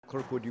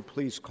Clerk, would you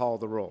please call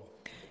the roll?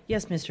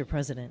 Yes, Mr.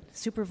 President.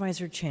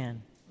 Supervisor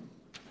Chan.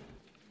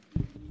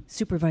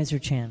 Supervisor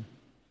Chan.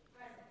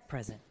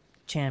 Present.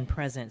 Chan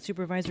present.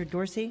 Supervisor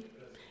Dorsey.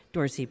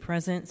 Dorsey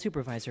present.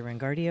 Supervisor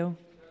Engardio.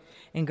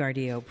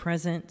 Engardio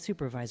present.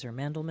 Supervisor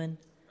Mandelman.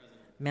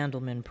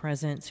 Mandelman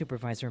present.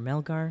 Supervisor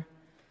Melgar.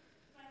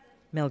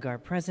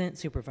 Melgar present.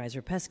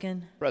 Supervisor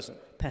Peskin. Present.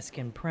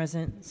 Peskin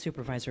present.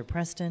 Supervisor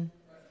Preston.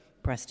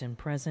 Preston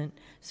present.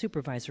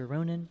 Supervisor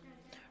Ronan.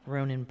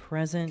 Ronan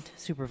present.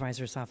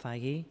 Supervisor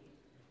Safai.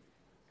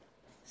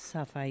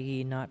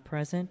 Safai not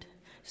present.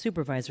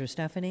 Supervisor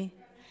Stephanie.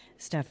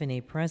 Stephanie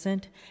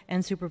present.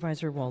 And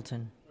Supervisor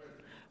Walton.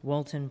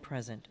 Walton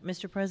present.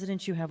 Mr.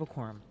 President, you have a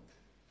quorum.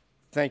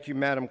 Thank you,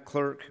 Madam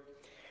Clerk.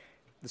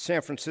 The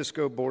San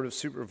Francisco Board of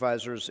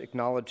Supervisors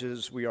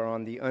acknowledges we are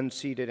on the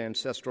unceded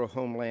ancestral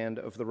homeland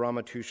of the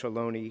Ramaytush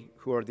Ohlone,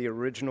 who are the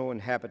original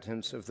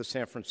inhabitants of the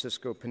San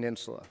Francisco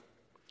Peninsula.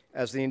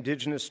 As the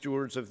indigenous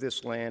stewards of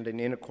this land and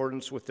in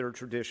accordance with their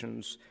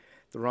traditions,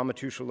 the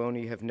Ramaytush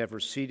Ohlone have never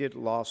ceded,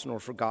 lost, nor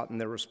forgotten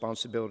their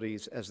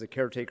responsibilities as the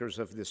caretakers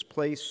of this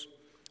place,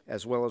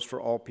 as well as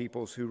for all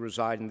peoples who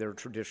reside in their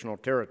traditional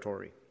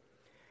territory.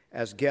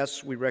 As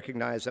guests, we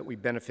recognize that we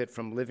benefit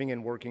from living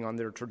and working on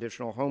their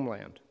traditional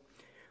homeland.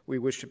 We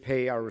wish to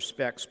pay our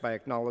respects by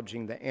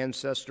acknowledging the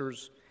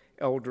ancestors,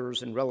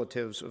 elders, and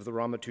relatives of the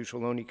Ramaytush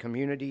Ohlone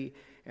community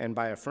and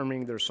by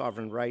affirming their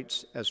sovereign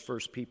rights as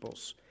First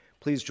Peoples.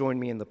 Please join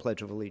me in the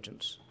Pledge of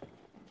Allegiance.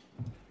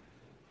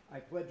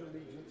 I pledge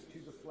allegiance to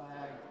the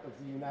flag of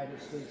the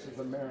United States of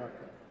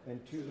America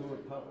and to the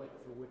republic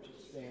for which it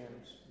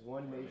stands,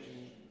 one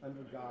nation,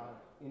 under God,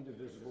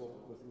 indivisible,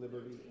 with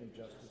liberty and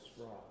justice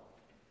for all.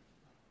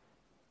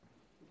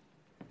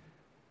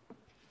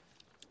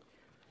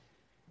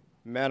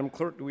 Madam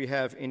Clerk, do we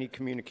have any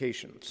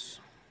communications?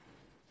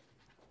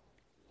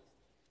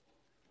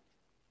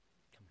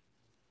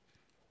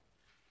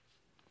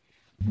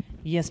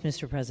 Yes,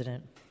 Mr.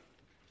 President.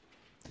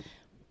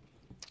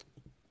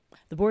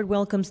 The board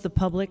welcomes the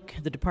public,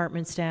 the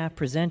department staff,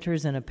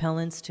 presenters, and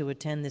appellants to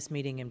attend this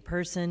meeting in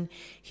person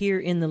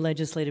here in the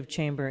Legislative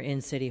Chamber in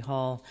City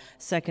Hall,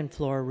 second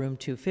floor, room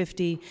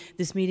 250.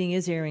 This meeting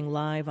is airing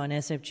live on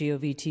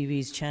SFGOV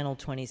TV's Channel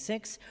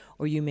 26,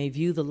 or you may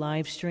view the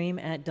live stream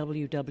at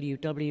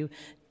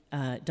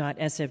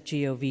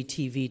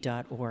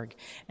www.sfgovtv.org.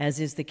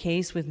 As is the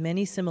case with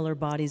many similar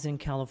bodies in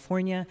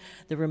California,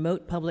 the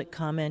remote public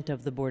comment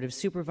of the Board of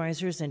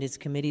Supervisors and its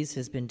committees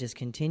has been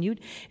discontinued,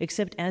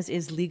 except as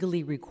is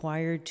legally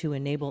required to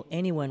enable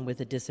anyone with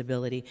a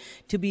disability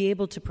to be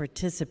able to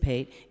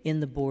participate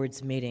in the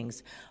board's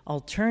meetings.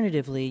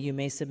 Alternatively, you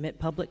may submit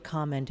public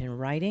comment in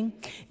writing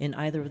in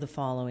either of the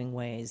following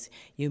ways.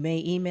 You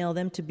may email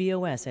them to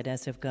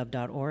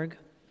bos@sfgov.org.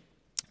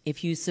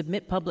 If you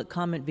submit public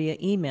comment via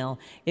email,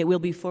 it will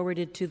be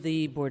forwarded to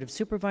the Board of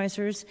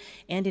Supervisors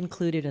and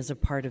included as a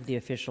part of the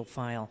official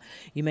file.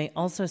 You may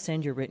also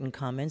send your written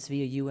comments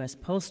via U.S.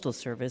 Postal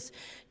Service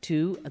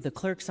to the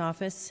clerk's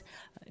office,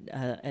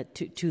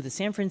 to the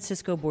San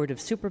Francisco Board of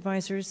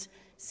Supervisors,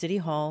 City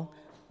Hall,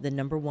 the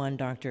number 1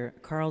 Dr.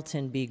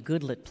 Carlton B.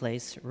 Goodlett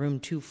Place, room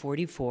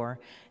 244,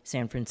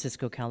 San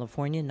Francisco,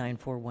 California,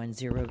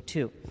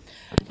 94102.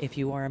 If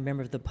you are a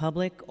member of the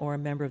public or a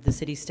member of the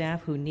city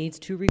staff who needs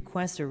to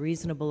request a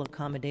reasonable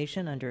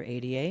accommodation under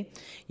ADA,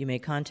 you may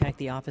contact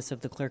the Office of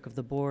the Clerk of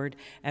the Board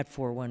at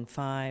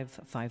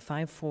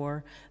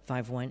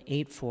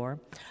 415-554-5184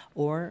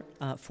 or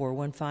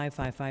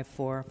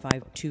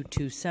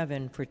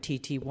 415-554-5227 for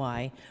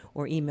TTY,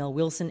 or email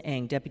Wilson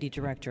Eng, Deputy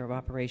Director of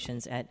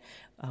Operations, at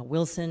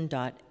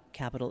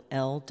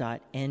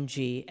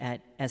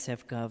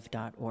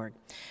wilson.L.ng@sfgov.org.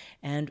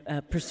 And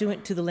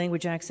pursuant to the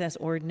Language Access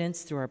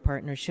Ordinance, through our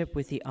partnership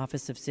with the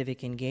Office of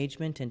Civic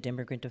Engagement and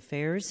Immigrant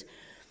Affairs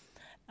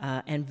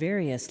and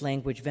various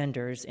language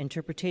vendors,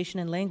 interpretation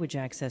and language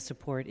access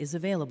support is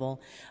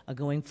available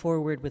going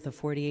forward with a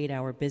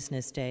 48-hour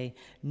business day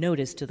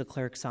notice to the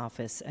clerk's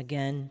office.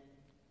 Again,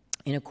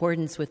 in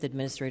accordance with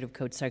Administrative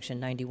Code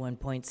Section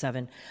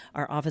 91.7,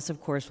 our office,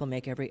 of course, will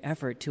make every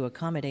effort to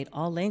accommodate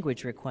all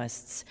language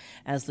requests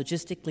as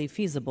logistically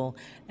feasible,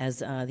 as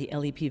the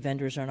LEP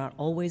vendors are not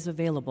always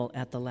available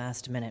at the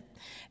last minute.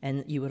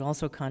 And you would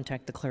also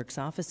contact the clerk's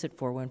office at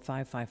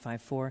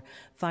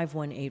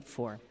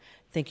 415-554-5184.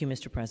 Thank you,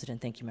 Mr.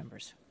 President. Thank you,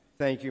 members.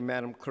 Thank you,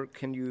 Madam Clerk.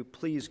 Can you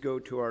please go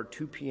to our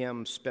 2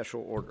 p.m.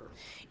 special order?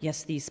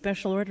 Yes, the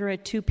special order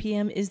at 2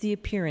 p.m. is the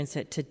appearance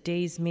at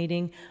today's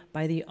meeting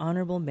by the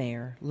Honorable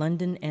Mayor,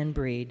 London N.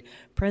 Breed,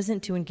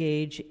 present to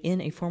engage in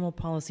a formal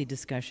policy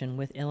discussion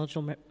with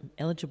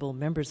eligible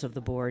members of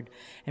the board.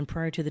 And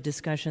prior to the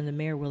discussion, the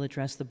Mayor will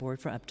address the board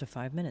for up to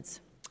 5 minutes.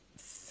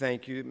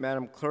 Thank you,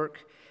 Madam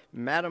Clerk.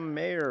 Madam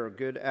Mayor,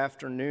 good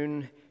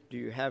afternoon. do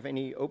you have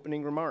any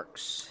opening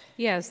remarks?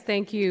 Yes,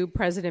 thank you,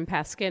 President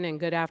Paskin, and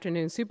good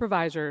afternoon,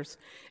 Supervisors.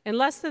 In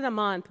less than a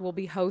month, we'll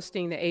be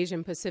hosting the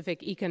Asian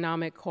Pacific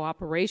Economic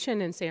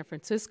Cooperation in San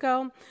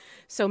Francisco.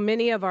 So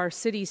many of our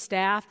city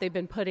staff, they've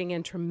been putting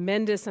in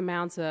tremendous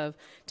amounts of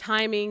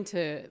timing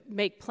to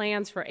make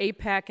plans for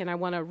APEC, and I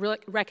want to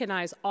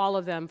recognize all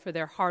of them for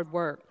their hard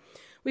work.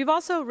 We've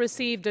also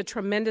received a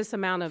tremendous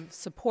amount of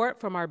support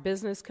from our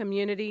business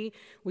community.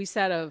 We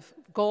set a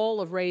goal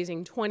of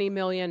raising $20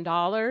 million,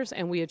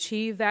 and we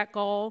achieved that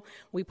goal.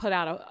 We put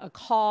out a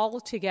call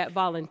to get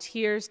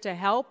volunteers to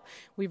help.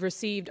 We've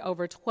received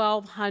over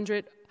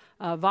 1,200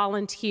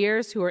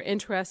 volunteers who are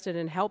interested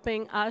in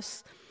helping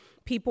us.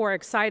 People are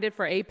excited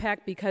for APEC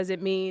because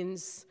it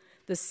means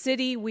the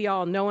city we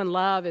all know and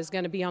love is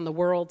going to be on the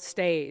world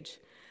stage.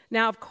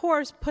 Now, of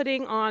course,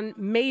 putting on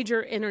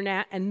major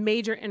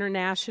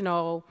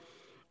international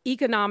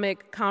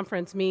economic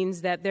conference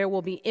means that there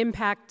will be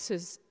impact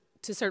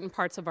to certain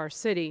parts of our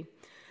city.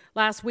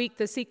 Last week,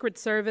 the Secret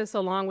Service,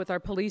 along with our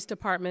police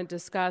department,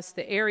 discussed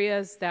the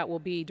areas that will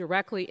be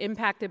directly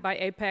impacted by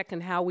APEC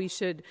and how we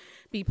should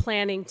be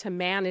planning to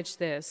manage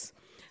this.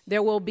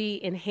 There will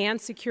be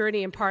enhanced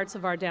security in parts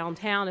of our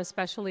downtown,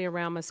 especially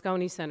around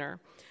Moscone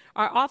Center.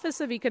 Our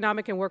Office of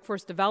Economic and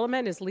Workforce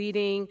Development is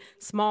leading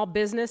small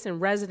business and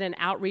resident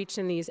outreach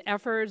in these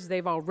efforts.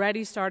 They've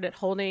already started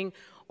holding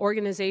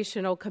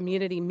organizational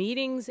community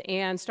meetings,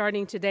 and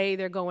starting today,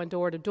 they're going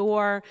door to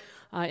door.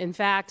 In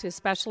fact,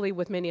 especially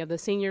with many of the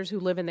seniors who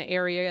live in the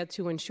area,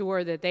 to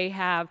ensure that they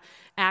have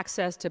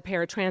access to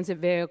paratransit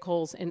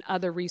vehicles and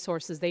other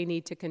resources they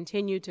need to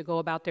continue to go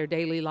about their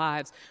daily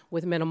lives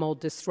with minimal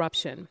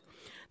disruption.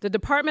 The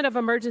Department of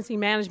Emergency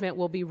Management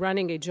will be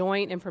running a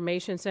joint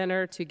information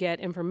center to get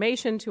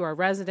information to our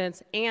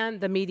residents and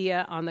the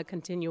media on a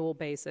continual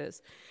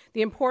basis.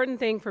 The important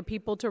thing for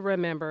people to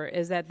remember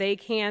is that they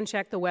can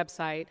check the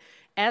website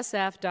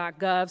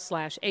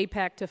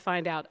sf.gov/APEC to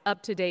find out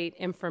up-to-date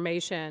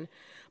information.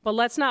 But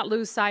let's not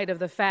lose sight of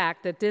the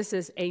fact that this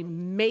is a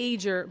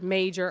major,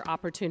 major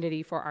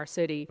opportunity for our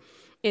city.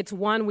 It's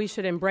one we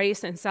should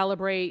embrace and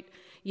celebrate.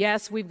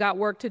 Yes, we've got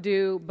work to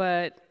do,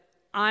 but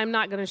I'm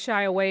not going to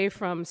shy away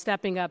from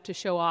stepping up to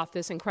show off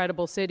this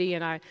incredible city,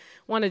 and I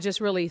want to just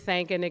really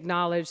thank and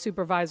acknowledge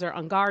Supervisor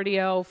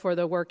Ungardio for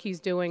the work he's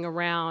doing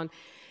around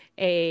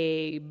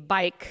a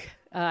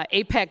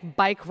APEC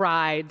bike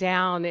ride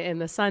down in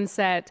the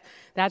Sunset.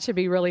 That should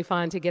be really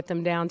fun to get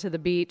them down to the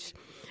beach.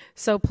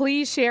 So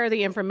please share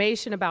the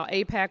information about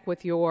APEC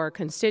with your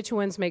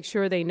constituents. Make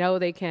sure they know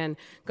they can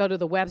go to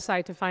the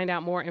website to find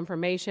out more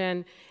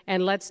information,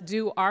 and let's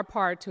do our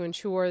part to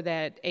ensure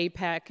that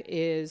APEC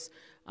is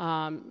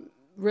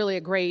really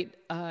a great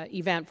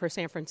event for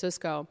San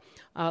Francisco.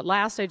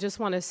 Last, I just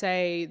want to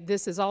say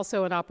this is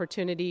also an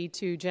opportunity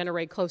to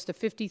generate close to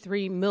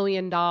 $53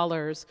 million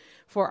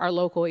for our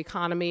local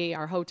economy,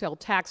 our hotel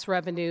tax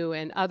revenue,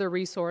 and other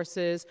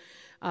resources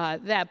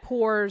that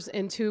pours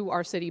into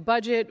our city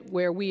budget,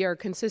 where we are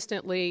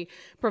consistently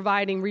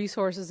providing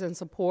resources and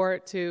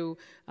support to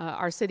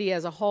our city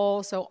as a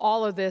whole. So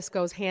all of this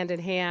goes hand in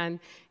hand.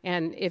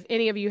 And if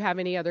any of you have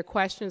any other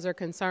questions or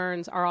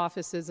concerns, our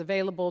office is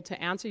available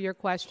to answer your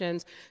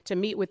questions, to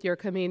meet with your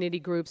community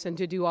groups, and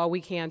to do all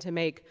we can to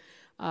make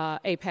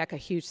APEC a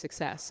huge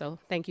success. So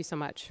thank you so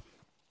much.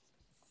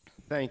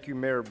 Thank you,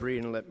 Mayor Bree,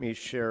 and let me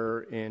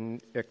share in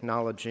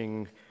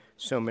acknowledging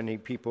so many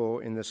people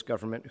in this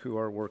government who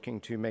are working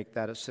to make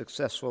that a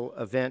successful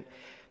event.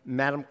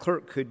 Madam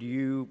Clerk, could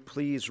you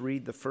please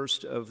read the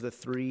first of the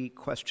three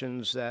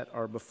questions that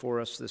are before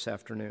us this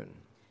afternoon?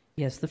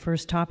 Yes, the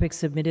first topic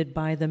submitted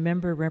by the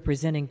member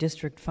representing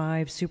District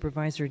 5,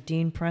 Supervisor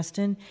Dean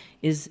Preston,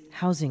 is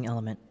housing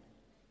element.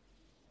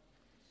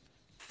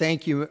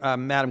 Thank you,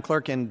 Madam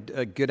Clerk,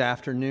 and good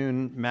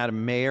afternoon,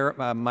 Madam Mayor.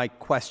 My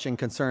question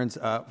concerns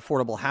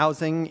affordable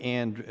housing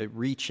and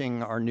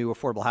reaching our new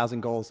affordable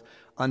housing goals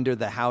under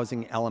the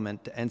housing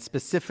element. And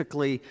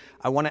specifically,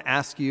 I want to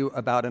ask you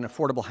about an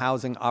affordable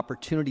housing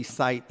opportunity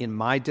site in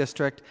my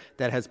district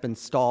that has been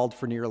stalled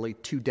for nearly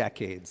 2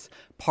 decades.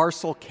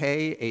 Parcel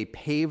K, a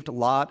paved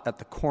lot at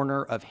the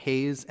corner of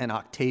Hayes and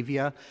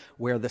Octavia,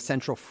 where the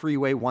Central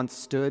Freeway once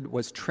stood,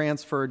 was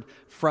transferred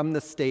from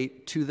the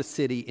state to the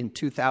city in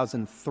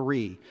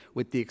 2003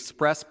 with the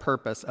express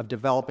purpose of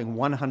developing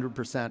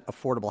 100%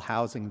 affordable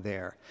housing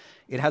there.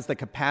 It has the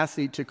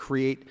capacity to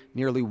create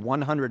nearly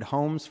 100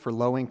 homes for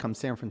low-income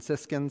San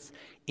Franciscans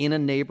in a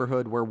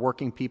neighborhood where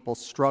working people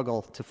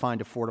struggle to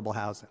find affordable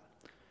housing.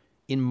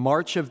 In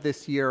March of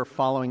this year,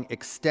 following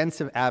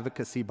extensive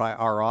advocacy by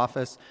our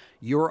office,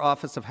 your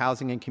Office of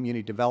Housing and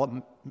Community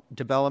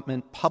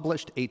Development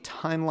published a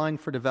timeline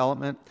for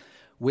development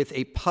with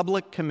a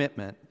public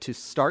commitment to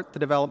start the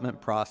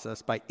development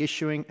process by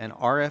issuing an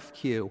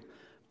RFQ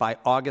by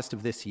August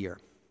of this year.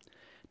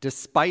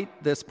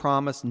 Despite this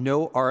promise,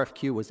 no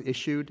RFQ was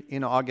issued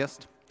in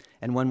August,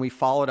 and when we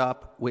followed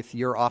up with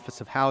your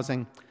Office of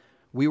Housing,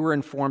 we were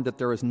informed that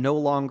there is no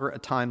longer a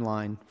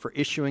timeline for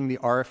issuing the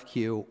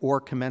RFQ or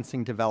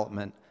commencing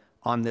development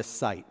on this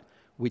site,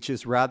 which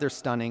is rather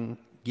stunning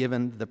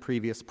given the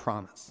previous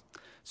promise.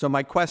 So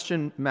my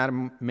question,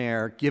 Madam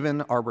Mayor,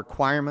 given our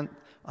requirement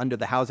under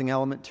the housing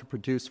element to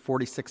produce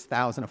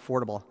 46,000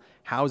 affordable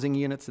housing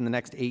units in the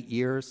next 8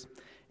 years,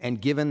 and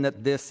given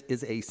that this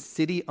is a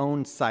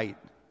city-owned site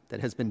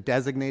that has been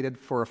designated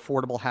for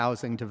affordable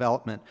housing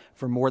development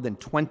for more than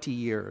 20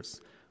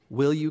 years,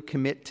 will you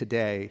commit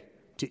today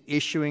to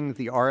issuing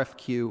the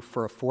RFQ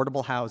for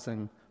affordable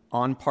housing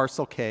on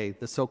Parcel K,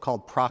 the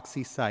so-called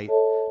proxy site,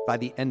 by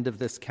the end of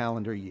this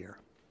calendar year?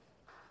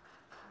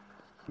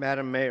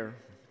 Madam Mayor.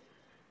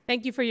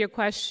 Thank you for your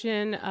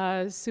question,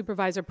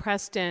 Supervisor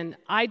Preston.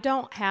 I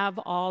don't have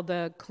all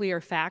the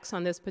clear facts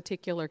on this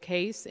particular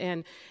case,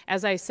 and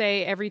as I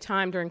say every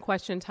time during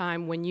question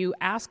time, when you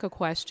ask a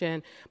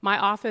question, my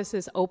office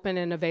is open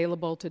and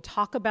available to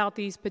talk about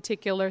these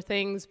particular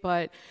things,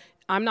 but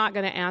I'm not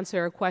going to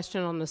answer a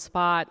question on the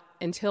spot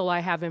until I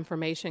have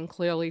information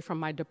clearly from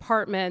my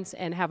departments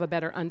and have a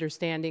better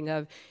understanding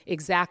of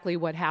exactly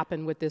what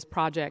happened with this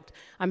project.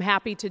 I'm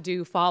happy to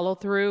do follow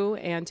through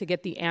and to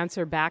get the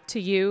answer back to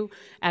you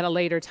at a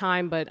later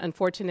time, but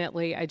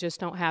unfortunately, I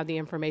just don't have the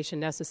information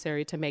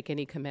necessary to make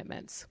any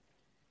commitments.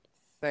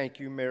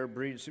 Thank you, Mayor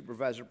Breed.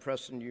 Supervisor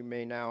Preston, you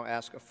may now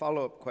ask a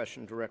follow-up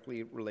question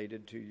directly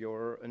related to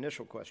your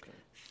initial question.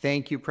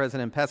 Thank you,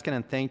 President Peskin,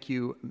 and thank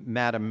you,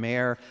 Madam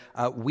Mayor.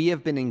 We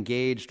have been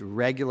engaged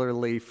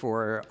regularly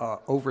for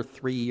over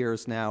 3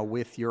 years now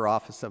with your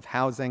Office of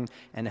Housing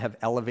and have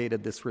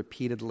elevated this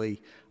repeatedly.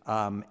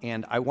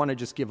 And I want to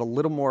just give a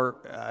little more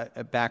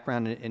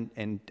background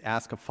and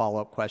ask a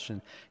follow-up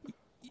question.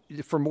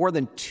 For more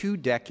than 2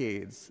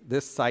 decades,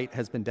 this site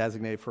has been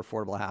designated for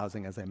affordable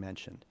housing, as I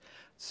mentioned.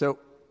 So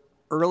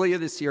earlier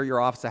this year, your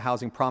Office of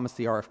Housing promised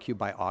the RFQ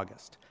by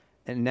August,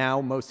 and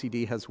now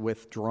MoCD has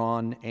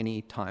withdrawn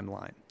any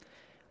timeline.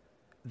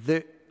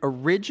 The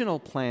original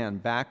plan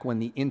back when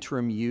the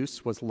interim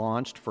use was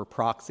launched for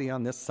proxy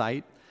on this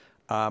site,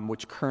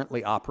 which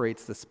currently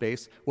operates the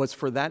space, was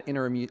for that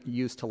interim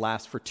use to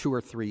last for 2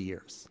 or 3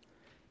 years.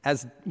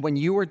 When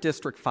you were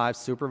District 5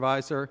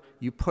 supervisor,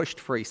 you pushed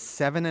for a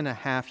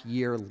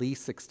 7.5-year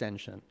lease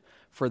extension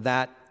for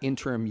that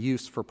interim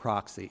use for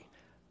proxy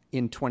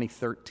in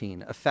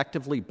 2013,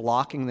 effectively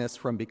blocking this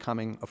from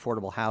becoming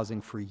affordable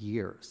housing for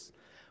years.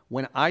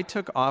 When I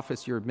took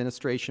office, your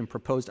administration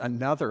proposed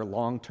another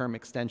long-term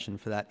extension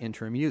for that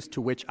interim use,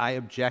 to which I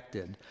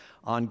objected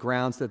on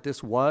grounds that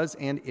this was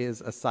and is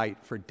a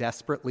site for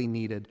desperately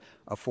needed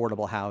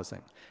affordable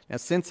housing. Now,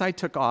 since I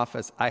took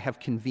office, I have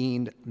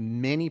convened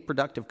many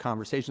productive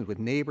conversations with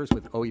neighbors,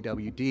 with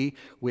OEWD,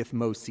 with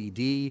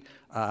MoCD,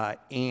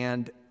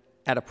 and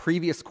at a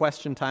previous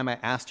question time, I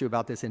asked you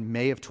about this in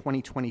May of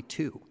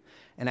 2022.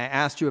 And I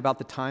asked you about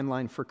the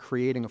timeline for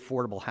creating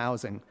affordable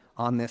housing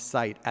on this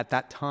site at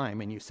that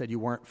time, and you said you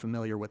weren't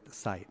familiar with the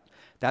site.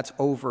 That's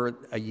over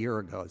a year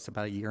ago. It's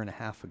about 1.5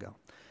 years ago.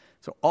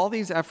 So all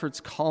these efforts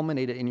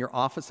culminated in your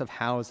Office of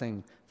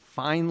Housing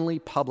finally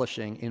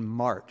publishing in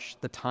March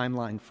the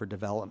timeline for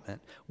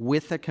development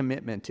with a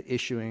commitment to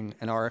issuing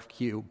an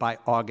RFQ by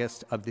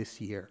August of this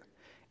year.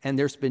 And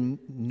there's been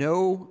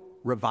no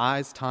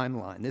revised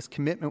timeline. This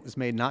commitment was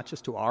made not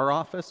just to our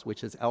office,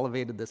 which has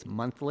elevated this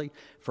monthly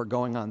for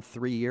going on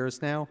 3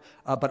 years now,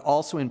 but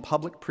also in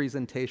public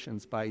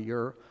presentations by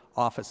your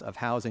Office of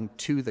Housing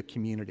to the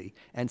community,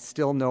 and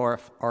still no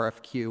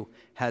RFQ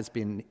has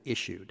been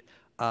issued.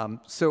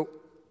 So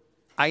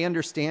I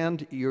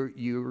understand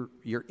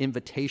your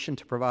invitation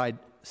to provide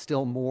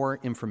still more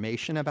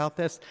information about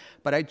this,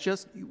 but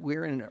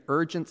we're in an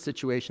urgent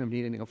situation of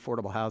needing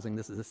affordable housing.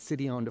 This is a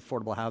city-owned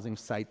affordable housing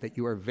site that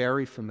you are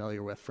very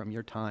familiar with from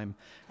your time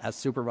as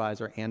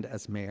supervisor and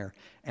as mayor,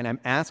 and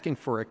I'm asking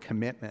for a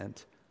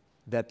commitment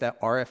that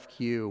that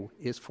RFQ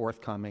is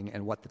forthcoming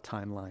and what the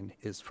timeline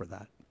is for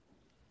that.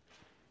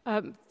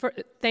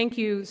 Thank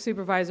you,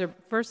 Supervisor.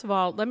 First of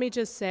all, let me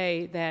just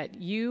say that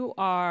you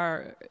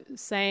are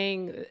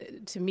saying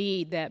to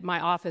me that my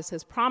office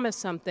has promised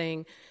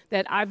something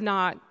that I've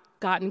not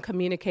gotten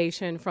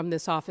communication from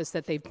this office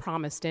that they've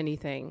promised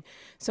anything.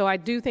 So I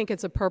do think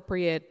it's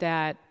appropriate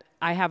that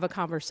I have a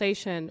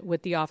conversation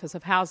with the Office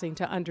of Housing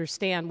to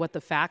understand what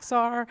the facts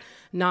are,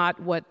 not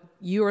what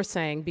you're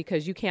saying,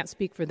 because you can't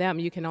speak for them.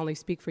 You can only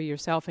speak for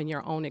yourself and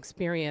your own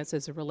experience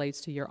as it relates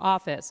to your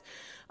office.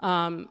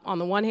 On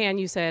the one hand,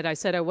 you said, I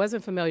said I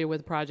wasn't familiar with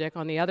the project.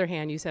 On the other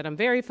hand, you said, I'm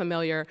very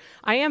familiar.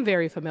 I am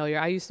very familiar.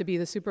 I used to be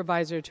the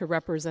supervisor to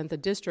represent the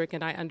district,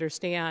 and I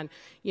understand,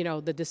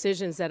 the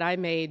decisions that I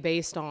made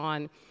based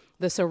on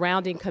the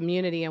surrounding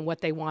community and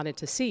what they wanted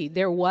to see.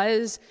 There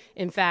was,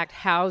 in fact,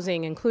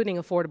 housing, including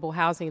affordable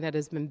housing, that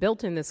has been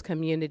built in this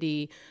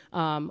community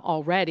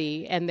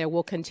already, and there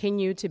will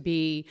continue to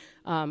be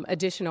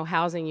additional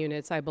housing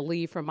units, I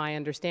believe, from my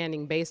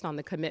understanding, based on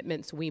the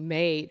commitments we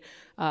made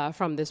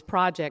from this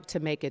project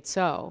to make it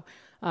so.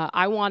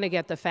 I want to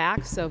get the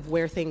facts of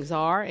where things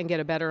are and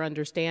get a better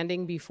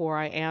understanding before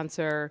I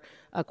answer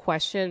a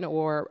question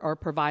or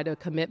provide a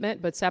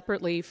commitment. But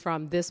separately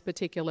from this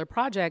particular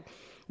project,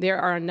 There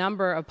are a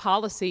number of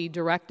policy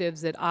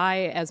directives that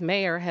I, as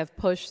mayor, have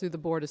pushed through the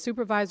Board of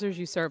Supervisors.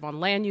 You serve on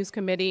Land Use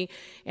Committee,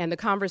 and the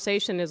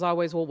conversation is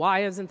always, well,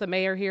 why isn't the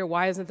mayor here?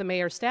 Why isn't the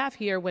mayor's staff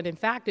here? When in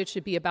fact, it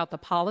should be about the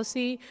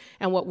policy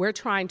and what we're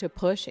trying to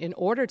push in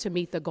order to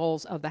meet the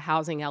goals of the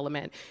housing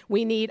element.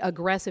 We need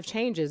aggressive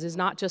changes. It's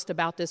not just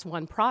about this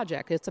one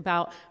project. It's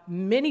about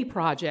many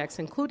projects,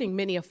 including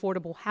many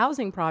affordable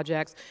housing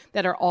projects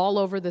that are all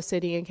over the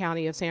city and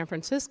county of San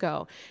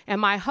Francisco. And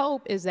my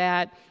hope is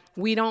that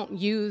we don't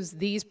use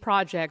these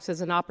projects as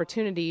an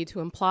opportunity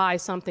to imply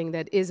something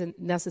that isn't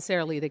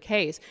necessarily the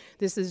case.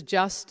 This is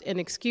just an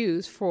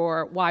excuse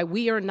for why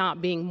we are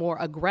not being more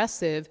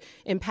aggressive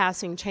in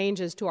passing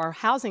changes to our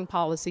housing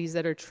policies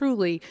that are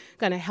truly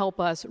going to help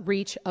us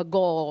reach a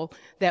goal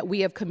that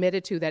we have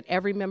committed to, that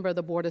every member of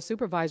the Board of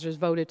Supervisors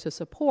voted to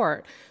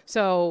support.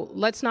 So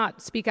let's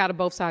not speak out of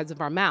both sides of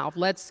our mouth.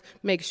 Let's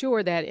make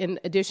sure that in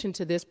addition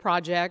to this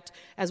project,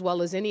 as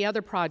well as any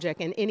other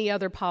project and any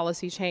other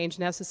policy change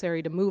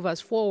necessary to move us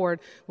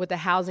forward with the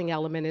housing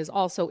element, is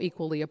also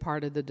equally a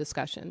part of the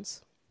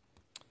discussions.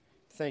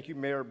 Thank you,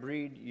 Mayor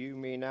Breed. You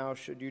may now,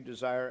 should you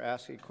desire,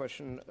 ask a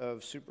question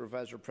of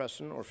Supervisor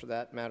Preston, or for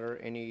that matter,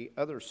 any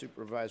other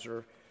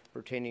supervisor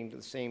pertaining to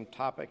the same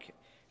topic.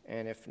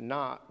 And if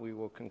not, we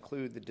will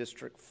conclude the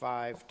District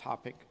 5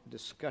 topic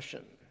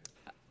discussion.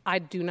 I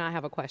do not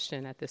have a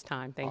question at this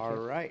time. Thank you. All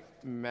right.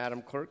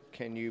 Madam Clerk,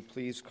 can you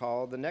please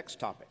call the next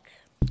topic?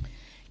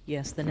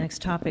 Yes, the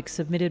next topic,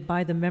 submitted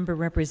by the member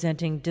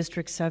representing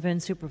District 7,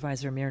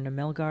 Supervisor Myrna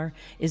Melgar,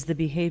 is the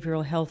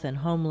Behavioral Health and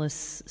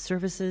Homeless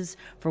Services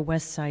for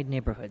West Side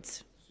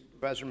Neighborhoods.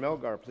 Supervisor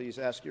Melgar, please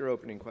ask your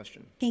opening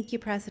question. Thank you,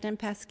 President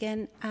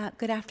Peskin.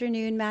 Good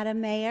afternoon,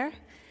 Madam Mayor.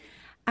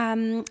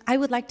 I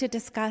would like to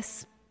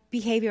discuss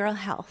behavioral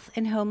health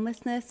and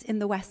homelessness in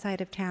the west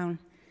side of town.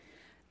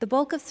 The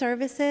bulk of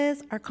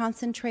services are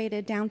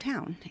concentrated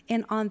downtown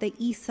and on the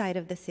east side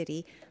of the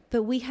city,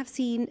 but we have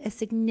seen a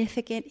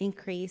significant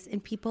increase in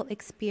people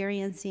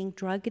experiencing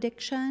drug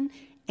addiction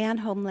and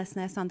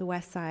homelessness on the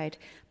west side,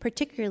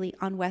 particularly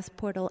on West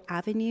Portal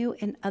Avenue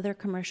and other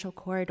commercial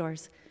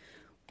corridors.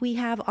 We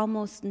have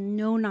almost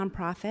no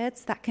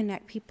nonprofits that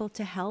connect people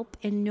to help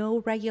and no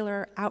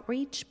regular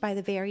outreach by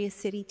the various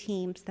city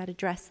teams that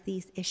address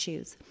these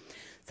issues.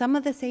 Some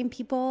of the same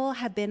people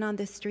have been on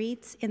the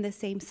streets in the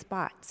same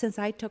spot since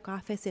I took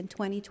office in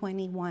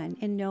 2021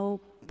 and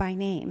know by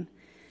name.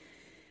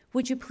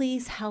 Would you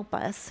please help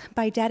us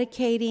by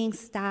dedicating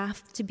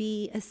staff to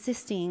be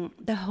assisting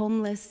the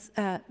homeless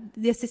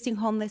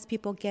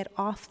people get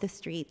off the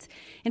streets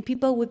and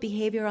people with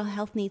behavioral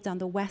health needs on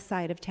the west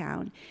side of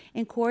town,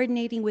 and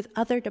coordinating with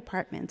other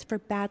departments for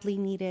badly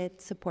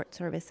needed support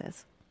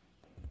services?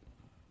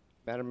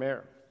 Madam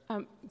Mayor.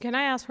 Can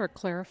I ask for a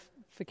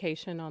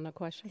clarification on the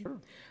question? Sure.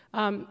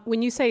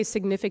 When you say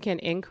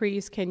significant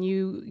increase, can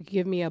you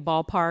give me a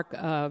ballpark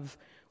of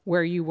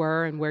where you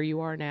were and where you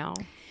are now?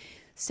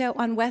 So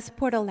on West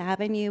Portal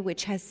Avenue,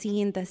 which has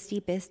seen the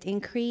steepest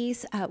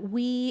increase,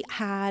 we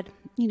had,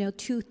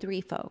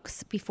 2-3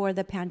 folks before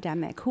the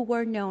pandemic who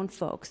were known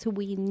folks who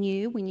we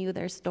knew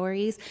their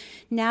stories.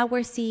 Now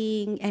we're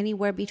seeing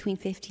anywhere between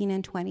 15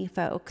 and 20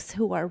 folks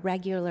who are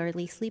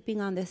regularly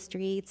sleeping on the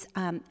streets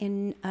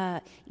in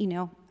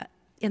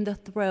the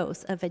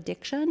throes of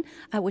addiction,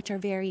 which are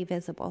very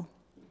visible.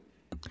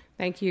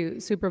 Thank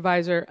you,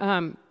 Supervisor.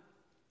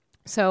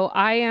 So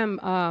I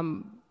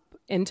am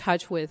in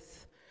touch with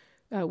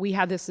we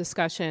had this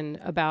discussion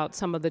about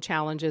some of the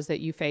challenges that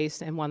you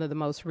faced in one of the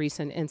most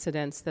recent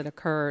incidents that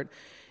occurred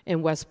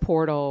in West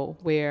Portal,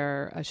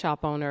 where a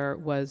shop owner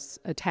was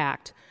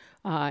attacked,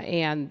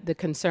 and the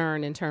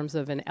concern in terms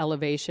of an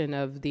elevation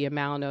of the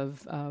amount of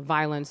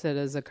violence that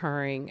is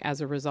occurring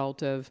as a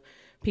result of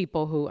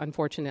people who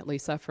unfortunately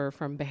suffer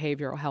from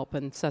behavioral health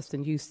and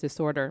substance use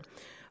disorder.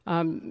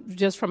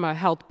 Just from a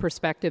health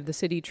perspective, the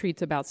city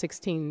treats about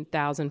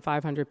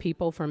 16,500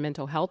 people for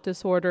mental health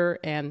disorder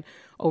and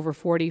over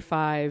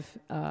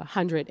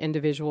 4,500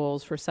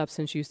 individuals for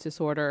substance use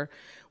disorder.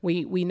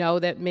 We know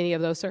that many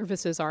of those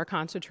services are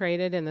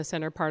concentrated in the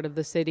center part of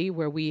the city,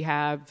 where we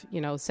have,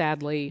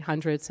 sadly,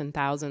 hundreds and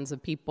thousands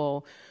of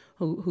people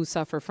who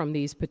suffer from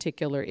these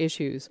particular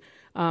issues.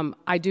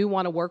 I do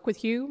want to work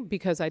with you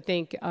because I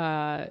think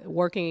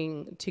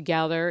working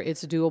together,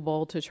 it's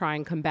doable to try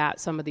and combat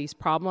some of these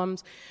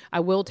problems. I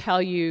will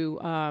tell you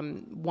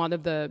one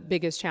of the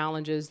biggest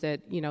challenges that,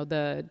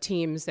 the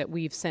teams that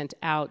we've sent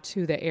out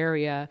to the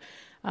area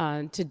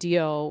to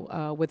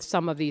deal with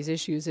some of these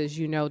issues is,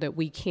 that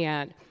we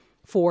can't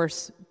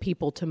force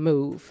people to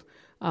move.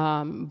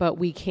 But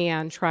we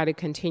can try to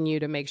continue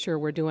to make sure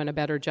we're doing a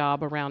better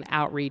job around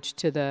outreach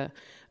to the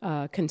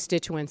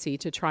constituency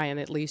to try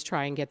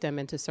and get them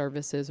into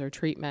services or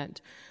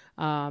treatment.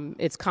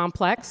 It's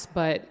complex,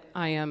 but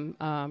I am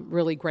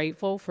really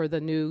grateful for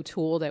the new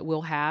tool that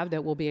we'll have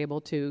that we'll be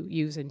able to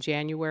use in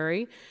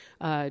January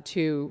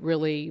to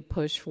really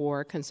push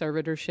for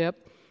conservatorship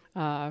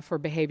for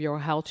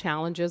behavioral health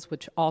challenges,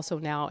 which also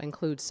now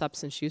includes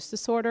substance use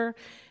disorder.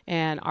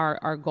 And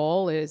our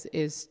goal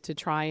is to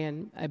try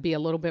and be a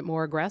little bit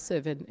more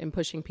aggressive in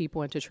pushing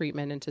people into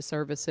treatment, into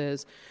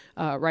services.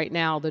 Right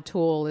now, the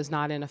tool is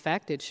not in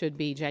effect. It should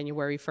be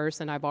January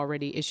 1st, and I've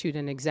already issued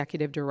an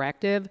executive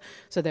directive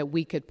so that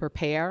we could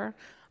prepare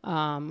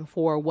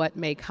for what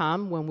may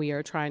come when we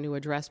are trying to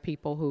address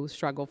people who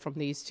struggle from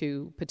these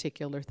two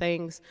particular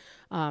things.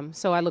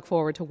 So I look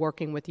forward to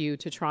working with you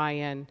to try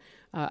and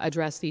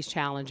address these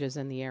challenges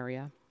in the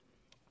area.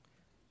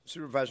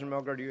 Supervisor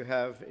Melgar, do you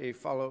have a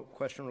follow-up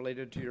question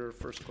related to your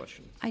first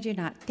question? I do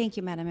not. Thank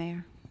you, Madam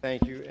Mayor.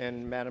 Thank you.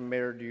 And Madam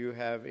Mayor, do you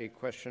have a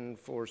question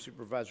for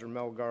Supervisor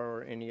Melgar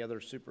or any other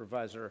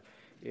supervisor?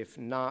 If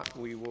not,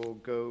 we will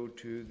go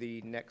to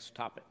the next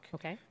topic.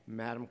 Okay.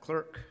 Madam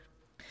Clerk.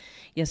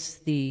 Yes,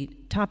 the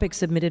topic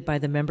submitted by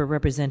the member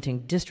representing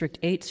District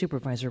 8,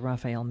 Supervisor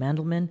Raphael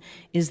Mandelman,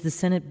 is the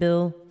Senate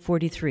Bill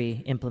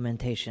 43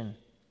 implementation.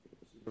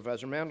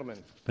 Supervisor Mandelman.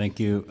 Thank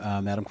you,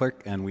 Madam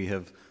Clerk. And we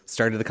have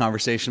started the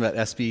conversation about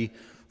SB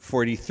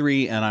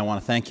 43, and I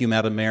want to thank you,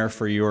 Madam Mayor,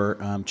 for your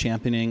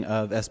championing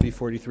of SB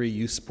 43.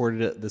 You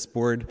supported it, this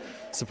board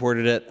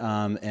supported it,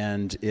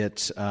 and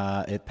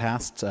it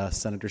passed.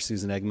 Senator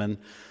Susan Eggman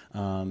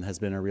has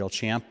been a real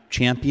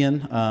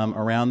champion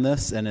around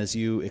this, and as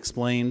you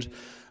explained,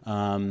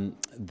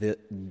 the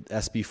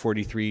SB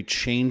 43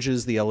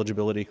 changes the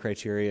eligibility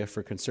criteria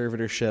for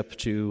conservatorship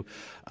to,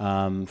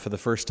 for the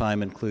first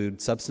time, include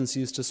substance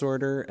use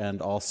disorder,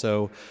 and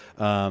also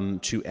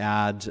to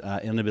add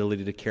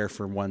inability to care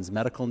for one's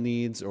medical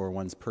needs or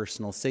one's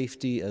personal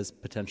safety as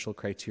potential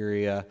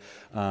criteria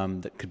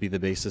that could be the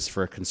basis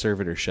for a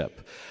conservatorship.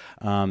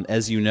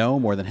 As you know,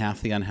 more than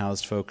half the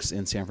unhoused folks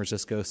in San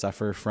Francisco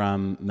suffer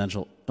from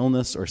mental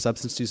illness or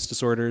substance use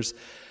disorders.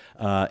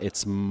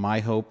 It's my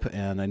hope,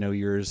 and I know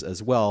yours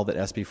as well, that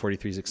SB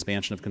 43's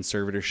expansion of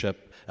conservatorship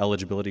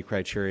eligibility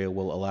criteria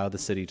will allow the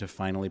city to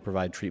finally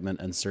provide treatment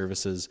and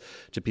services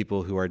to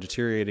people who are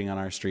deteriorating on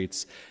our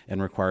streets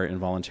and require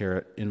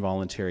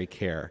involuntary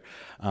care.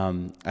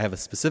 I have a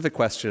specific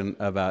question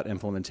about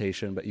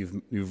implementation, but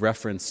you've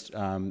referenced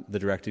the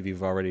directive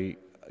you've already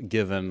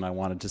given. I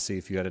wanted to see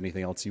if you had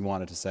anything else you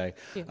wanted to say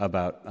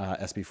about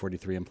SB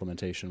 43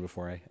 implementation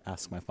before I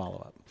ask my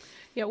follow-up.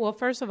 Yeah, well,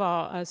 first of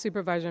all,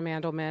 Supervisor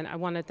Mandelman, I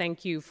want to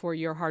thank you for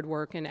your hard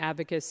work and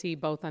advocacy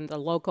both on the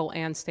local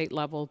and state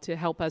level to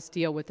help us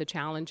deal with the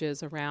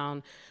challenges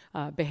around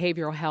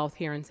behavioral health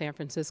here in San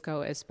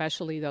Francisco,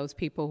 especially those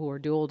people who are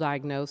dual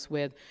diagnosed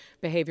with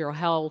behavioral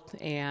health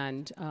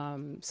and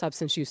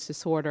substance use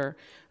disorder.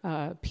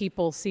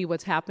 People see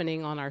what's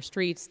happening on our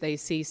streets. They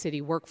see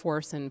city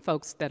workforce and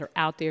folks that are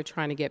out there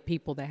trying to get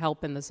people the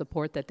help and the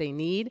support that they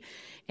need.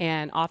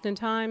 And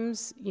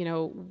oftentimes, you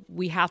know,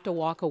 we have to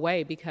walk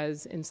away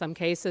because in some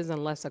cases,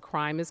 unless a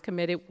crime is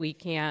committed, we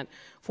can't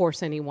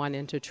force anyone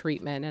into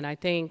treatment. And I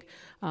think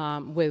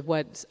with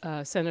what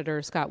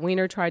Senator Scott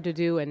Wiener tried to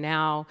do, and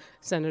now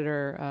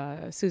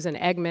Senator Susan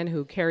Eggman,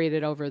 who carried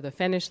it over the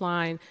finish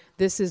line,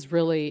 this is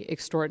really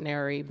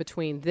extraordinary.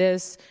 Between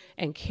this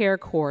and care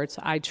courts,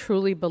 I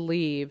truly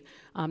believe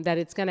that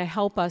it's going to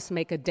help us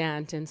make a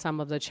dent in some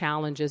of the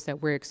challenges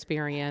that we're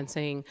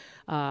experiencing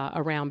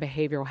around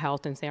behavioral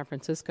health in San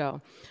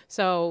Francisco.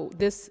 So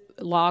this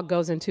law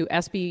goes into,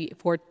 SB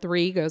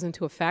 43 goes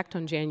into effect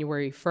on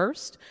January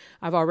 1st.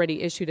 I've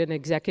already issued an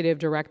executive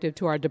directive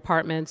to our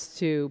departments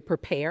to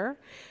prepare.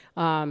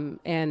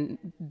 And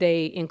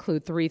they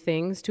include three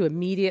things: to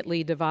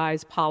immediately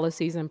devise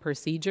policies and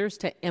procedures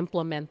to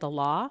implement the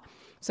law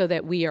so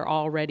that we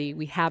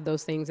have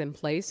those things in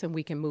place and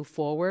we can move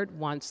forward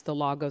once the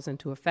law goes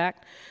into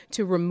effect;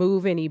 to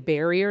remove any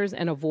barriers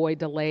and avoid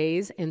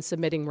delays in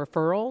submitting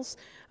referrals.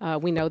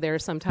 We know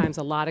there's sometimes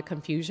a lot of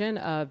confusion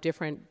of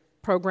different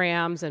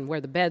programs and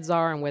where the beds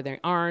are and where they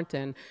aren't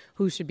and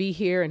who should be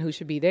here and who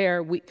should be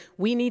there.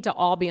 We need to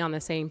all be on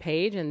the same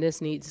page, and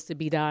this needs to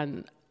be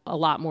done a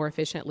lot more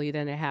efficiently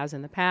than it has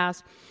in the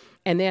past.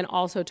 And then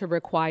also to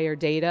require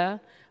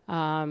data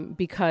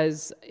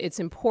because it's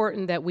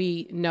important that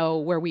we know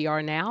where we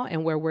are now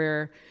and where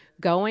we're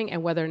going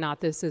and whether or not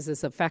this is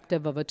as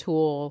effective of a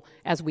tool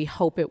as we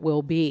hope it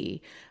will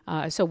be.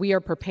 So we are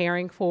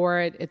preparing for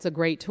it. It's a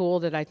great tool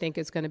that I think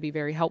is going to be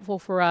very helpful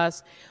for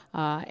us.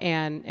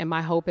 And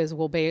my hope is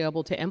we'll be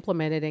able to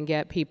implement it and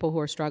get people who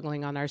are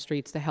struggling on our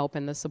streets the help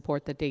and the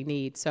support that they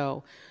need.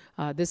 So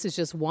this is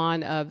just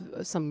one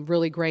of some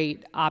really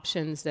great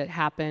options that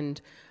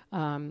happened,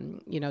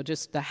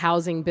 just the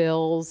housing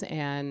bills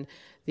and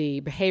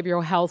the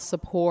behavioral health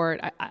support.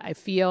 I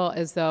feel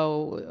as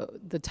though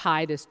the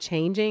tide is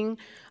changing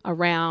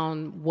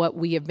around what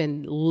we have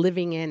been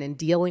living in and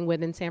dealing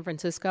with in San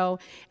Francisco.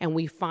 And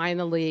we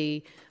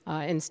finally,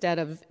 instead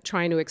of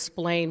trying to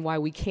explain why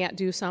we can't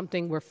do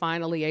something, we're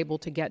finally able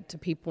to get to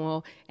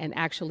people and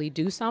actually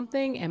do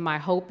something. And my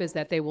hope is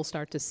that they will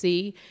start to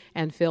see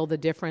and feel the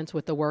difference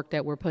with the work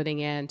that we're putting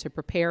in to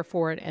prepare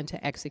for it and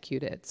to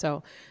execute it.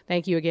 So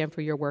thank you again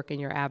for your work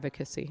and your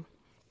advocacy.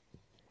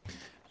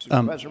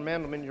 Supervisor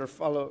Mandelman, your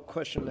follow-up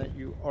question that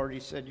you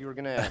already said you were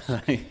going to ask.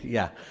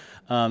 Yeah.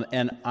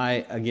 And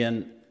I,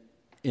 again,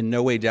 in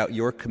no way doubt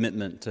your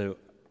commitment to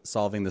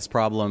solving this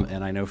problem,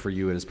 and I know for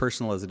you it is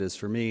personal as it is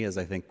for me, as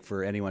I think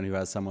for anyone who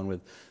has someone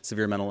with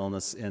severe mental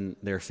illness in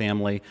their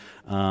family.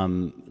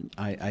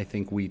 I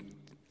think we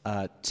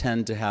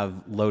tend to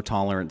have low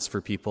tolerance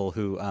for people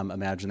who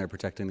imagine they're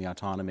protecting the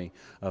autonomy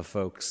of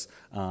folks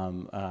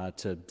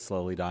to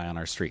slowly die on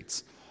our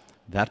streets.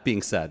 That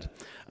being said,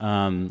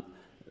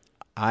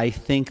 I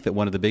think that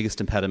one of the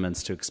biggest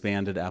impediments to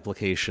expanded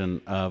application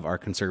of our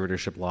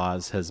conservatorship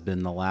laws has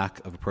been the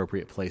lack of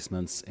appropriate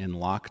placements in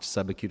locked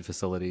subacute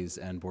facilities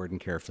and board and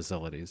care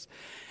facilities.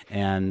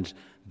 And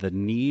the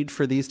need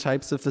for these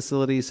types of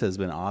facilities has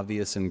been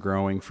obvious and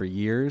growing for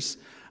years,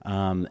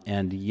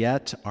 and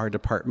yet our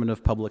Department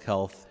of Public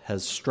Health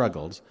has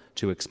struggled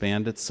to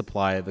expand its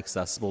supply of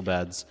accessible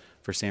beds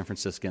for San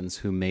Franciscans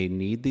who may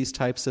need these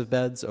types of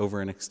beds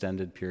over an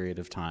extended period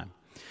of time.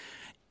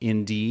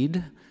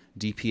 Indeed,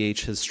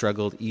 DPH has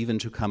struggled even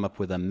to come up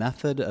with a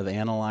method of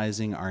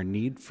analyzing our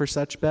need for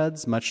such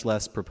beds, much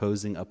less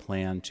proposing a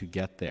plan to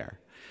get there.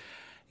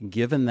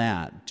 Given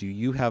that, do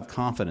you have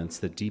confidence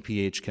that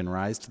DPH can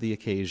rise to the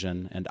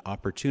occasion and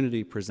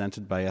opportunity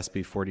presented by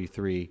SB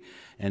 43?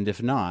 And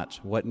if not,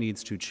 what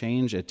needs to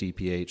change at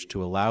DPH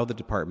to allow the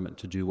department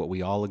to do what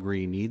we all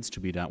agree needs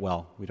to be done?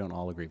 Well, we don't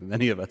all agree, but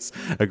many of us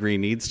agree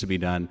needs to be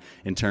done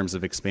in terms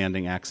of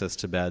expanding access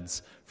to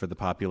beds for the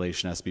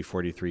population SB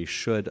 43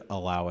 should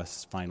allow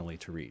us finally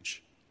to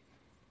reach.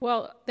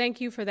 Well,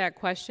 thank you for that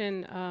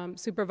question,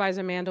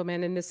 Supervisor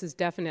Mandelman, and this is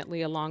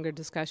definitely a longer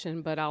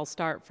discussion, but I'll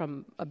start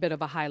from a bit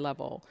of a high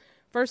level.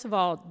 First of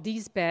all,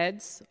 these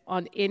beds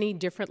on any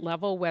different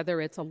level,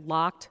 whether it's a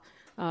locked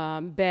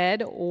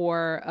bed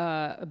or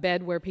a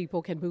bed where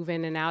people can move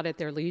in and out at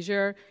their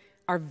leisure,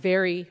 are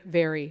very,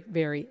 very,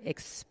 very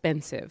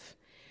expensive.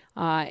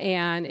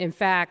 And in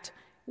fact,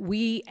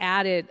 we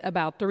added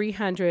about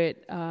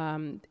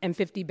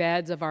 350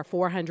 beds of our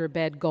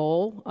 400-bed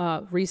goal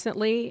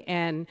recently,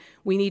 and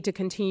we need to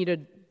continue to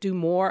do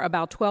more.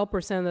 About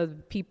 12% of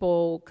the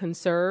people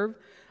conserved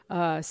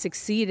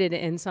succeeded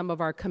in some of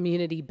our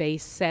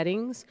community-based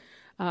settings.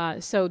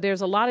 So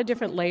there's a lot of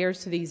different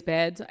layers to these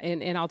beds,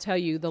 and I'll tell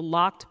you, the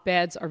locked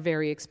beds are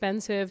very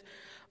expensive.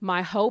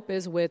 My hope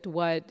is with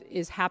what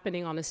is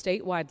happening on a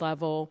statewide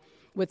level,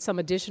 with some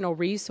additional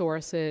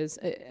resources,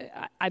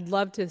 I'd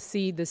love to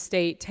see the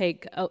state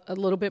take a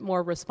little bit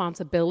more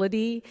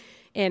responsibility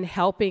in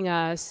helping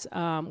us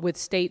with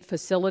state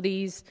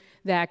facilities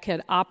that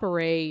could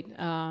operate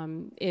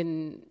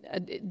in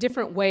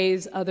different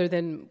ways other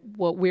than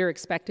what we're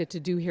expected to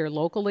do here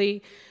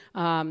locally.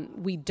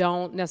 We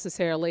don't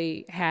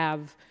necessarily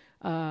have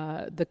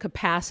the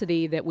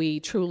capacity that we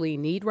truly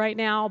need right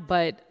now,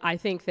 but I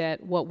think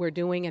that what we're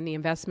doing and the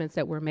investments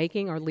that we're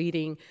making are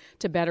leading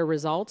to better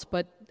results.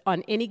 But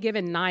on any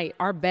given night,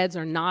 our beds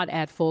are not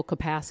at full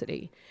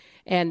capacity.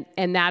 And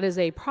that is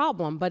a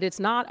problem, but it's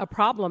not a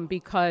problem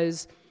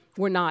because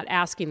we're not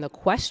asking the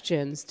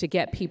questions to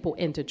get people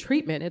into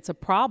treatment. It's a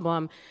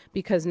problem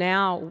because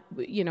now,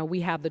 we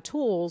have the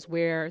tools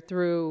where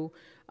through,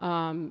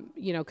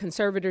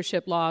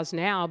 conservatorship laws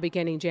now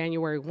beginning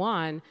January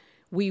 1,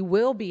 we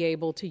will be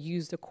able to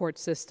use the court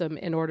system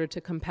in order to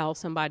compel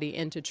somebody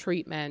into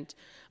treatment.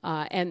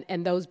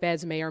 And those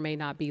beds may or may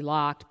not be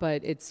locked,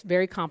 but it's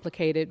very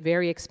complicated,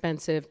 very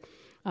expensive.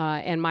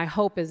 And my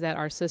hope is that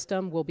our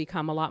system will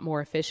become a lot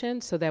more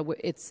efficient so that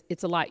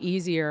it's a lot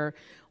easier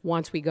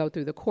once we go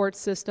through the court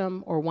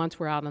system or once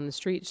we're out on the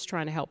streets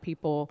trying to help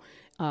people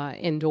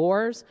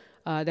indoors,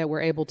 that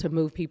we're able to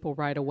move people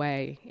right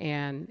away.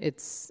 And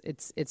it's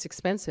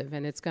expensive,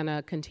 and it's going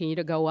to continue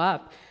to go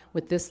up.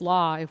 With this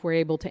law, if we're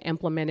able to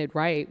implement it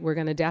right, we're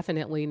going to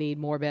definitely need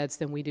more beds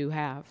than we do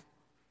have.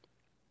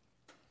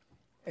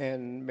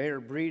 And Mayor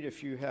Breed,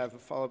 if you have a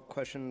follow-up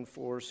question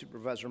for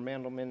Supervisor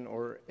Mandelman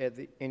or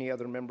any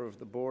other member of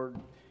the board,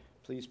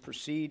 please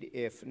proceed.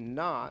 If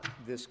not,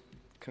 this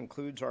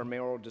concludes our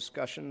mayoral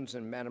discussions.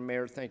 And Madam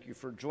Mayor, thank you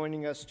for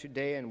joining us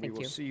today, and we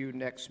will see you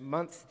next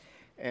month.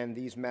 And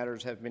these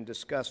matters have been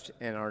discussed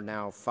and are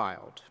now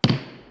filed.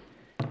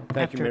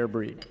 Thank you, Mayor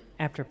Breed.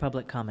 After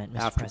public comment,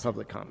 Mr. After President.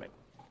 public comment.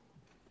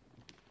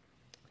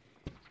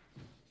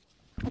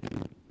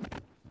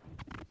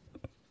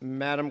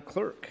 Madam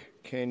Clerk,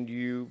 can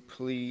you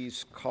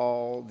please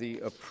call the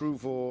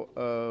approval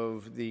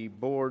of the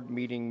board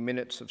meeting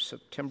minutes of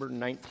September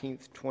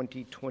 19th,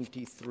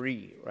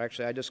 2023? Or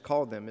actually, I just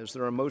called them. Is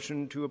there a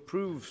motion to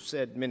approve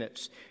said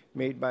minutes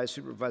made by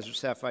Supervisor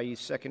Safai,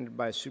 seconded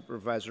by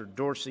Supervisor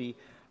Dorsey?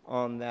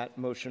 On that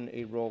motion,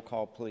 a roll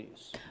call,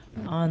 please.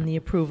 On the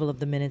approval of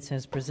the minutes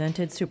as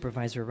presented,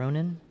 Supervisor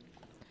Ronan.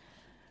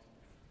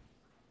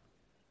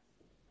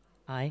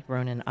 Aye.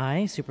 Ronan,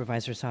 aye.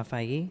 Supervisor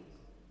Safai.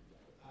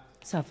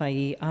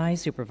 Safai, aye.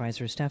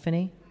 Supervisor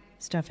Stephanie.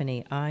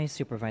 Stephanie, aye.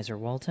 Supervisor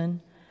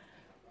Walton.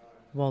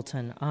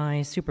 Walton,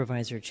 aye.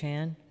 Supervisor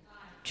Chan.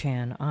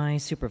 Chan, aye.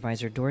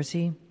 Supervisor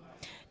Dorsey.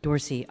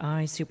 Dorsey,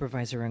 aye.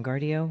 Supervisor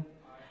Engardio.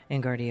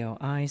 Engardio,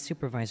 aye.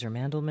 Supervisor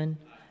Mandelman.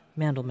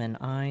 Mandelman,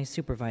 aye.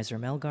 Supervisor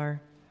Melgar.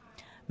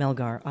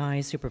 Melgar,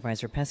 aye.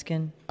 Supervisor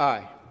Peskin.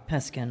 Aye.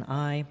 Peskin,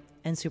 aye.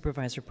 And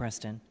Supervisor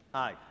Preston.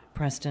 Aye.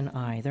 Preston,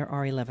 aye. There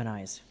are 11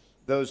 ayes.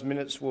 Those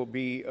minutes will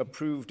be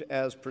approved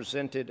as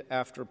presented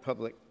after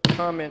public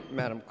comment.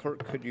 Madam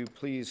Clerk, could you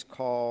please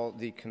call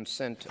the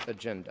consent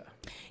agenda?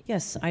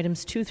 Yes,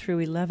 items 2 through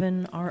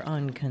 11 are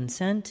on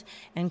consent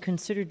and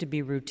considered to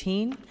be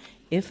routine.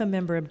 If a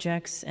member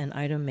objects, an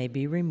item may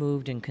be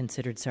removed and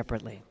considered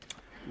separately.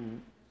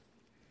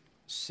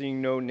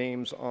 Seeing no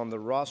names on the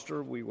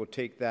roster, we will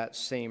take that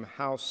same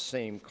house,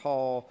 same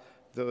call.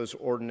 Those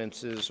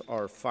ordinances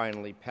are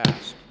finally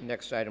passed.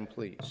 Next item,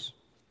 please.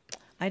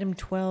 Item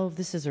 12,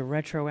 this is a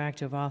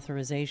retroactive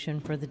authorization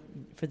for the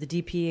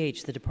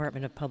DPH, the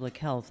Department of Public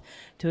Health,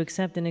 to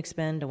accept and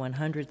expend a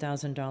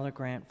 $100,000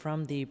 grant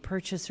from the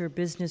Purchaser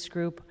Business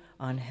Group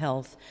on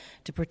Health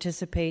to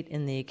participate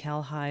in the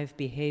CalHive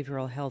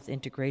Behavioral Health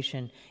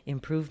Integration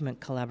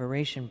Improvement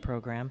Collaboration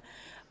Program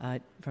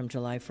from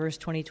July 1st,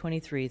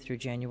 2023 through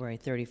January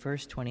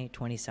 31st,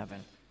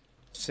 2027.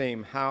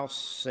 Same house,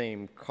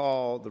 same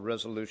call. The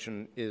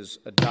resolution is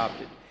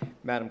adopted.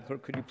 Madam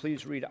Clerk, could you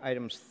please read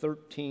items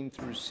 13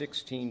 through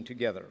 16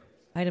 together?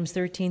 Items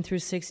 13 through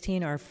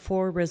 16 are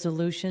 4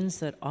 resolutions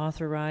that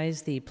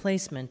authorize the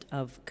placement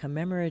of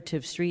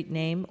commemorative street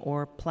name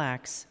or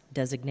plaques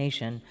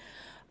designation.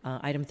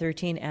 Item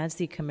 13 adds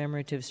the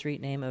commemorative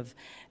street name of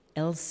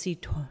Elsie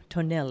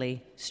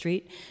Tonelli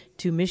Street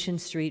to Mission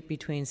Street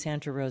between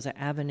Santa Rosa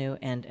Avenue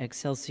and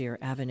Excelsior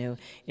Avenue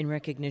in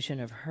recognition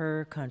of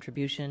her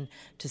contribution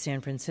to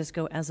San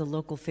Francisco as a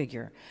local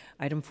figure.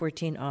 Item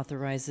 14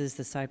 authorizes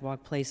the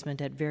sidewalk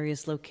placement at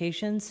various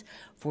locations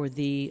for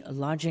the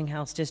Lodging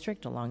House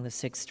District along the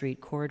 6th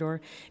Street corridor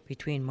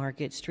between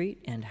Market Street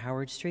and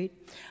Howard Street.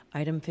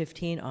 Item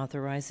 15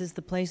 authorizes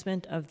the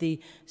placement of the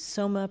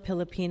Soma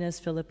Pilipinas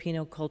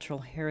Filipino Cultural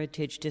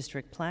Heritage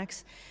District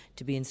plaques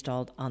to be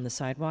installed on the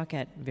sidewalk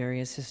at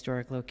various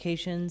historic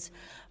locations,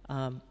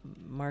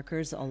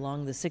 markers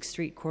along the 6th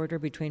Street corridor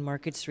between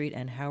Market Street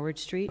and Howard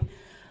Street,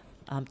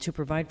 to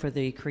provide for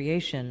the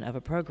creation of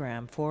a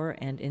program for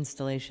and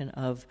installation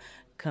of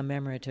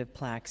commemorative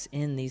plaques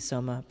in the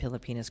Soma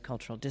Pilipinas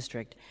Cultural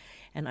District.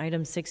 And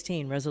item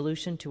 16,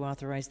 resolution to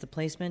authorize the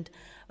placement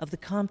of the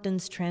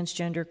Compton's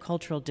Transgender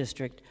Cultural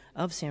District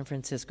of San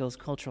Francisco's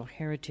Cultural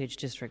Heritage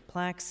District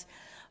plaques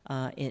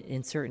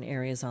in certain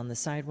areas on the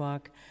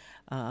sidewalk,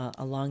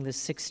 along the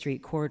 6th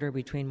Street corridor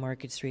between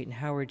Market Street and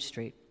Howard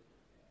Street.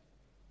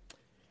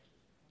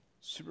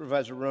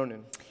 Supervisor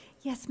Ronan.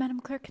 Yes,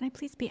 Madam Clerk, can I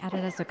please be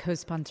added as a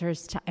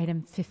co-sponsors to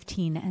item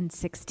 15 and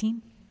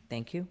 16?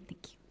 Thank you.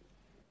 Thank you.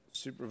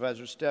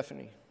 Supervisor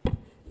Stephanie.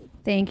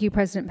 Thank you,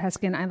 President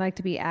Peskin. I'd like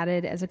to be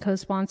added as a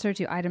co-sponsor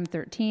to item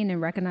 13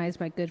 and recognize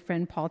my good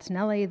friend Paul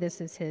Tonelli.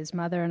 This is his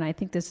mother, and I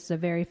think this is a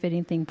very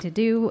fitting thing to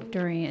do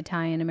during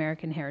Italian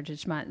American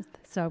Heritage Month.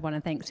 So I want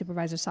to thank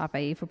Supervisor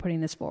Safai for putting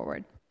this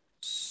forward.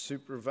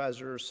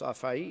 Supervisor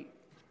Safai.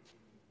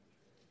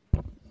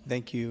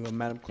 Thank you.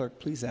 Madam Clerk,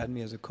 please add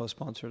me as a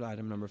co-sponsor to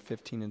item number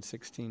 15 and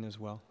 16 as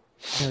well.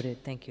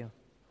 Noted. Thank you.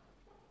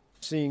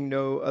 Seeing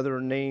no other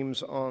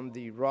names on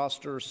the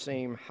roster,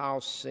 same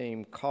house,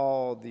 same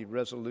call. The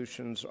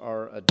resolutions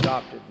are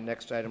adopted.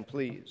 Next item,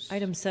 please.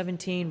 Item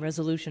 17,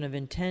 resolution of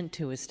intent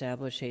to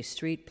establish a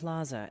street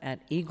plaza at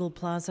Eagle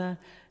Plaza,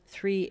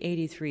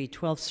 383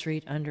 12th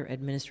Street under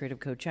Administrative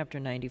Code Chapter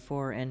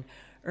 94, and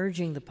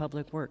urging the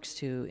Public Works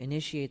to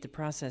initiate the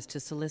process to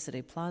solicit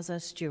a plaza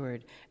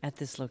steward at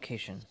this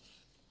location.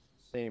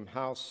 Same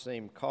house,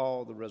 same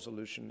call. The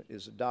resolution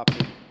is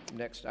adopted.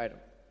 Next item.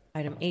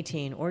 Item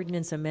 18,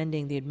 ordinance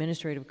amending the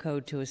Administrative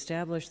Code to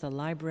establish the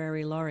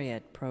Library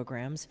Laureate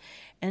programs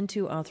and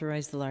to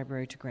authorize the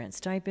library to grant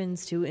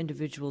stipends to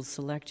individuals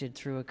selected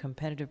through a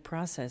competitive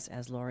process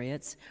as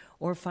laureates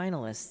or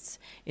finalists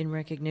in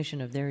recognition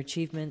of their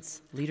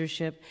achievements,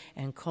 leadership,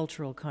 and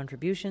cultural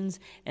contributions,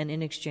 and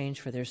in exchange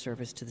for their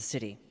service to the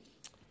city.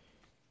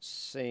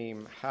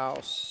 Same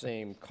house,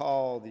 same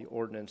call. The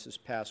ordinance is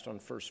passed on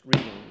first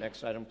reading.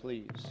 Next item,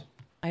 please.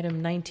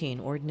 Item 19,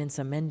 ordinance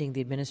amending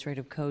the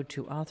Administrative Code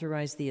to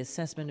authorize the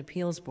Assessment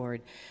Appeals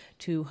Board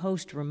to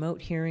host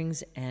remote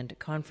hearings and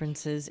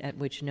conferences at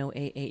which no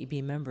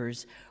AAB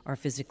members are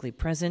physically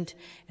present,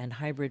 and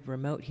hybrid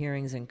remote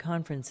hearings and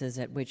conferences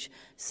at which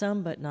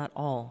some but not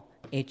all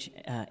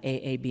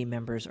AAB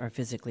members are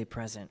physically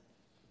present.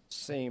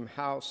 Same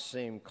house,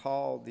 same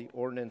call. The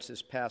ordinance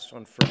is passed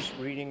on first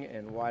reading.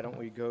 And why don't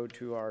we go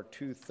to our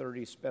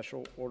 2:30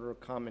 special order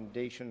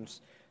commendations,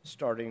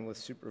 starting with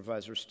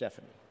Supervisor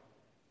Stephanie.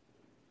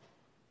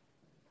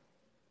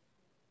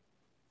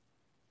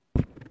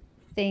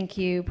 Thank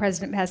you,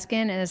 President Peskin.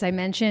 And as I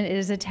mentioned, it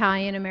is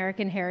Italian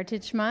American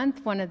Heritage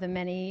Month, one of the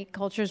many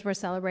cultures we're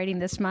celebrating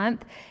this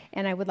month.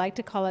 And I would like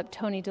to call up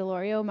Tony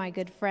DeLorio, my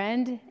good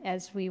friend,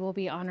 as we will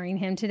be honoring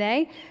him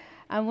today.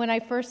 When I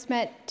first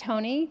met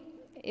Tony,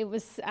 it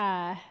was,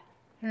 I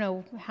don't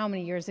know how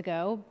many years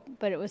ago,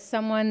 but it was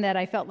someone that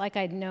I felt like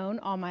I'd known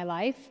all my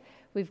life.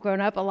 We've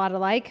grown up a lot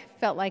alike,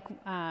 felt like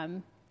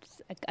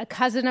a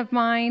cousin of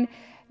mine.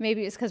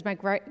 Maybe it's because my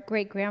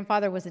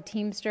great-grandfather was a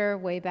Teamster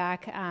way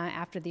back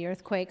after the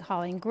earthquake,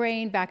 hauling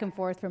grain back and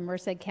forth from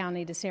Merced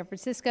County to San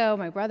Francisco.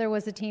 My brother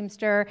was a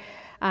Teamster.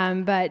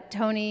 But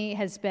Tony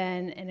has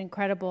been an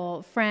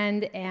incredible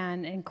friend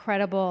and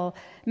incredible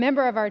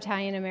member of our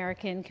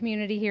Italian-American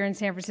community here in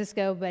San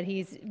Francisco, but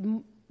he's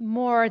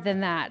more than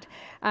that.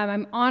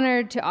 I'm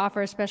honored to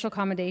offer a special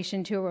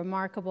commendation to a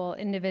remarkable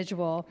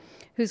individual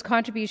whose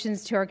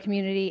contributions to our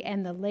community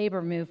and the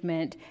labor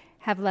movement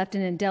have left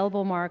an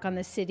indelible mark on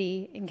the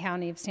city and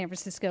county of San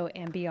Francisco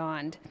and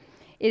beyond.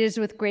 It is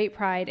with great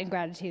pride and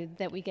gratitude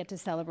that we get to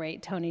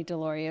celebrate Tony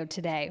DeLorio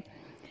today.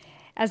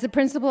 As the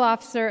principal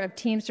officer of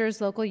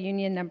Teamsters Local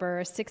Union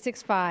number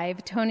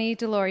 665, Tony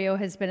DeLorio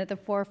has been at the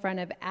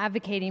forefront of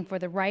advocating for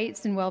the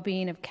rights and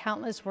well-being of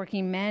countless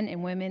working men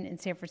and women in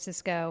San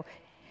Francisco.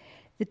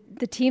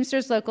 The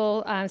Teamsters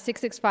Local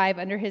 665,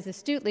 under his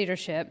astute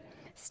leadership,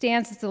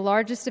 stands as the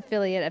largest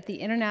affiliate of the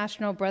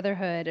International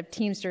Brotherhood of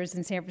Teamsters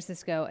in San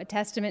Francisco, a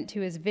testament to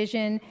his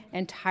vision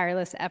and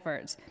tireless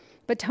efforts.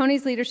 But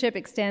Tony's leadership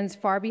extends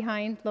far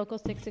behind Local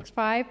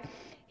 665.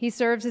 He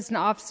serves as an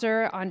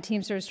officer on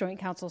Teamsters Joint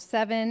Council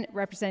 7,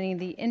 representing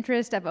the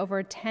interest of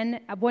over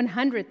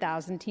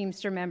 100,000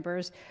 Teamster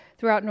members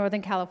throughout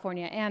Northern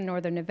California and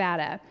Northern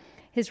Nevada.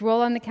 His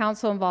role on the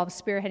council involves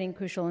spearheading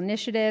crucial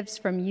initiatives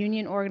from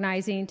union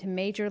organizing to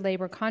major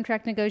labor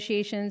contract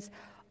negotiations,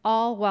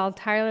 all while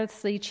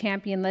tirelessly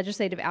champion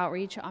legislative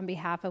outreach on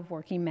behalf of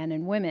working men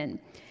and women.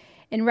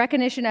 In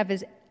recognition of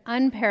his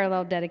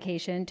unparalleled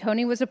dedication,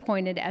 Tony was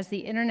appointed as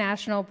the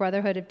International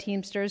Brotherhood of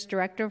Teamsters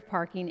Director of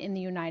Parking in the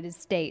United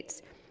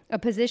States, a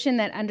position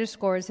that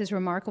underscores his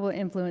remarkable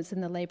influence in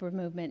the labor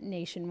movement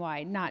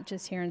nationwide, not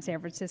just here in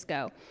San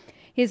Francisco.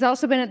 He has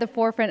also been at the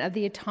forefront of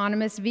the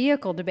autonomous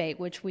vehicle debate,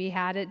 which we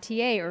had at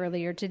TA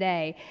earlier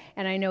today,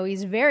 and I know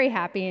he's very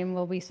happy and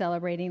will be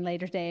celebrating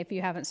later today if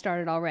you haven't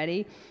started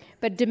already,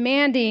 but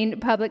demanding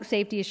public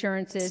safety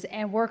assurances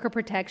and worker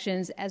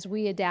protections as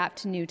we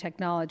adapt to new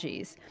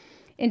technologies.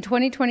 In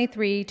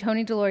 2023,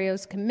 Tony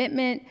DeLorio's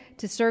commitment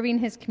to serving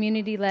his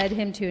community led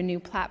him to a new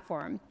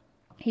platform.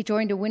 He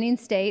joined a winning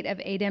state of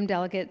 8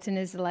 delegates in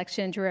his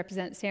election to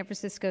represent San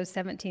Francisco's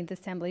 17th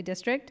Assembly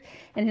District,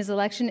 and his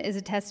election is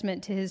a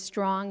testament to his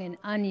strong and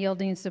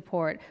unyielding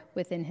support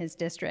within his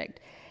district.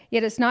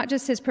 Yet it's not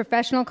just his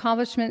professional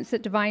accomplishments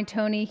that define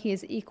Tony. He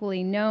is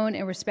equally known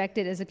and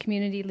respected as a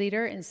community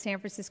leader in San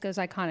Francisco's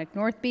iconic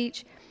North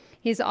Beach.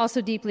 He is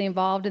also deeply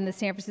involved in the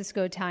San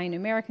Francisco Italian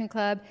American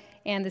Club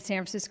and the San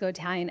Francisco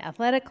Italian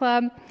Athletic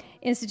Club,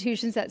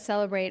 institutions that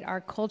celebrate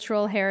our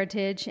cultural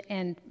heritage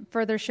and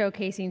further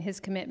showcasing his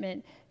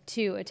commitment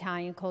to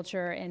Italian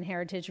culture and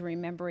heritage,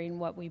 remembering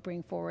what we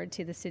bring forward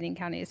to the city and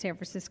county of San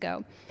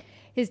Francisco.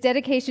 His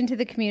dedication to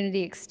the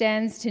community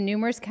extends to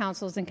numerous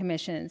councils and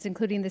commissions,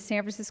 including the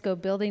San Francisco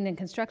Building and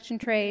Construction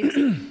Trades,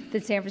 the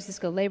San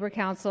Francisco Labor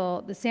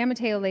Council, the San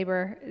Mateo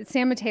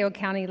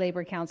County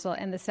Labor Council,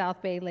 and the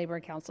South Bay Labor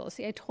Council.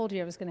 See, I told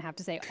you I was going to have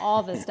to say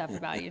all this stuff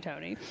about you,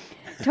 Tony.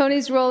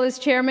 Tony's role as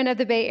chairman of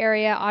the Bay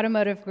Area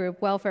Automotive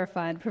Group Welfare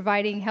Fund,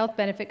 providing health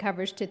benefit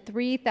coverage to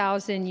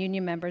 3,000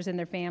 union members and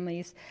their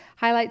families,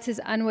 highlights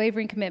his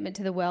unwavering commitment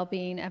to the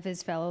well-being of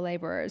his fellow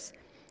laborers.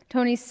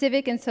 Tony's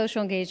civic and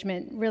social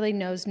engagement really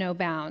knows no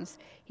bounds.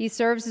 He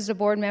serves as a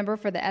board member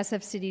for the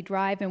SF City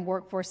Drive and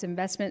Workforce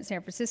Investment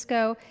San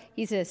Francisco.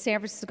 He's a San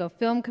Francisco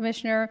Film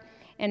Commissioner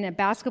and a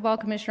basketball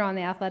commissioner on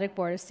the athletic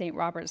board of St.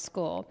 Robert's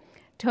School.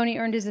 Tony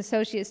earned his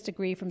associate's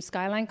degree from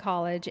Skyline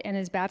College and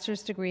his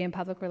bachelor's degree in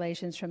public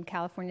relations from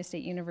California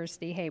State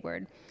University,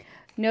 Hayward.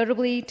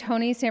 Notably,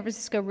 Tony's San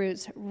Francisco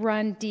roots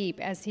run deep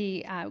as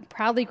he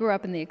proudly grew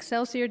up in the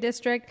Excelsior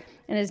District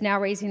and is now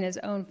raising his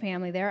own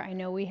family there. I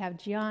know we have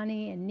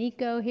Gianni and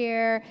Nico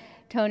here,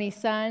 Tony's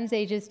sons,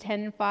 ages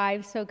 10 and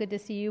 5. So good to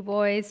see you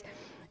boys.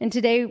 And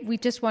today we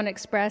just want to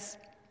express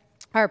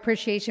our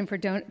appreciation for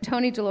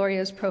Tony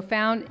DeLorio's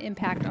profound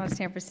impact on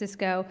San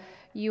Francisco.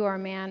 You are a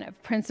man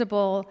of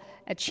principle,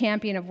 a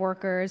champion of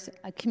workers,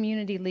 a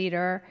community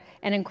leader,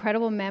 an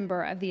incredible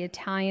member of the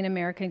Italian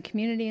American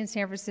community in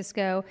San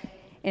Francisco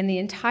and the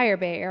entire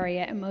Bay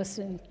Area, and most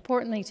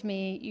importantly to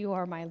me, you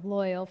are my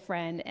loyal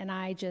friend, and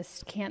I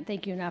just can't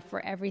thank you enough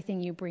for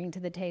everything you bring to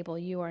the table.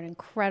 You are an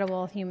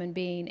incredible human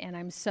being, and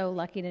I'm so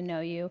lucky to know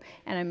you,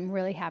 and I'm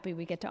really happy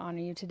we get to honor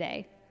you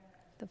today.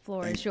 The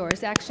floor is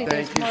yours. Actually,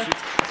 there's more.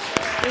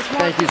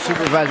 Thank you,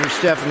 Supervisor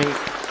Stephanie.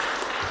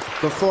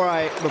 Before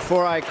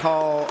I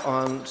call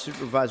on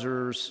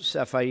Supervisors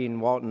Safai and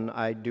Walton,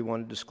 I do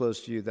want to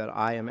disclose to you that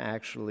I am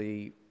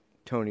actually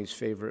Tony's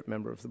favorite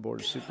member of the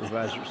Board of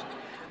Supervisors.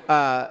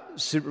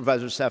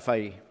 Supervisor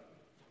Safai.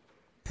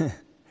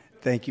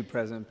 Thank you,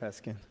 President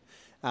Peskin.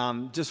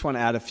 Just want to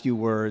add a few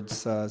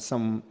words.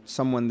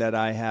 Someone that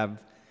I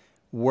have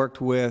worked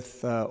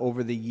with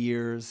over the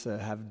years,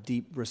 have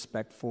deep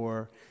respect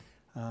for.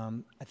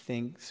 I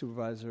think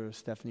Supervisor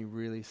Stephanie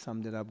really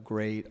summed it up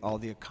great, all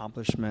the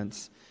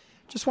accomplishments.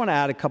 Just want to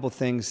add a couple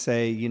things,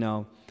 I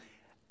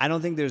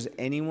don't think there's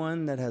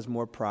anyone that has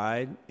more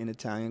pride in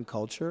Italian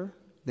culture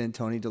than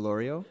Tony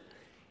DeLorio.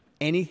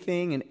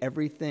 anything and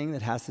everything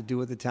that has to do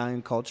with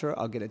Italian culture.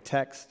 I'll get a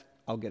text,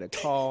 I'll get a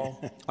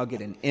call, I'll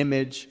get an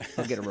image,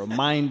 I'll get a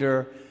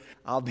reminder,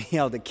 I'll be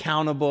held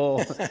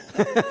accountable.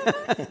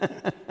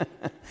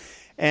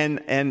 And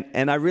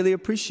I really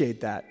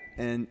appreciate that.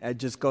 And it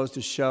just goes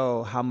to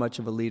show how much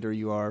of a leader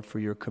you are for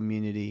your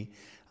community.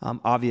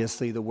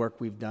 Obviously, the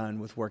work we've done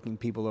with working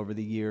people over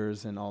the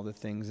years and all the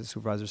things that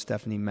Supervisor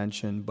Stephanie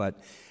mentioned,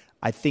 but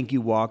I think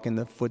you walk in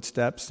the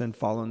footsteps and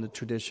follow in the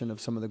tradition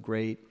of some of the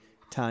great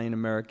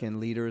Italian-American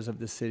leaders of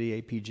the city,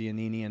 A.P.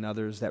 Giannini and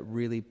others, that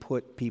really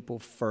put people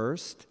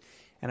first.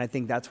 And I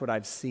think that's what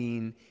I've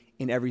seen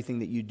in everything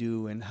that you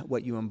do and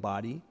what you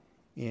embody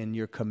in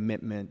your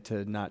commitment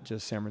to not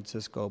just San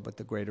Francisco, but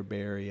the greater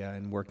Bay Area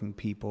and working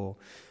people.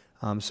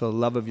 So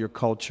love of your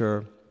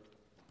culture,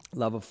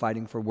 love of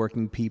fighting for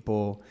working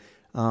people.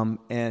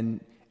 And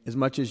as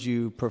much as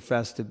you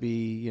profess to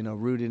be,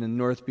 rooted in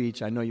North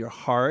Beach, I know your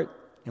heart,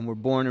 and we're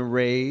born and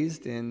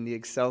raised in the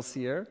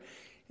Excelsior.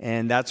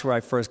 And that's where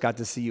I first got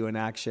to see you in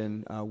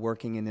action,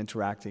 working and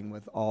interacting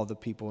with all the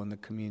people in the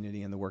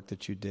community and the work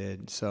that you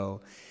did.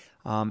 So,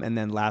 and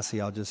then lastly,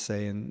 I'll just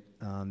say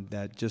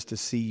that just to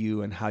see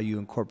you and how you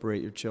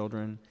incorporate your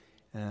children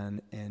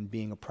and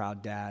being a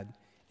proud dad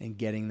and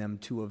getting them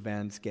to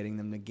events, getting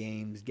them to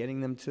games,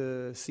 getting them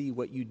to see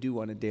what you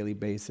do on a daily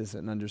basis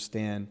and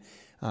understand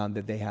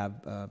that they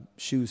have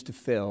shoes to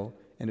fill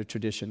and a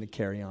tradition to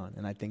carry on.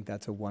 And I think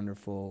that's a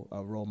wonderful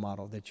role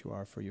model that you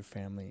are for your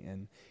family.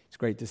 And it's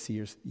great to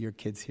see your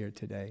kids here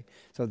today.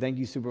 So thank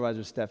you,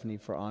 Supervisor Stephanie,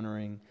 for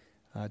honoring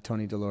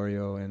Tony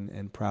Delorio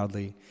and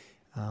proudly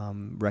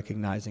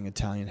recognizing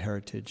Italian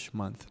Heritage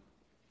Month.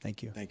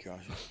 Thank you. Thank you,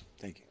 Asha.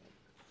 Thank you.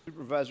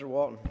 Supervisor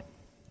Walton.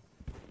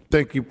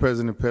 Thank you,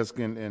 President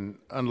Peskin. And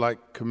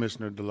unlike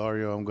Commissioner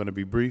Delorio, I'm going to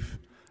be brief.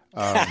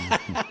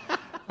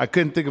 I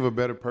couldn't think of a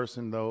better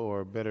person, though, or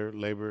a better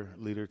labor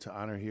leader to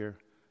honor here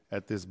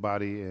at this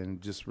body,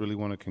 and just really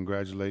want to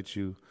congratulate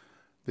you.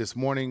 This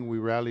morning, we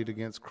rallied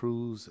against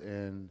crews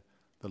and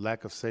the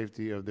lack of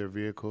safety of their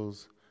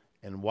vehicles,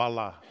 and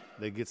voila,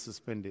 they get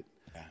suspended.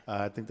 Yeah.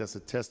 I think that's a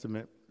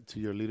testament to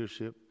your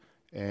leadership,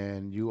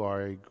 and you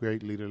are a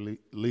great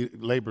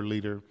labor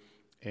leader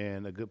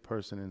and a good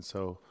person, and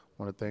so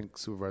I want to thank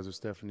Supervisor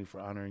Stephanie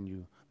for honoring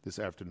you this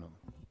afternoon.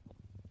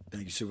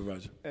 Thank you,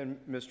 Supervisor. And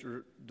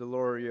Mr.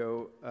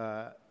 Delorio,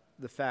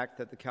 the fact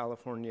that the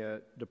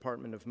California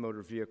Department of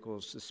Motor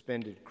Vehicles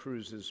suspended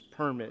Cruz's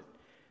permit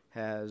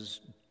has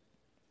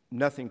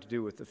nothing to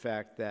do with the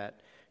fact that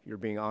you're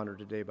being honored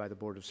today by the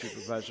Board of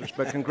Supervisors,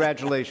 but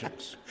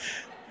congratulations.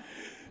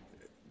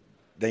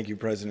 Thank you,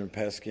 President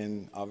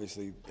Peskin.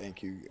 Obviously,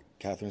 thank you,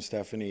 Catherine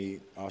Stephanie,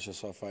 Asha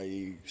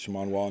Safai,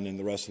 Shimon Wallen, and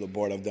the rest of the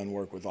board. I've done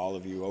work with all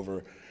of you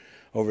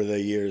over the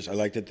years. I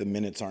like that the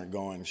minutes aren't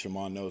going.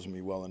 Shimon knows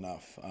me well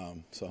enough.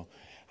 So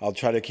I'll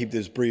try to keep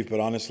this brief, but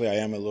honestly, I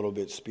am a little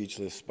bit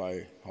speechless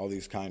by all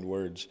these kind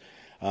words.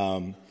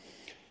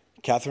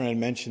 Catherine had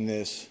mentioned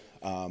this,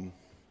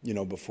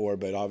 before,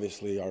 but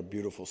obviously our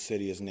beautiful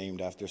city is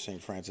named after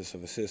St. Francis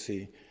of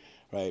Assisi,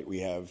 right? We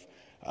have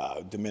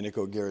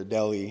Domenico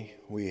Ghirardelli,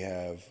 we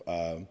have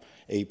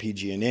A.P.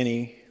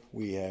 Giannini,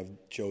 we have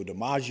Joe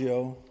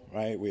DiMaggio,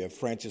 right? We have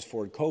Francis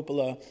Ford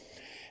Coppola,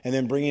 and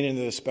then bringing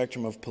into the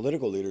spectrum of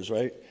political leaders,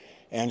 right?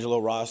 Angelo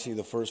Rossi,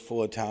 the first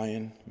full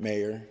Italian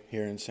mayor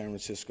here in San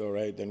Francisco,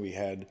 right? Then we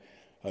had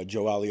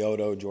Joe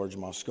Aliotto, George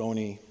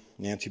Moscone,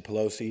 Nancy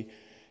Pelosi,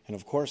 and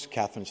of course,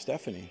 Catherine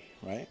Stephanie,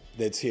 right?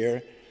 That's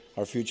here,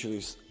 our future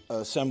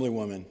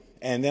assemblywoman.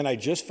 And then I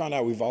just found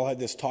out we've all had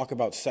this talk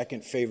about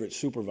second favorite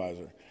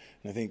supervisor.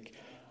 And I think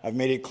I've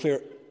made it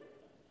clear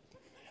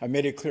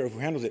who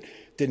handles it.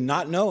 Did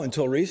not know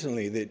until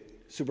recently that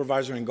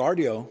Supervisor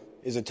Ingardio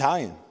is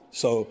Italian.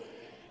 So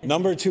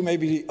number two may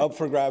be up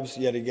for grabs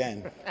yet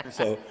again.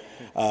 So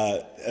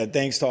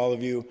thanks to all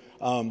of you.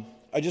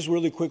 I just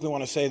really quickly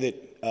want to say that,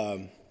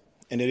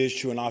 and it is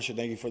true, and Asha,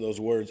 thank you for those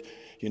words.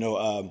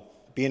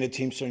 Being a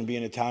Teamster and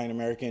being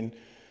Italian-American,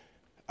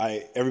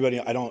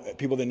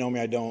 people that know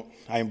me,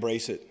 I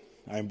embrace it.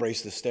 I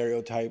embrace the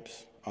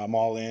stereotypes. I'm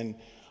all in.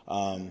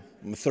 I'm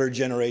a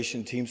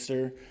third-generation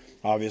Teamster,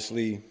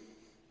 obviously,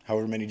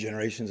 however many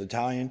generations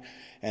Italian.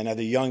 And at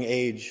a young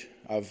age,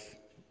 I've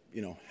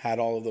had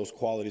all of those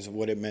qualities of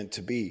what it meant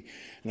to be.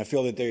 And I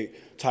feel that they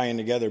tie in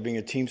together. Being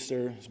a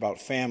Teamster is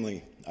about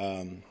family.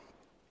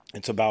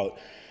 It's about,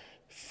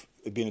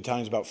 being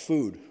Italian is about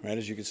food, right?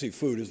 As you can see,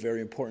 food is very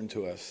important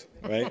to us,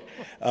 right?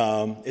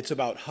 It's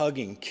about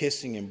hugging,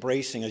 kissing,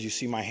 embracing. As you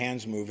see my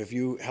hands move, if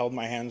you held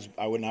my hands,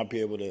 I would not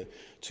be able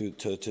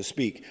to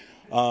speak.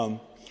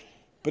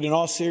 But in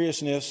all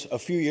seriousness, a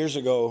few years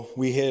ago,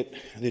 the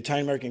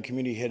Italian-American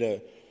community hit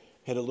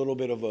a little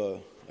bit of a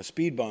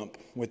speed bump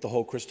with the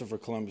whole Christopher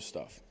Columbus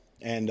stuff.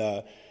 And,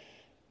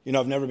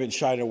 I've never been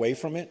shied away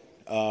from it.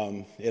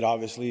 It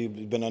obviously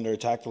has been under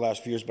attack the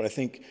last few years, but I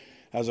think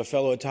as a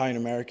fellow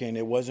Italian-American,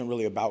 it wasn't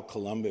really about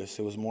Columbus.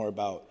 It was more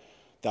about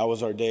that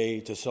was our day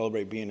to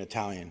celebrate being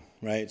Italian,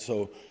 right?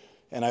 So,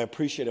 and I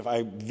appreciate it.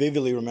 I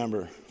vividly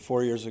remember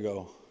 4 years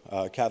ago,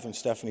 Catherine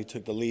Stephanie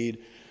took the lead,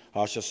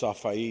 Asha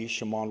Safai,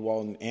 Shimon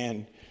Walton,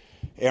 and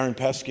Aaron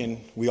Peskin,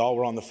 we all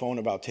were on the phone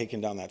about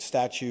taking down that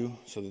statue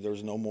so that there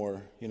was no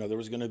more, there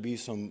was going to be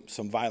some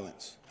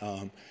violence.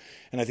 And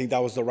I think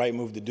that was the right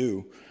move to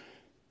do.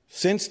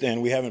 Since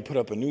then, we haven't put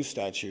up a new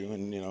statue,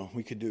 and,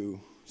 we could do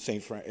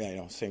St.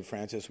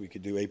 Francis, we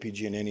could do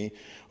APG and any,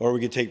 or we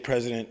could take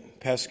President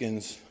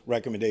Peskin's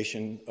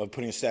recommendation of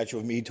putting a statue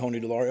of me, Tony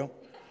DeLauro,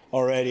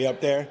 already up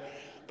there.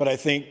 But I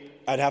think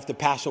I'd have to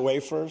pass away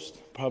first,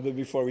 probably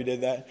before we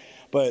did that.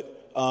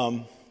 But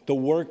the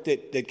work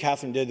that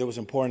Catherine did that was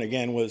important,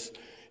 again,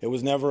 it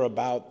was never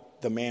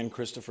about the man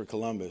Christopher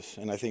Columbus.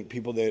 And I think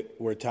people that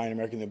were Italian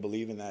American that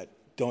believe in that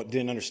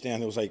didn't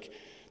understand. It was like,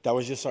 that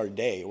was just our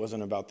day. It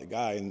wasn't about the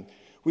guy. And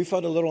we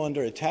felt a little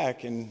under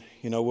attack. And,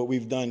 what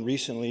we've done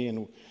recently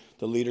and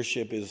the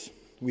leadership is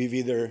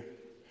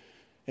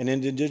and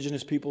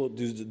indigenous people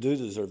do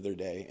deserve their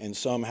day. And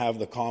some have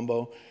the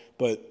combo.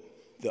 But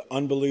the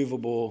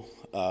unbelievable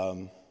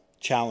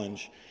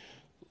challenge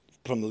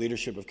from the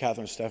leadership of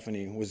Catherine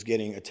Stephanie was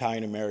getting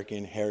Italian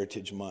American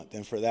Heritage Month.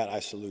 And for that, I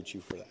salute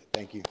you for that.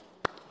 Thank you.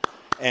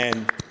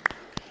 And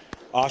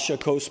Asha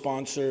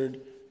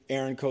co-sponsored,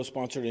 Aaron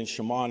co-sponsored, and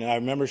Shaman. And I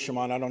remember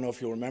Shaman, I don't know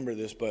if you'll remember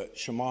this, but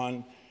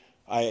Shaman,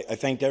 I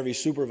thanked every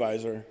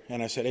supervisor.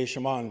 And I said, hey,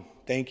 Shaman,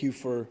 thank you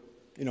for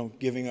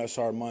giving us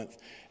our month.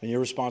 And your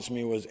response to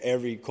me was,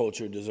 every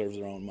culture deserves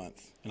their own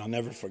month. And I'll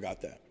never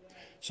forget that.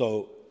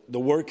 So the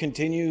work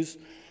continues.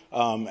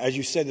 As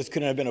you said, this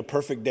couldn't have been a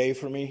perfect day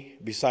for me,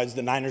 besides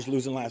the Niners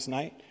losing last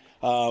night.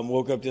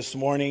 Woke up this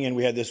morning, and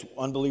we had this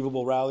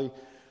unbelievable rally.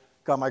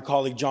 Got my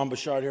colleague John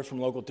Bouchard here from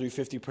Local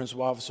 350,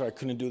 Principal Officer. I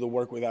couldn't do the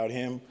work without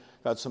him.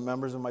 Got some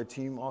members of my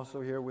team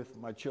also here with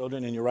my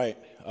children. And you're right,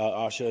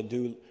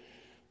 Asha,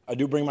 I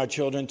do bring my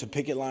children to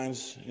picket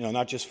lines,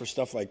 not just for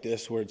stuff like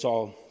this, where it's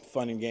all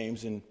fun and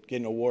games and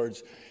getting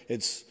awards.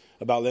 It's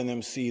about letting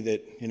them see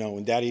that,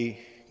 when Daddy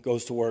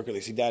goes to work, or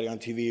they see Daddy on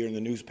TV or in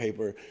the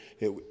newspaper,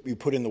 we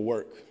put in the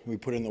work. We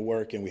put in the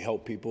work and we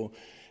help people.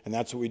 And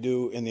that's what we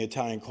do in the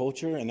Italian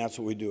culture, and that's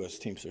what we do as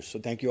Teamsters. So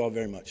thank you all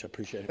very much. I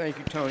appreciate it. Thank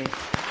you, Tony.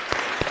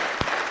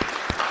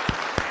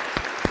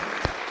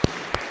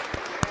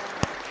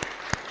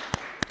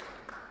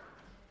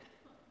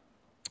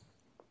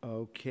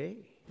 Okay.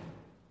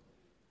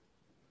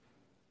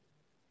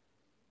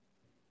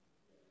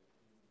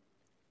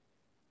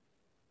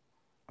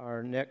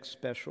 Our next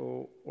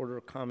special order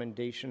of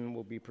commendation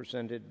will be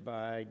presented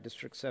by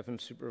District 7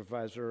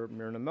 Supervisor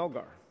Myrna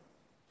Melgar.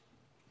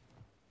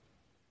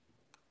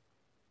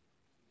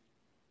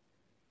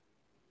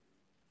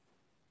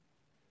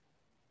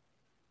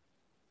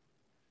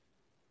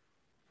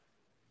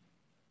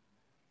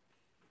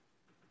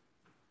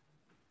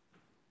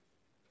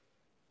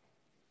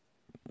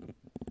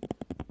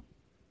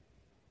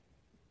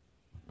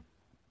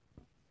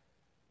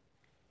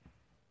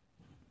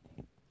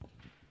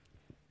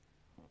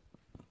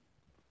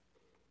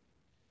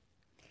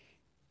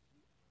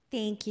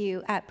 Thank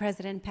you,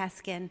 President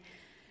Peskin.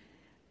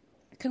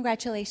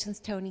 Congratulations,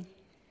 Tony.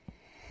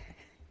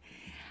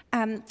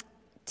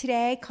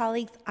 Today,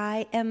 colleagues,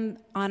 I am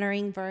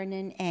honoring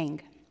Vernon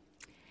Eng.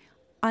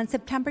 On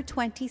September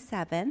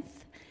 27th,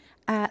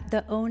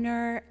 the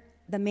owner,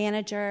 the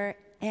manager,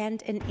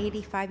 and an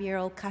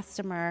 85-year-old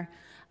customer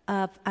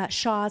of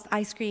Shaw's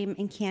Ice Cream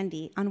and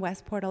Candy on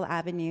West Portal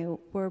Avenue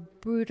were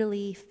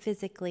brutally,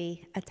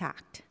 physically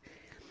attacked.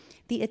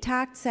 The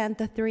attack sent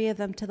the three of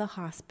them to the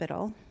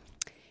hospital,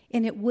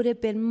 and it would have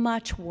been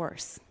much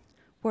worse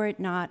were it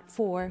not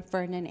for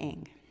Vernon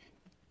Eng.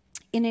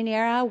 In an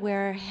era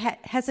where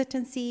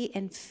hesitancy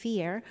and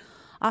fear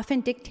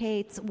often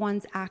dictates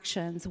one's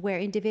actions, where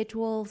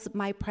individuals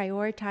might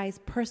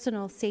prioritize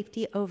personal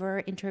safety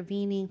over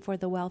intervening for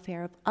the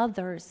welfare of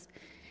others,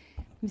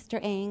 Mr.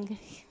 Eng,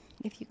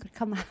 if you could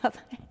come up,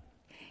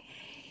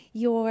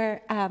 your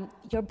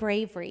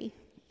bravery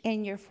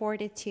and your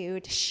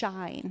fortitude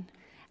shine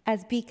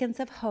as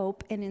beacons of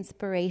hope and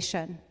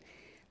inspiration.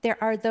 There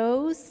are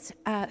those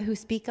who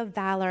speak of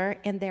valor,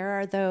 and there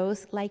are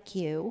those like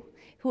you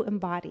who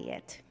embody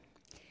it.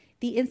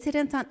 The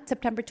incident on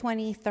September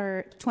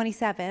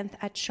 27th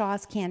at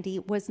Shaw's Candy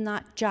was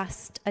not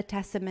just a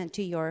testament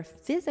to your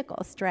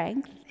physical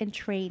strength and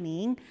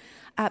training,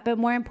 but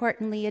more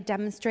importantly, a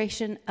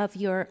demonstration of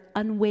your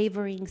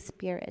unwavering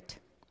spirit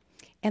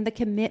and the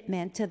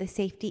commitment to the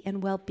safety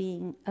and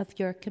well-being of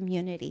your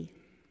community.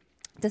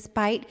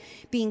 Despite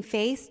being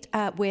faced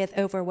with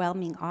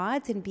overwhelming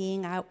odds and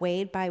being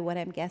outweighed by what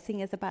I'm guessing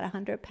is about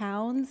 100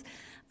 pounds,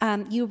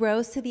 you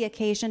rose to the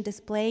occasion,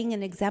 displaying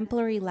an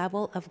exemplary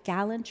level of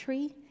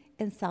gallantry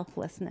and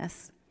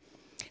selflessness.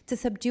 To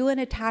subdue an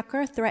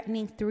attacker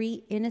threatening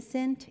three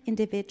innocent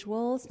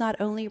individuals not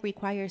only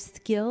requires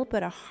skill,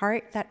 but a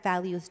heart that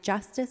values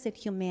justice and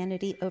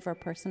humanity over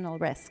personal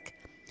risk.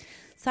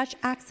 Such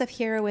acts of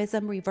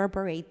heroism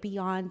reverberate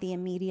beyond the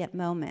immediate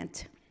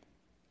moment.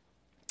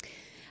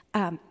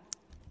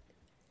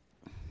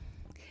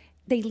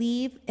 They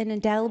leave an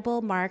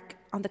indelible mark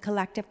on the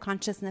collective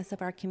consciousness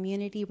of our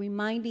community,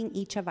 reminding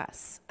each of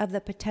us of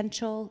the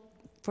potential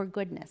for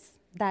goodness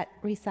that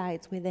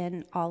resides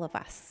within all of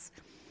us,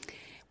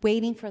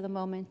 waiting for the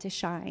moment to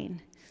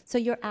shine. So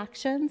your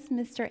actions,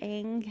 Mr.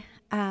 Ng,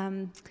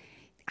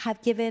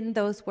 have given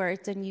those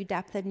words a new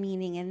depth and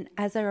meaning. And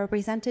as a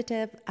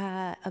representative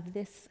of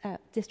this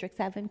District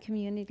 7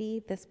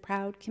 community, this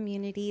proud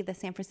community, the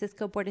San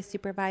Francisco Board of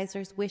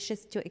Supervisors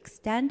wishes to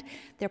extend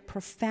their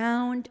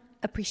profound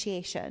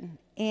appreciation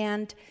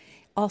and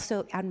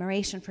also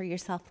admiration for your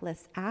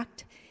selfless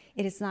act.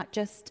 It is not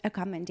just a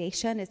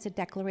commendation, it's a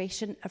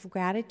declaration of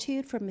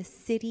gratitude from a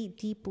city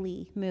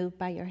deeply moved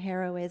by your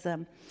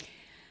heroism.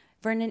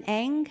 Vernon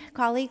Ng,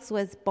 colleagues,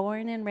 was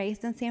born and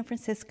raised in San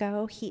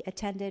Francisco. He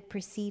attended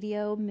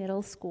Presidio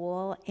Middle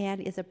School and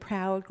is a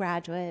proud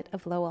graduate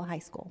of Lowell High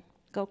School.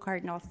 Go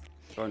Cardinals.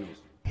 Cardinals.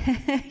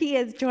 He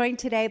is joined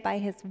today by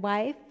his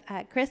wife,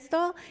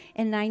 Crystal,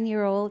 and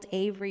 9-year-old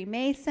Avery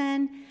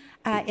Mason.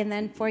 And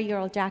then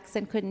 4-year-old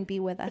Jackson couldn't be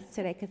with us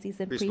today because he's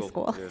in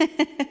preschool.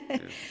 Yeah.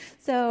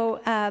 So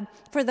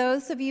for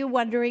those of you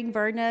wondering,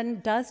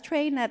 Vernon does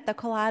train at the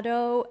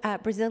Colado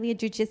Brazilian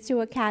Jiu-Jitsu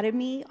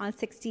Academy on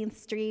 16th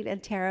Street in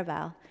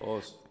Taraval.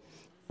 Awesome.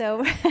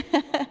 So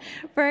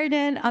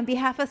Vernon, on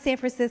behalf of San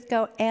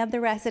Francisco and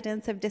the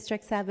residents of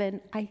District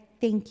 7, I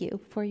thank you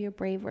for your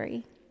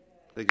bravery.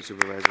 Thank you,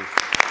 Supervisor.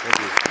 Thank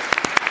you.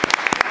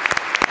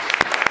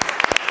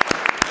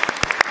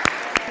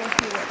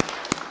 Thank you.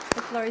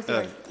 The floor is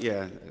yours.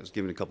 Yeah, I was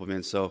given a couple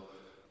minutes. So,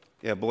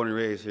 yeah, born and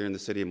raised here in the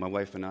city, my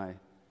wife and I.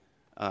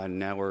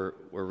 Now we're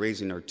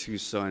raising our 2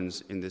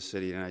 sons in this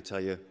city, and I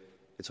tell you,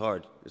 it's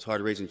hard. It's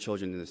hard raising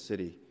children in the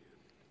city.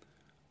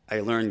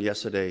 I learned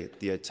yesterday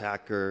the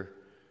attacker,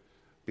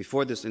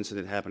 before this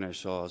incident happened at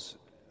Shaw's,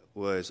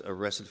 was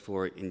arrested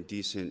for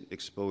indecent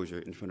exposure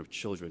in front of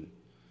children.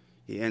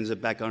 He ends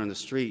up back out on the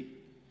street,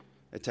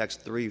 attacks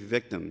 3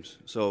 victims.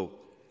 So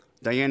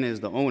Diana is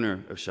the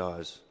owner of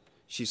Shaw's.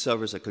 She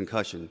suffers a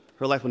concussion.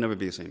 Her life will never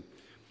be the same.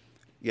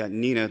 You got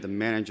Nina, the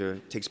manager,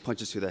 takes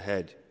punches to the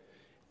head.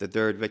 The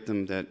 3rd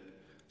victim that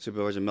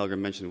Supervisor Melgar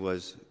mentioned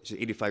she's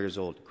 85 years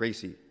old.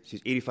 Gracie,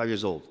 she's 85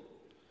 years old.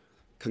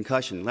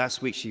 Concussion.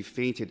 Last week she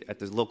fainted at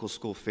the local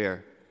school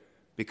fair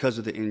because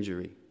of the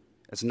injury.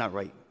 That's not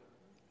right.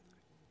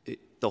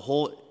 The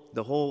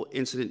whole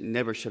incident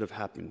never should have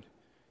happened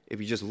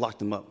if you just locked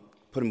them up,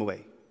 put them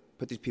away,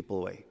 put these people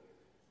away.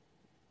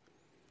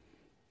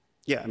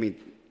 Yeah, I mean,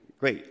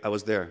 great, I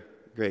was there,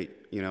 great.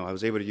 You know, I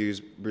was able to use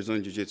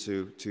Brazilian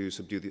Jiu-Jitsu to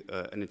subdue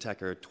an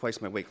attacker twice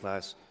my weight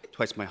class,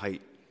 twice my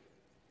height.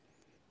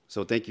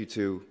 So thank you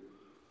to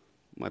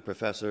my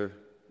professor,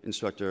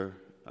 instructor,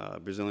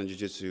 Brazilian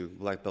Jiu-Jitsu,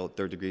 black belt,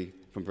 3rd degree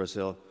from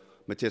Brazil,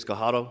 Matias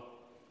Cajado,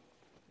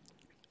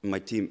 my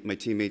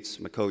teammates,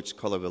 my coach,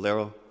 Carlo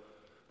Valero,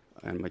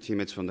 and my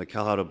teammates from the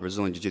Cajado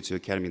Brazilian Jiu-Jitsu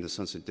Academy in the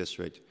Sunset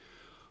District.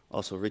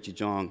 Also Richie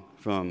Jong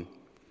from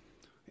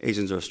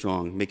Asians Are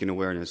Strong, making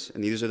awareness.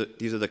 And these are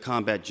the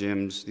combat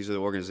gyms, these are the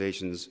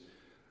organizations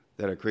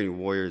that are creating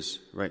warriors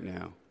right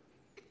now.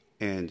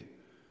 And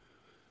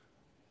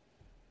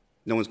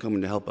no one's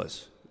coming to help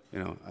us. You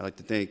know, I'd like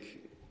to thank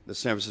the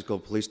San Francisco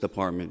Police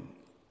Department.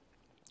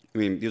 I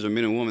mean, these are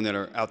men and women that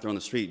are out there on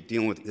the street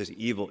dealing with this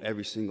evil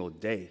every single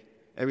day.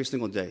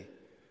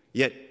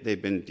 Yet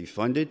they've been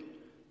defunded,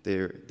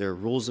 their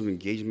rules of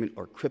engagement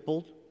are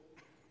crippled,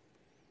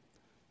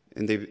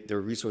 and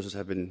their resources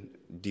have been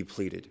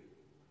depleted.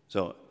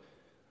 So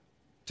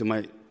to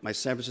my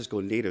San Francisco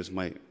natives,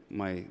 my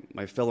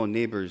fellow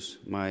neighbors,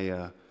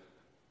 my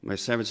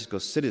San Francisco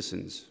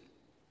citizens,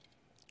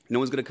 no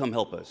one's going to come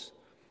help us.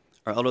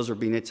 Our elders are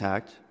being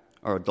attacked,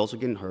 our adults are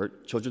getting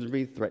hurt, children are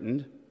being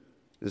threatened.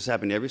 This is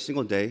happening every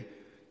single day.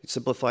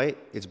 Simplify it,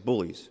 it's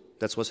bullies.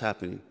 That's what's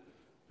happening,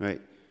 right?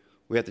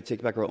 We have to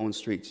take back our own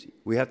streets.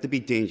 We have to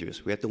be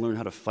dangerous. We have to learn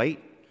how to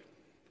fight,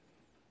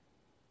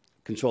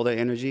 control that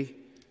energy,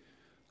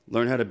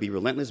 learn how to be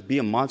relentless, be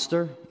a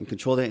monster, and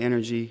control that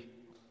energy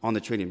on the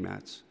training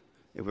mats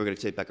if we're going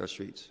to take back our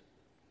streets.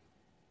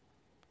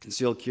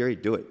 Concealed carry,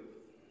 do it.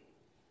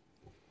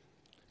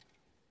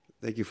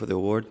 Thank you for the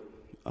award.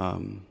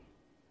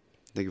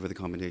 Thank you for the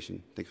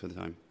commendation. Thank you for the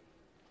time.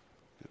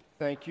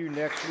 Thank you.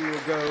 Next, we will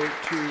go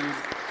to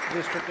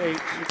District 8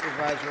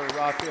 Supervisor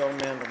Raphael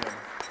Mandelman.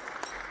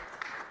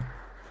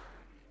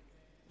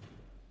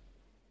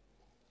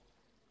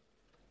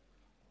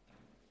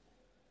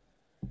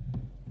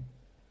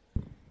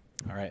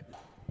 All right.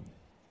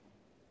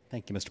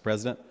 Thank you, Mr.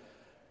 President.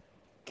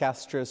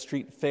 Castro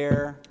Street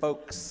Fair,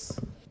 folks,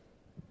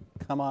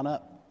 come on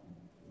up.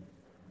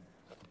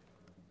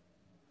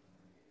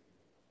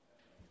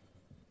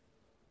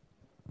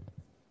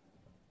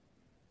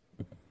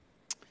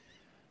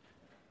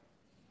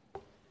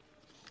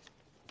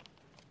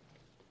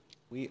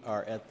 We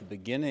are at the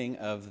beginning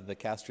of the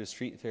Castro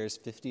Street Fair's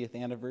 50th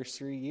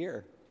anniversary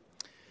year.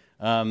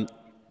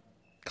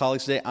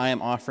 Colleagues, today I am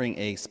offering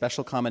a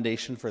special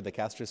commendation for the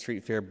Castro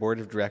Street Fair Board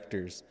of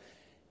Directors.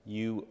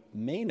 You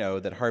may know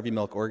that Harvey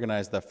Milk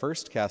organized the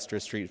first Castro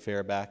Street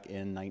Fair back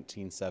in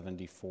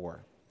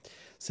 1974.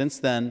 Since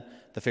then,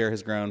 the fair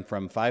has grown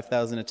from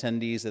 5,000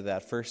 attendees at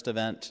that first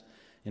event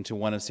into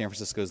one of San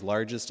Francisco's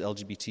largest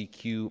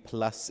LGBTQ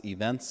plus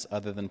events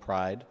other than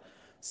Pride.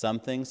 Some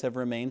things have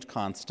remained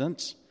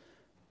constant: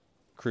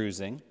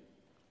 cruising,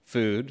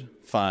 food,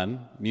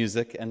 fun,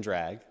 music, and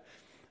drag.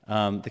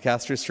 The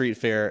Castro Street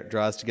Fair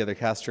draws together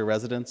Castro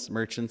residents,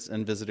 merchants,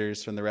 and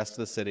visitors from the rest of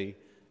the city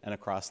and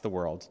across the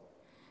world.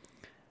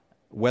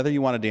 Whether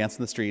you want to dance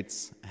in the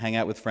streets, hang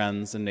out with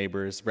friends and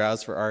neighbors,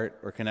 browse for art,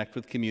 or connect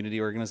with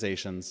community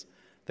organizations,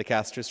 the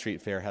Castro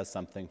Street Fair has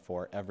something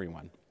for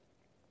everyone.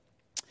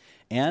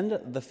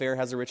 And the fair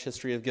has a rich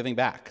history of giving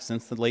back.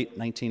 Since the late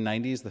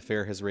 1990s, the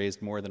fair has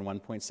raised more than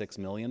 $1.6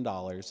 million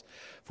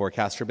for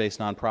Castro-based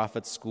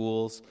nonprofits,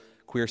 schools,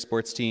 queer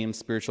sports teams,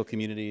 spiritual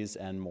communities,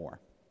 and more.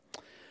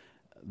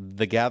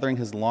 The gathering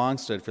has long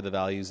stood for the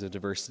values of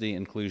diversity,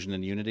 inclusion,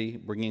 and unity,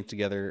 bringing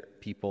together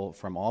people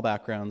from all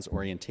backgrounds,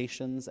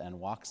 orientations, and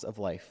walks of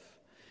life.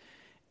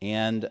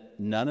 And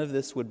none of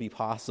this would be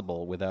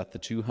possible without the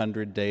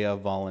 200 Day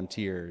of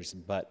volunteers,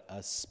 but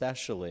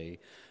especially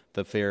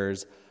the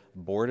fair's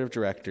board of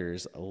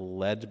directors,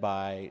 led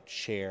by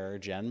Chair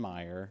Jen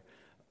Meyer,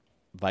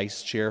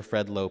 Vice Chair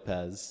Fred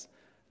Lopez,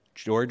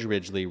 George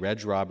Ridgely,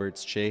 Reg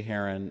Roberts, Jay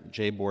Heron,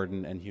 Jay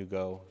Borden, and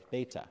Hugo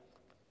Beta.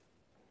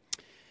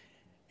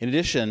 In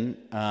addition,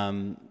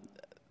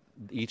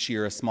 each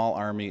year a small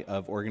army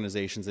of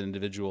organizations and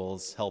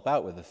individuals help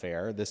out with the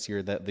fair. This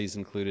year these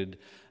included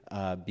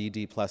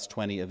BD Plus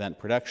 20 Event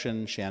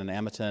Production, Shannon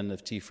Amaton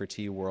of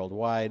T4T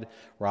Worldwide,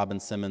 Robin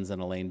Simmons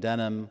and Elaine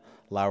Denham,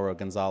 Laura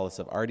Gonzalez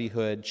of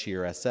Artyhood,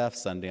 Cheer SF,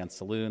 Sundance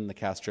Saloon, the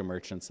Castro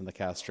Merchants, and the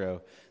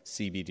Castro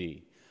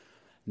CBD.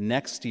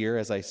 Next year,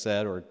 as I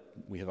said, or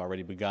we have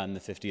already begun the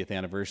 50th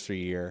anniversary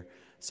year,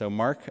 so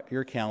mark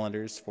your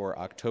calendars for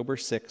October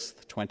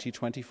 6th,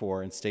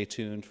 2024, and stay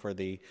tuned for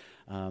the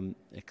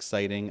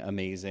exciting,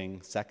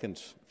 amazing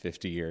second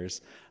 50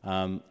 years.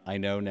 I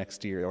know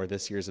next year, or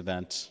this year's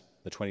event,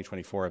 the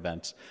 2024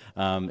 event,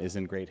 is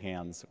in great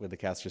hands with the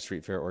Castro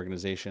Street Fair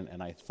organization,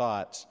 and I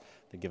thought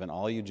that given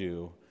all you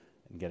do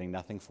and getting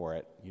nothing for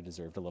it, you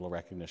deserved a little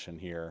recognition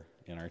here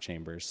in our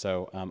chambers.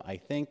 So I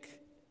think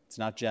it's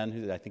not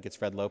Jen, I think it's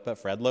Fred Lopez.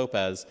 Fred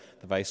Lopez,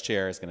 the vice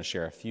chair, is going to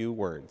share a few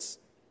words.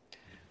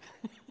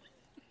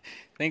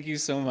 Thank you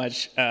so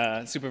much,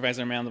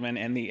 Supervisor Mandelman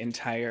and the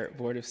entire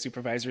Board of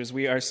Supervisors.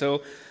 We are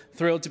so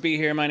thrilled to be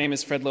here. My name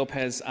is Fred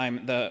Lopez.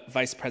 I'm the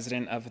Vice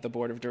President of the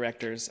Board of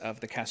Directors of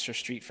the Castro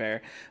Street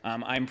Fair.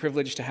 I'm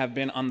privileged to have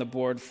been on the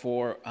board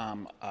for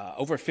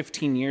over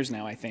 15 years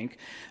now, I think.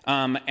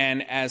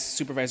 And as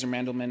Supervisor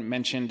Mandelman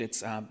mentioned,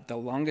 it's the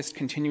longest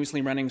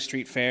continuously running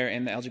street fair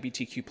in the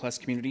LGBTQ plus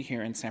community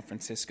here in San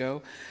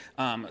Francisco.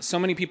 So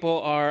many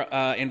people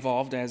are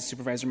involved, as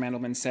Supervisor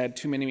Mandelman said,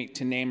 too many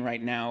to name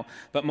right now,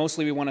 but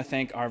mostly we want to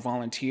thank our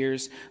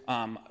volunteers,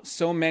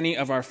 so many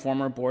of our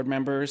former board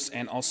members,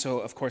 and also,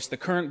 of course, the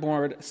current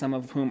board, some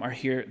of whom are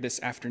here this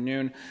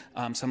afternoon,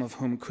 some of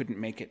whom couldn't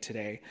make it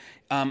today.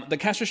 The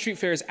Castro Street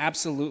Fair is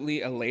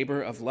absolutely a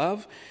labor of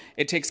love.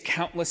 It takes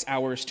countless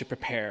hours to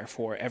prepare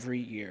for every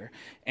year,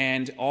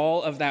 and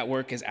all of that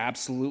work is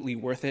absolutely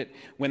worth it.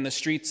 When the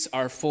streets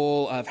are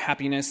full of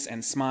happiness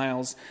and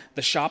smiles,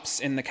 the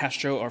shops in the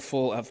Castro are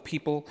full of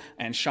people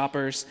and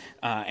shoppers,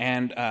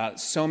 and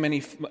so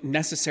many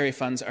necessary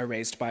funds are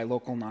raised by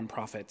local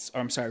nonprofits,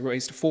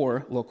 raised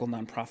for local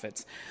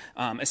nonprofits,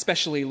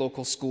 especially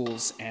local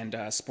schools and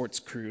sports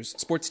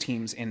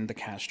teams in the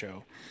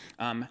Castro.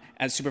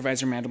 As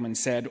Supervisor Mandelman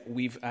said,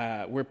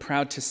 we're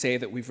proud to say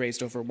that we've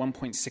raised over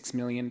 $1.6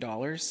 million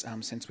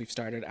since we've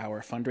started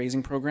our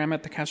fundraising program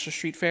at the Castro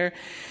Street Fair.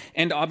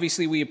 And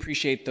obviously we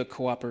appreciate the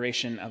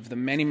cooperation of the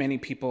many, many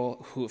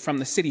people from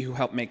the city who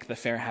help make the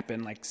fair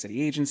happen, like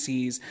city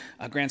agencies,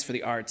 Grants for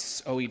the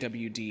Arts,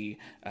 OEWD,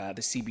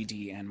 the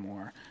CBD, and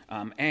more.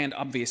 And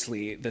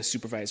obviously the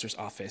Supervisor's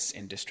Office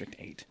in District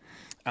 8.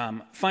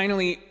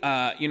 Finally,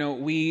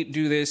 we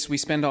do this, we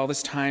spend all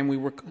this time, we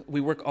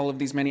work all of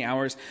these many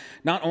hours,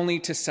 not only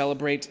to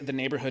celebrate the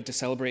neighborhood, to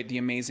celebrate the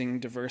amazing,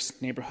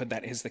 diverse neighborhood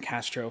that is the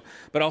Castro,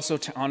 but also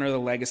to honor the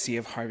legacy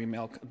of Harvey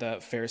Milk, the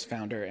fair's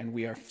founder. And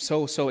we are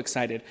so, so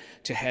excited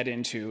to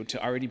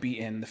to already be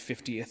in the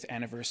 50th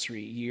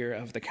anniversary year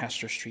of the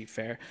Castro Street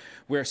Fair.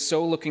 We're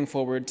so looking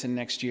forward to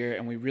next year,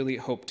 and we really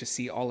hope to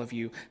see all of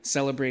you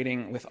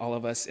celebrating with all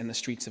of us in the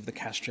streets of the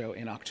Castro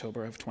in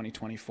October of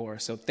 2024.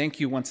 So thank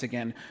you once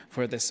again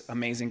for this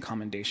amazing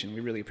commendation.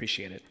 We really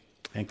appreciate it.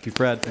 Thank you,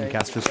 Fred, from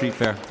Castro Street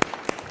Fair.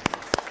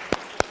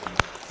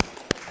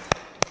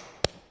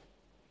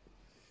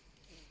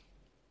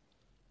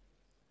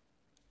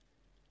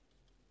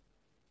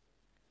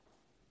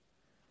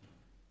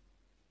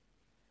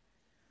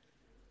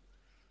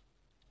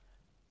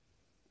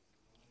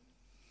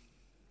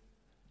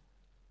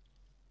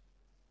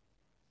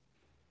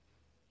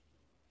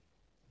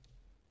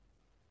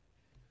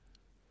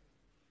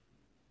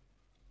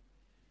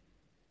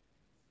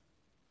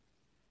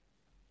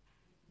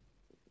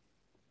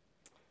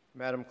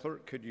 Madam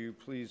Clerk, could you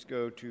please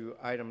go to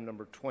item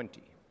number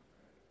 20?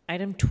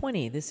 Item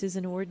 20, this is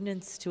an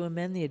ordinance to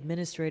amend the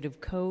administrative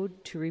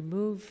code to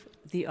remove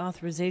the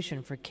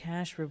authorization for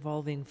cash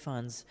revolving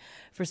funds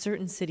for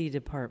certain city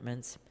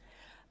departments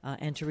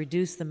and to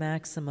reduce the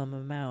maximum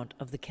amount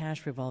of the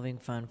cash revolving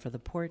fund for the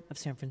Port of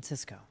San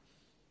Francisco.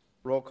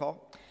 Roll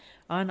call.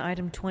 On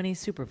item 20,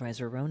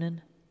 Supervisor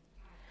Ronan.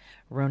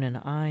 Ronan,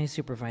 aye.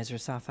 Supervisor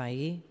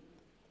Safai?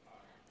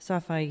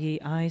 Safai,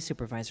 aye.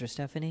 Supervisor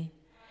Stephanie?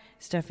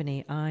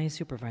 Stephanie, aye.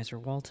 Supervisor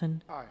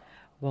Walton? Aye.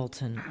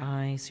 Walton,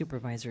 aye.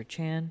 Supervisor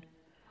Chan?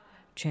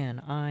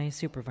 Chan, aye.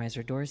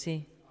 Supervisor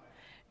Dorsey?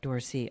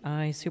 Dorsey,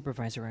 aye.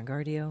 Supervisor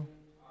Engardio?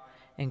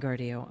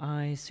 Engardio,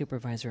 aye.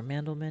 Supervisor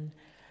Mandelman?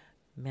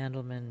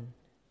 Mandelman,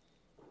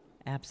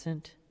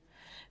 absent.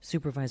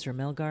 Supervisor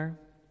Melgar?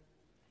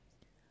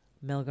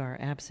 Melgar,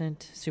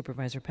 absent.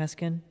 Supervisor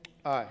Peskin?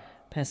 Aye.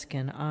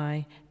 Peskin,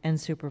 aye. And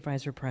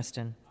Supervisor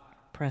Preston?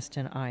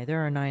 Preston, aye.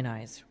 There are 9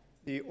 ayes.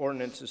 The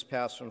ordinance is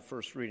passed on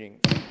first reading.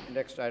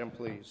 Next item,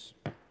 please.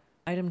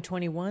 Item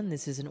 21,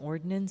 this is an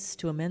ordinance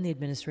to amend the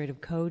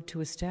administrative code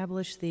to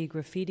establish the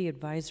Graffiti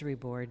Advisory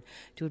Board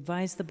to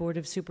advise the Board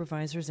of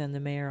Supervisors and the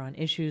Mayor on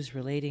issues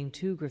relating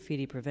to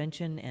graffiti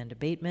prevention and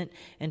abatement,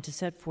 and to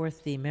set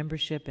forth the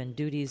membership and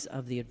duties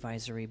of the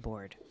Advisory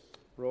Board.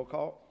 Roll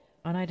call.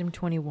 On item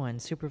 21,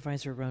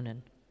 Supervisor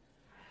Ronan.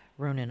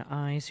 Ronan,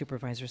 aye.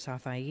 Supervisor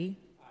Safai?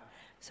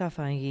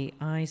 Safai,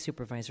 aye.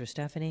 Supervisor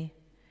Stephanie?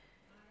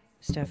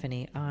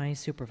 Stephanie, aye.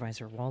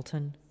 Supervisor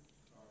Walton?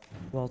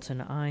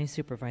 Walton, aye.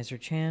 Supervisor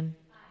Chan?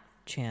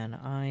 Chan,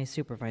 aye.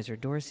 Supervisor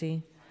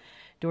Dorsey?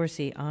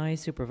 Dorsey, aye.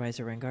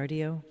 Supervisor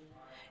Engardio?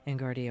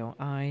 Engardio,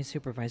 aye.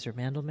 Supervisor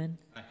Mandelman?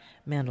 Aye.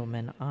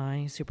 Mandelman,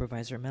 aye.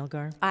 Supervisor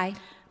Melgar? Aye.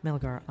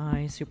 Melgar,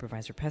 aye.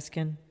 Supervisor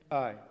Peskin?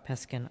 Aye.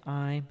 Peskin,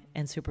 aye.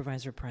 And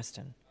Supervisor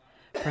Preston?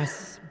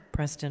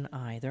 Preston,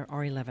 aye. There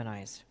are 11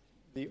 ayes.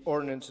 The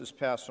ordinance is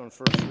passed on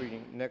first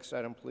reading. Next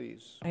item,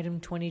 please. Item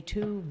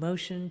 22,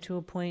 motion to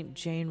appoint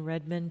Jane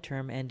Redmond,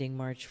 term ending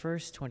March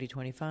 1st,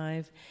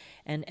 2025,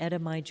 and Etta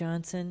Mai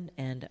Johnson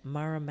and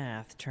Mara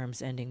Math,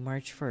 terms ending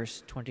March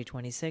 1st,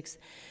 2026,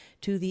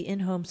 to the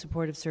In-Home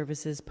Supportive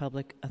Services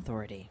Public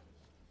Authority.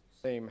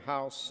 Same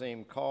house,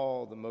 same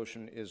call. The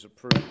motion is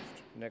approved.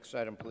 Next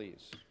item,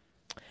 please.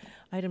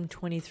 Item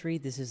 23,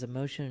 this is a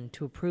motion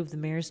to approve the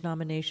mayor's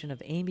nomination of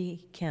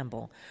Amy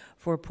Campbell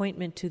for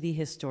appointment to the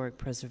Historic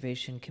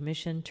Preservation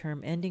Commission,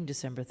 term ending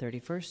December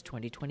 31st,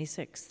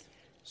 2026.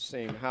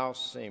 Same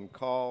house, same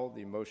call.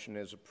 The motion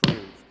is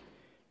approved.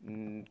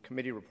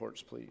 Committee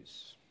reports,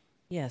 please.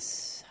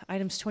 Yes.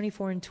 Items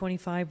 24 and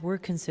 25 were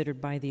considered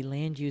by the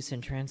Land Use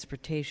and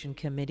Transportation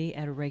Committee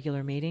at a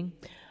regular meeting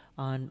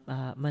on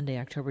Monday,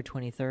 October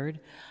 23rd.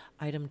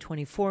 Item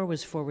 24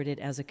 was forwarded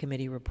as a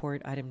committee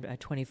report. Item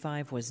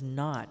 25 was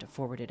not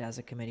forwarded as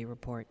a committee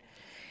report.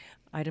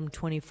 Item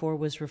 24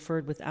 was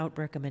referred without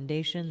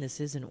recommendation. This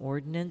is an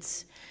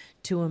ordinance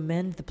to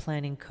amend the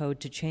planning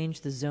code to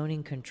change the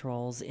zoning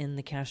controls in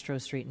the Castro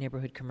Street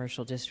Neighborhood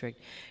Commercial District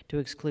to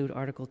exclude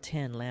Article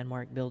 10,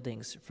 landmark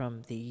buildings,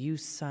 from the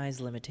use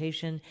size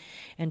limitation,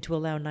 and to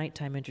allow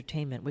nighttime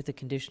entertainment with a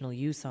conditional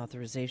use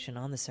authorization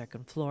on the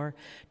second floor,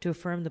 to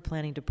affirm the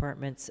Planning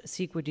Department's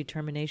CEQA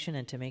determination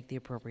and to make the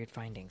appropriate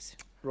findings.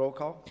 Roll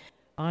call.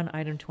 On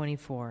item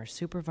 24,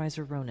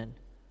 Supervisor Ronan.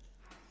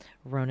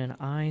 Ronan,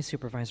 aye.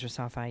 Supervisor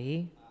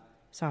Safai?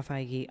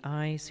 Safai,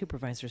 aye.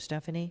 Supervisor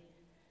Stephanie?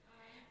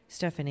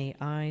 Stephanie,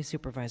 aye.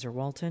 Supervisor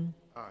Walton?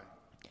 Aye.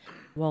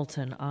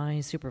 Walton, aye.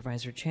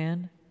 Supervisor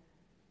Chan?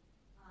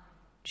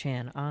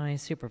 Chan, aye.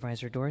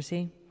 Supervisor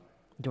Dorsey?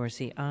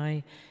 Dorsey,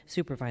 aye.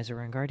 Supervisor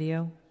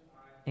Engardio?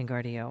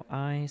 Engardio,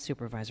 aye.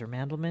 Supervisor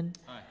Mandelman?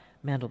 Aye.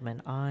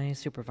 Mandelman, aye.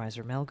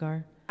 Supervisor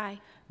Melgar?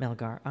 Aye.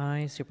 Melgar,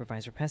 aye.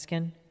 Supervisor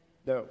Peskin?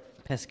 No.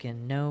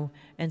 Peskin, no.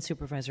 And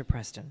Supervisor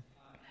Preston?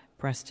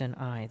 Preston,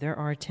 aye. There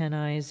are 10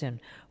 ayes and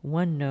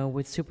 1 no,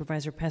 with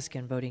Supervisor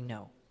Peskin voting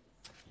no.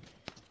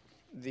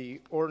 The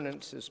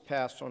ordinance is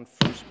passed on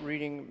first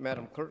reading.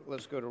 Madam Clerk,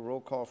 let's go to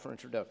roll call for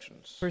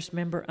introductions. First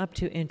member up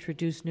to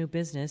introduce new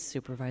business,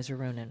 Supervisor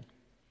Ronan.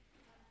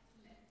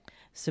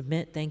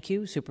 Submit, thank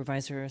you.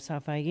 Supervisor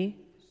Safai?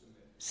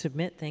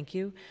 Submit, thank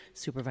you.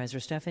 Supervisor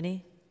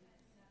Stephanie?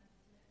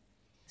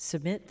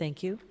 Submit,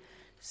 thank you.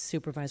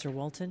 Supervisor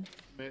Walton?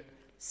 Submit.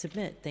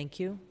 Submit,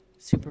 thank you.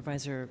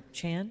 Supervisor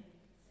Chan?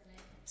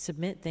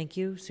 Submit, thank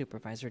you.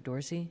 Supervisor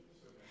Dorsey?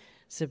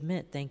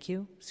 Submit, thank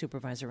you.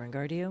 Supervisor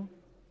Engardio?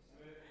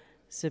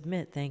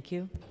 Submit, thank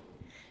you.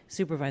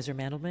 Supervisor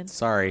Mandelman?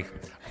 Sorry,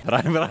 but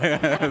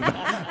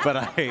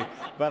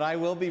I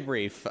will be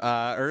brief.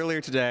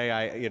 Earlier today,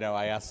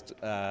 I asked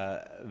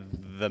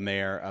the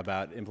mayor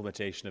about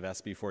implementation of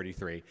SB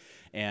 43,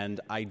 and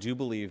I do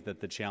believe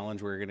that the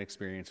challenge we're going to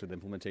experience with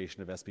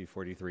implementation of SB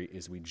 43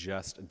 is we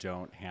just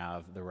don't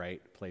have the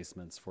right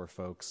placements for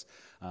folks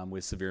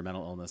with severe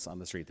mental illness on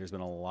the street. There's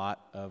been a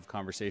lot of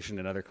conversation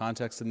in other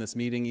contexts in this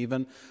meeting,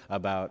 even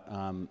about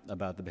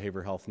the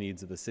behavioral health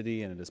needs of the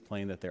city, and it is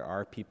plain that there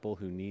are people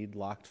who need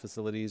locked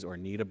facilities or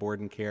need a board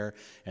and care,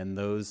 and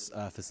those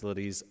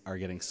facilities are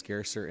getting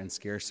scarcer and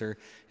scarcer,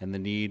 and the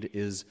need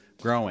is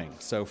growing.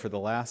 So for the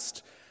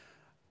last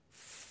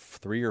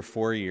 3 or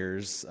 4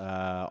 years,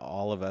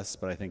 all of us,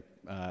 but I think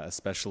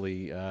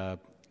especially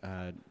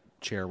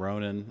Chair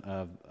Ronan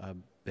of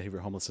Behavioral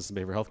Homelessness and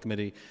Behavioral Health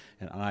Committee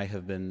and I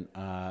have been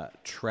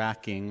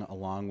tracking,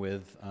 along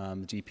with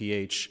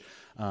DPH,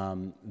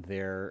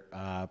 their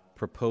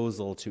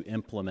proposal to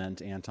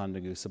implement Anton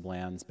de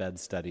Guzablan's bed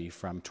study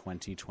from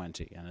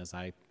 2020. And as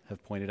I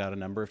have pointed out a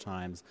number of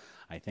times,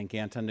 I think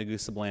Anton de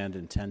Guzablan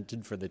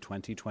intended for the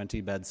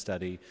 2020 bed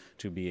study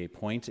to be a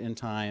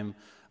point-in-time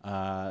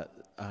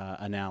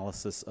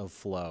analysis of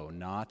flow,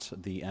 not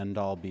the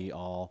end-all,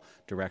 be-all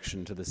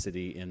direction to the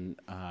city in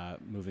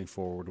moving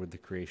forward with the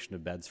creation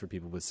of beds for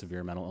people with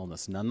severe mental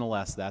illness.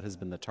 Nonetheless, that has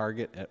been the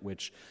target at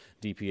which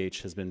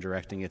DPH has been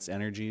directing its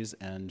energies,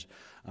 and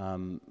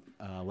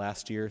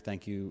last year,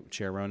 thank you,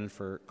 Chair Ronan,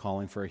 for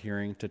calling for a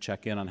hearing to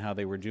check in on how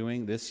they were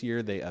doing. This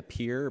year, they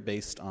appear,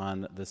 based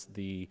on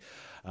the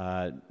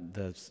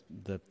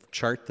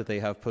chart that they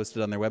have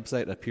posted on their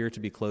website, appear to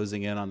be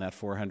closing in on that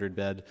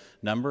 400-bed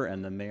number,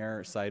 and the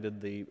mayor cited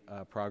the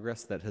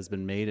progress that has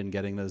been made in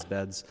getting those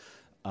beds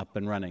up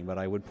and running. But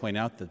I would point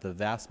out that the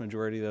vast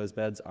majority of those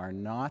beds are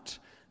not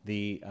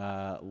the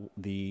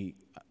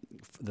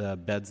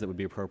beds that would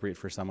be appropriate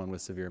for someone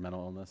with severe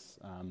mental illness,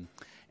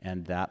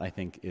 and that, I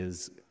think,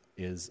 is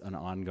an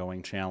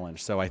ongoing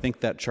challenge. So I think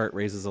that chart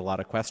raises a lot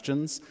of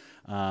questions.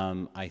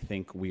 I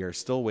think we are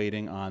still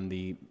waiting on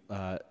the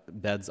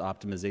beds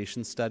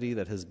optimization study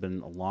that has been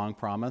long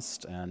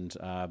promised, and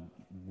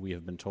we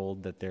have been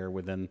told that there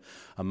within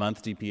a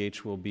month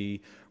DPH will be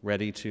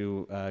ready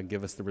to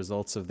give us the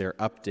results of their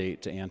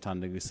update to Anton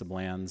de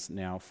Guzablan's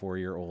now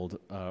 4-year-old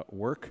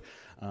work.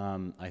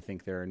 I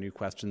think there are new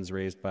questions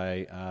raised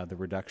by the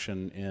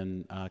reduction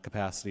in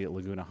capacity at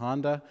Laguna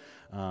Honda,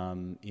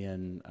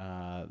 in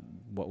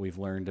what we've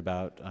learned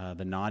about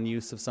the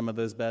non-use of some of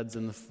those beds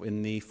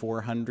in the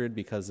 400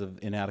 because of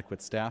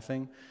inadequate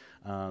staffing.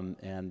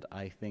 And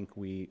I think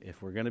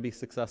if we're going to be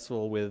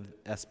successful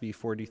with SB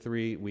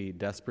 43, we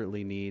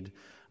desperately need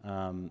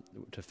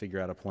to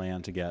figure out a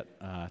plan to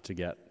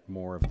get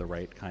more of the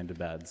right kind of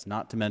beds.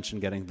 Not to mention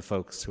getting the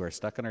folks who are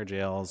stuck in our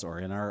jails or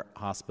in our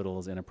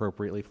hospitals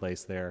inappropriately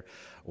placed there,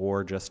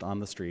 or just on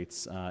the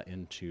streets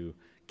into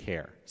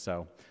care.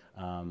 So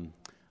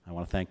I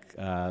want to thank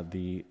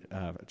the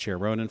Chair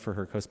Ronan for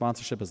her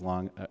co-sponsorship,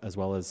 as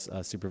well as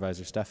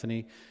Supervisor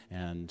Stephanie,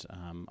 and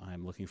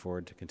I'm looking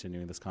forward to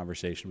continuing this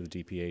conversation with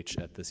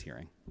DPH at this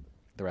hearing.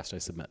 The rest I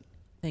submit.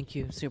 Thank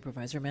you,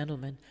 Supervisor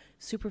Mandelman.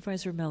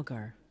 Supervisor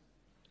Melgar.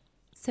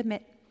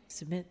 Submit.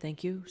 Submit,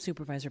 thank you.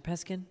 Supervisor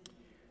Peskin.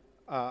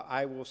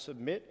 I will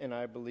submit, and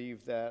I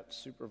believe that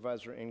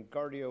Supervisor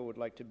Engardio would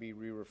like to be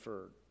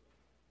re-referred.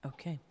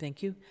 Okay,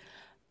 thank you.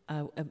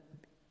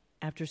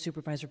 After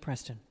Supervisor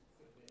Preston.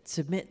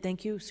 Submit,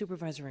 thank you.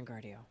 Supervisor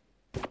Engardio.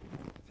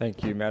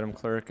 Thank you, Madam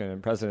Clerk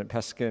and President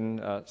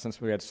Peskin. Since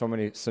we had so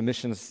many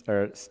submissions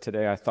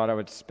today, I thought I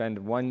would spend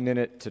 1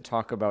 minute to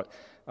talk about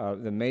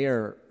the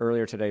mayor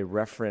earlier today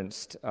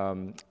referenced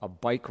a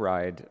bike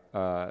ride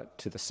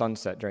to the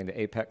sunset during the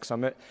APEC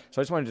summit.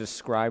 So I just wanted to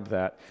describe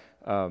that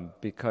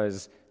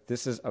because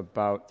this is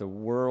about the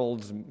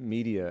world's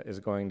media is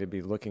going to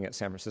be looking at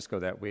San Francisco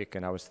that week,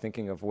 and I was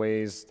thinking of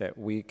ways that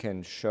we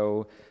can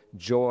show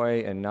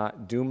joy and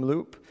not doom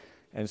loop.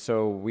 And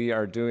so we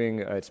are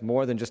doing, it's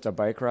more than just a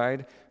bike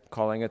ride,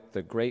 calling it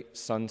the Great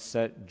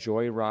Sunset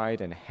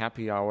Joyride and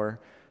Happy Hour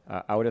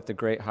out at the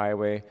Great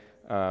Highway.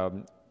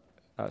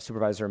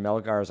 Supervisor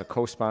Melgar is a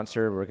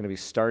co-sponsor. We're going to be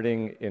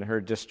starting in her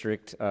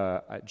district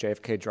at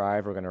JFK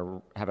Drive. We're going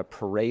to have a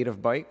parade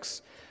of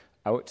bikes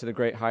out to the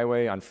Great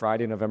Highway on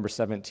Friday, November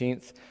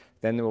 17th.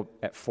 Then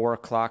at 4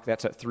 o'clock,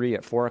 that's at 3,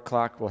 at 4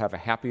 o'clock, we'll have a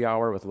happy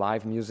hour with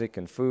live music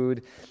and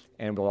food,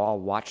 and we'll all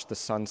watch the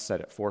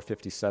sunset at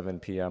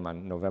 4:57 p.m.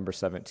 on November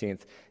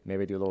 17th,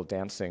 maybe do a little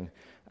dancing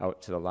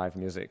out to the live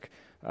music.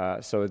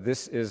 So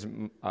this is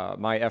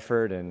my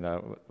effort, and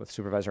with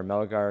Supervisor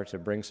Melgar, to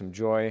bring some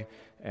joy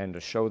and to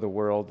show the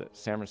world that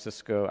San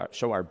Francisco,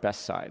 show our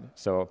best side.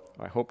 So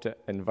I hope to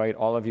invite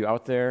all of you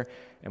out there,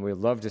 and we'd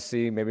love to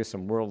see maybe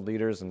some world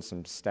leaders and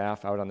some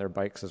staff out on their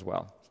bikes as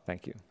well.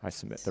 Thank you. I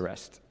submit the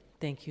rest.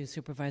 Thank you,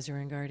 Supervisor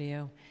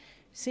Engardio.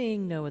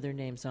 Seeing no other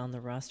names on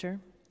the roster,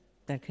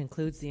 that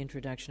concludes the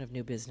introduction of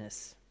new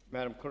business.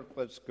 Madam Clerk,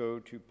 let's go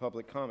to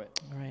public comment.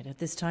 All right, at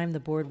this time, the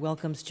board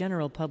welcomes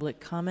general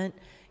public comment.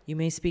 You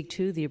may speak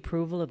to the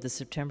approval of the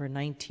September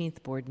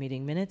 19th board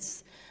meeting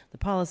minutes, the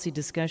policy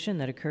discussion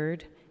that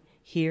occurred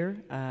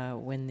here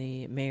when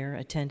the mayor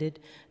attended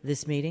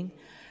this meeting,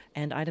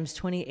 and items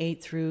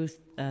 28 through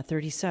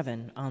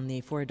 37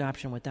 for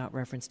adoption without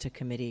reference to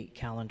committee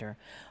calendar.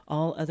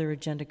 All other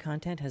agenda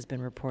content has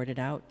been reported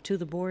out to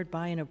the board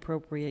by an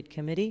appropriate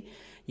committee.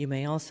 You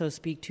may also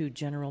speak to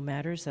general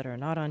matters that are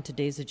not on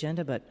today's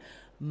agenda but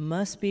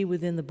must be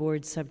within the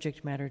board's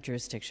subject matter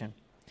jurisdiction.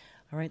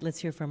 All right, let's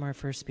hear from our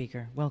first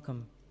speaker.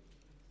 Welcome.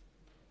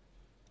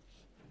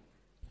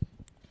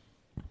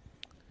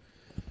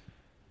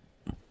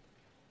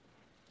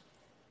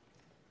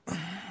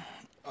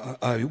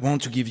 I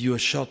want to give you a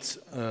short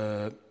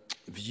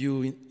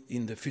view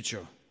in the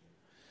future.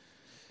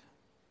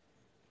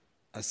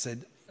 I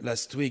said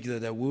last week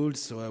that I would,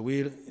 so I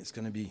will. It's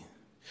going to be.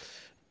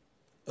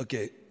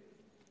 Okay.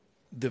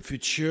 The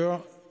future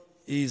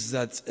is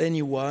that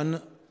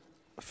anyone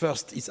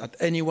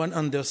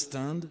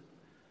understand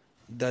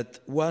that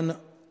one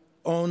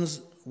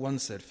owns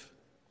oneself.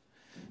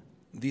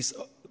 This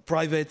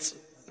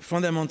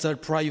fundamental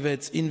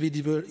private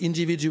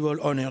individual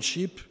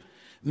ownership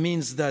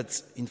means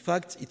that, in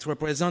fact, it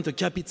represents a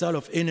capital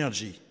of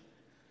energy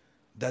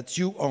that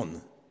you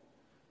own.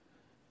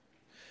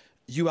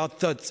 You are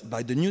taught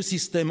by the new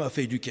system of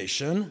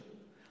education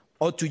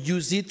how to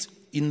use it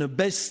in the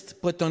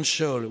best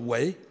potential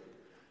way,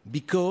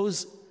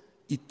 because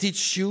it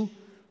teaches you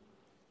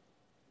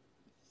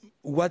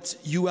what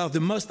you are the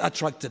most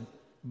attracted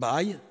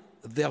by,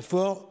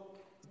 therefore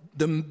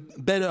the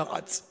better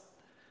at.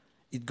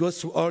 It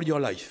goes through all your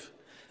life.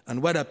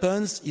 And what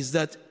happens is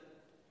that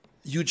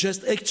you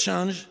just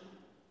exchange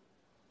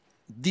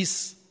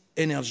this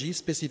energy,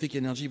 specific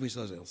energy, with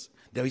others.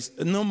 There is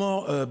no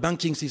more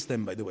banking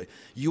system, by the way.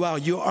 You are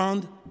your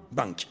own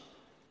bank.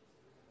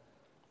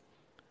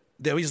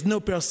 There is no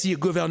per se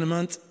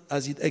government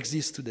as it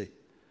exists today.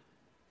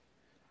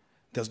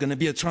 There's going to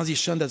be a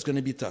transition that's going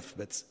to be tough,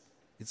 but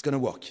it's going to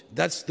work.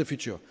 That's the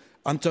future.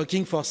 I'm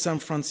talking for San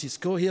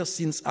Francisco here,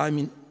 since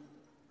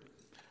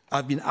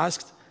I've been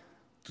asked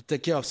to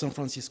take care of San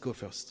Francisco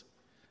first,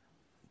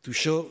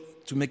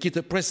 to make it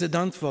a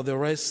precedent for the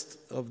rest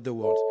of the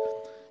world.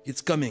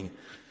 It's coming.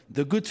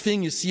 The good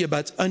thing you see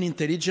about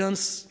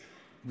unintelligence,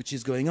 which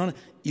is going on,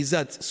 is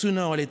that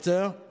sooner or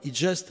later it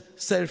just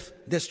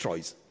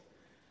self-destroys.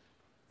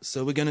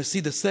 So we're going to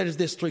see the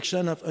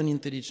self-destruction of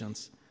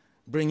unintelligence,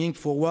 bringing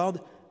forward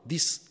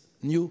this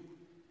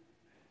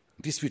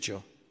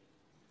future.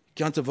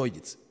 Can't avoid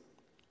it.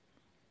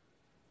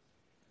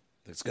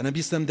 There's going to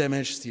be some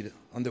damage still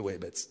on the way,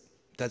 but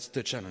that's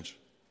the challenge.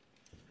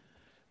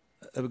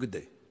 Have a good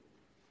day.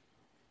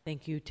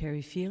 Thank you,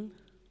 Terry Field.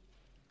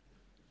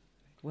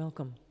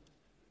 Welcome.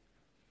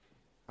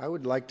 I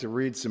would like to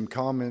read some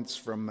comments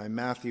from my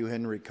Matthew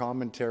Henry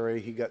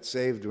commentary. He got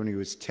saved when he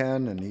was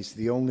 10, and he's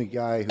the only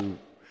guy who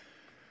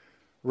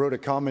wrote a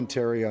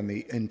commentary on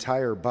the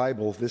entire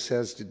Bible. This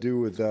has to do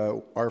with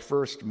our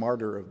first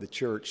martyr of the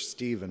church,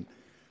 Stephen.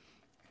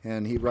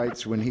 And he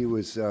writes, when he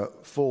was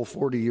full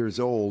 40 years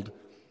old,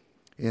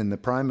 in the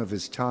prime of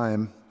his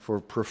time, for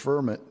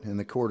preferment in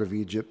the court of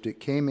Egypt, it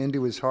came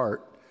into his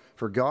heart,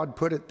 for God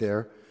put it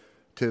there,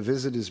 to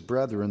visit his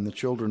brethren, the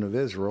children of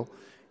Israel,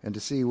 and to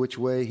see which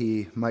way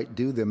he might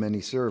do them any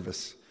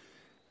service.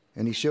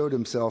 And he showed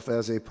himself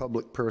as a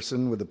public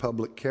person with a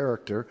public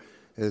character,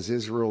 as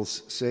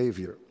Israel's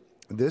Savior.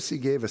 This he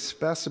gave a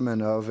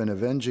specimen of in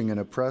avenging an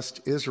oppressed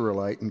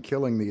Israelite and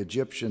killing the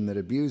Egyptian that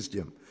abused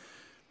him.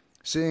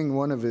 Seeing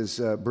one of his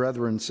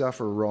brethren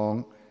suffer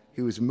wrong,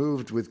 he was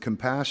moved with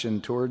compassion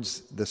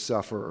towards the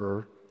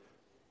sufferer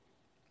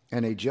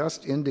and a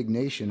just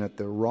indignation at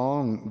the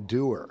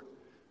wrongdoer,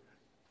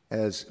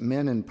 as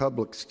men in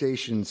public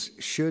stations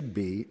should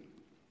be.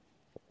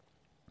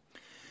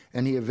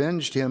 And he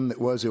avenged him that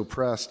was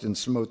oppressed and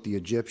smote the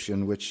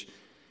Egyptian, which,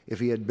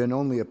 if he had been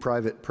only a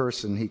private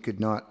person, he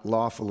could not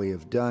lawfully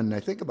have done. I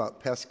think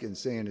about Peskin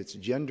saying it's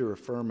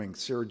gender-affirming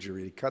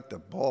surgery to cut the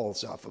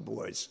balls off of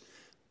boys.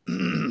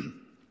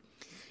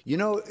 You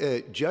know,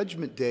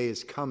 Judgment Day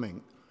is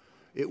coming.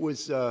 It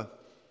was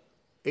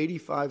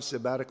 85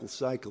 sabbatical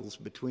cycles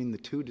between the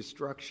two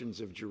destructions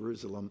of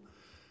Jerusalem,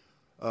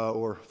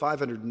 or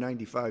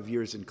 595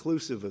 years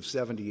inclusive of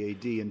 70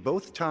 AD. And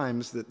both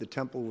times that the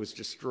temple was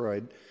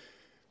destroyed,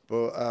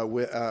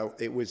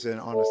 it was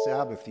on a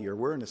Sabbath year.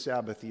 We're in a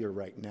Sabbath year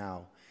right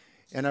now.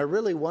 And I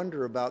really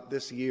wonder about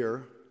this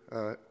year,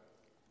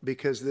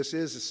 because this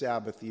is a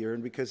Sabbath year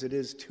and because it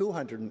is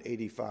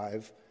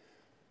 285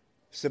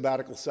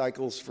 sabbatical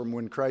cycles from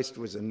when Christ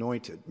was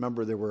anointed.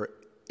 Remember, there were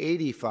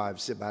 85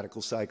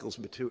 sabbatical cycles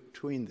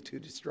between the two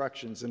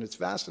destructions. And it's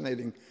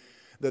fascinating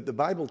that the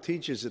Bible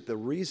teaches that the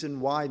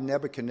reason why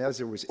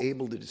Nebuchadnezzar was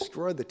able to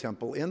destroy the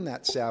temple in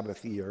that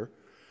Sabbath year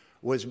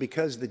was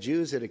because the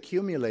Jews had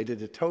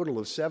accumulated a total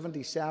of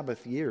 70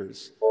 Sabbath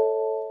years.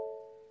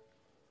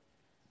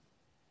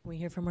 Can we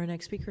hear from our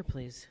next speaker,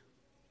 please?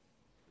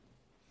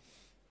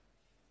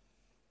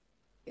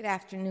 Good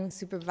afternoon,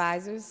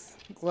 Supervisors.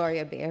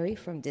 Gloria Berry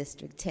from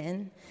District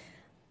 10.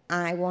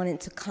 I wanted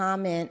to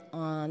comment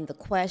on the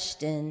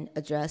question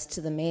addressed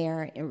to the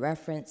mayor in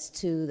reference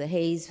to the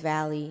Hayes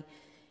Valley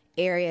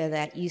area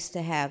that used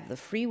to have the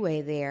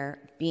freeway there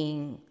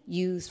being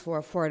used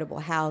for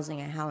affordable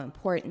housing and how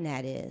important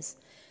that is.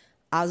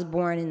 I was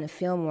born in the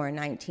Fillmore in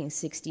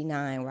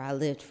 1969, where I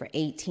lived for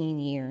 18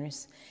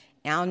 years.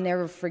 And I'll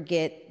never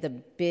forget the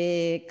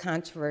big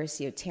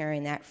controversy of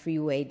tearing that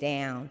freeway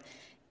down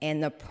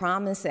and the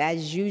promise,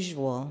 as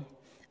usual,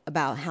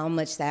 about how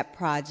much that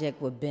project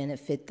would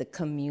benefit the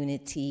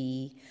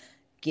community,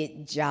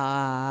 get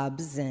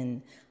jobs,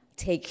 and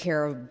take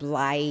care of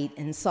blight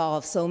and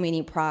solve so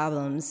many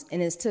problems.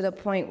 And it's to the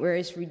point where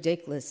it's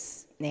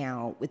ridiculous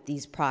now with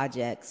these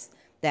projects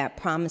that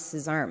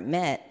promises aren't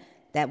met,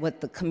 that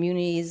what the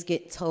communities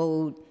get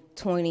told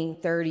 20,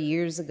 30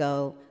 years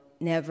ago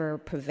never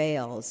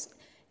prevails.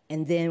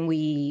 And then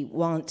we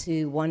want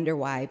to wonder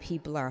why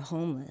people are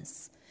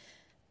homeless.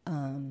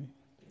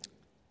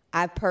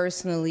 I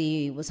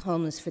personally was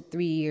homeless for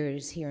 3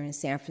 years here in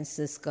San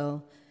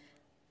Francisco.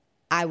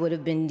 I would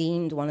have been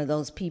deemed one of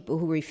those people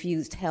who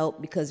refused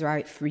help because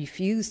I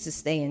refused to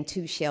stay in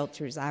 2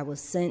 shelters I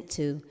was sent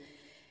to.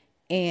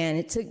 And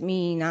it took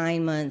me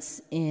 9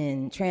 months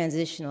in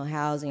transitional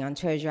housing on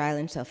Treasure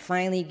Island to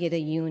finally get a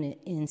unit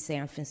in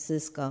San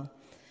Francisco.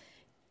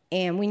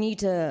 And we need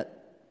to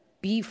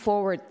be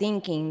forward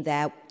thinking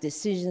that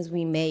decisions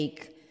we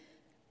make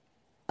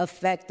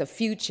affect the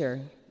future.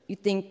 You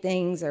think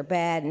things are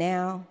bad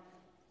now,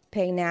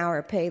 pay now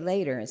or pay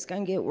later. It's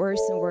going to get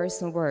worse and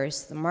worse and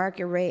worse. The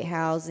market rate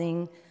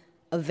housing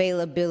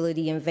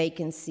availability and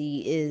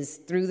vacancy is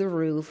through the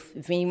roof.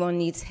 If anyone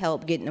needs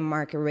help getting a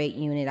market rate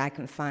unit, I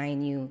can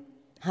find you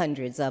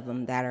hundreds of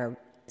them that are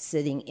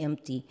sitting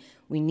empty.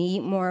 We need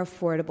more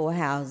affordable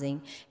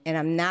housing, and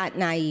I'm not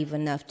naive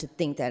enough to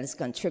think that it's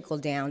going to trickle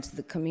down to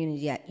the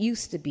community that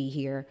used to be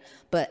here,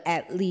 but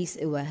at least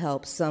it will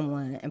help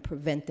someone and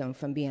prevent them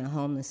from being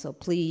homeless. So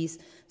please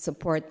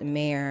support the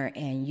mayor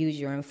and use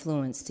your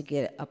influence to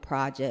get a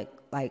project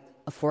like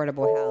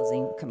affordable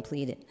housing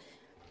completed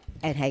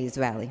at Hayes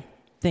Valley.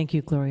 Thank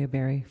you, Gloria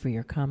Berry, for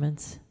your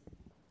comments.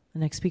 The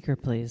next speaker,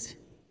 please.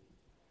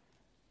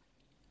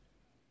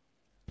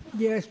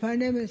 Yes, my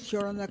name is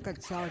Yolanda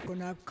Catzalco,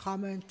 and I've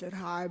commented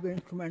how I've been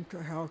through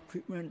mental health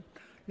treatment.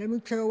 Let me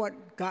tell you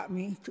what got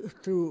me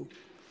through.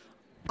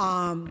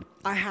 I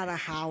had a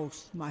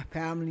house, my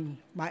family,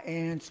 my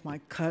aunts, my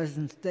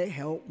cousins, they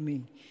helped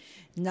me.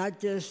 Not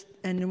just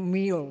in the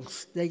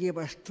meals. They gave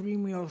us 3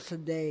 meals a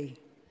day,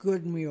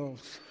 good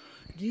meals.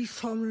 These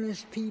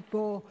homeless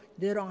people,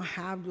 they don't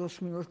have those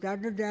meals. The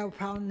other day I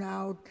found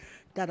out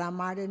that I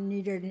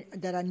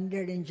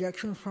needed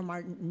injections for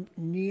my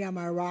knee, on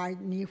my right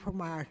knee for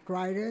my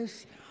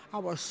arthritis. I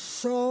was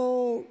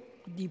so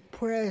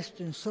depressed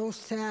and so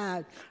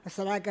sad. I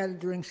said, I got to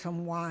drink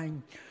some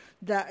wine.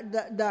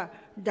 The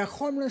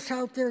homeless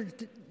out there,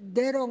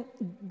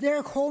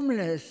 they're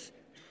homeless.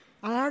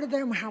 A lot of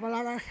them have a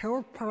lot of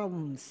health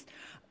problems.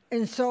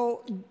 And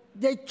so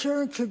they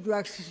turn to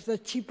drugs. It's the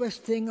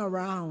cheapest thing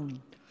around.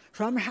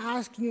 So I'm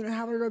asking you to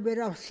have a little bit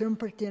of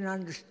sympathy and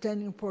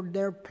understanding for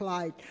their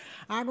plight.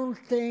 I don't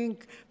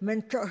think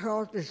mental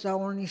health is the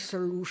only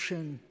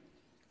solution,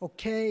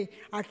 okay?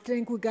 I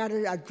think we got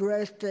to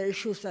address the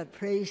issues that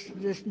face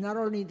this, not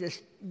only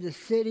the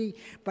city,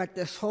 but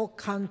this whole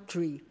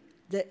country.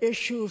 The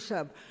issues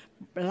of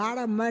a lot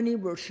of money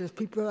versus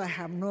people that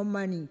have no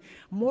money.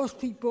 Most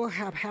people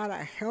have had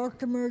a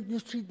health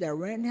emergency, their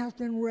rent has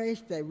been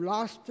raised, they've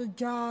lost a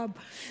job,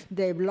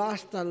 they've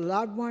lost a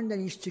loved one that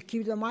used to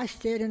keep them. I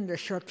stayed in the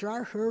shelter,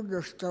 I heard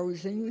their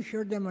stories, and you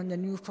hear them on the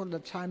news all the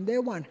time. They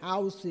want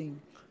housing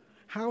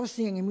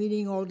and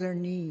meeting all their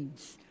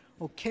needs.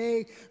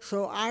 Okay,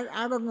 so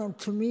I don't know,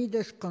 to me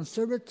this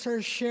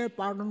conservatorship,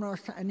 I don't know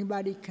if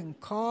anybody can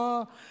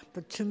call,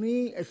 but to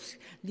me it's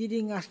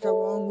leading us the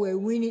wrong way.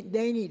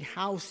 They need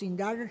housing.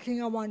 The other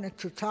thing I wanted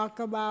to talk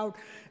about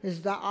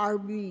is the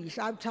RVs.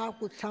 I've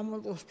talked with some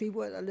of those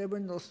people that live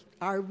in those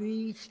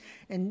RVs,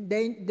 and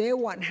they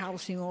want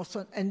housing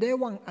also, and they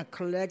want a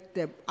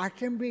collective. I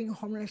think being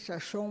homeless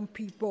has shown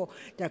people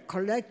that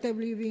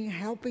collectively being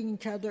helping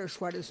each other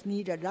is what is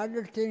needed. The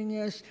other thing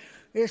is,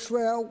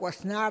 Israel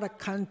was not a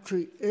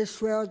country.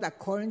 Israel,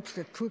 according to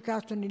the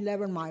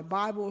 2011, my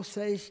Bible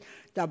says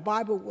the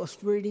Bible was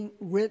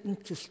written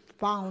to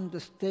found the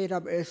state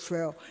of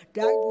Israel.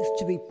 That used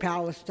to be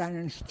Palestine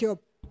and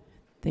still.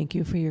 Thank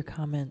you for your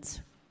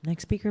comments.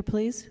 Next speaker,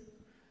 please.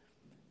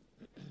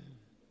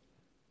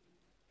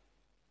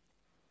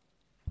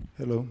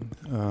 Hello,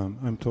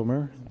 I'm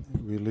Tomer.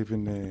 We live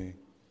in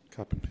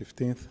Captain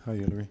 15th. Hi,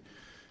 Hillary.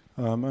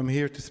 I'm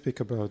here to speak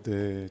about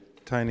the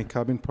Tiny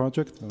Cabin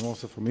project. I'm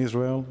also from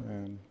Israel,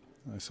 and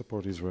I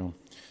support Israel.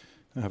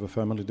 I have a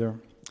family there.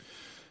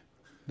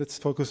 Let's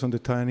focus on the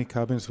tiny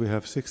cabins. We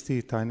have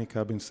 60 tiny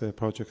cabins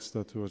projects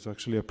that was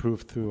actually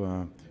approved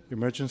through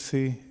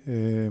emergency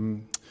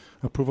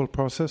approval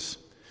process.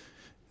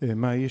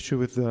 My issue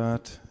with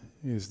that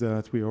is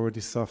that we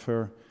already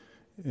suffer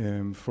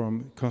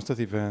from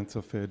constant events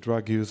of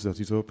drug use that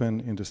is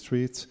open in the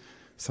streets,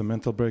 some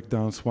mental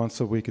breakdowns. Once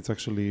a week it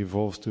actually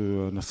evolves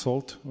to an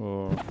assault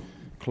or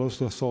close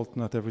to assault,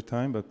 not every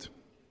time, but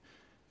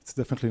it's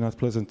definitely not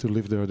pleasant to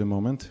live there at the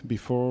moment.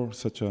 Before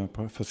such a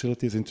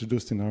facility is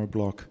introduced in our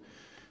block,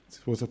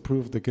 it was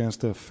approved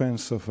against a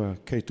fence of a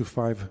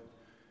K-5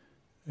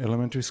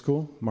 elementary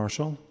school,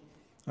 Marshall.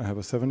 I have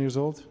a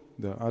 7-year-old.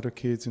 There are other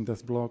kids in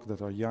that block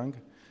that are young,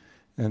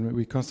 and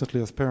we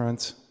constantly, as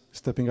parents,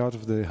 stepping out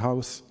of the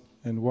house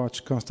and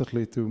watch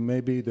constantly to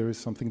maybe there is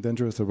something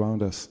dangerous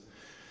around us.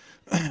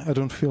 I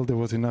don't feel there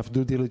was enough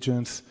due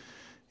diligence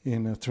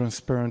in a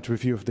transparent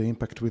review of the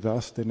impact with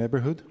us, the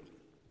neighborhood.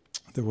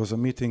 There was a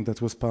meeting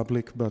that was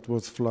public but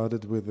was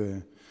flooded with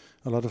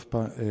a lot of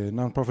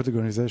nonprofit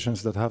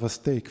organizations that have a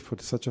stake for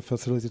such a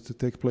facility to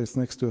take place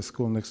next to a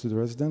school, next to the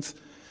residents.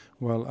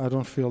 Well, I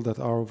don't feel that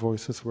our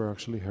voices were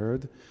actually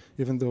heard,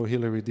 even though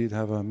Hillary did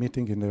have a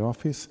meeting in the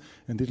office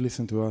and did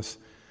listen to us.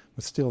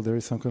 But still, there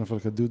is some kind of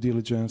like a due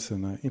diligence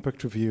and an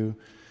impact review,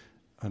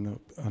 and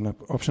an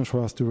option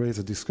for us to raise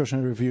a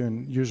discussion review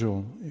in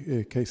usual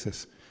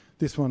cases.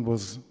 This one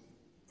was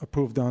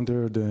approved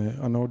under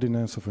an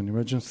ordinance of an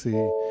emergency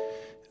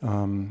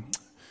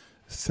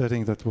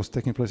setting that was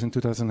taking place in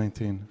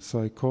 2019.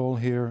 So I call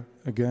here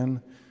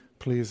again,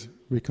 please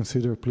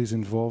reconsider, please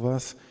involve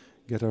us,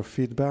 get our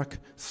feedback,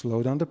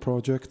 slow down the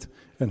project,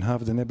 and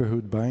have the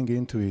neighborhood buying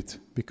into it,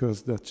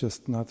 because that's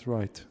just not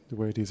right the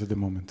way it is at the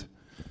moment.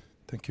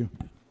 Thank you.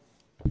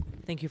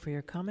 Thank you for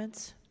your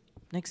comments.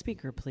 Next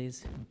speaker,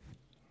 please.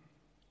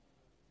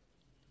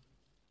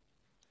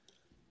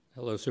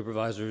 Hello,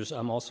 Supervisors.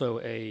 I'm also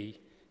a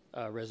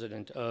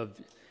resident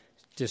of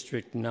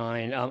District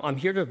 9. I'm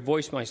here to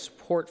voice my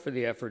support for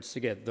the efforts to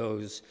get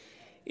those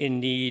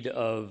in need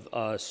of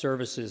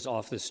services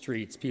off the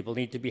streets. People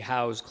need to be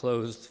housed,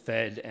 clothed,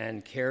 fed,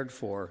 and cared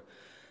for.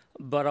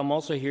 But I'm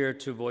also here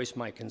to voice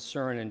my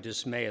concern and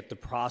dismay at the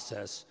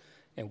process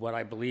and what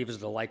I believe is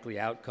the likely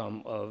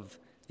outcome of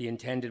the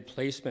intended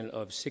placement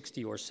of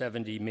 60 or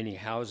 70 mini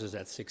houses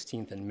at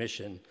 16th and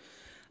Mission.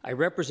 I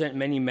represent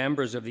many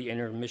members of the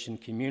intermission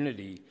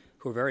community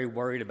who are very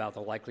worried about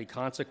the likely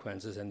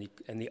consequences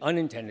and the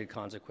unintended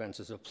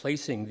consequences of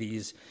placing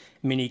these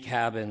mini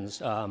cabins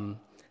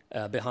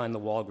behind the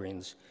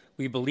Walgreens.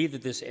 We believe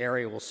that this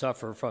area will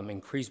suffer from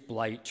increased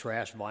blight,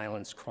 trash,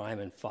 violence, crime,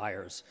 and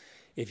fires.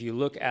 If you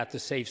look at the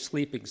safe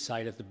sleeping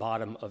site at the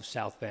bottom of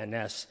South Van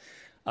Ness,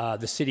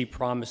 the city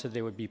promised that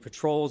there would be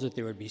patrols, that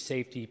there would be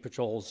safety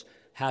patrols.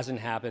 Hasn't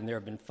happened. There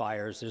have been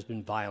fires. There's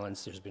been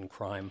violence. There's been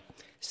crime.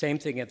 Same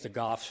thing at the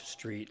Goff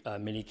Street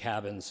mini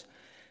cabins.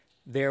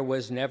 There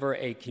was never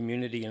a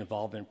community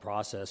involvement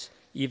process,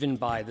 even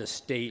by the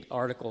state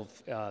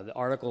the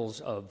articles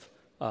of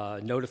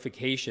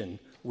notification.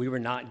 We were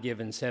not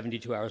given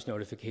 72 hours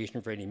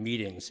notification for any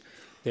meetings.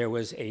 There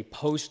was a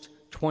post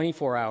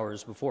 24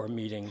 hours before a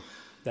meeting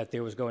that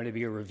there was going to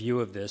be a review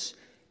of this,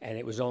 and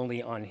it was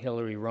only on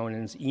Hillary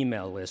Ronan's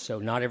email list, so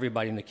not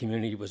everybody in the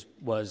community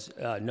was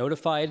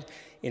notified.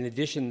 In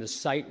addition, the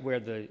site where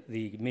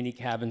the mini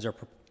cabins are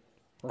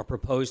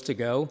proposed to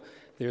go,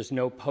 there's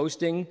no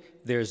posting,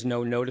 there's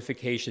no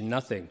notification,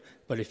 nothing.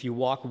 But if you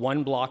walk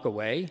 1 block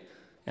away,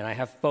 and I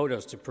have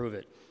photos to prove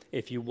it,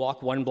 if you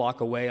walk 1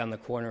 block away on the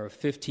corner of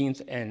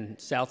 15th and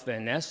South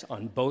Van Ness,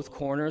 on both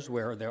corners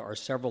where there are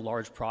several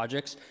large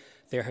projects,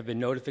 there have been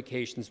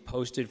notifications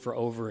posted for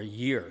over a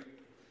year.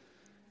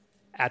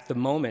 At the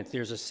moment,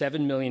 there's a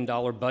 $7 million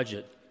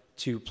budget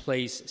to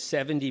place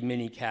 70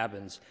 mini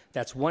cabins.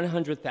 That's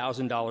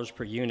 $100,000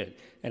 per unit.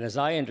 And as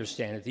I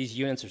understand it, these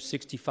units are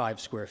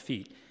 65 square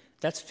feet.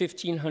 That's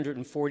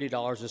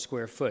 $1,540 a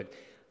square foot.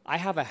 I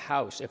have a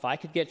house. If I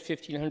could get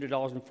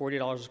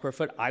 $1,540 a square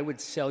foot, I would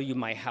sell you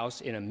my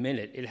house in a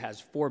minute. It has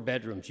 4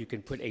 bedrooms. You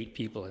can put 8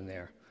 people in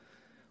there.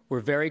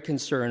 We're very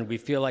concerned. We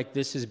feel like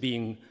this is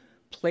being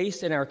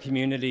placed in our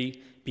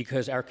community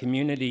because our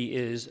community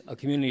is a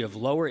community of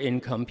lower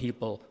income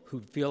people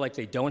who feel like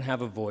they don't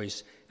have a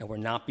voice and we're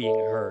not being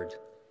heard.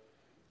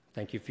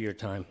 Thank you for your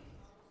time.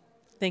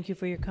 Thank you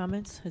for your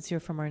comments. Let's hear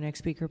from our next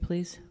speaker,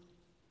 please.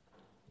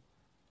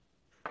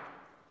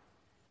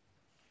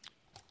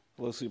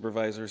 Hello,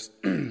 Supervisors.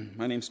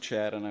 My name's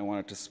Chad, and I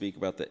wanted to speak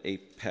about the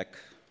APEC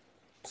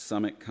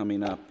Summit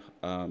coming up.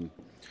 I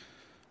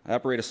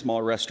operate a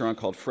small restaurant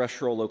called Fresh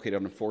Roll located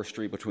on 4th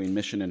Street between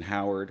Mission and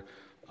Howard.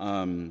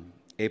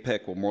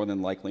 APEC will more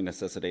than likely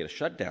necessitate a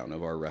shutdown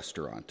of our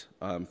restaurant.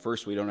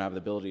 First, we don't have the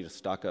ability to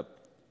stock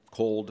up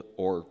cold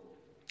or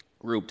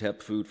room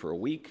temp food for a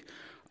week.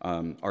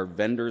 Our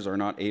vendors are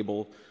not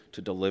able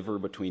to deliver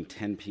between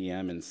 10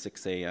 p.m. and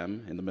 6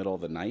 a.m. in the middle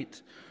of the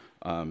night.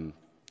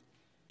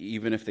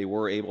 Even if they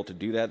were able to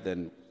do that,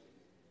 then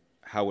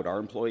how would our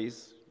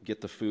employees get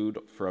the food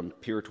from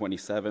Pier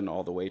 27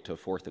 all the way to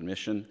 4th and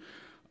Mission?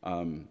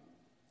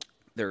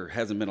 There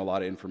hasn't been a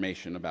lot of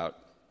information about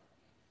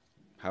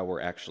how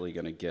we're actually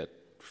going to get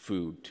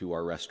food to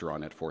our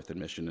restaurant at 4th and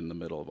Mission in the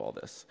middle of all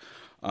this.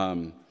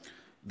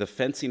 The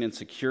fencing and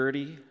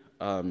security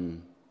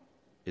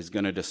is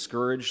going to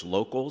discourage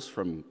locals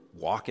from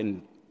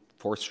walking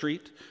 4th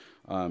Street.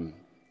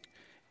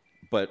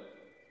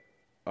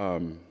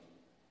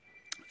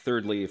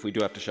 Thirdly, if we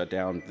do have to shut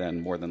down, then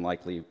more than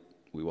likely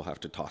we will have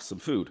to toss some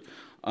food.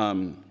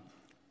 80%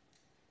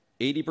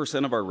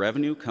 of our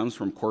revenue comes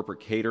from corporate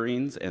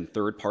caterings and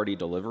third-party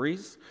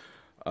deliveries.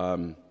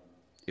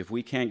 If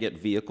we can't get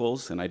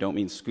vehicles, and I don't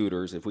mean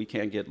scooters, if we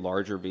can't get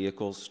larger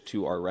vehicles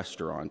to our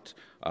restaurant,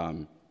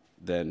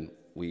 then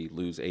we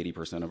lose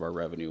 80% of our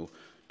revenue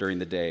during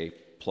the day,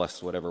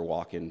 plus whatever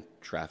walk-in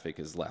traffic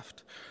is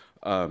left.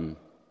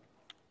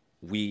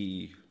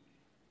 We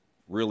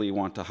really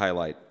want to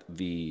highlight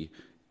the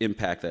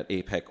impact that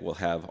APEC will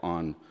have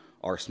on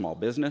our small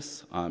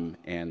business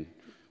and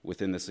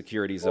within the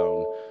security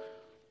zone.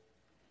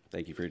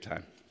 Thank you for your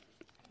time.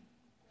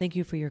 Thank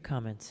you for your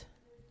comments.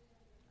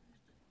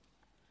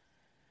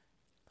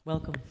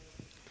 Welcome.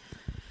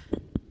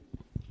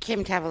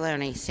 Kim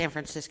Tavaloni, San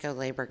Francisco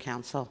Labor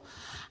Council.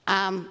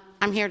 I'm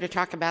here to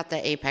talk about the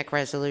APEC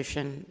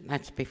resolution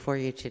that's before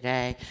you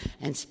today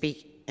and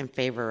speak in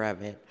favor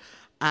of it.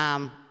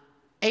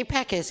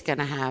 APEC is going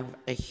to have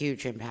a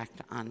huge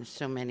impact on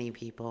so many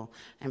people,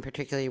 and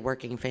particularly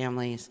working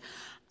families.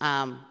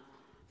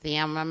 The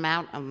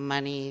amount of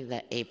money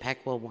that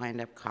APEC will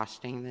wind up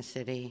costing the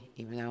city,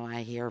 even though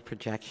I hear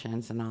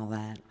projections and all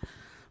that,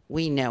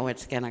 we know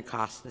it's going to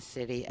cost the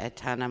city a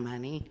ton of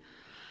money.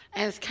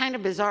 And it's kind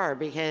of bizarre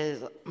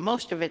because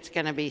most of it's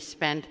going to be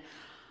spent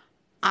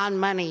on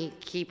money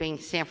keeping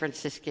San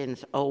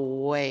Franciscans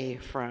away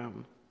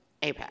from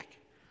APEC.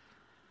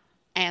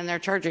 And they're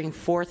charging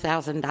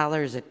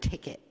 $4,000 a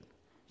ticket.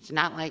 It's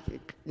not like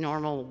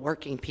normal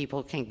working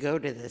people can go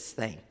to this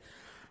thing.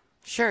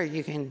 Sure,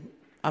 you can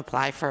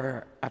apply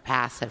for a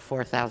pass at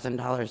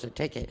 $4,000 a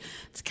ticket.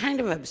 It's kind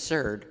of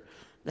absurd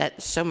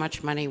that so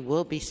much money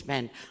will be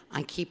spent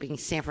on keeping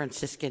San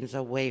Franciscans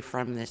away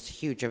from this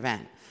huge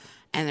event.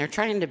 And they're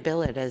trying to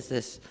bill it as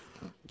this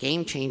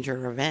game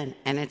changer event,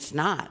 and it's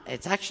not.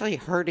 It's actually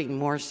hurting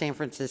more San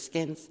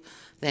Franciscans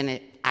than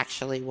it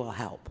actually will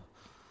help.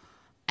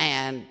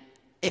 And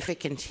if it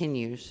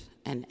continues,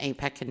 and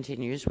APEC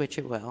continues, which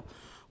it will,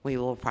 we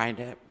will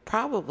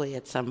probably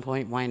at some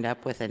point wind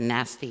up with a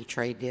nasty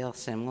trade deal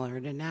similar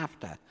to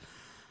NAFTA,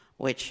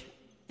 which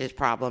is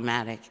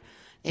problematic.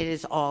 It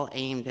is all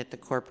aimed at the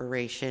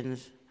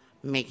corporations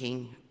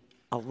making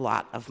a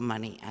lot of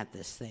money at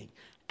this thing,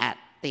 at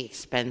the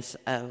expense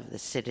of the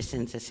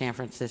citizens of San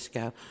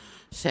Francisco.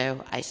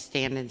 So I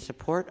stand in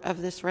support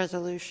of this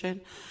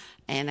resolution,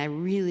 and I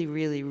really,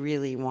 really,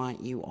 really want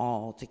you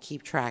all to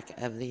keep track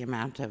of the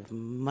amount of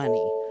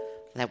money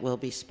that will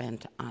be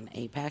spent on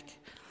APEC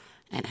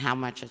and how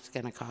much it's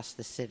going to cost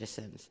the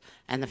citizens,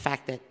 and the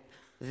fact that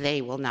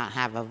they will not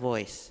have a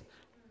voice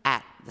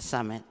at the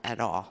summit at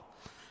all.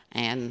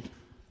 And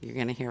you're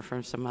going to hear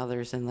from some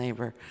others in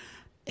labor.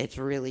 It's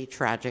really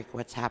tragic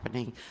what's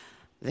happening.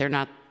 They're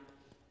not,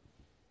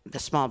 the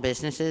small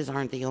businesses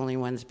aren't the only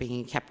ones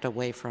being kept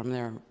away from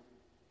their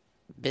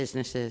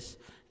businesses.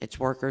 It's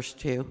workers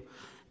too.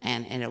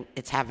 And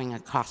it's having a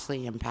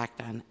costly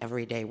impact on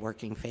everyday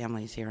working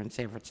families here in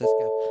San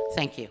Francisco.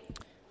 Thank you.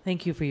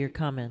 Thank you for your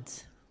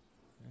comments.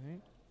 All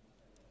right.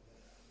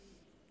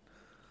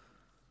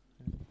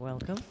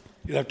 Welcome.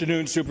 Good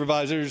afternoon,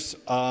 Supervisors.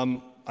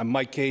 I'm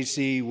Mike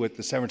Casey with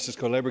the San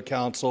Francisco Labor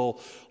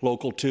Council,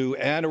 Local 2,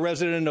 and a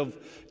resident of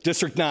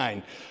District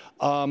 9.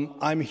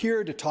 I'm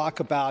here to talk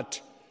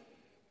about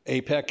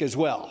APEC as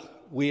well.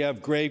 We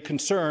have grave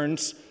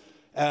concerns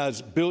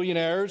as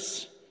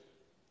billionaires,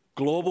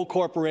 global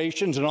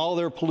corporations, and all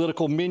their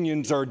political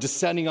minions are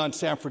descending on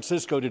San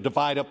Francisco to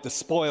divide up the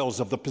spoils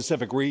of the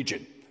Pacific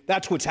region.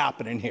 That's what's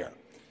happening here.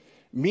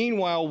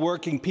 Meanwhile,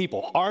 working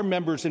people, our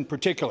members in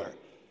particular,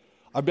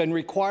 have been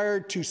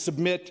required to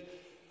submit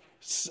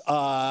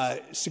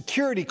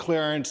security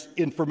clearance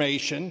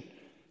information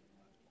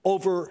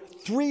over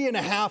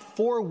 3.5,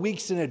 4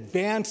 weeks in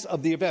advance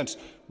of the events.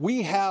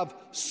 We have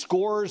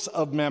scores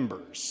of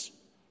members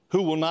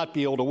who will not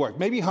be able to work,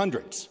 maybe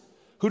hundreds,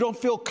 who don't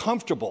feel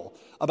comfortable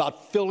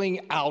about filling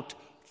out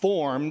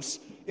forms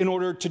in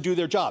order to do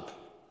their job.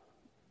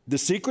 The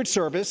Secret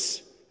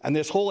Service and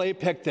this whole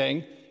APEC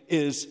thing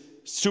is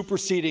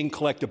superseding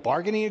collective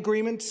bargaining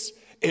agreements.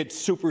 It's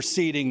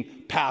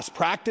superseding past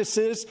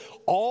practices,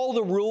 all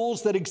the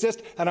rules that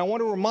exist. And I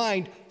want to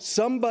remind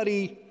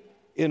somebody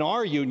in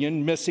our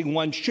union missing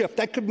one shift.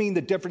 That could mean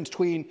the difference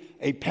between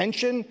a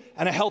pension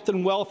and a health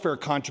and welfare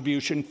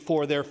contribution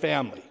for their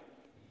family.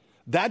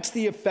 That's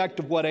the effect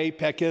of what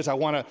APEC is. I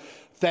want to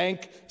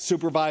thank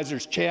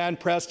Supervisors Chan,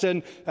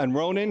 Preston, and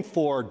Ronan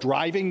for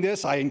driving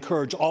this. I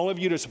encourage all of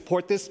you to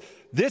support this.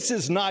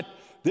 This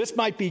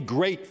might be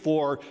great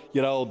for,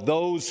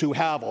 those who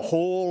have a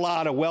whole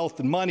lot of wealth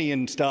and money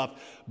and stuff,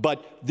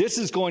 but this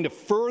is going to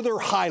further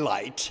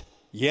highlight,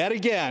 yet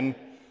again,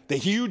 the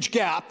huge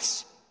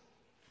gaps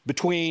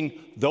between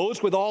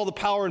those with all the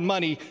power and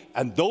money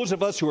and those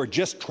of us who are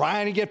just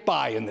trying to get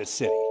by in this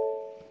city.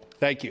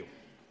 Thank you.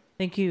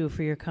 Thank you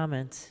for your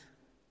comments.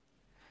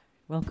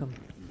 Welcome.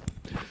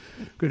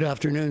 Good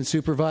afternoon,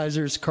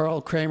 Supervisors.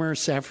 Carl Kramer,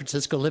 San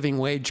Francisco Living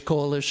Wage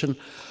Coalition.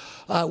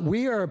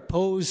 We are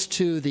opposed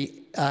to the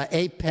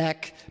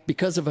APEC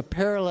because of a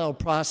parallel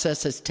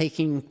process that's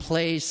taking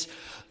place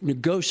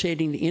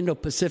negotiating the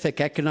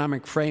Indo-Pacific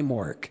Economic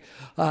Framework.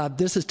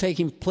 This is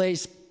taking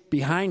place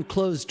behind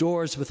closed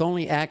doors with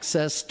only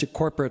access to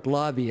corporate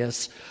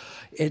lobbyists.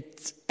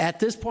 It, at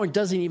this point,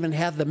 doesn't even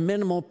have the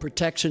minimal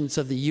protections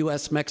of the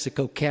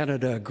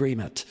U.S.-Mexico-Canada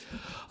agreement.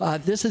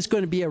 This is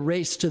going to be a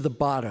race to the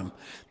bottom.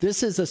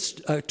 This is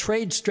a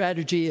trade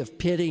strategy of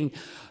pitting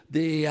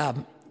the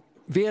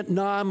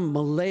Vietnam,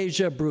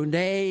 Malaysia,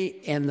 Brunei,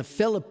 and the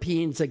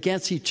Philippines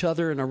against each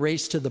other in a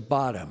race to the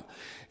bottom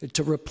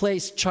to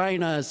replace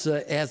China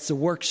as the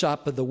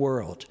workshop of the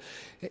world.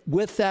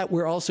 With that,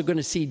 we're also going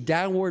to see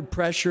downward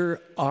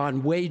pressure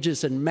on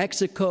wages in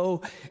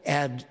Mexico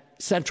and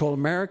Central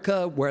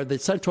America, where the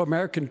Central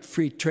American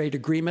Free Trade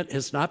Agreement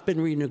has not been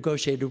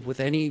renegotiated with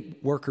any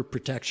worker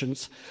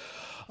protections.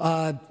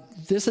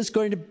 This is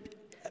going to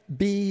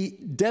be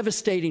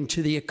devastating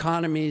to the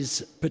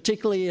economies,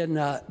 particularly in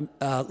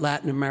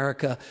Latin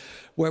America,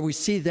 where we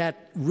see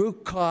that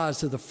root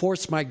cause of the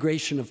forced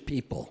migration of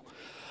people.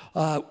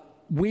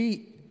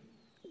 We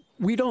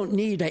We don't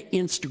need an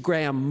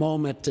Instagram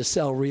moment to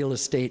sell real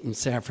estate in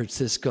San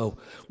Francisco.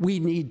 We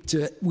need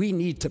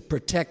to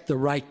protect the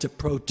right to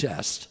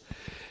protest.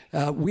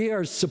 We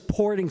are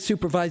supporting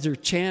Supervisor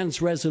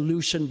Chan's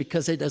resolution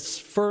because it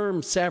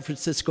affirms San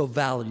Francisco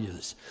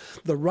values,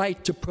 the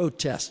right to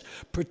protest,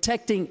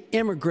 protecting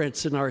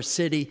immigrants in our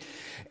city.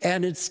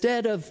 And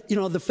instead of,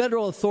 the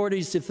federal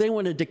authorities, if they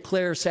want to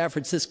declare San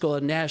Francisco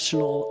a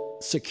national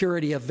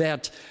security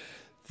event,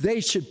 they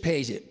should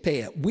pay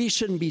it. We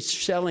shouldn't be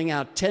shelling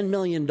out $10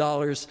 million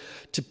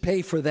to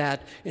pay for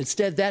that.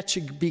 Instead, that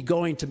should be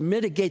going to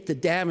mitigate the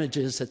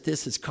damages that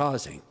this is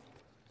causing.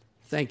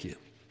 Thank you.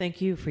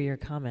 Thank you for your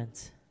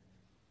comments.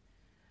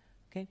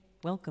 Okay,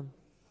 welcome.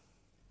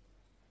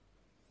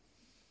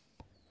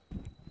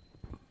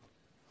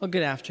 Well,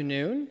 good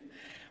afternoon.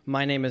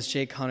 My name is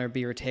Jay Connor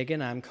B. Ortega,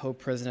 and I'm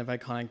co-president of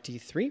Iconic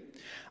D3.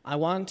 I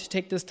want to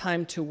take this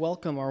time to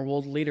welcome our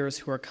world leaders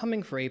who are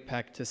coming for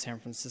APEC to San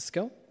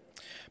Francisco.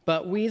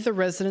 But we, the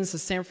residents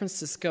of San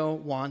Francisco,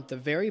 want the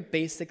very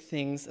basic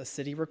things a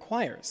city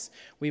requires.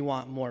 We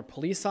want more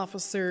police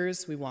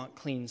officers, we want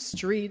clean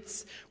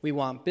streets, we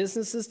want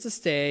businesses to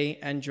stay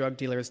and drug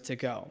dealers to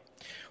go.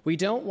 We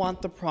don't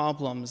want the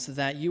problems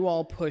that you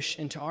all push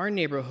into our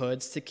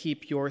neighborhoods to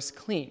keep yours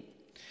clean.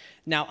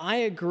 Now, I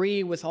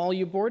agree with all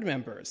you board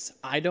members.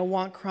 I don't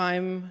want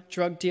crime,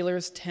 drug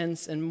dealers,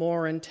 tents, and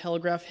more in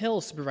Telegraph Hill,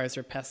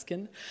 Supervisor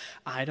Peskin.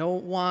 I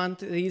don't want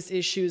these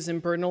issues in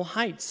Bernal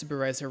Heights,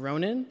 Supervisor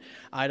Ronan.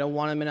 I don't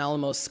want them in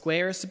Alamo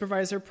Square,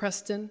 Supervisor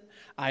Preston.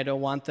 I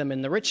don't want them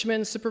in the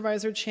Richmond,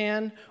 Supervisor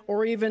Chan,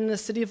 or even the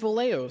city of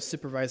Vallejo,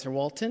 Supervisor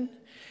Walton.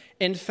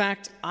 In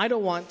fact, I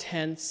don't want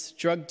tents,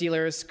 drug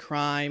dealers,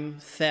 crime,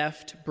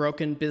 theft,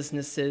 broken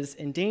businesses,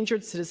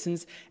 endangered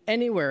citizens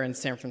anywhere in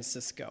San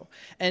Francisco,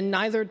 and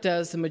neither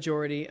does the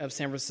majority of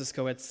San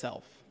Francisco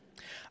itself.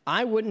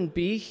 I wouldn't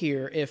be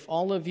here if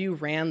all of you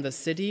ran the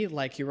city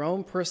like your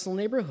own personal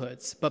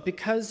neighborhoods, but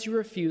because you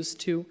refuse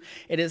to,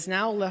 it is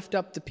now left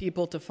up to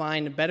people to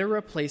find better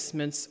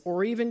replacements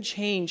or even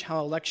change how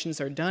elections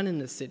are done in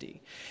the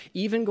city,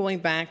 even going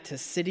back to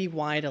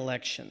citywide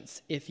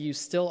elections, if you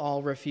still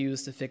all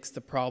refuse to fix the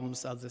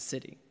problems of the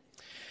city.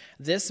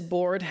 This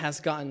board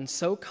has gotten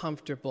so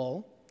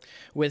comfortable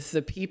with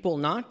the people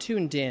not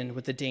tuned in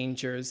with the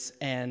dangerous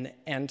and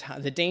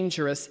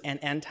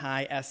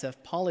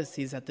anti-SF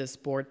policies that this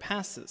board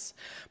passes.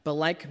 But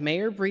like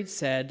Mayor Breed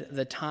said,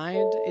 the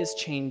tide is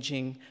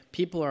changing.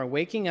 People are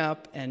waking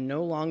up and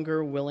no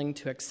longer willing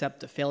to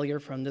accept a failure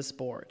from this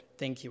board.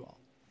 Thank you all.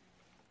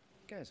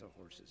 Guy's a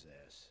horse's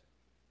ass.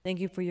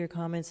 Thank you for your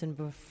comments. And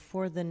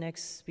before the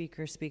next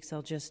speaker speaks,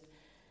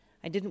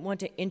 I didn't want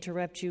to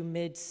interrupt you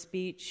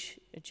mid-speech,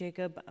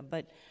 Jacob,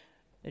 but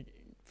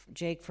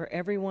Jake, for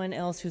everyone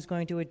else who's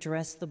going to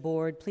address the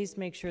board, please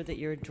make sure that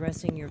you're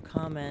addressing your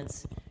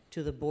comments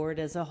to the board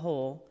as a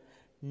whole,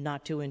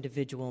 not to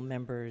individual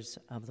members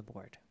of the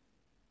board.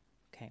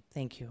 Okay,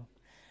 thank you.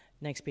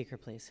 Next speaker,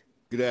 please.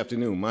 Good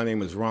afternoon. My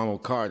name is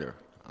Ronald Carter.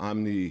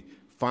 I'm the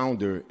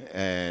founder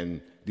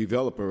and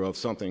developer of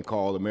something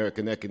called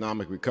American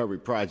Economic Recovery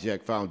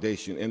Project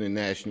Foundation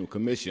International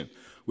Commission,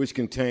 which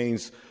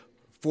contains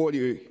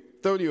 30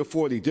 or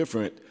 40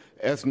 different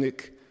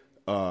ethnic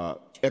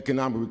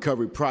economic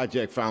recovery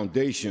project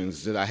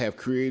foundations that I have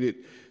created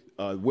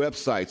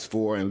websites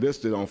for and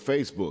listed on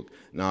Facebook.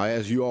 Now,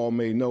 as you all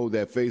may know,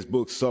 that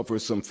Facebook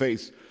suffers some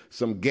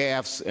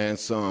gaffes and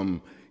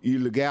some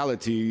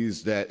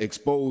illegalities that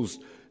expose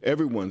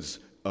everyone's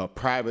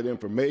private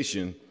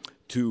information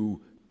to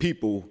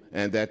people,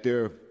 and that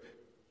their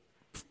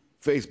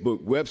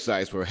Facebook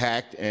websites were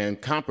hacked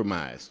and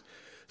compromised.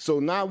 So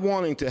not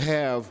wanting to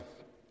have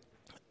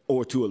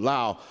or to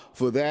allow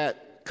for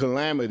that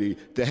calamity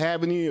to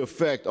have any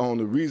effect on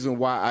the reason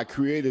why I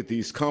created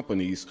these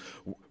companies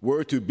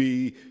were to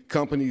be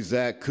companies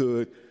that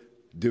could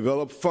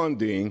develop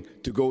funding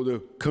to go to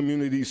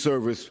community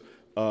service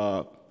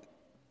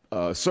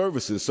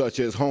services such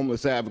as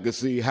homeless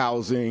advocacy,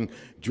 housing,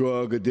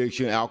 drug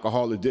addiction,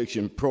 alcohol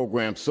addiction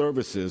program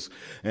services,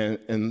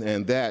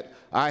 and that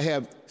I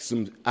have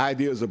some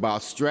ideas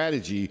about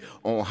strategy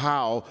on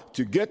how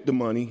to get the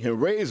money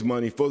and raise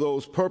money for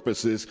those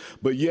purposes,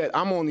 but yet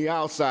I'm on the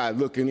outside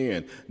looking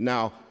in.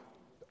 Now,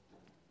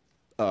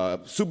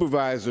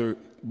 Supervisor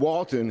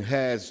Walton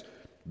has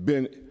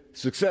been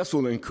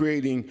successful in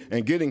creating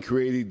and getting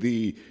created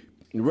the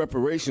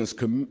Reparations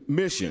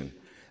Commission.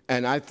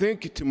 And I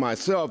think to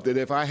myself that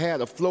if I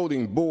had a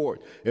floating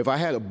board, if I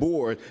had a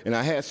board and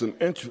I had some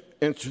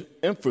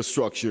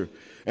infrastructure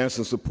and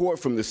some support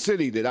from the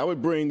city, that I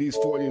would bring these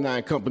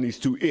 49 companies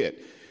to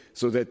it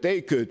so that they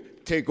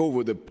could take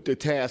over the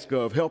task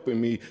of helping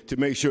me to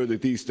make sure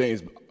that these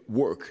things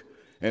work.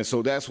 And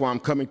so that's why I'm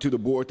coming to the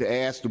board to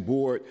ask the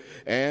board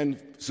and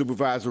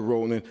Supervisor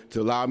Ronan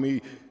to allow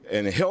me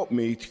and help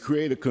me to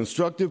create a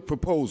constructive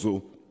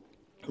proposal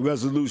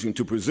resolution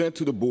to present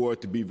to the board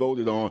to be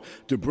voted on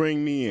to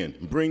bring me in,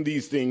 bring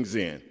these things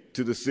in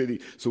to the city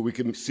so we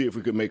can see if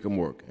we can make them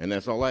work. And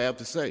that's all I have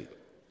to say.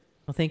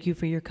 Well, thank you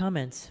for your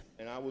comments.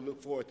 And I will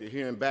look forward to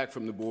hearing back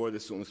from the board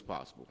as soon as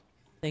possible.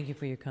 Thank you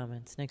for your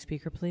comments. Next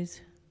speaker, please.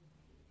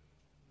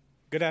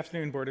 Good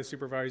afternoon, Board of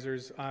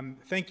Supervisors.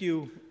 Thank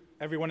you,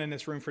 everyone in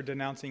this room, for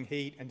denouncing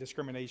hate and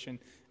discrimination.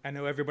 I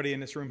know everybody in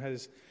this room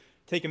has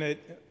taken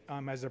it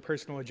as a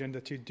personal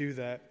agenda to do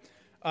that.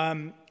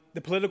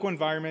 The political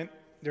environment,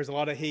 there's a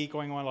lot of hate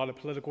going on, a lot of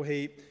political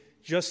hate.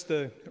 Just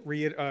to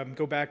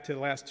go back to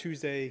last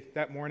Tuesday,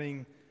 that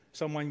morning,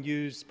 someone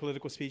used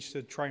political speech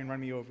to try and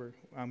run me over.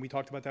 We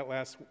talked about that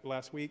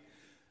last week.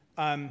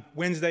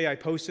 Wednesday, I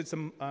posted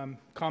some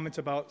comments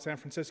about San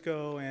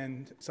Francisco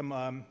and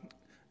some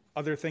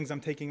other things I'm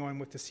taking on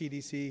with the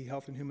CDC,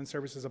 Health and Human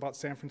Services, about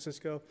San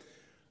Francisco.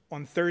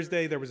 On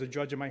Thursday, there was a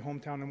judge in my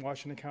hometown in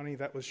Washington County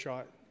that was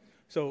shot.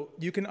 So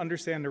you can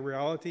understand the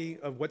reality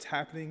of what's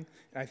happening,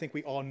 and I think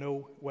we all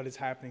know what is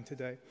happening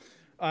today.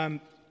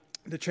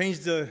 To change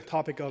the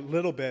topic a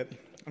little bit,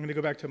 I'm going to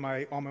go back to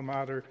my alma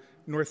mater,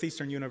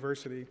 Northeastern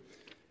University.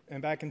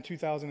 And back in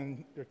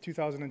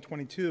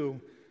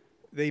 2022,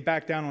 they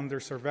backed down on their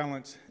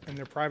surveillance in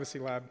their privacy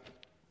lab.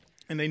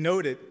 And they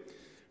noted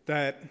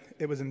that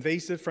it was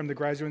invasive from the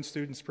graduate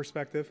student's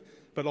perspective,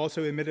 but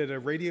also emitted a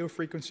radio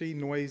frequency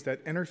noise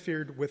that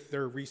interfered with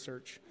their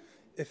research.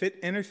 If it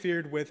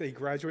interfered with a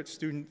graduate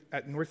student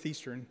at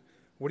Northeastern,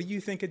 what do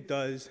you think it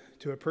does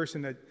to a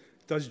person that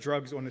does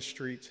drugs on the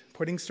streets?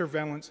 Putting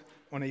surveillance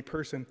on a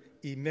person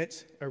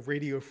emits a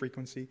radio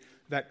frequency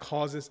that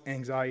causes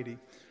anxiety.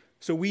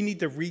 So we need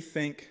to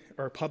rethink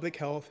our public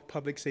health,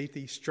 public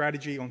safety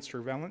strategy on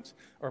surveillance,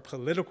 our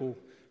political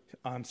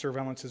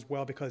surveillance as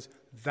well, because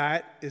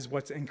that is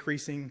what's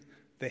increasing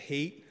the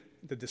hate,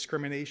 the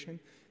discrimination,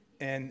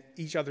 and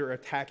each other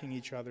attacking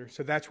each other.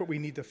 So that's what we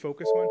need to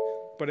focus on.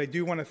 But I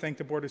do want to thank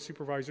the Board of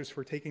Supervisors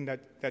for taking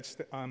that's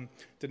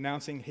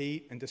denouncing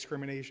hate and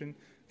discrimination.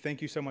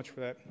 Thank you so much for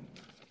that.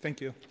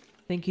 Thank you.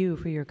 Thank you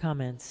for your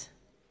comments.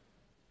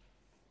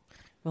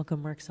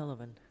 Welcome, Mark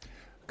Sullivan.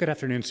 Good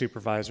afternoon,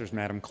 Supervisors,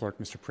 Madam Clerk,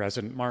 Mr.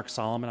 President. Mark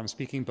Solomon. I'm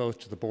speaking both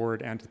to the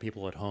board and to the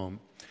people at home.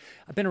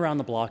 I've been around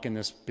the block in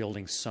this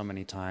building so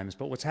many times,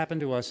 but what's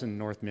happened to us in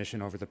North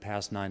Mission over the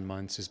past 9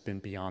 months has been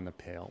beyond the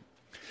pale.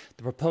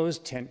 The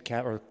proposed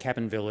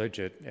cabin village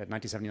at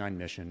 1979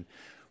 Mission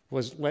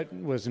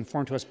was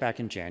informed to us back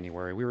in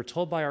January. We were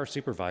told by our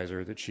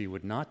supervisor that she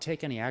would not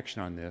take any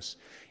action on this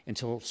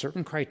until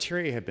certain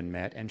criteria had been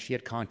met, and she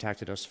had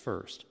contacted us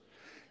first.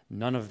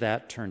 None of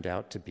that turned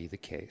out to be the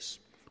case.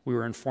 We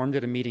were informed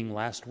at a meeting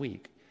last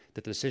week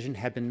that the decision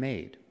had been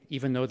made,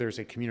 even though there's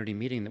a community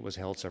meeting that was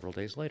held several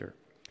days later.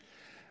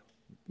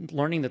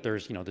 Learning that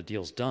the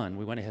deal's done,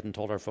 we went ahead and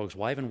told our folks,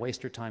 why even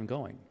waste your time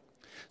going?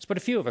 So, but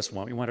a few of us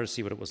went. We wanted to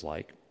see what it was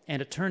like.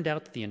 And it turned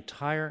out that the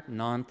entire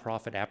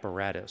nonprofit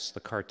apparatus, the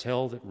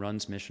cartel that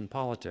runs Mission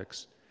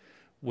politics,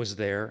 was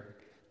there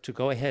to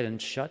go ahead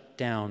and shut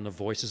down the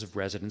voices of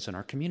residents in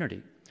our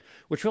community,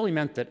 which really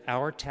meant that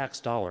our tax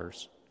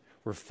dollars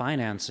were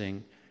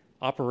financing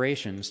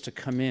operations to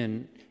come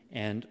in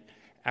and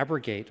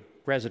abrogate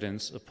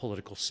residents of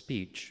political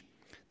speech.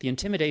 The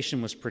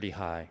intimidation was pretty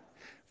high.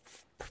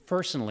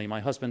 Personally, my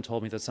husband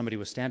told me that somebody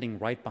was standing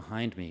right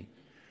behind me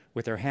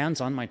with their hands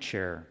on my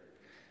chair,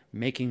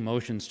 making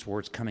motions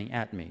towards coming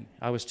at me.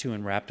 I was too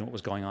enwrapped in what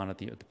was going on at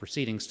the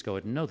proceedings to go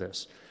ahead and know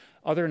this.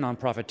 Other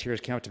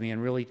nonprofiteers came up to me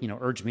and really,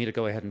 urged me to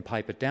go ahead and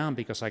pipe it down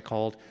because I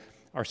called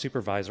our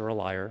supervisor a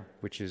liar,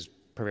 which is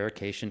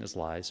prevarication is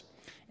lies,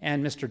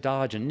 and Mr.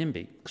 Dodge and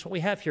NIMBY. So what we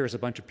have here is a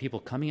bunch of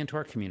people coming into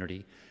our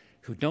community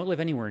who don't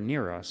live anywhere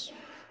near us,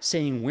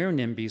 saying we're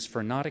NIMBYs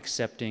for not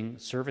accepting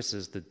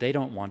services that they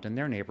don't want in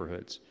their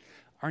neighborhoods.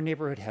 Our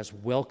neighborhood has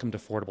welcomed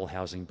affordable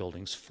housing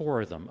buildings,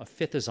 4 of them. A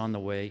 5th is on the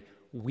way.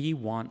 We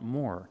want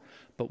more.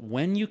 But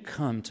when you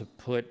come to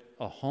put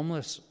a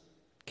homeless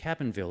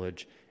cabin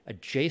village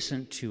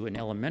adjacent to an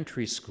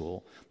elementary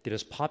school that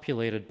is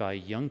populated by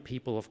young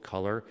people of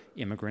color,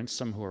 immigrants,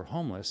 some who are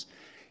homeless,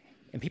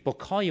 and people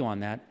call you on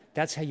that,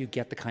 that's how you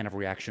get the kind of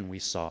reaction we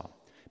saw.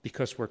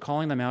 Because we're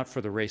calling them out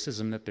for the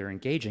racism that they're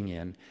engaging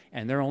in,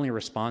 and their only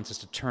response is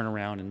to turn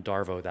around and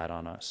Darvo that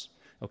on us.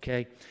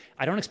 Okay?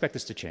 I don't expect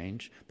this to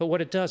change, but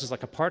what it does is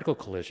like a particle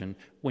collision.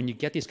 When you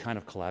get these kind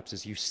of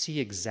collapses, you see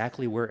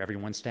exactly where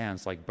everyone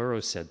stands. Like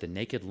Burroughs said, the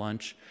naked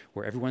lunch,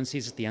 where everyone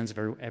sees at the ends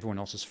of everyone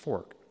else's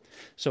fork.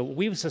 So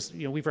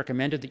we've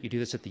recommended that you do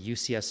this at the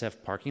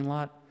UCSF parking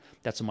lot.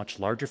 That's a much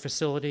larger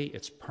facility.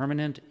 It's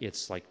permanent.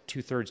 It's like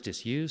 2/3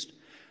 disused.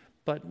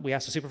 But we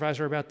asked the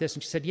supervisor about this,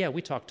 and she said, yeah,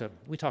 we talked to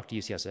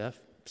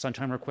UCSF.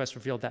 Sunshine requests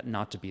revealed that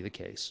not to be the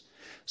case.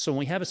 So when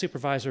we have a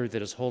supervisor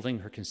that is holding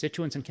her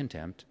constituents in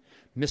contempt,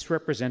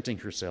 misrepresenting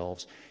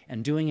herself,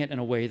 and doing it in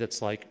a way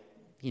that's like,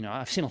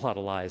 I've seen a lot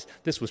of lies.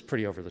 This was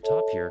pretty over the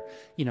top here.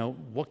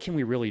 What can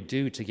we really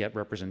do to get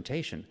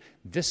representation?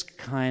 This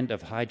kind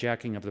of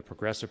hijacking of the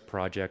Progressive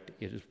Project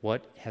is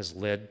what has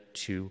led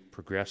to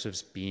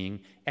progressives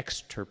being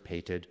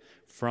extirpated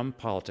from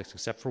politics,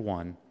 except for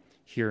one,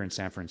 here in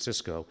San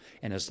Francisco,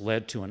 and has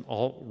led to an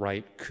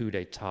alt-right coup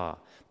d'etat.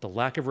 The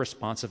lack of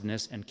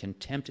responsiveness and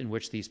contempt in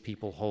which these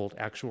people hold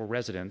actual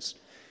residents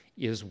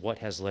is what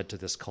has led to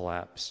this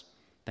collapse.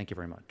 Thank you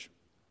very much.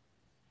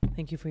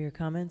 Thank you for your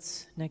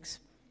comments. Next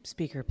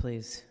speaker,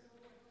 please.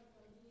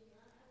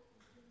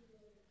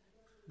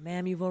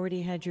 Ma'am, you've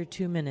already had your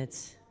 2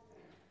 minutes.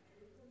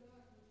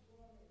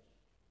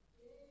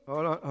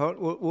 Hold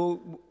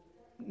on.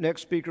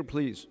 Next speaker,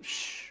 please.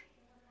 Shh.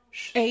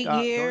 8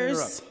 Stop. years.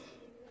 Don't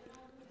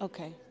interrupt.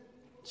 Okay.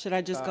 Should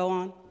I just go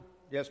on?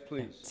 Yes,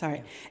 please.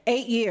 Sorry.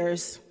 8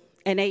 years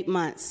and 8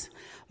 months.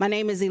 My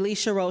name is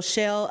Elisha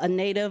Rochelle, a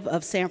native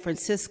of San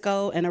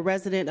Francisco and a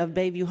resident of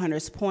Bayview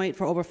Hunters Point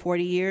for over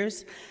 40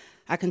 years.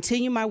 I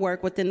continue my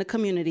work within the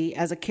community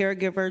as a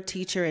caregiver,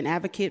 teacher, and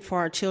advocate for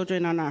our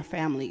children and our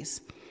families.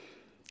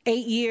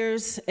 8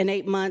 years and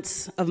 8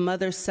 months of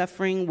mothers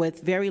suffering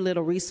with very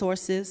little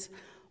resources.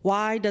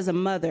 Why does a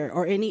mother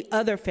or any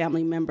other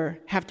family member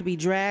have to be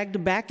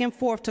dragged back and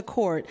forth to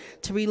court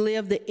to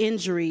relive the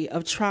injury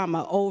of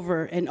trauma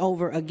over and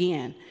over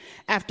again?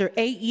 After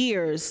 8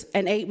 years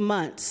and 8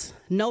 months,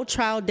 no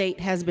trial date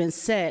has been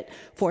set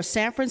for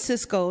San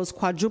Francisco's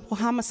quadruple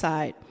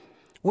homicide.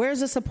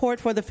 Where's the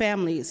support for the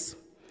families?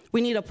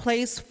 We need a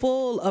place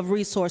full of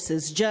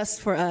resources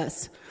just for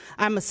us.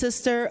 I'm a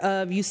sister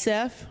of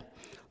Yusef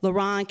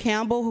LaRon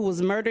Campbell, who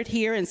was murdered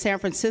here in San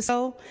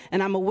Francisco,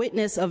 and I'm a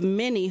witness of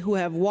many who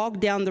have walked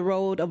down the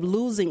road of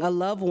losing a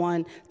loved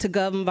one to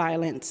gun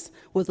violence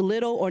with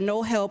little or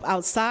no help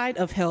outside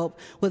of help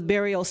with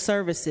burial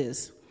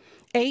services.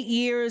 8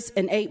 years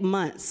and 8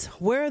 months.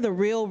 Where are the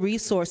real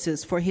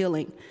resources for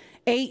healing?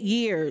 8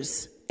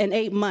 years and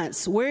 8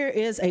 months. Where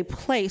is a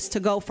place to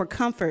go for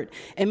comfort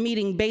and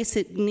meeting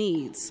basic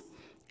needs?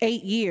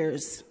 8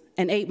 years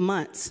and 8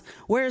 months.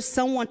 Where is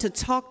someone to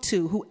talk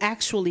to who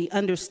actually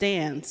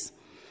understands?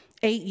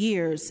 8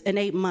 years and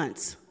 8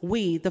 months.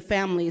 We, the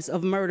families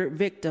of murdered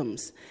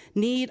victims,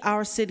 need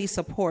our city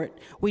support.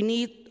 We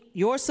need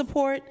your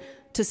support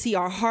to see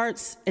our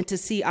hearts and to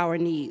see our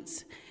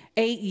needs.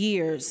 8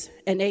 years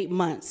and 8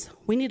 months.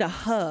 We need a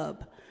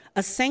hub,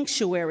 a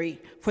sanctuary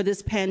for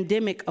this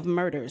pandemic of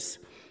murders.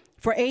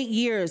 For 8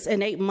 years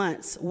and 8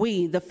 months,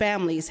 we, the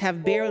families,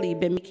 have barely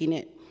been making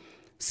it.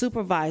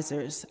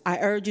 Supervisors, I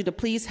urge you to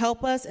please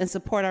help us and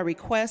support our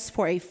request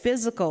for a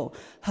physical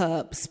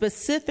hub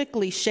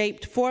specifically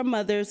shaped for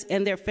mothers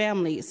and their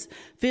families,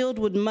 filled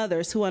with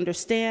mothers who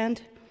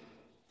understand.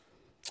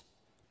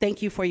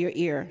 Thank you for your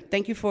ear.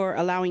 Thank you for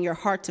allowing your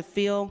heart to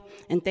feel,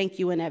 and thank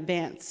you in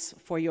advance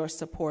for your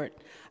support.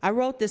 I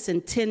wrote this in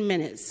 10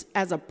 minutes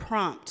as a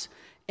prompt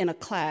in a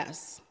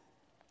class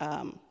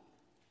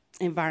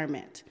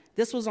environment.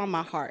 This was on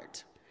my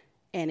heart,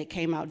 and it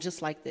came out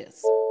just like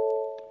this.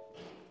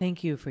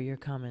 Thank you for your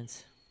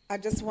comments. I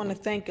just want to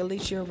thank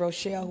Alicia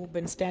Rochelle, who's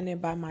been standing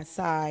by my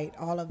side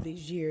all of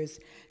these years.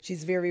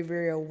 She's very,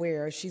 very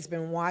aware. She's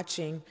been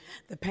watching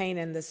the pain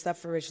and the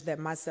suffrage that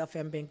myself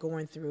have been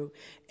going through.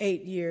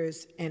 8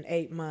 years and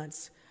 8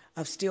 months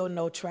of still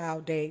no trial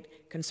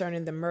date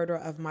concerning the murder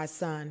of my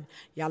son,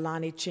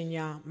 Yalani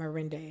Chinya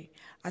Marinde.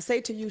 I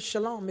say to you,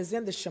 Shalom is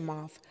in the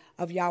Shemath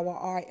of Yahweh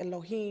our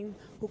Elohim,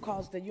 who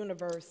caused the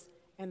universe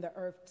and the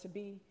earth to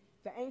be,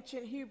 the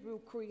ancient Hebrew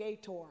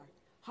creator,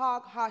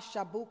 Hag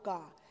HaShabuka.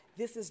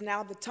 This is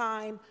now the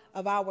time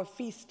of our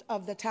Feast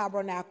of the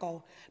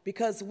Tabernacle,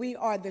 because we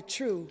are the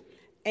true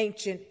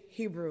ancient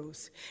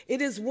Hebrews.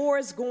 It is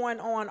wars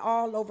going on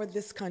all over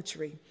this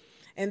country,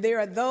 and there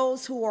are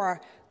those who are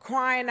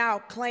crying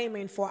out,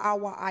 claiming for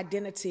our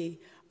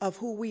identity of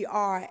who we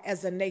are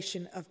as a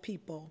nation of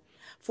people.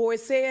 For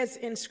it says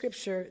in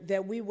Scripture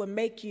that we will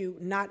make you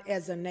not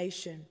as a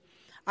nation.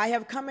 I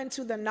have come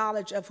into the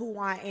knowledge of who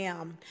I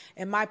am,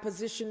 and my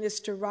position is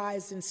to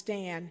rise and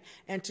stand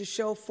and to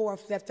show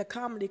forth that the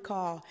commonly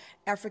called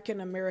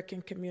African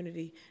American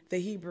community, the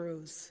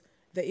Hebrews,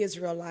 the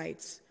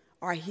Israelites,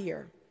 are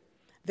here.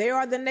 They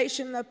are the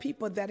nation of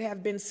people that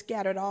have been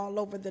scattered all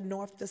over the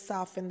north, the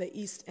south, and the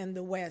east and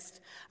the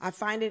west. I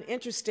find it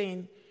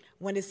interesting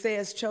when it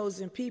says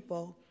chosen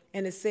people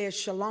and it says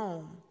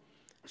shalom.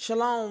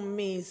 Shalom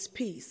means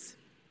peace.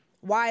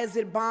 Why is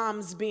it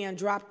bombs being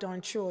dropped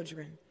on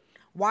children?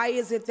 Why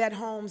is it that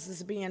homes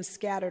is being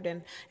scattered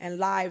and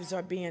lives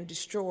are being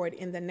destroyed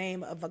in the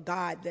name of a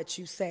God that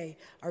you say,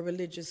 a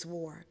religious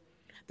war?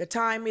 The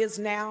time is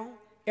now.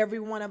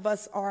 Every one of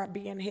us are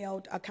being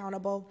held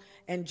accountable,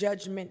 and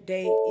Judgment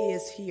Day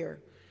is here.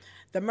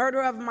 The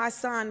murder of my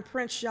son,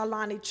 Prince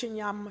Yalani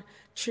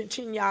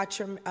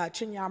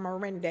Chinya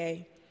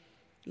Marinde,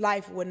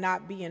 life would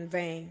not be in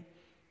vain.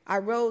 I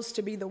rose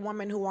to be the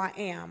woman who I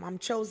am. I'm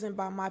chosen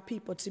by my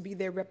people to be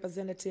their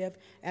representative,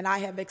 and I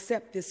have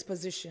accepted this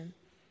position.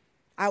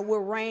 I will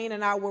reign,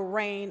 and I will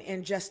reign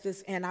in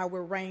justice, and I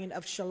will reign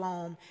of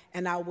shalom,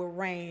 and I will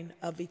reign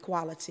of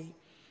equality.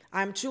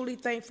 I'm truly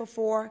thankful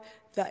for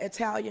the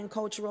Italian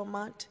Cultural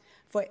Month,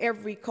 for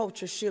every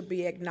culture should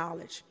be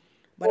acknowledged.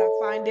 But I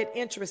find it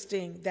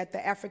interesting that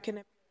the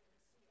African...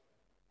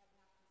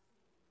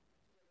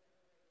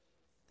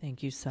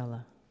 Thank you,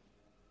 Salah.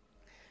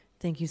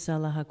 Thank you,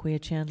 Salah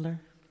Hakuya Chandler.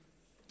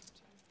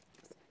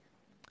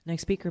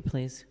 Next speaker,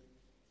 please.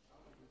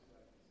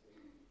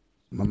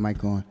 My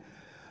mic on.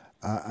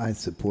 I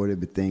support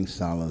everything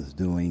Salah's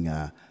doing.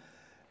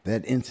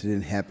 That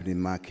incident happened in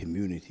my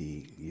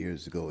community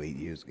years ago, 8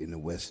 years in the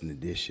Western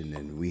Addition,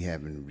 and we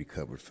haven't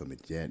recovered from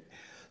it yet.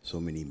 so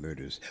many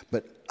murders.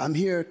 But I'm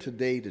here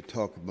today to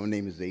talk. My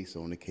name is Ace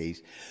on the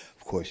case.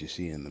 Of course, you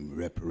see in the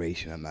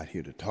reparation, I'm not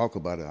here to talk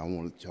about it. I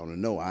want y'all to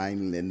know I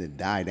ain't letting it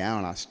die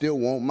down. I still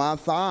want my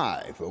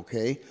 5,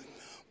 okay?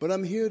 But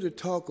I'm here to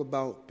talk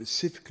about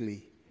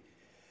specifically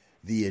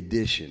the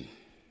addition,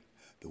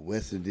 the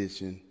West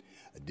Addition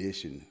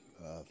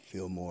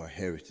Fillmore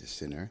Heritage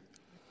Center.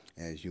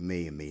 As you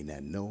may or may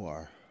not know,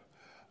 our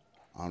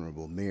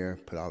Honorable Mayor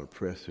put out a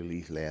press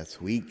release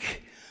last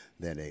week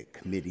that a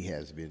committee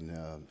has been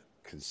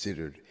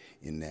considered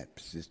in that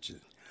position.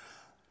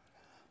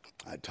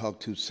 I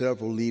talked to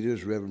several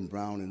leaders, Reverend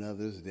Brown and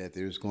others, that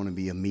there's going to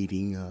be a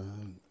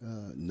meeting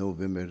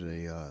November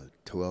the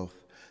 12th,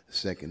 the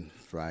second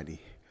Friday,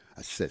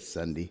 I said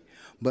Sunday.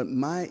 But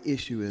my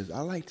issue is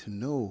I like to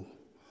know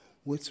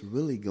what's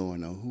really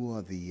going on. Who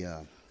are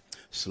the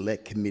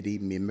select committee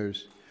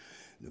members,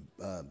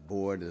 the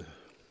board?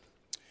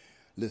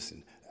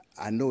 Listen,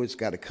 I know it's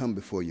got to come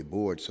before your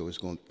board, so it's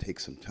going to take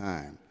some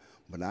time.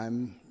 But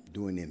I'm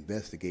doing the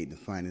investigating and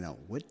finding out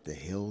what the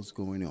hell's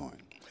going on.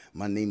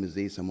 My name is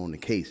Ace, I'm on the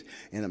case,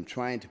 and I'm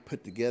trying to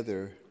put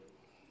together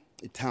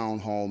a town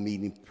hall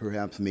meeting,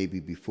 perhaps maybe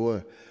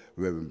before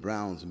Reverend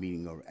Brown's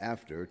meeting or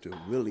after, to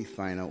really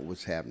find out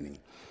what's happening.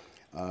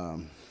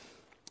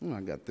 I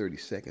got 30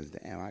 seconds.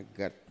 Damn, I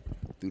got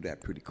through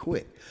that pretty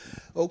quick.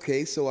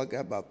 Okay, so I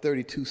got about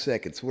 32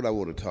 seconds. What I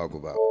want to talk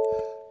about.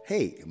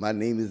 Hey, my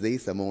name is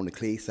Ace. I'm on the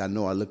case. I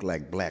know I look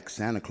like Black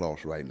Santa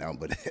Claus right now,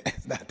 but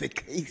that's not the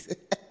case.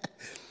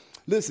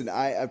 Listen,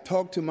 I've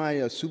talked to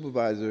my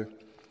supervisor,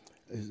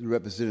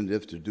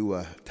 representative, to do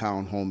a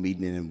town hall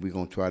meeting, and we're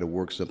going to try to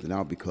work something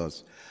out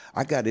because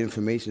I got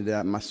information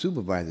that my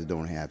supervisor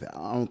don't have.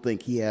 I don't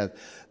think he has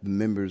the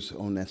members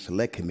on that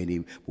select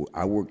committee.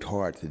 I worked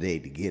hard today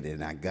to get it,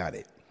 and I got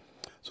it.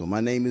 So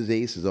my name is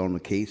Ace, is on the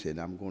case,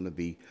 and I'm going to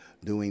be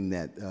doing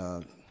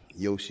that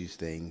Yoshi's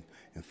thing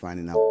and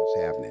finding out what's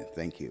happening.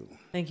 Thank you.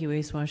 Thank you,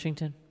 Ace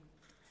Washington.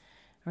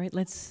 All right,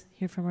 let's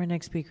hear from our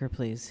next speaker,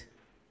 please.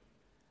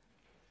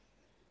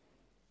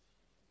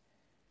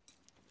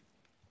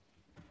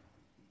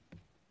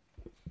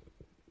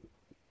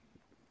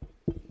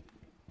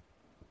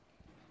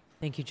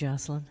 Thank you,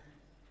 Jocelyn.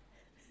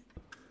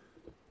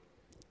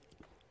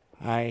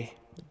 Hi,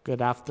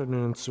 good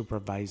afternoon,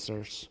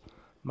 supervisors.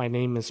 My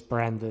name is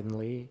Brandon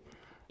Lee,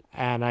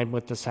 and I'm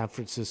with the San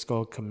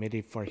Francisco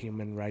Committee for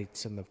Human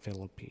Rights in the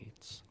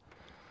Philippines.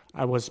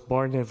 I was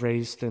born and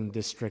raised in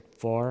District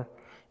 4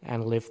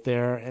 and lived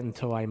there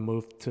until I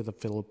moved to the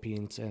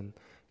Philippines in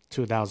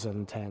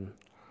 2010.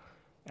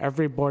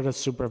 Every Board of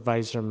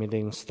Supervisor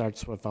meeting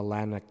starts with a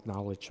land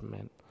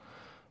acknowledgement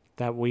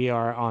that we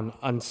are on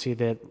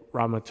unceded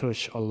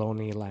Ramaytush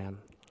Ohlone land.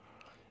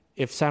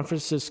 If San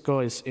Francisco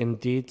is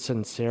indeed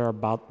sincere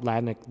about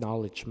land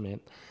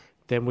acknowledgement,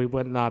 then we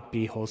would not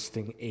be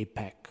hosting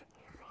APEC.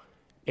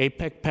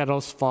 APEC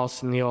peddles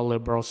false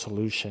neoliberal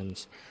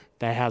solutions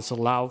that has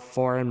allowed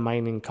foreign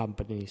mining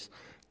companies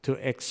to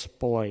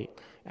exploit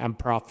and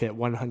profit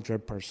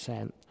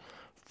 100%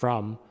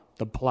 from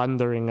the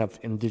plundering of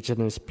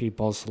indigenous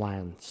people's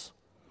lands.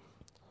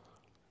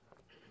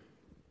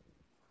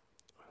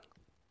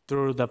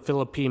 Through the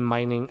Philippine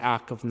Mining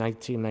Act of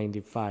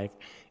 1995,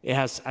 it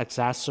has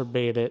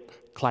exacerbated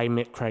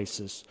climate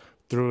crisis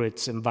through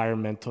its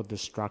environmental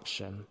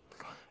destruction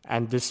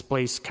and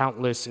displaced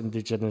countless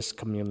indigenous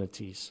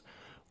communities.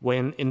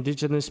 When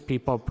indigenous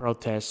people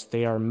protest,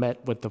 they are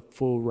met with the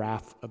full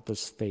wrath of the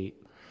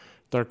state.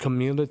 Their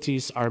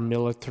communities are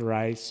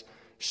militarized,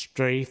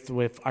 strafed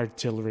with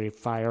artillery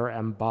fire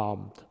and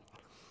bombed.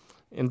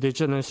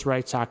 Indigenous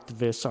rights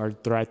activists are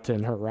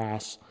threatened,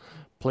 harassed,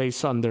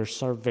 placed under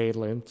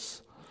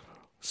surveillance,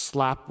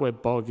 slapped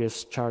with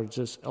bogus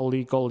charges,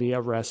 illegally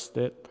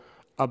arrested,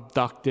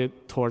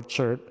 abducted,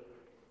 tortured,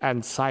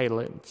 and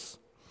silenced.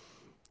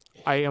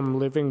 I am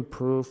living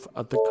proof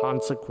of the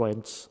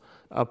consequence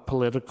of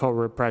political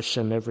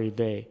repression every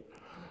day.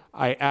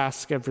 I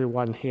ask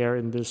everyone here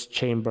in this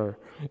chamber,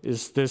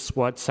 is this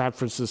what San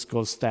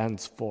Francisco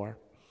stands for?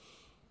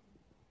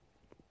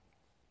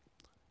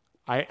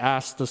 I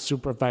ask the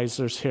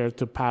supervisors here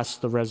to pass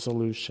the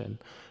resolution.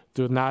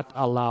 Do not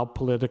allow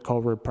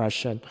political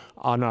repression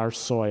on our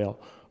soil,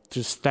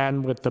 to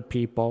stand with the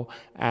people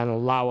and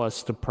allow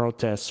us to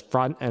protest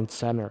front and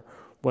center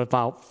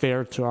without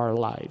fear to our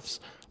lives.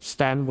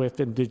 Stand with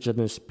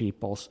indigenous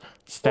peoples,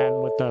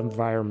 stand with the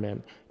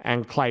environment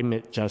and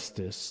climate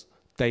justice.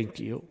 Thank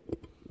you.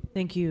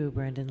 Thank you,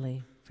 Brandon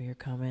Lee, for your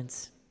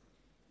comments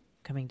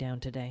coming down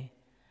today.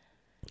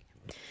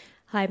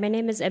 Hi, my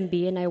name is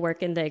MB, and I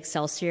work in the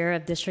Excelsior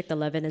of District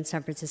 11 in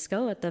San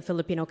Francisco at the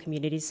Filipino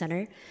Community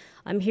Center.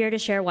 I'm here to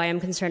share why I'm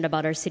concerned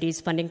about our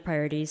city's funding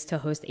priorities to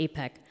host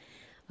APEC.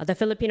 The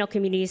Filipino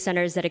Community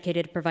Center is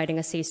dedicated to providing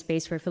a safe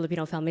space where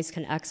Filipino families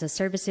can access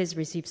services,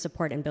 receive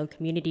support, and build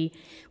community.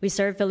 We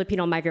serve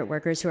Filipino migrant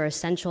workers who are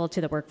essential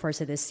to the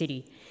workforce of this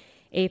city.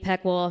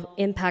 APEC will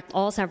impact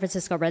all San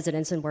Francisco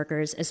residents and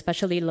workers,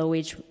 especially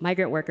low-wage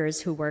migrant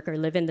workers who work or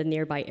live in the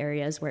nearby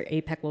areas where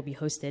APEC will be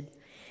hosted.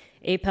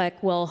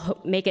 APEC will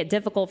make it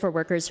difficult for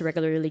workers to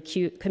regularly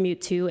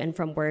commute to and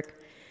from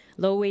work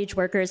Low-wage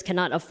workers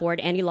cannot afford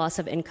any loss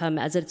of income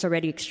as it's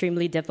already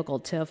extremely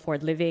difficult to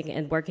afford living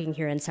and working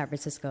here in San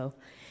Francisco.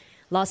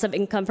 Loss of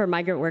income for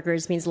migrant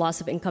workers means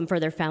loss of income for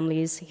their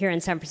families here in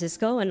San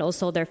Francisco and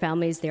also their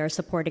families they are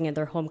supporting in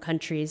their home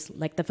countries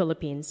like the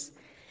Philippines.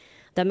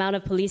 The amount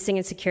of policing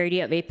and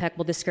security of APEC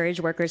will discourage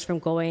workers from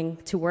going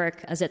to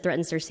work as it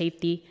threatens their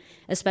safety,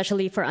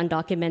 especially for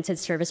undocumented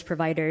service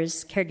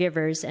providers,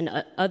 caregivers, and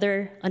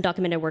other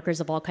undocumented workers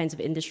of all kinds of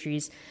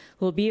industries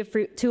who will be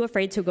too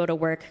afraid to go to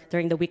work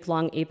during the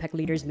week-long APEC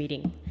leaders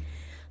meeting.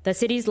 The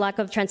city's lack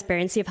of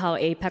transparency of how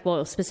APEC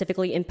will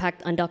specifically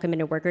impact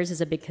undocumented workers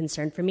is a big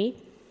concern for me.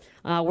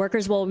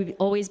 Workers will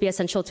always be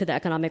essential to the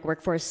economic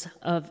workforce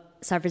of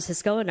San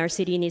Francisco, and our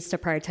city needs to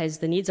prioritize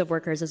the needs of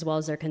workers as well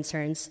as their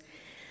concerns.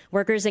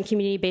 Workers and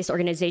community-based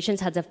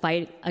organizations had to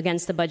fight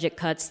against the budget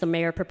cuts the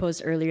mayor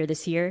proposed earlier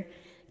this year.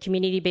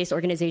 Community-based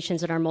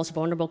organizations in our most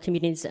vulnerable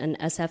communities in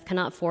SF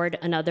cannot afford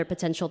another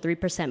potential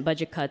 3%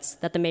 budget cuts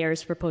that the mayor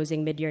is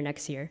proposing mid-year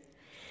next year.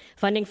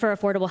 Funding for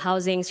affordable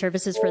housing,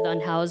 services for the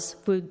unhoused,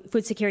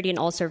 food security in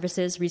all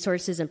services,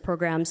 resources, and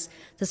programs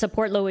to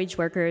support low-wage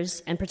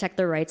workers and protect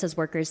their rights as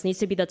workers needs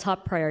to be the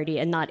top priority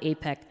and not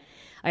APEC.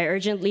 I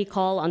urgently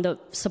call on the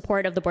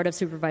support of the Board of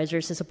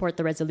Supervisors to support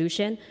the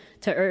resolution,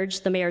 to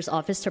urge the Mayor's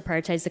office to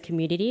prioritize the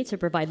community, to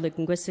provide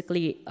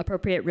linguistically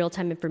appropriate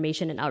real-time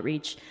information and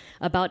outreach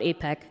about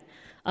APEC,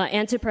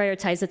 and to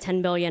prioritize the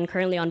 $10 billion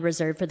currently on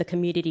reserve for the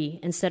community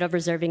instead of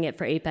reserving it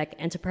for APEC,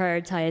 and to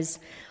prioritize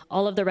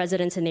all of the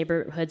residents and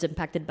neighborhoods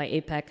impacted by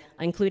APEC,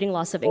 including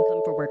loss of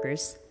income for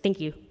workers.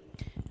 Thank you.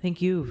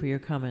 Thank you for your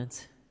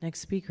comments. Next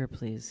speaker,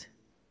 please.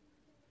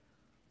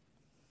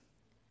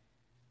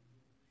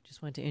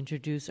 Just want to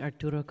introduce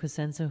Arturo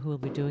Cosenza, who will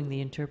be doing the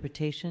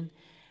interpretation.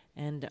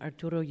 And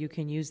Arturo, you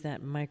can use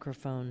that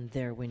microphone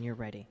there when you're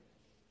ready.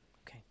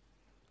 Okay.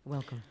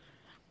 Welcome.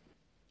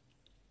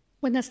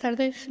 Buenas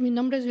tardes, mi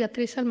nombre es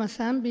Beatriz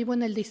Almazán, vivo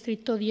en el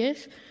Distrito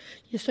 10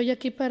 y estoy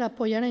aquí para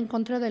apoyar en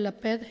contra de la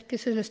PED, que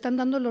se le están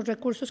dando los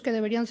recursos que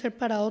deberían ser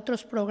para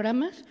otros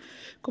programas,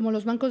 como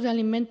los bancos de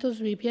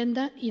alimentos,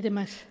 vivienda y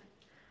demás.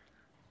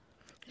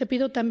 Le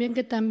pido también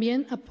que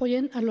también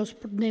apoyen a los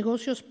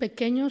negocios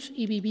pequeños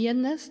y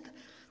viviendas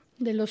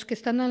de los que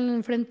están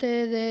al frente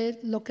de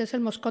lo que es el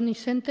Moscone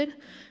Center,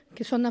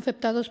 que son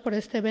afectados por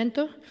este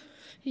evento,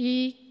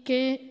 y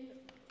que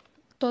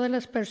todas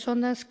las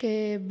personas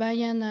que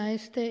vayan a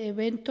este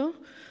evento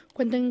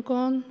cuenten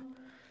con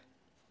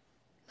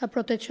la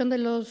protección de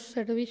los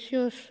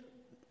servicios.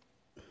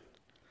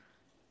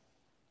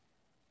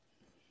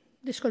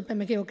 Disculpe,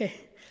 me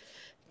equivoqué.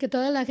 Que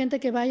toda la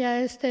gente que vaya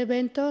a este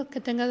evento que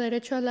tenga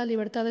derecho a la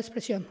libertad de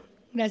expresión.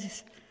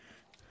 Gracias.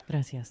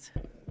 Gracias.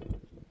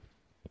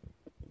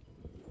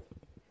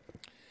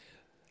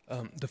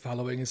 The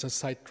following is a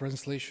side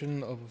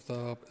translation of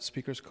the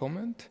speaker's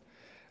comment.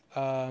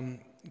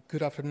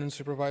 Good afternoon,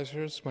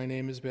 supervisors. My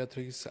name is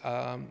Beatriz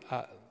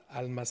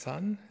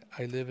Almazán.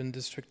 I live in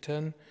District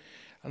 10,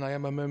 and I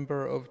am a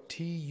member of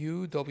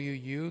TUWU,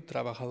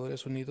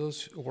 Trabajadores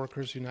Unidos,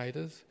 Workers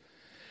United.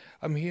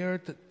 I'm here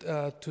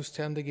to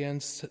stand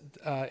against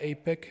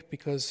APEC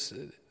because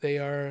they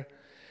are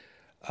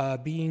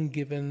being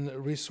given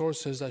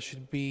resources that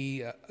should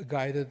be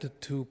guided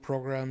to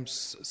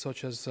programs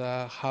such as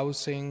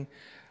housing,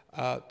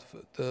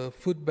 the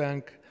food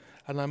bank,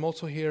 and I'm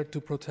also here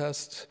to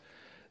protest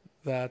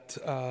that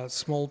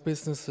small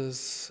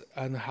businesses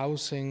and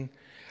housing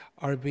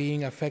are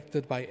being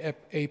affected by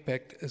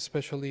APEC,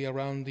 especially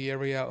around the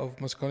area of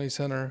Moscone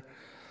Center.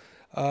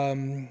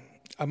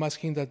 I'm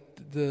asking that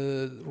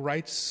the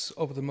rights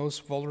of the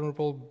most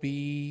vulnerable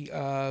be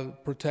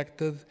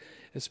protected,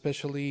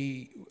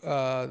 especially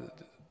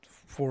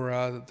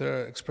for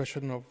the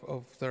expression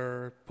of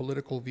their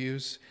political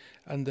views,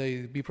 and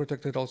they be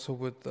protected also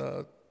with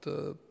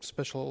the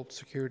Special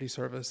Security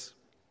Service.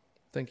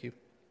 Thank you.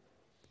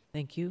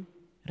 Thank you.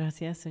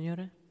 Gracias,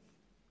 señora.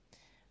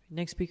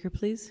 Next speaker,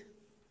 please.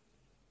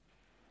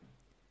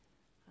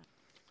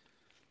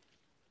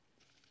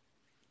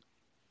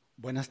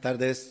 Buenas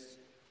tardes.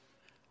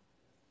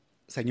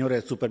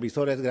 Señores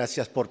supervisores,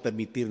 gracias por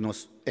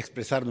permitirnos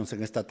expresarnos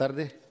en esta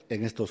tarde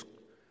en estos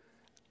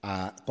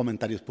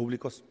comentarios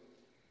públicos.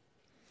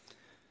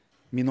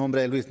 Mi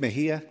nombre es Luis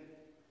Mejía,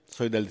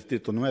 soy del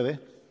Distrito 9,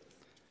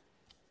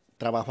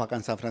 trabajo acá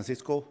en San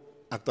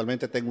Francisco.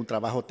 Actualmente tengo un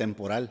trabajo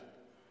temporal,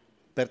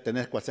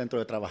 pertenezco al Centro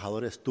de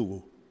Trabajadores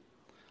TUBU.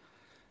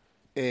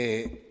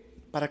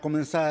 Para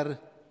comenzar,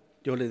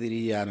 yo le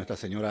diría a nuestra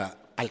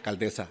señora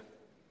alcaldesa,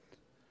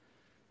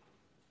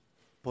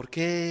 ¿por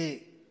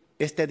qué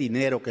este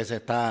dinero que se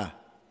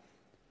está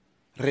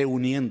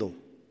reuniendo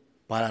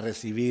para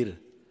recibir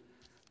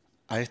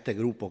a este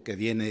grupo que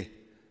viene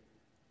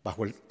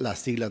bajo las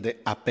siglas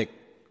de APEC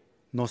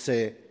no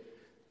se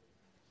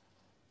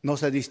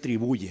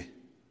distribuye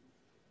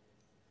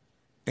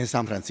en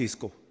San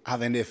Francisco a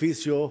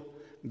beneficio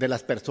de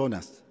las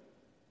personas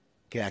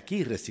que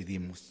aquí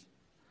residimos?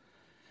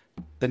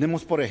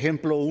 Tenemos, por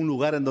ejemplo, un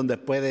lugar en donde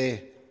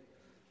puede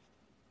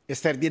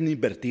estar bien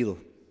invertido,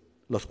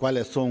 los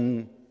cuales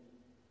son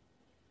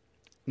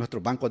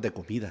nuestros bancos de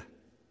comida.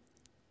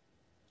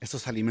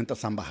 Esos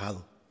alimentos han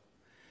bajado.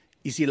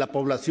 Y si la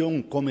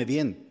población come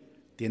bien,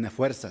 tiene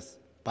fuerzas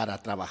para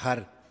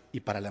trabajar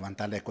y para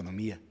levantar la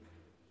economía.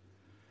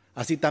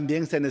 Así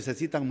también se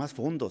necesitan más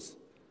fondos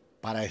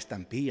para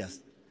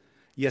estampillas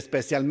y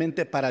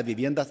especialmente para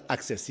viviendas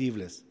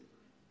accesibles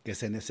que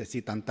se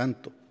necesitan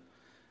tanto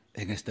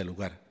en este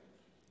lugar.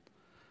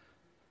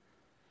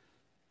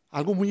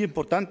 Algo muy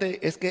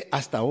importante es que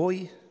hasta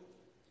hoy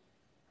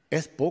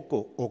es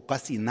poco o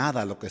casi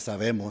nada lo que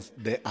sabemos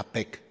de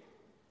APEC.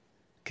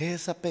 ¿Qué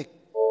es APEC?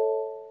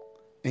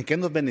 ¿En qué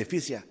nos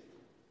beneficia?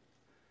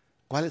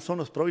 ¿Cuáles son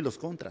los pros y los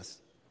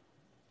contras?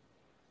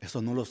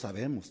 Eso no lo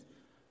sabemos.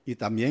 Y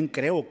también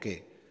creo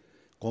que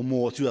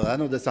como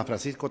ciudadanos de San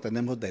Francisco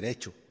tenemos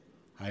derecho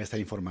a esa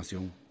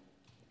información.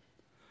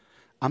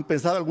 ¿Han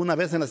pensado alguna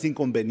vez en los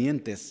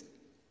inconvenientes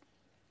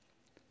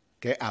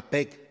que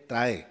APEC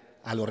trae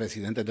a los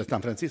residentes de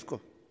San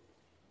Francisco?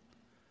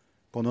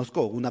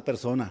 Conozco una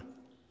persona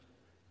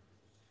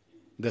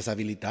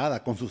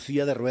deshabilitada con su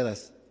silla de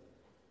ruedas.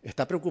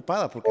 Está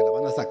preocupada porque la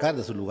van a sacar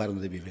de su lugar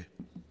donde vive.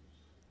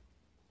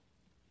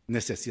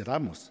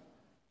 Necesitamos.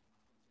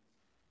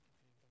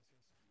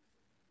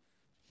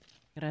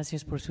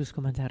 Gracias por sus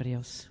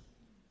comentarios.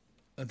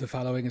 The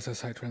following is a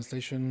side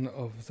translation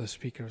of the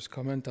speaker's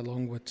comment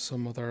along with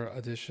some other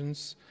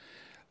additions.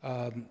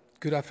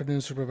 Good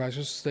afternoon,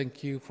 supervisors.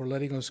 Thank you for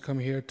letting us come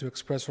here to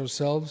express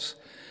ourselves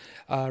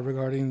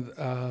regarding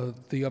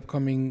the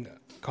upcoming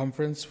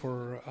conference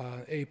for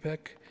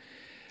APEC.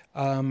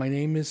 My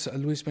name is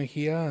Luis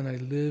Mejia, and I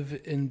live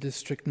in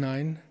District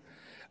 9.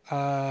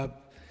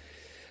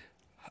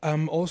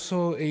 I'm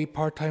also a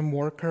part-time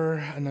worker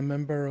and a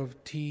member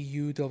of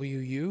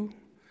TUWU.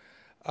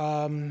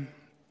 I'm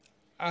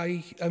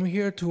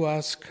here to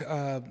ask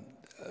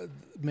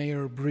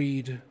Mayor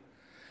Breed,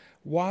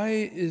 why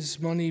is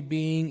money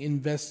being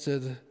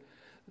invested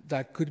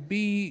that could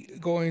be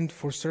going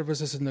for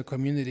services in the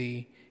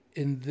community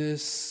in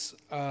this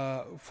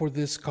for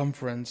this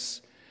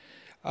conference?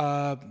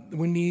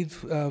 We need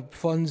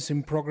funds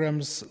in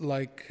programs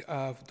like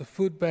the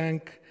food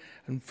bank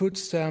and food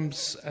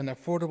stamps and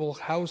affordable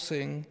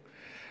housing.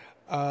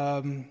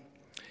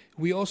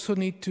 We also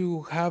need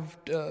to have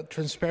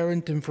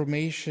transparent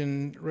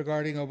information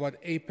regarding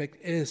what APEC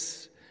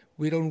is.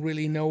 We don't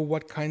really know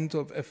what kind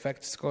of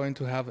effects it's going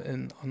to have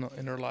in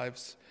our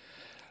lives.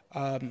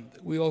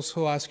 We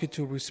also ask you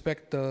to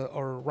respect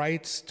our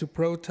rights to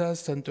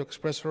protest and to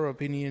express our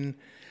opinion,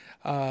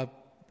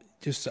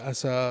 just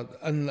as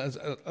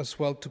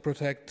well to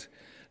protect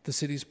the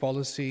city's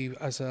policy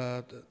as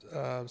a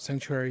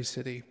sanctuary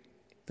city.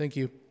 Thank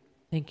you.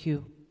 Thank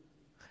you.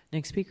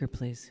 Next speaker,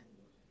 please.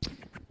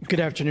 Good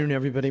afternoon,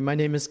 everybody. My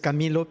name is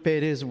Camilo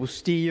Perez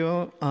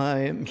Bustillo.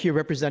 I'm here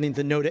representing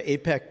the No to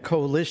APEC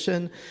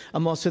Coalition.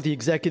 I'm also the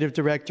executive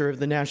director of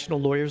the National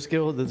Lawyers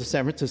Guild of the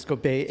San Francisco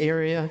Bay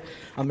Area.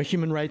 I'm a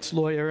human rights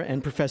lawyer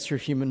and professor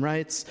of human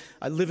rights.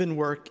 I live and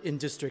work in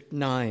District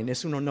 9.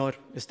 Es un honor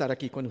estar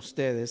aquí con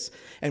ustedes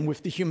and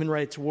with the human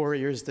rights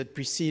warriors that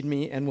precede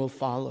me and will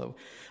follow.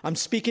 I'm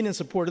speaking in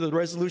support of the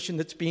resolution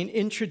that's being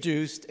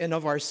introduced and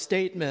of our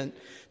statement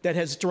that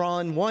has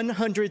drawn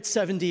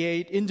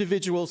 178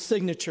 individual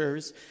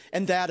signatures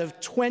and that of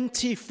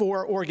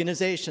 24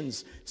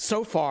 organizations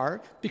so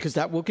far, because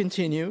that will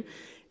continue.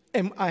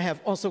 And I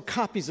have also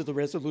copies of the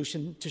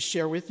resolution to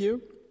share with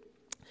you.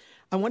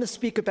 I want to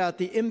speak about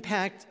the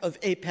impact of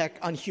APEC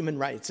on human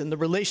rights and the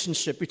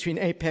relationship between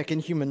APEC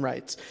and human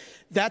rights.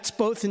 That's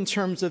both in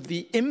terms of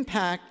the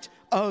impact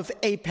of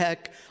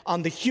APEC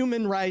on the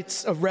human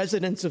rights of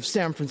residents of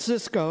San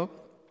Francisco,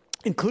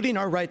 including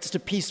our rights to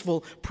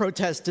peaceful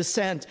protest,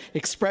 dissent,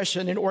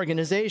 expression, and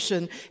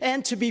organization,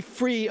 and to be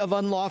free of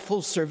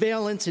unlawful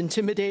surveillance,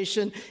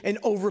 intimidation, and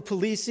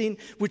over-policing,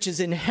 which is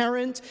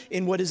inherent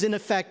in what is in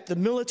effect the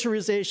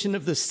militarization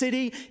of the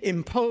city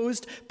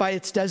imposed by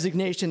its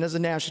designation as a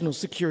national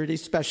security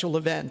special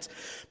event.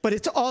 But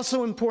it's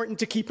also important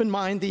to keep in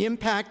mind the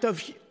impact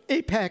of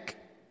APEC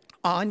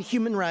on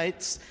human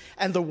rights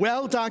and the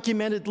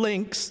well-documented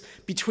links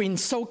between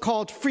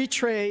so-called free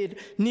trade,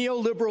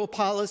 neoliberal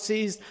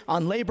policies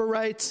on labor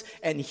rights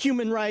and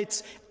human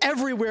rights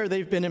everywhere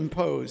they've been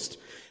imposed.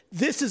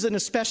 This is an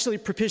especially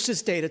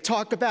propitious day to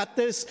talk about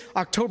this,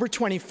 October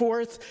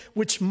 24th,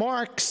 which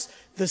marks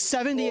the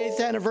 78th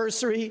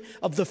anniversary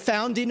of the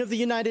founding of the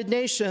United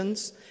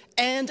Nations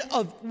and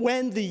of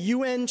when the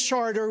UN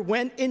Charter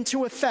went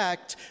into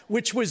effect,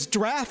 which was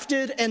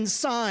drafted and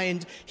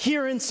signed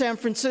here in San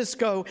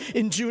Francisco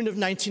in June of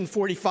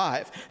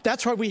 1945.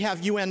 That's why we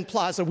have UN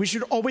Plaza. We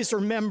should always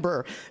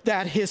remember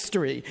that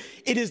history.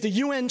 It is the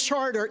UN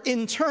Charter,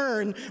 in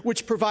turn,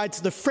 which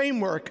provides the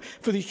framework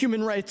for the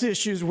human rights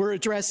issues we're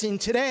addressing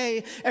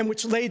today and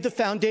which laid the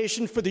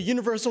foundation for the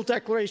Universal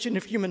Declaration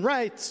of Human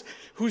Rights,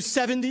 whose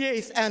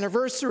 78th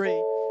anniversary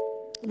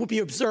will be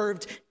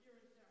observed.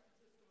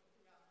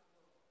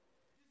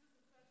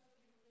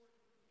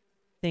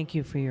 Thank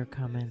you for your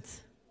comments.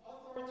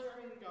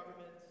 Authoritarian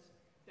governments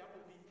that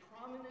will be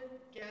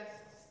prominent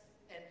guests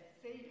and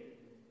feted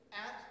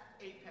at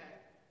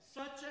APEC,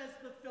 such as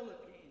the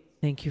Philippines.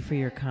 Thank you for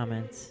your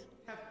comments.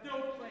 Have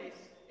no place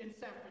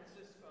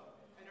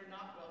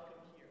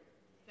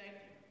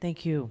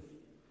Thank you.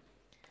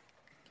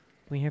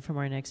 Can we hear from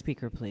our next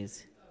speaker,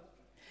 please?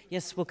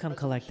 Yes, we'll come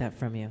collect that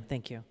from you.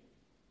 Thank you.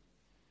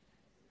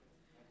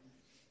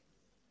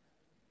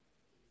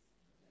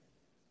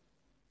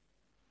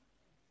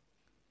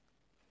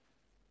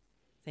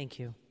 Thank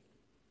you.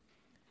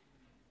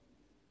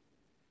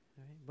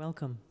 All right,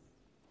 welcome.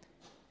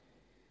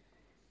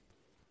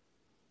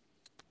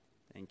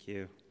 Thank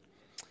you.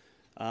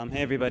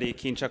 Hey everybody,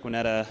 Keen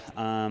Chukwunetta.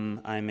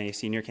 I'm a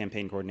senior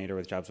campaign coordinator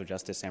with Jobs with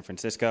Justice San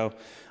Francisco.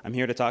 I'm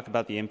here to talk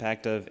about the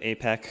impact of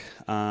APEC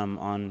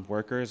on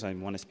workers. I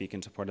want to speak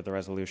in support of the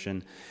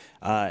resolution.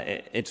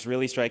 It's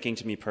really striking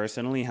to me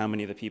personally how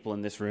many of the people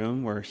in this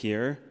room were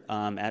here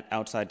at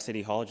outside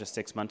City Hall just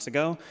 6 months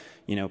ago,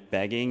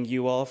 begging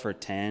you all for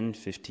 10,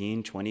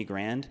 15, 20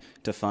 grand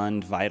to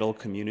fund vital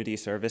community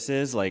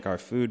services like our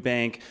food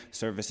bank,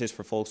 services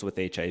for folks with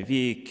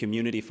HIV,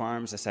 community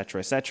farms, et cetera,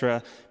 et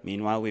cetera.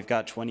 Meanwhile, we've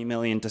got 20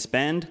 million to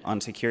spend on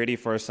security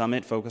for a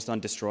summit focused on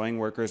destroying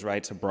workers'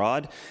 rights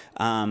abroad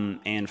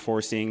and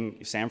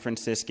forcing San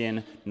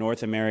Franciscan,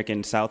 North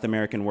American, South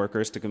American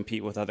workers to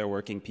compete with other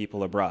working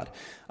people abroad.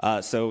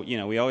 So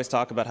we always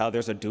talk about how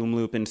there's a doom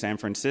loop in San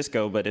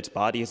Francisco, but it's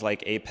bodies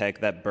like APEC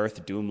that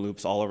birth doom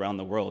loops all around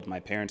the world. My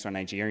parents are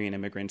Nigerian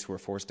immigrants who were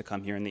forced to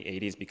come here in the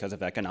 80s because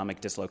of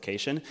economic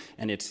dislocation,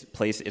 and it's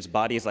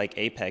bodies like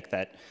APEC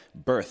that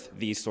birth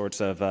this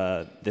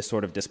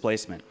sort of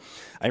displacement.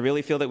 I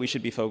really feel that we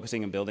should be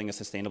focusing on building a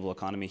sustainable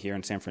economy here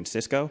in San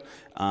Francisco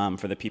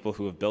for the people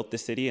who have built the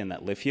city and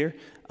that live here.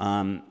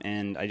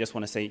 And I just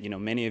want to say,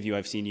 many of you,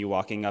 I've seen you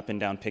walking up and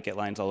down picket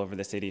lines all over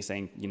the city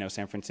saying,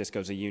 San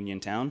Francisco's a union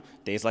town.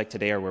 Days like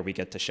today are where we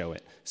get to show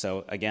it.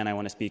 So again, I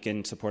want to speak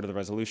in support of the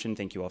resolution.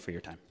 Thank you all for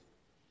your time.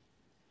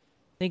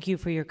 Thank you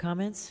for your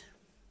comments.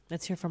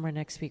 Let's hear from our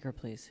next speaker,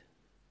 please.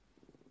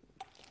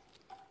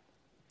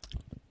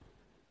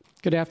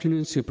 Good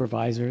afternoon,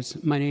 Supervisors.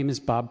 My name is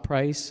Bob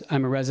Price.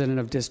 I'm a resident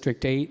of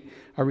District 8,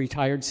 a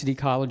retired City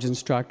College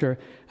instructor,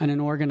 and an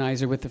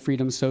organizer with the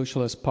Freedom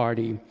Socialist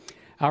Party.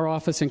 Our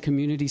office and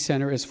community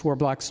center is 4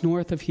 blocks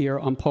north of here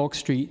on Polk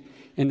Street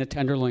in the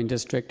Tenderloin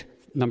District,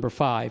 number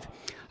 5.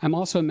 I'm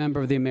also a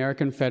member of the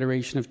American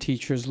Federation of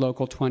Teachers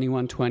Local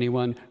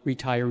 2121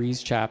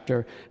 Retirees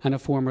Chapter and a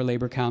former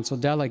Labor Council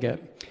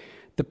delegate.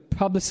 The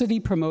publicity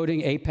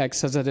promoting APEC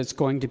says that it's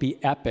going to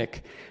be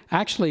epic.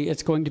 Actually,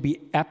 it's going to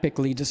be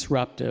epically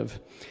disruptive.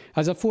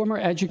 As a former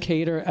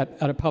educator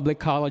at a public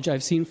college,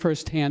 I've seen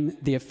firsthand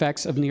the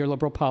effects of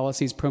neoliberal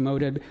policies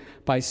promoted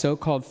by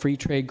so-called free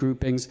trade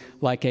groupings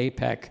like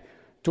APEC.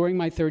 During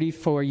my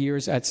 34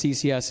 years at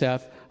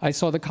CCSF, I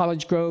saw the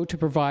college grow to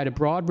provide a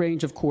broad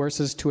range of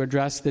courses to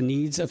address the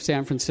needs of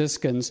San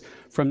Franciscans,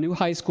 from new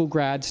high school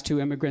grads to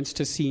immigrants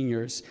to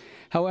seniors.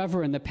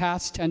 However, in the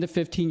past 10 to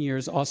 15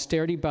 years,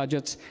 austerity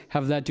budgets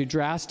have led to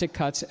drastic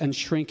cuts and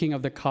shrinking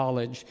of the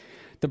college.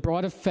 The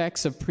broad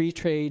effects of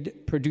pre-trade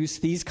produce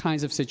these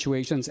kinds of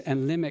situations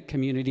and limit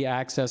community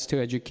access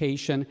to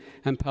education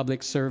and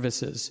public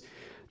services.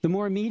 The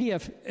more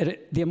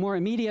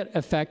immediate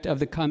effect of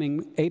the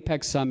coming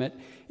APEC summit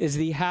is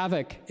the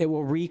havoc it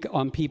will wreak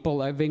on people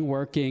living,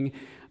 working,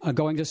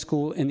 going to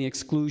school in the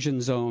exclusion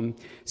zone.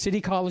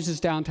 City College's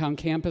downtown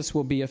campus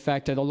will be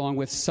affected, along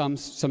with some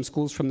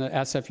schools from the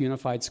SF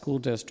Unified School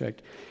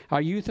District.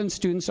 Our youth and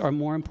students are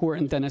more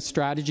important than a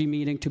strategy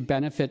meeting to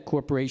benefit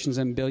corporations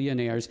and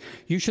billionaires.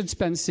 You should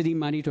spend city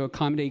money to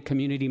accommodate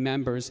community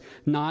members,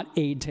 not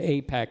aid to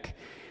APEC.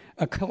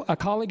 A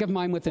colleague of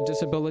mine with a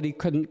disability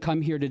couldn't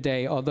come here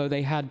today, although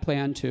they had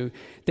planned to.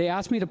 They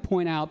asked me to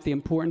point out the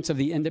importance of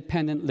the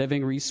Independent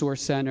Living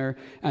Resource Center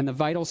and the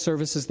vital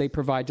services they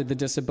provide to the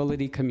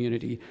disability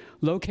community.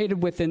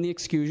 Located within the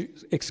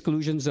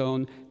exclusion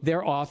zone,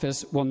 their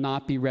office will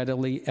not be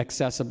readily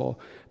accessible.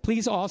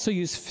 Please also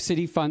use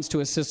city funds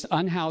to assist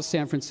unhoused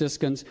San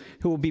Franciscans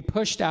who will be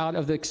pushed out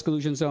of the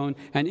exclusion zone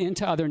and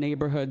into other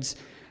neighborhoods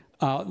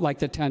like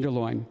the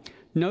Tenderloin.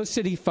 No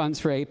city funds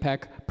for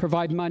APEC.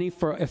 Provide money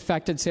for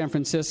affected San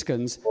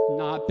Franciscans,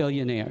 not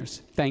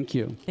billionaires. Thank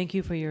you. Thank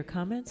you for your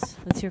comments.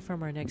 Let's hear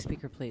from our next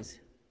speaker, please.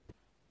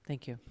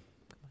 Thank you.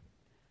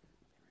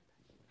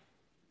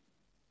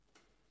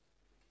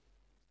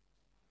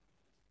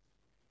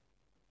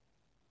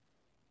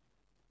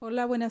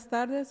 Hola, buenas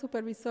tardes,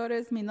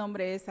 supervisores. Mi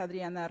nombre es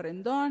Adriana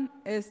Rendón.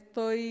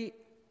 Estoy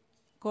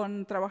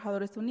con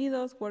Trabajadores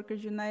Unidos,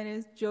 Workers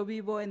United. Yo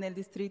vivo en el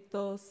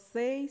Distrito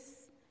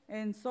 6,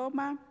 en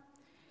Soma.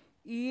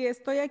 Y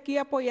estoy aquí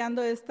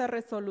apoyando esta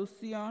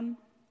resolución.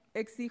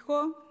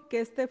 Exijo que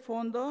este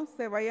fondo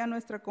se vaya a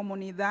nuestra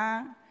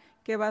comunidad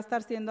que va a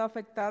estar siendo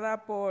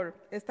afectada por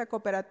esta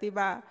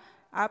cooperativa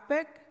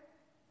APEC.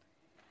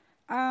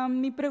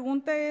 Mi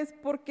pregunta es,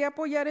 ¿por qué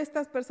apoyar a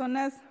estas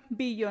personas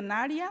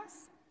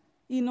billonarias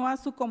y no a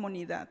su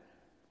comunidad?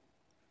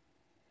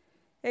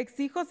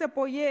 Exijo se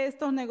apoye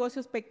estos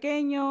negocios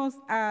pequeños,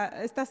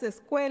 a estas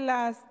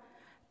escuelas,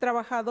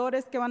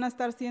 trabajadores que van a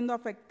estar siendo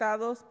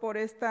afectados por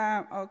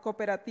esta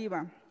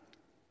cooperativa.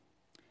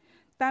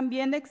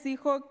 También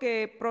exijo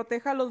que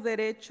proteja los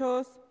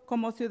derechos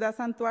como ciudad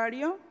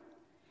santuario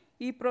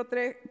y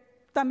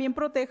también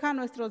proteja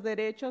nuestros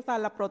derechos a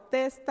la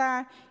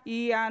protesta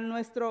y a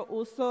nuestro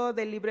uso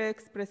de libre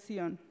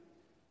expresión.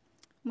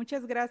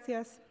 Muchas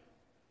gracias.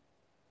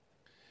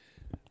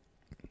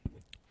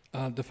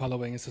 The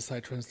following is a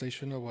side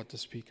translation of what the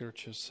speaker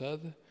just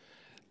said.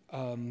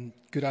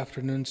 Good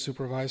afternoon,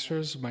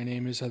 supervisors. My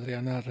name is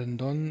Adriana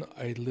Rendon.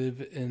 I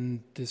live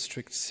in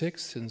District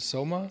 6 in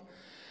Soma.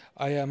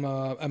 I am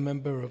a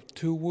member of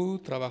TUWU,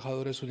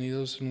 Trabajadores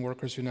Unidos and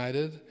Workers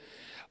United.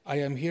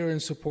 I am here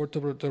in support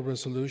of the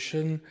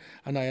resolution,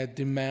 and I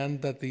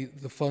demand that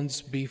the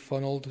funds be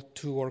funneled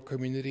to our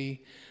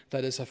community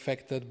that is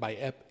affected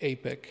by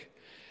APEC.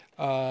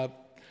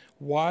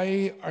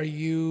 Why are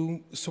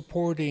you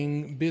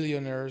supporting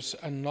billionaires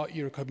and not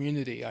your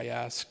community, I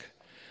ask?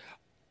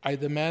 I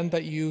demand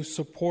that you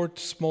support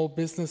small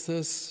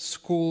businesses,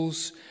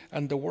 schools,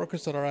 and the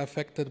workers that are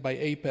affected by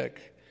APEC.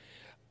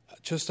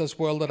 Just as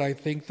well that I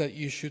think that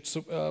you should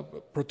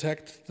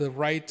protect the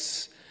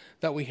rights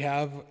that we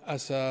have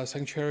as a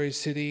sanctuary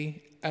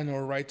city and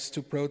our rights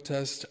to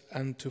protest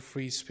and to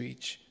free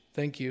speech.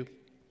 Thank you.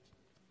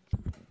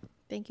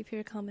 Thank you for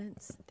your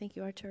comments. Thank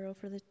you, Arturo,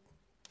 for the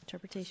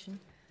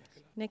interpretation.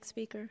 Next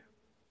speaker.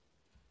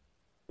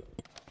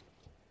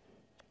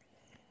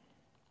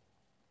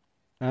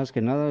 Antes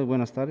que nada,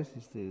 buenas tardes,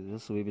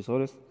 los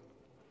supervisores.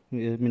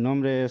 Mi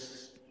nombre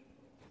es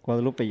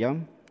Guadalupe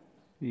Yam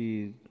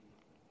y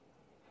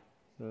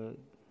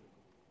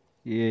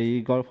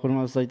igual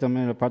forma soy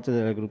también la parte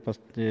de la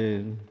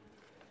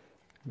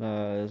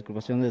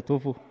agrupación de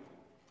TUFU.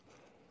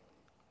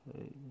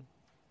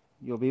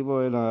 Yo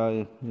vivo en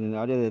el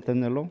área de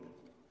Tenderloin.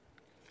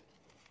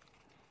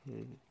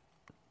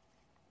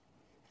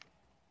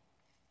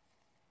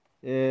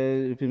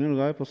 En primer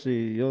lugar, pues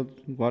sí, yo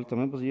igual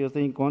también, pues yo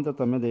estoy en contra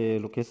también de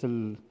lo que es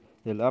el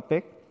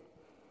APEC,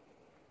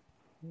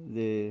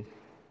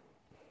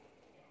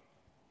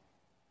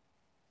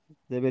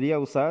 debería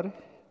usar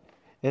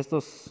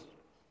esos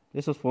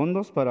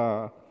fondos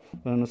para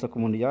nuestra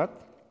comunidad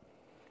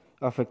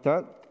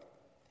afectada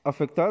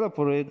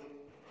por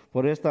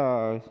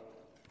esta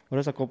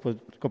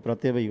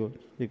cooperativa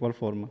de igual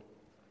forma.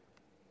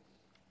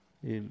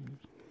 Y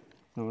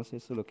nada más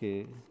eso es lo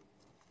que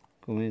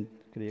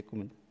quería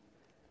comentar.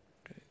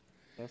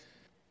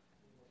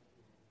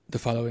 The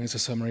following is a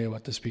summary of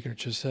what the speaker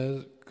just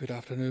said. Good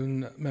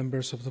afternoon,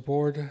 members of the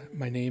board.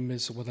 My name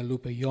is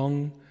Guadalupe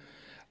Young.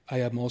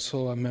 I am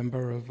also a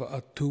member of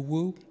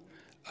TUWU,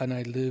 and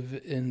I live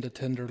in the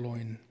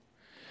Tenderloin.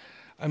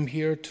 I'm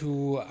here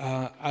to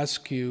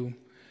ask you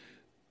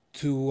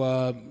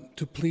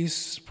to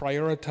please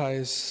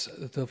prioritize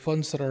the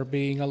funds that are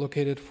being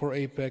allocated for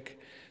APEC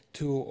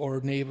to our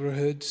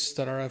neighborhoods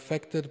that are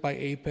affected by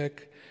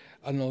APEC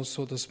and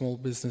also the small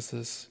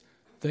businesses.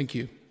 Thank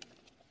you.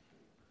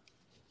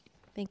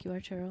 Thank you,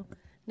 Arturo.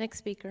 Next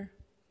speaker.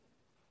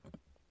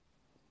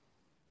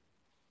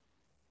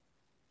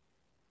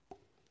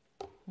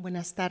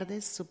 Buenas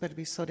tardes,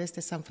 supervisores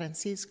de San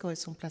Francisco.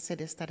 Es un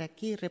placer estar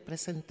aquí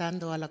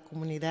representando a la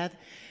comunidad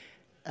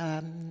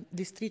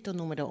Distrito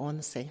número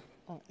 11.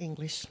 Oh,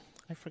 English,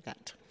 I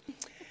forgot.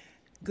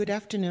 Good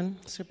afternoon,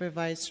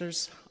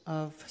 supervisors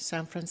of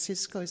San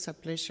Francisco. It's a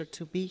pleasure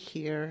to be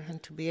here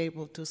and to be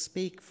able to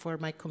speak for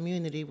my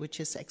community, which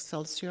is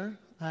Excelsior,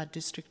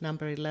 District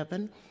number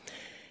 11.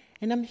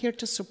 And I'm here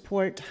to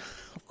support,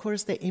 of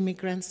course, the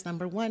immigrants,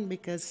 number one,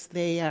 because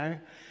they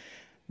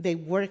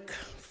work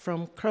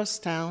from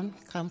crosstown,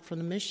 come from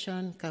the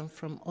mission, come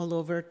from all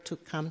over to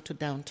come to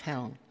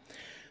downtown,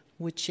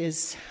 which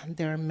is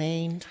their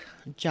main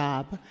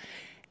job.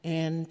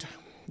 And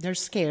they're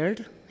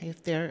scared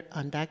if they're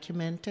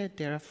undocumented.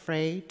 They're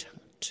afraid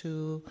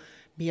to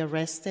be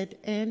arrested.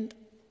 And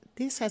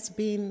this has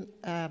been,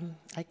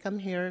 I come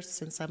here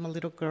since I'm a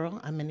little girl.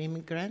 I'm an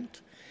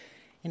immigrant.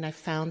 And I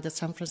found that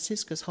San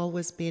Francisco has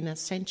always been a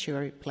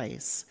sanctuary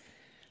place.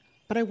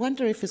 But I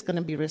wonder if it's going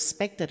to be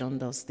respected on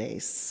those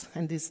days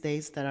and these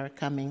days that are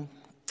coming.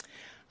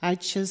 I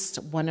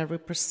just want to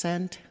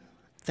represent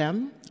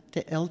them,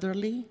 the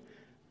elderly,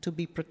 to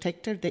be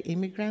protected, the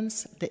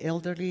immigrants, the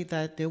elderly,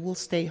 that they will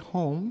stay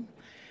home,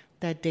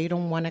 that they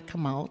don't want to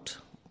come out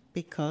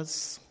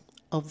because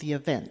of the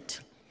event.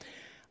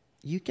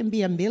 You can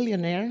be a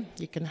millionaire,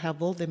 you can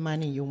have all the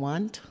money you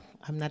want.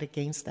 I'm not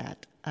against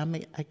that. I'm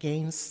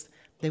against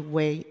the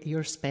way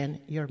you spend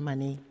your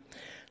money.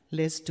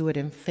 Let's do it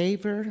in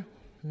favor,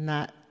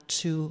 not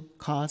to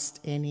cause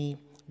any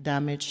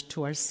damage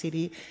to our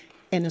city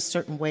in a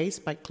certain ways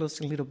by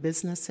closing little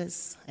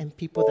businesses and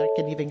people that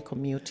can even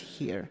commute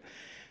here.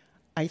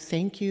 I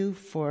thank you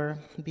for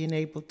being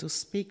able to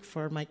speak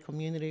for my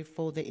community,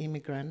 for the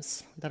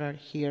immigrants that are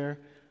here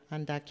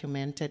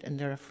undocumented and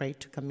they're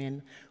afraid to come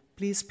in.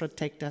 Please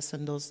protect us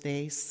in those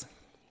days.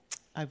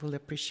 I will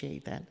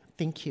appreciate that.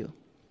 Thank you.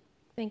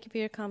 Thank you for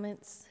your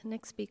comments.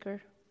 Next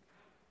speaker.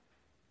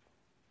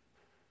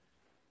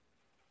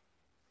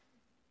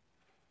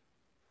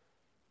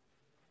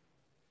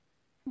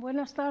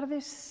 Buenas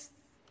tardes,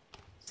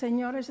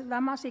 señores,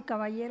 damas y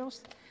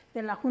caballeros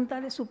de la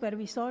Junta de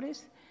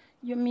Supervisores.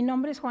 Mi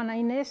nombre es Juana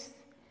Inés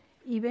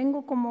y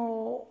vengo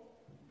como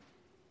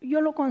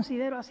yo lo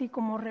considero así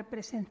como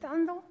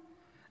representando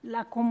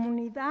la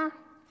comunidad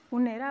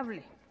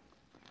vulnerable.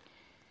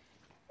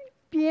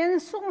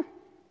 Pienso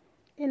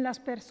en las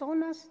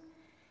personas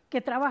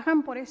que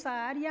trabajan por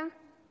esa área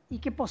y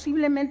que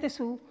posiblemente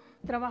su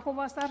trabajo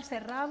va a estar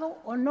cerrado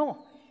o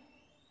no.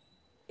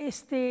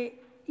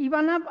 Y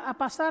van a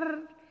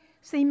pasar,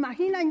 se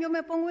imaginan, yo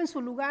me pongo en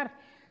su lugar,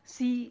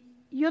 si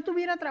yo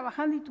estuviera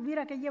trabajando y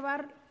tuviera que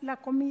llevar la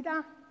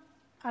comida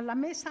a la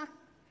mesa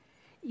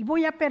y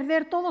voy a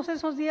perder todos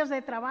esos días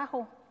de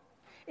trabajo.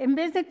 En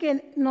vez de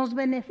que nos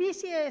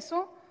beneficie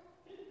eso,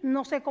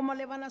 no sé cómo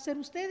le van a hacer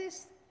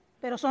ustedes,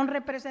 pero son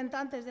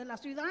representantes de la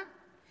ciudad.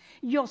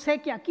 Yo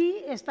sé que aquí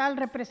está el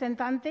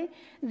representante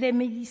de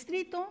mi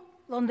distrito,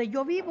 donde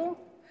yo vivo,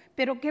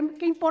 pero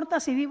 ¿qué importa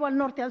si vivo al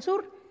norte o al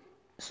sur?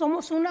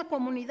 Somos una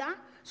comunidad,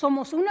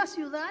 somos una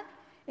ciudad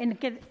en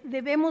que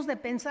debemos de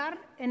pensar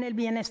en el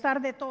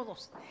bienestar de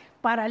todos,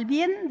 para el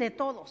bien de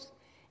todos.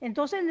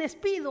 Entonces les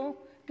pido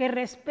que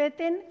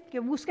respeten, que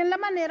busquen la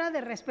manera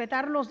de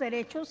respetar los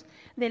derechos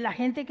de la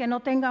gente que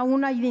no tenga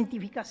una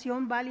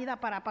identificación válida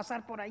para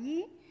pasar por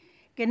allí,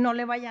 que no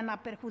le vayan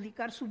a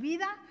perjudicar su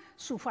vida,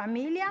 su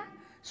familia,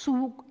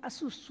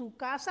 su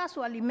casa,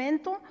 su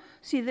alimento,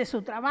 si de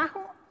su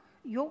trabajo.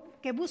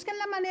 Que busquen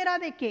la manera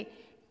de que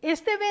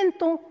este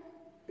evento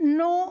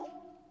no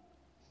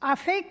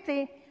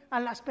afecte a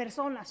las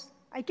personas.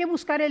 Hay que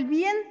buscar el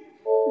bien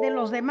de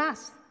los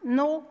demás,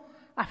 no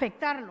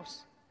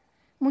afectarlos.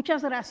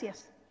 Muchas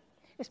gracias.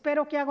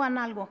 Espero que hagan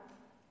algo.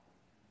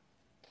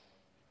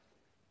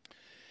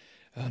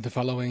 The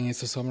following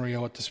is a summary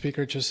of what the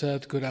speaker just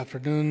said. Good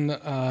afternoon,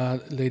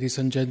 ladies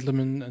and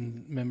gentlemen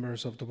and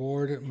members of the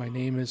board. My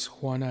name is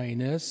Juana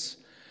Inez.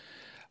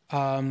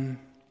 I'm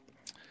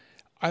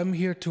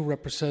here to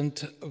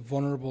represent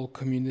vulnerable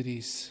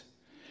communities.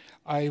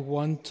 I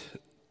want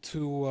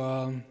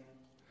you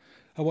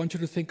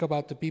to think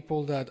about the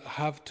people that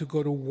have to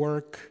go to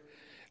work,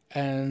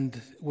 and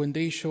when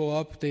they show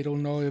up, they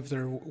don't know if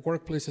their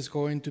workplace is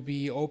going to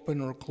be open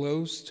or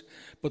closed,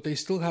 but they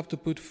still have to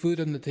put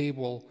food on the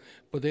table,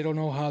 but they don't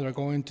know how they're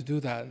going to do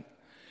that.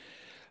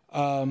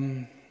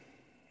 I'm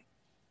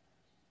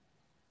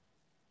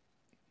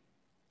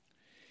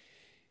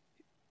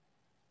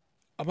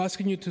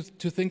asking you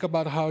to think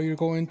about how you're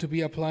going to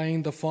be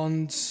applying the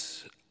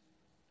funds,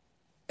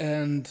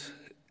 and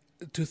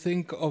to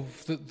think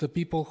of the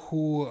people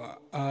who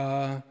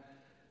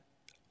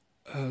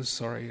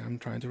sorry, I'm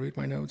trying to read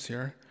my notes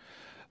here.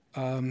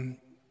 I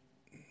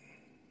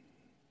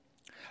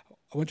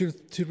want you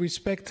to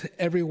respect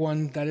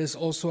everyone that is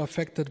also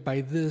affected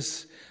by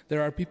this.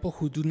 There are people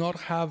who do not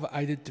have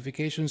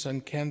identifications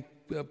and can't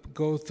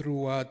go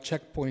through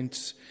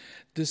checkpoints.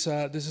 This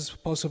is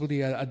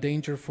possibly a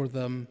danger for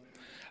them.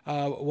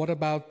 What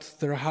about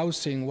their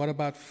housing? What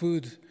about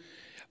food?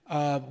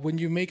 When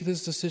you make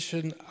this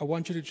decision, I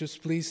want you to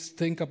just please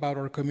think about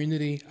our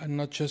community and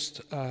not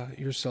just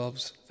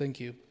yourselves. Thank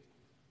you.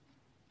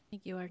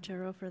 Thank you,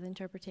 Arturo, for the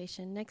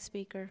interpretation. Next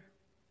speaker.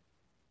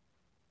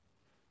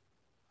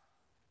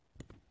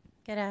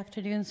 Good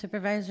afternoon,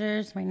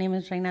 supervisors. My name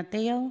is Reina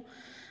Teo.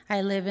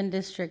 I live in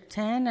District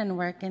 10 and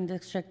work in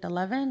District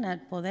 11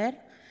 at Poder.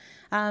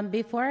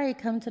 Before I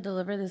come to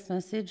deliver this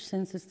message,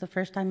 since it's the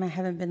first time I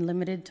haven't been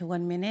limited to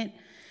 1 minute,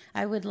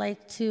 I would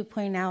like to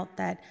point out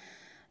that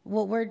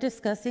what we're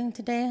discussing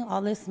today,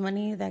 all this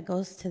money that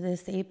goes to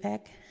this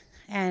APEC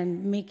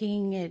and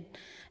making it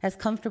as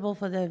comfortable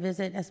for the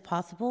visit as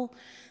possible,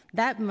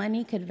 that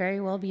money could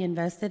very well be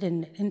invested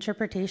in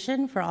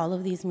interpretation for all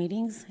of these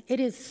meetings. It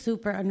is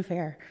super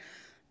unfair.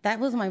 That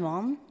was my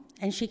mom,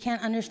 and she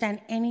can't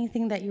understand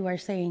anything that you are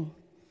saying,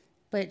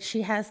 but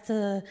she has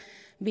to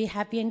be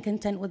happy and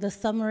content with a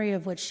summary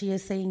of what she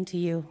is saying to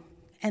you.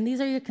 And these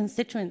are your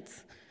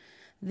constituents.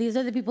 These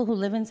are the people who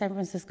live in San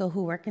Francisco,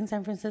 who work in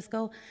San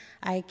Francisco.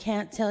 I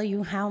can't tell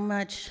you how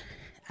much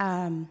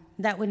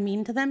that would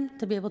mean to them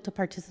to be able to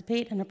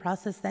participate in a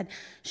process that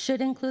should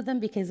include them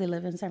because they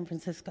live in San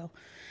Francisco.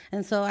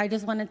 And so I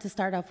just wanted to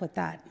start off with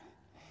that.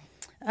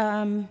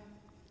 I'm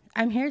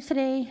here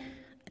today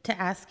to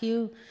ask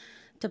you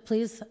to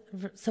please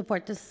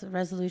support this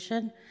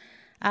resolution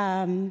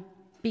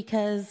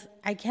because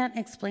I can't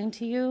explain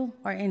to you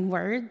or in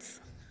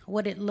words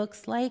what it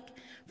looks like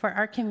for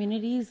our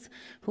communities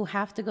who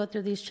have to go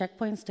through these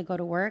checkpoints to go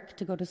to work,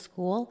 to go to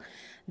school.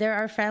 There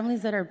are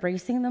families that are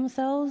bracing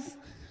themselves.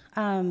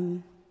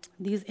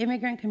 These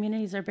immigrant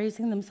communities are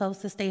bracing themselves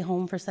to stay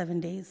home for 7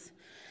 days.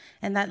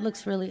 And that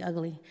looks really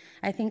ugly.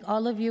 I think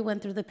all of you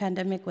went through the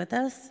pandemic with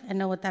us and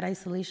know what that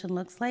isolation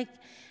looks like.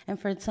 And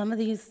for some of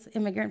these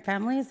immigrant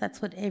families,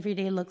 that's what every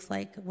day looks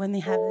like when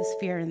they have this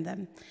fear in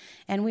them.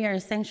 And we are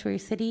a sanctuary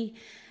city.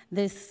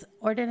 This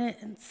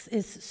ordinance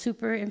is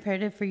super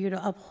imperative for you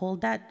to uphold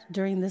that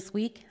during this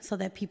week so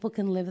that people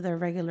can live their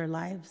regular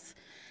lives.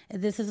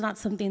 This is not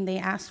something they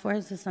asked for.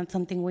 This is not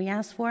something we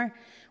asked for.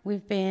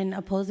 We've been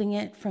opposing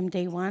it from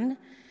day one.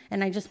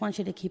 And I just want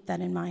you to keep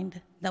that in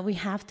mind, that we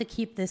have to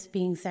keep this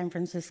being San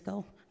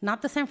Francisco.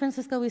 Not the San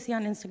Francisco we see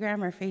on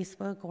Instagram or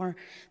Facebook or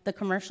the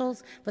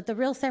commercials, but the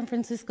real San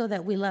Francisco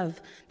that we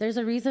love. There's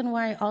a reason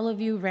why all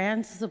of you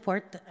ran to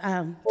support,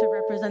 to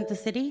represent the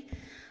city.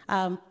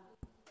 Thank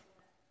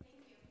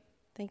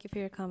you for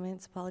your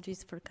comments.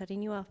 Apologies for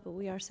cutting you off, but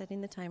we are setting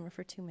the timer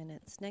for 2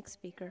 minutes. Next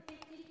speaker.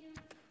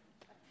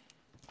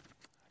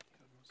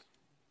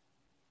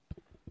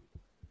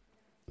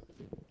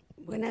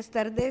 Buenas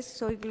tardes,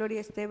 soy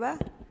Gloria Esteva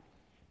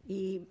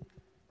y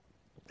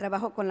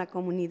trabajo con la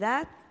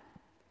comunidad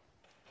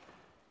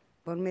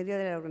por medio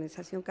de la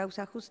organización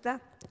Causa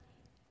Justa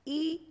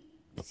y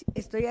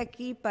estoy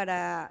aquí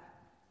para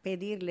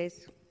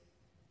pedirles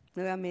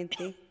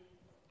nuevamente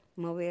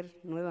mover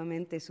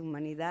nuevamente su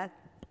humanidad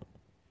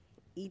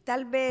y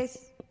tal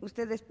vez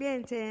ustedes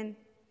piensen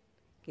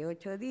que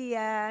 8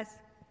 días,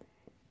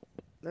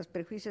 los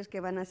perjuicios que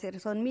van a hacer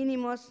son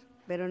mínimos,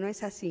 pero no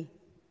es así.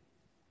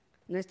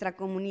 Nuestra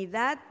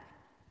comunidad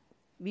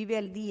vive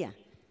al día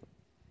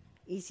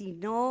y si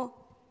no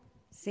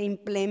se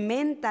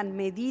implementan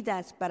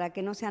medidas para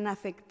que no sean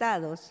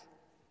afectados,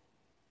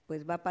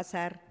 pues va a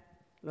pasar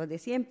lo de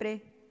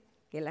siempre,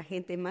 que la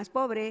gente más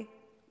pobre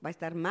va a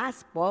estar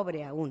más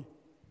pobre aún.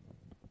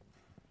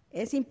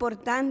 Es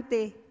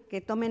importante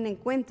que tomen en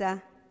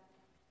cuenta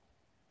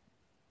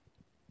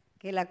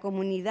que la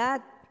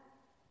comunidad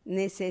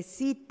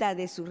necesita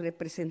de sus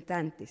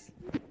representantes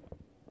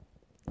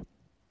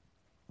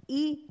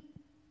y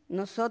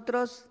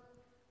nosotros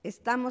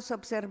estamos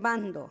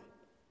observando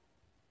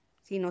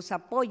si nos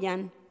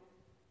apoyan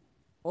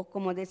o,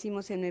 como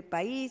decimos en el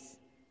país,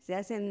 se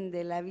hacen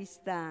de la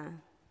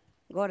vista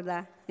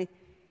gorda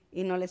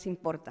y no les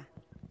importa.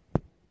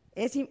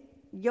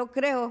 Yo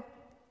creo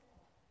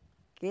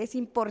que es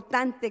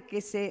importante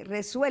que se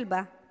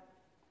resuelva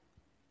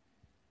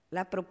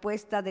la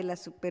propuesta de la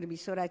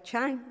supervisora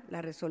Chang,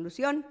 la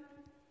resolución,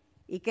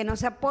 y que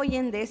nos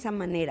apoyen de esa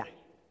manera.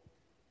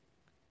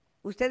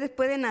 Ustedes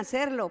pueden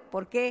hacerlo,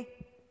 ¿por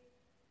qué?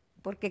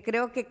 Porque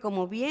creo que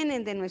como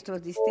vienen de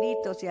nuestros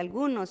distritos y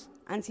algunos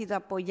han sido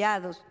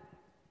apoyados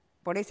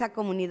por esa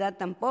comunidad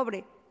tan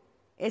pobre,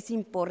 es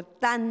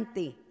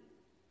importante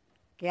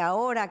que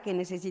ahora que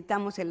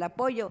necesitamos el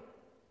apoyo,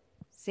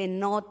 se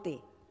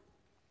note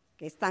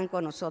que están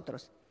con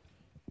nosotros.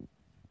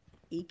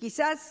 Y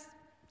quizás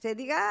se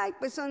diga, ay,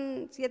 pues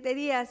son 7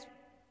 días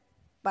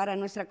para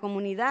nuestra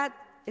comunidad,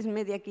 es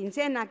media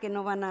quincena que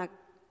no van a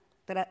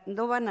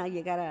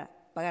llegar a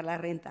pagar la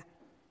renta.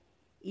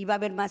 Y va a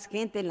haber más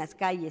gente en las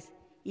calles.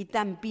 Y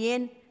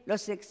también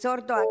los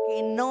exhorto a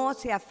que no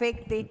se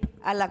afecte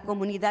a la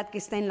comunidad que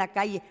está en la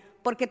calle,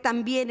 porque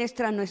también es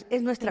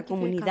nuestra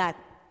comunidad.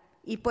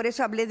 Y por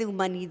eso hablé de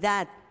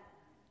humanidad.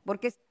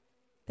 Porque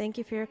Thank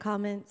you for your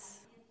comments.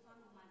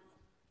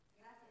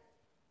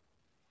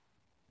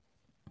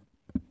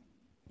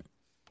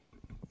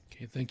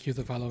 Okay, thank you.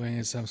 The following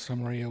is a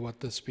summary of what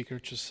the speaker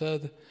just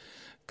said.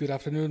 Good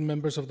afternoon,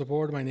 members of the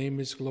board. My name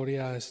is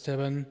Gloria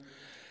Esteban.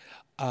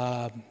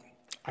 I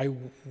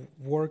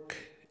work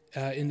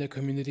in the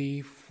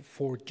community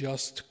for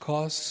just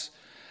cause.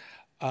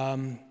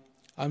 I'm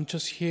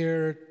just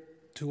here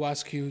to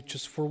ask you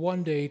just for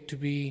one day to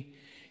be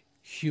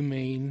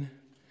humane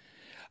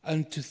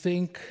and to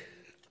think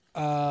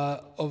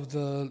of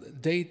the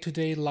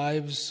day-to-day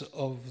lives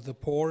of the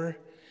poor,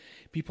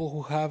 people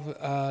who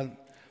have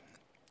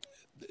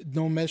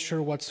no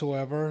measure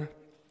whatsoever.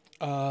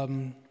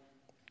 The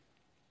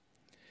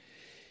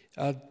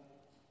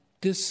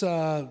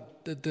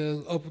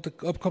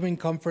upcoming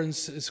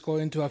conference is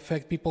going to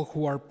affect people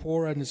who are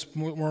poor, and it's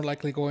more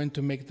likely going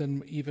to make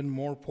them even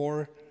more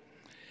poor.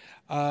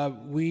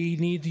 We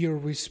need your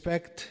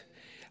respect.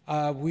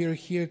 We are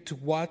here to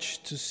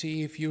watch to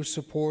see if you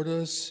support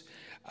us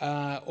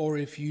or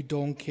if you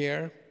don't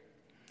care.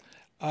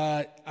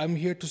 I'm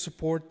here to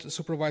support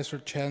Supervisor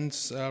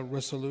Chen's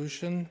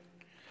resolution.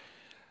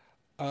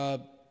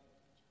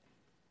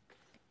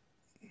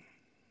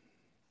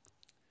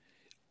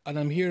 And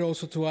I'm here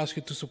also to ask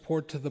you to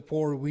support the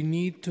poor. We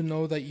need to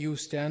know that you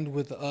stand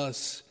with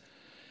us,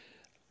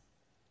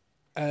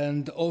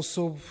 and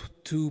also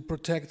to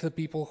protect the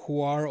people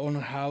who are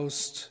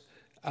unhoused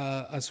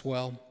as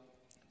well.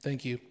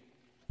 Thank you.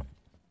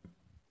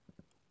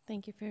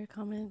 Thank you for your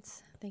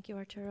comments. Thank you,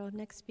 Arturo.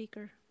 Next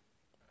speaker.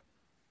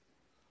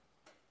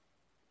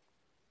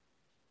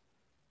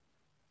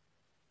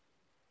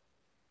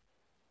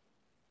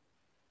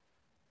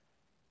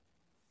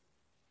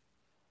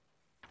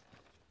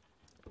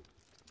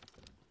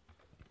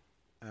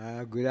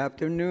 Good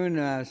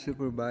afternoon,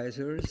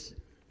 supervisors.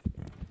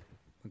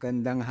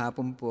 Magandang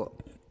hapon po.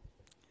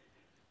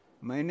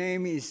 My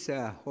name is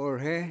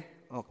Jorge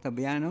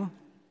Octaviano.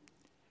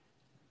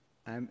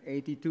 I'm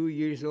 82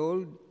 years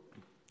old.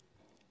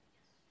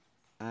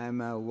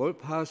 I'm a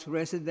Wolf House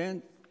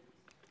resident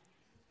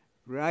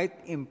right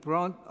in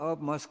front of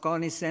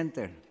Moscone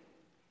Center.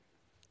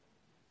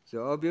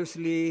 So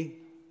obviously,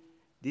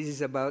 this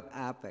is about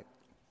APEC.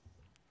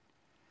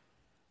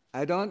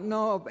 I don't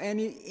know of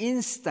any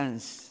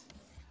instance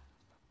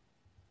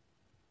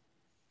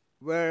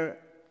where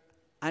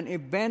an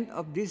event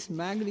of this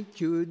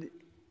magnitude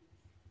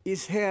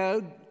is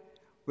held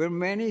where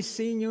many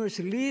seniors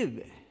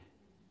live.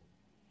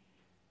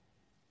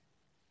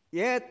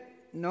 Yet,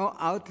 no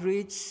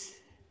outreach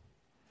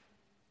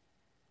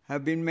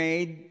have been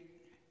made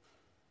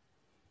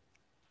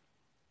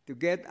to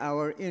get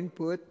our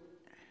input,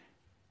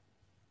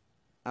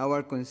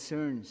 our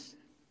concerns.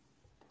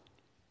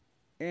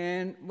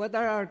 And what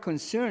are our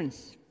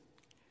concerns?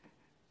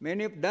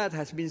 Many of that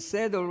has been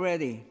said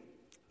already,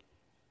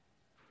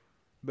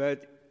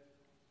 but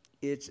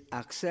it's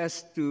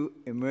access to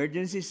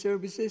emergency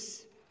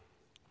services,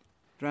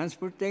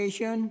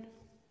 transportation,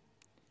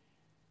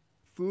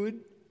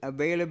 food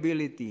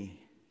availability.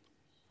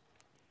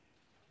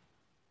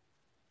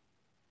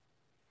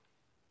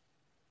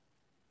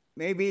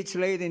 Maybe it's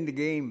late in the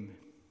game.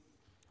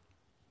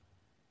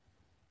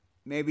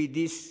 Maybe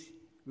this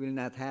will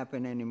not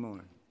happen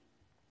anymore.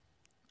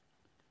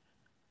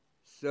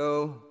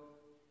 So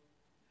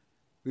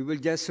we will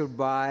just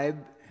survive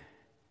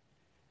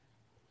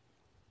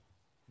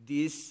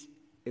this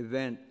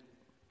event.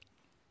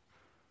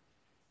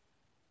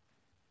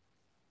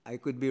 I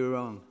could be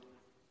wrong.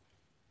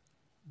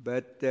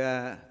 But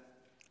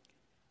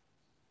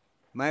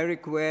my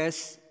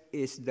request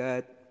is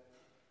that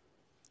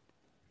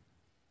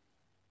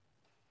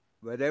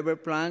whatever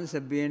plans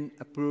have been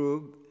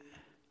approved,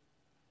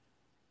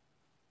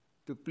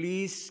 to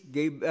please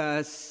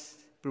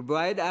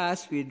provide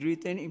us with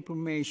written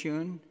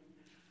information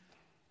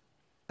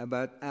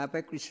about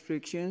APEC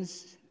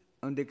restrictions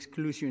on the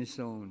exclusion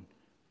zone.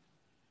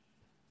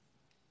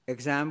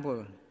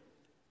 Example,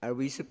 are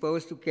we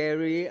supposed to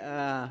carry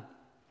a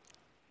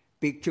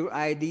picture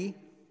ID?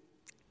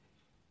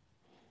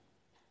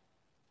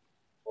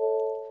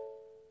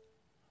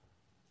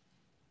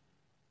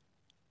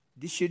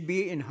 This should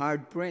be in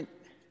hard print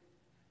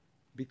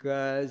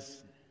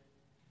because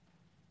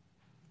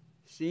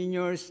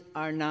seniors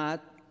are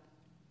not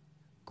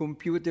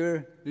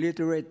computer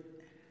literate.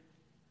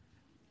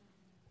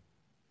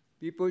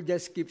 People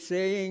just keep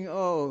saying,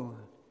 oh,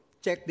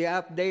 check the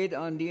update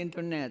on the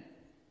internet.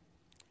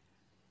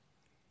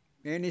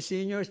 Many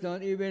seniors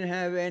don't even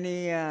have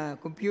any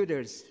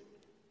computers.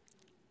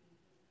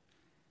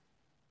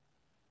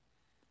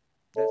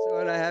 That's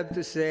all I have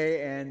to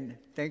say, and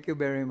thank you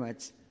very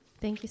much.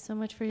 Thank you so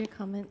much for your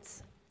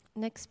comments.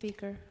 Next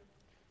speaker.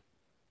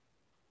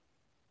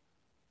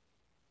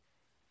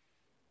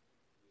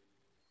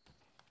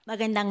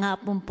 Magandang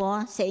hapon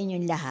po sa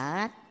inyong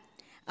lahat.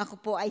 Ako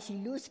po ay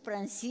si Luz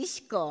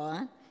Francisco,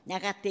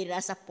 nakatira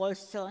sa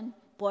Folsom,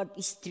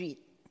 4th Street.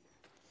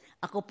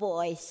 Ako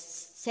po ay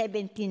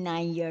 79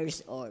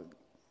 years old.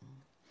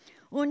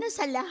 Una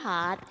sa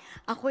lahat,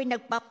 ako'y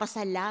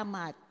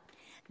nagpapasalamat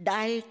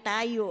dahil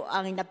tayo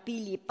ang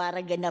napili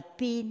para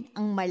ganapin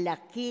ang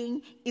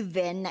malaking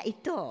event na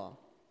ito.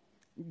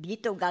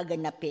 Dito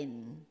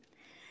gaganapin.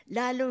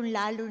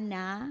 Lalo-lalo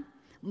na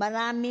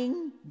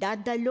maraming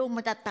dadalong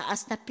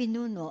matataas na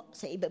pinuno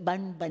sa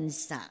ibang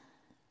bansa.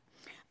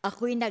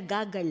 Ako'y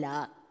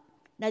nagagala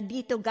na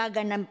dito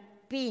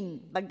gaganapin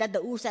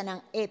pagdadausan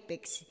ng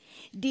Apex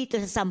dito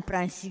sa San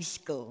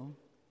Francisco.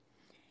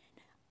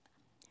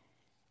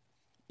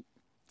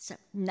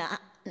 Na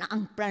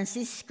ang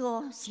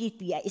Francisco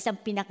City ay isang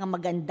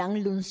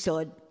pinakamagandang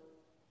lungsod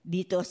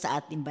dito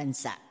sa ating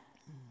bansa.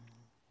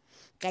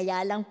 Kaya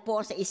lang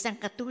po sa isang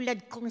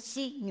katulad kong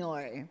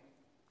senior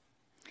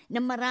na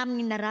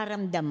maraming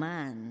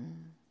nararamdaman.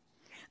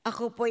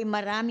 Ako po ay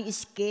maraming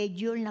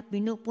schedule na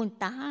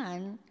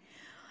pinupuntahan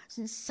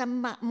sa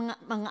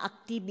mga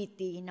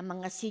activity, na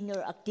mga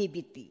senior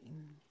activity.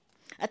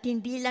 At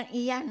hindi lang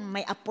iyan,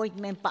 may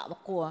appointment pa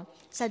ako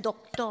sa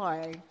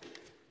doktor,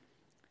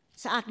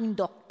 sa aking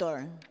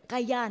doktor.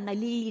 Kaya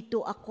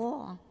nalilito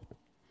ako.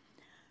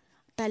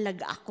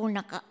 Talaga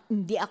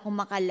hindi ako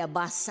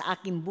makalabas sa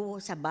aking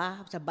sa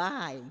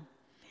bahay.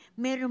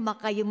 Meron ba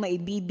kayong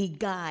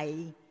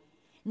maibibigay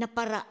na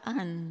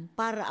paraan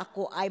para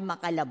ako ay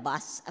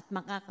makalabas at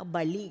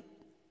makakabalik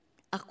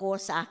ako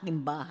sa aking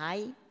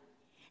bahay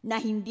na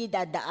hindi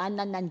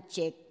dadaanan ng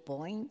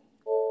checkpoint?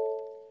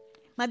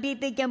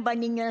 Mabibigyan ba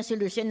ninyo ng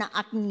solusyon ng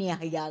aking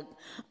nihayag?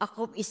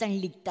 Ako isang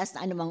ligtas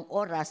na anumang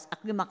oras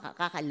ako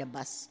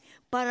makakakalabas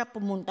para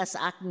pumunta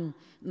sa aking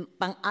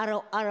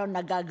pang-araw-araw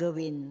na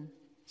gagawin.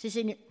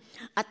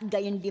 At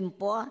gayon din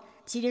po,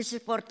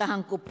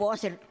 sinusuportahan ko po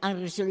ang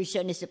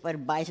resolution ni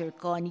Supervisor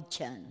Connie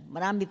Chan.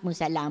 Marami pong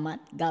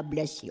salamat. God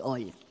bless you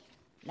all.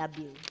 Love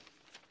you.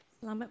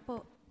 Salamat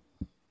po.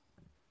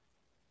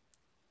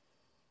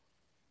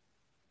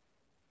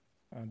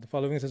 The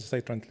following is a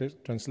slight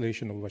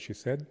translation of what she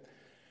said.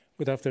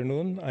 Good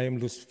afternoon. I am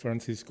Luz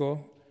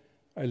Francisco.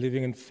 I'm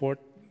living in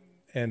 4th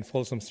and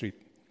Folsom Street.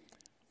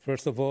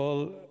 First of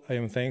all, I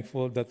am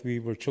thankful that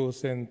we were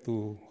chosen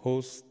to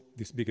host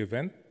this big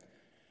event.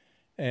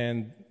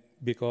 And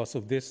because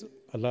of this,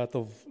 a lot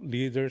of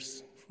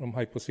leaders from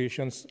high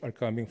positions are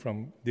coming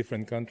from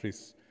different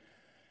countries.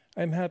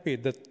 I'm happy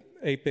that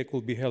APEC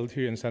will be held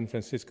here in San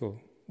Francisco,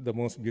 the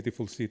most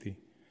beautiful city.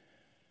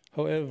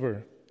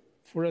 However,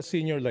 for a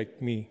senior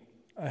like me,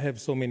 I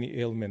have so many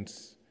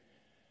ailments.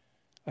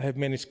 I have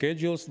many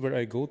schedules where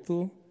I go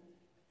to,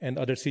 and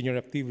other senior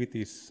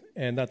activities.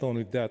 And not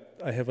only that,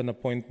 I have an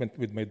appointment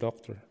with my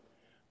doctor.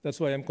 That's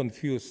why I'm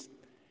confused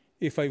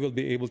if I will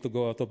be able to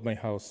go out of my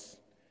house.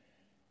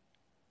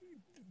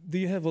 Do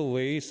you have a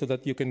way so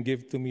that you can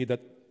give to me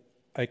that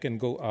I can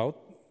go out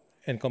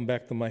and come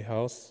back to my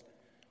house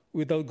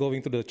without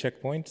going to the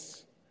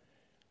checkpoints?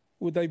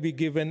 Would I be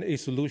given a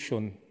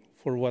solution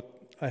for what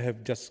I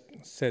have just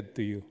said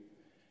to you?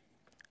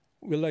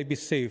 Will I be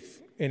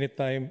safe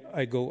anytime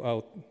I go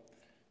out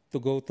to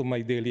go to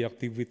my daily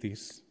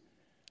activities?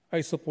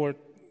 I support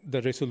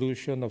the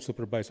resolution of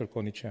Supervisor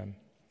Connie Chan.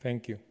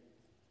 Thank you.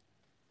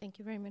 Thank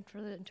you very much for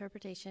the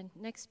interpretation.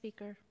 Next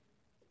speaker.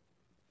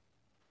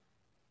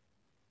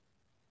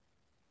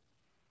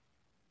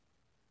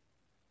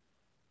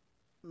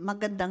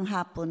 Magandang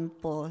hapon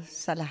po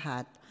sa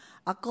lahat.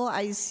 Ako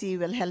ay si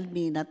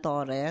Wilhelmina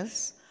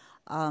Torres,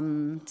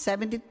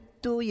 72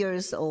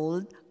 years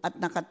old at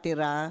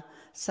nakatira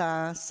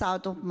sa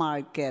South of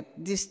Market,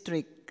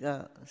 District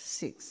 6.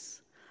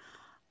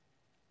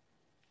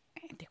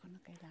 Hindi ko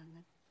na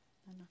kailangan.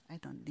 I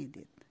don't need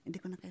it.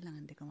 Hindi ko na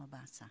kailangan, hindi ko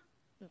mabasa.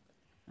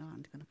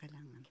 Hindi ko na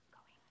kailangan.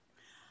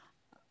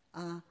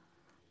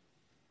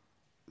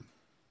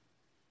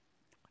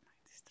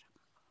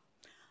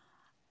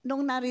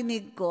 Nung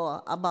narinig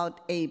ko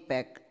about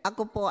APEC,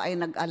 ako po ay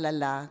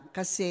nag-alala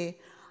kasi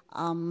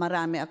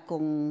marami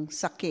akong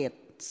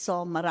sakit.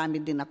 So marami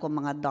din ako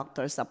mga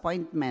doctor's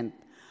appointment.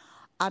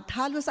 At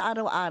halos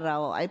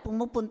araw-araw ay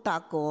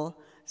pumupunta ako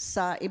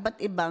sa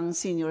iba't ibang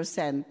senior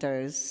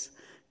centers.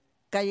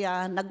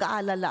 Kaya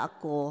nag-aalala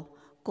ako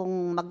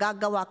kung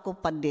magagawa ko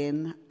pa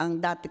din ang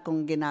dati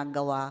kong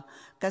ginagawa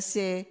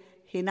kasi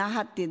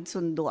hinahatid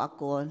sundo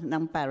ako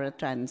ng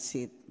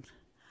paratransit.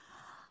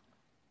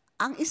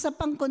 Ang isa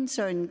pang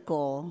concern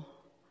ko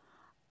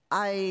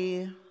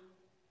ay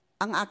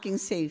ang aking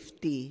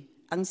safety,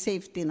 ang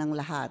safety ng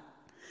lahat.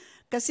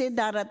 Kasi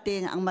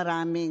darating ang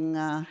maraming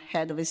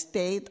head of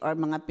state or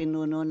mga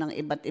pinuno ng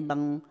iba't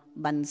ibang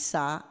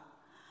bansa.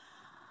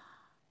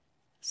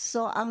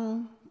 So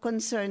ang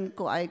concern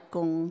ko ay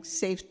kung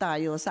safe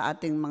tayo sa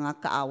ating mga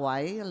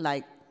kaaway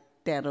like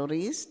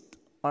terrorist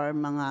or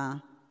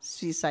mga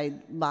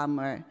suicide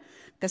bomber.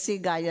 Kasi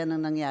gaya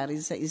ng nangyari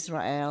sa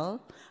Israel,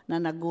 na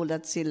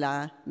nagulat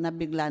sila na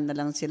bigla na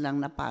lang silang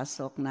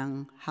napasok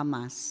ng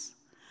Hamas.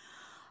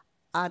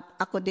 At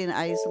ako din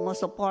ay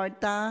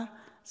sumusuporta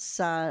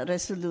sa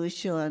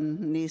resolution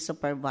ni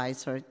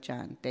Supervisor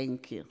Chan.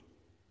 Thank you.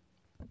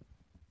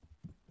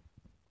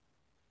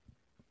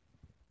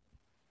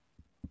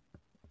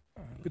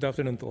 Good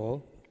afternoon to all.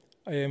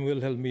 I am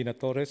Wilhelmina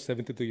Torres,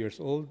 72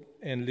 years old,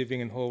 and living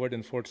in Howard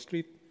and 4th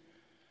Street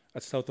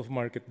at South of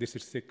Market,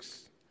 District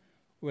 6.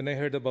 When I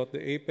heard about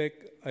the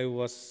APEC, I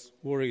was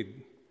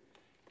worried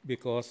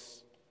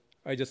because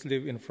I just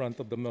live in front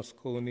of the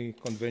Moscone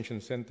Convention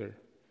Center.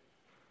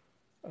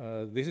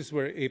 This is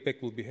where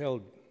APEC will be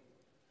held.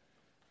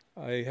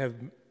 I have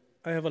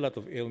a lot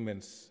of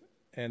ailments,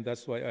 and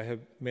that's why I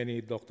have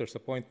many doctor's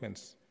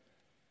appointments.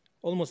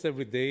 Almost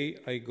every day,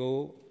 I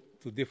go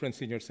to different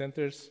senior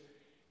centers,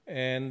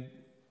 and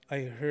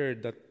I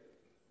heard that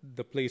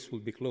the place will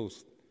be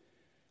closed.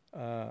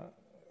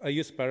 I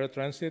use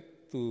paratransit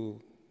to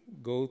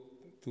go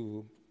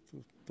to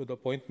the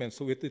appointment,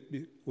 so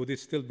would it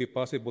still be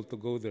possible to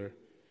go there?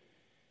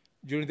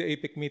 During the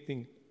APEC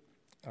meeting,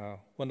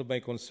 one of my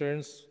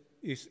concerns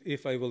is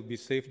if I will be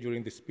safe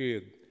during this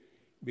period,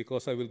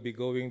 because I will be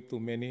going to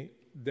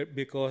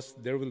because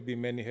there will be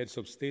many heads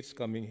of states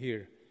coming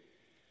here.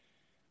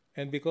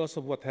 And because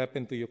of what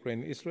happened to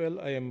Ukraine and Israel,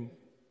 I'm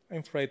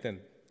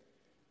frightened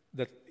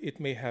that it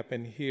may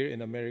happen here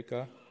in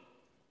America,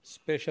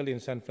 especially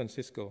in San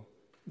Francisco.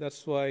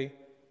 That's why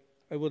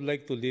I would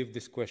like to leave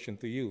this question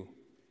to you.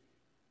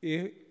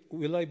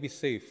 Will I be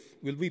safe?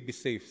 Will we be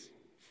safe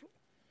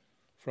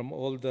from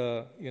all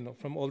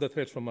the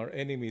threats from our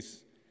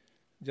enemies,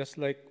 just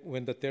like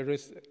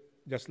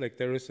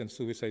terrorists and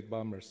suicide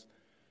bombers?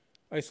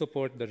 I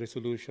support the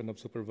resolution of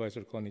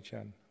Supervisor Connie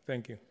Chan.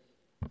 Thank you.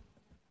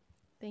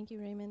 Thank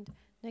you, Raymond.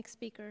 Next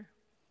speaker.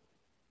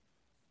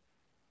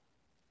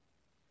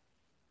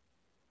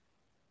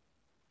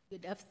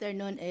 Good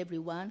afternoon,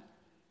 everyone.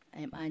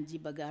 I'm Angie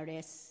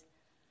Bagares,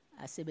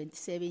 a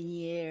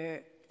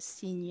 77-year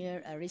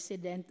senior, a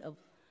resident of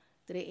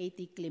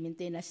 380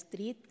 Clementina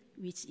Street,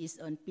 which is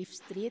on 5th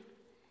Street,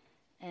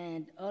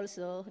 and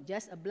also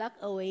just a block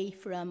away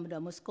from the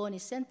Moscone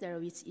Center,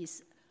 which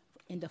is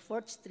in the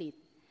 4th Street,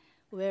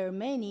 where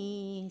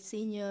many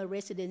senior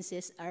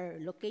residences are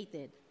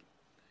located.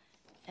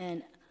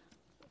 And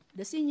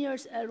the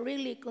seniors are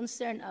really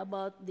concerned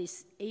about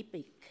this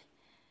APEC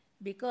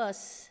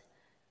because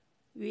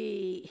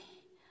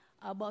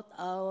about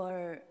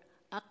our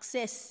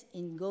access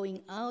in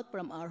going out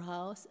from our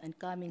house and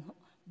coming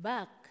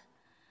back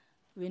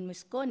when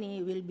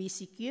Moscone will be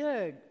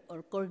secured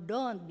or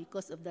cordoned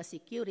because of the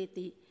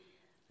security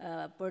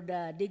for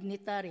the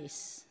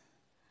dignitaries.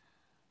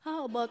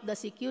 How about the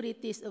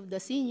securities of the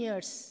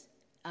seniors,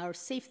 our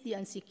safety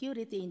and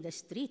security in the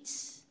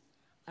streets?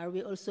 Are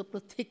we also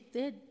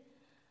protected?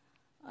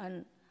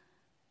 And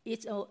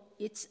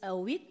It's a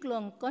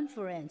week-long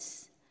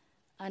conference,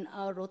 and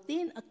our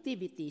routine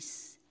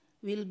activities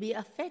will be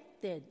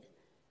affected,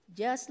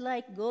 just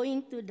like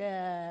going to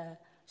the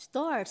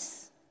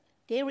stores,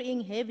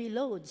 carrying heavy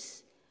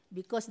loads,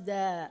 because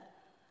the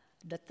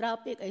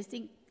traffic, I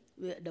think,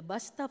 the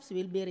bus stops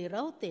will be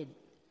rerouted,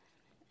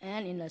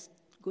 and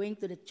going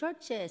to the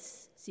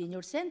churches,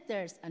 senior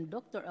centers, and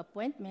doctor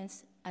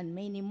appointments, and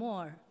many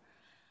more.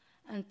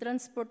 And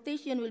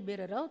transportation will be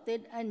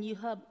rerouted, and you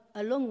have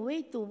a long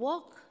way to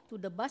walk to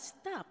the bus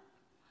stop.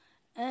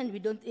 And we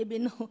don't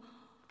even know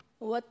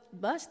what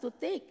bus to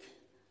take,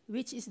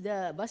 which is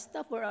the bus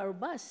stop for our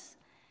bus.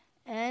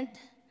 And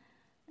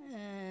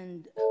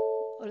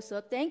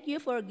also, thank you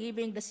for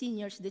giving the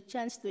seniors the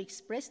chance to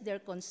express their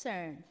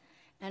concern.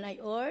 And I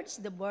urge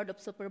the Board of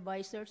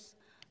Supervisors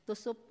to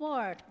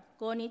support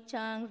Connie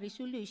Chang's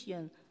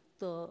resolution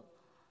to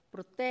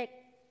protect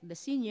the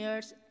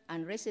seniors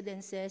and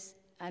residences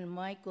and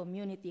my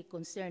community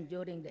concerned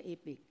during the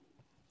EPIC.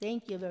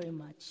 Thank you very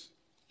much.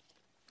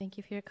 Thank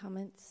you for your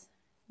comments.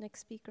 Next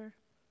speaker.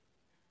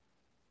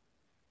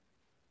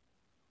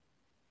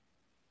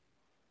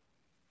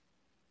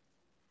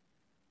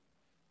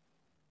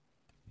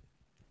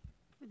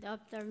 Good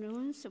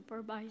afternoon,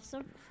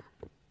 Supervisor.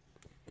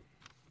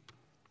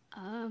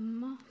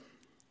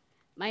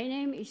 My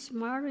name is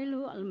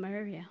Marilu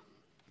Almeria.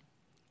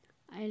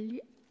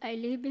 I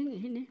live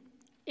in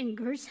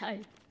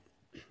Ingersoll.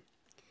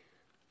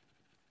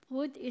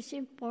 Food is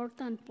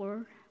important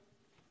for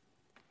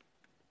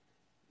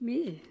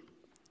me,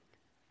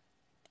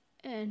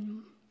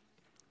 and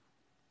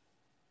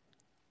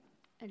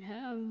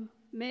have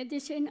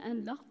medicine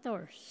and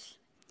doctors.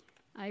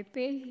 I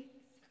pay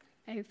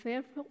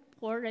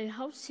for the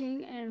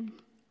housing and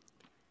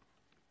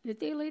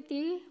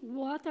utility,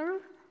 water,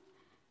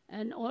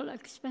 and all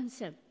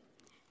expensive.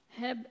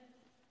 Have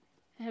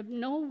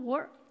no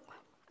work.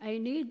 I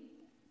need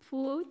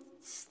food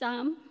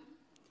stamp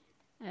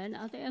and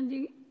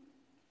attending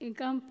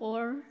income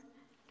for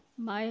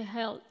my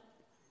health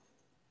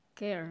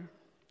care.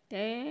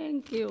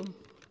 Thank you.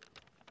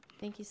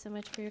 Thank you so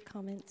much for your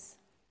comments.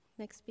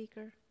 Next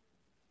speaker.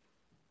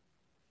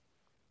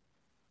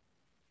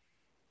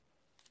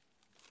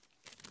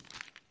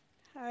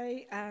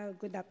 Hi,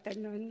 good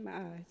afternoon,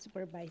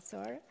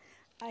 Supervisor.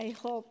 I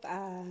hope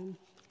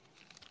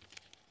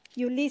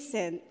you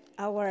listen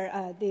our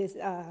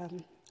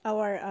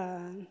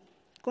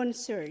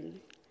concern.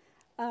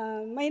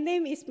 My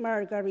name is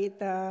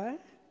Margarita,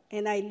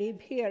 and I live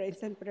here in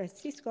San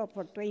Francisco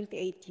for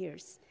 28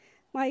 years.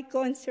 My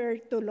concern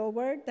to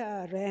lower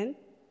the rent.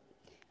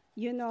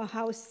 You know,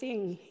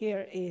 housing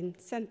here in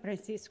San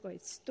Francisco,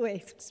 it's too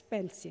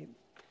expensive.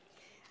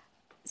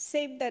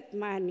 Save that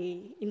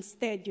money,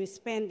 instead you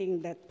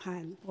spending that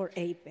fund for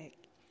APEC.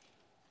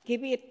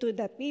 Give it to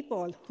the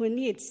people who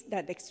needs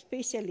that,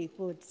 especially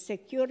food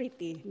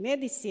security,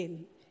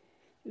 medicine.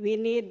 We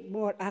need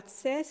more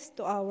access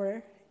to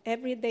our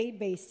everyday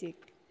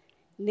basic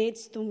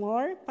needs, to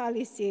more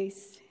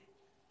policies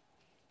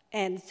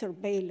and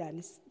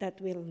surveillance that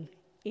will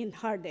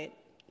enhance it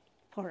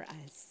for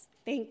us.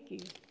 Thank you.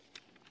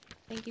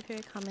 Thank you for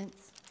your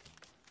comments.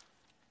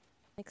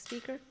 Next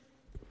speaker.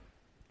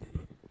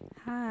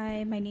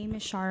 Hi, my name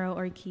is Sharo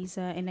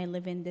Orquiza, and I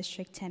live in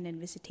District 10 in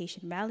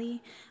Visitation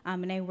Valley,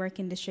 and I work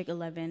in District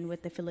 11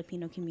 with the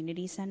Filipino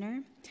Community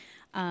Center.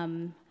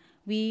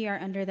 We are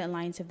under the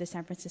Alliance of the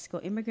San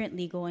Francisco Immigrant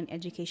Legal and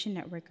Education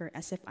Network, or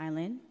SF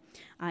Island,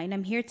 and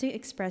I'm here to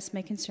express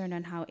my concern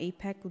on how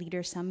APEC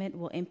Leader Summit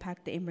will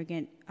impact the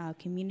immigrant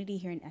community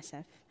here in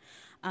SF.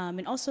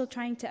 And also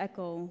trying to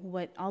echo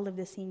what all of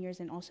the seniors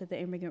and also the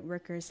immigrant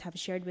workers have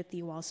shared with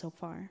you all so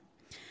far.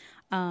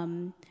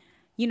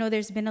 You know,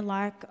 there's been a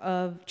lack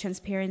of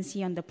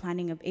transparency on the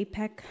planning of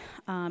APEC,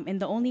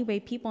 and the only way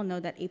people know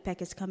that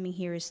APEC is coming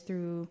here is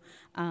through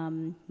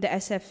the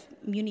SF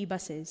Muni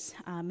buses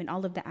and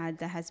all of the ads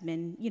that has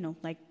been, you know,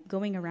 like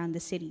going around the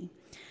city.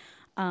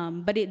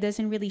 But it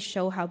doesn't really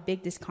show how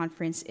big this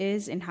conference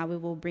is and how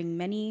it will bring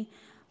many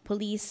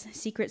police,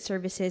 secret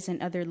services,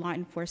 and other law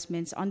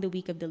enforcements on the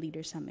week of the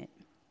Leader Summit.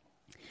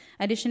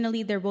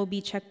 Additionally, there will be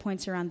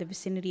checkpoints around the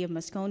vicinity of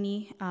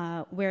Moscone,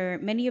 where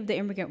many of the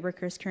immigrant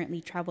workers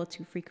currently travel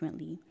to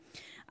frequently.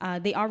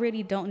 They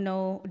already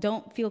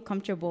don't feel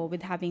comfortable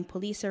with having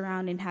police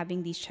around, and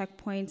having these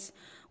checkpoints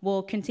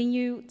will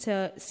continue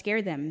to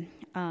scare them,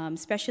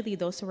 especially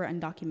those who are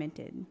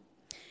undocumented.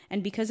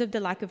 And because of the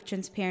lack of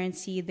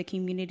transparency, the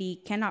community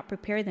cannot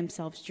prepare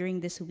themselves during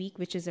this week,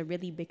 which is a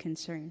really big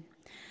concern.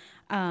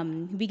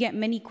 We get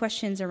many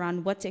questions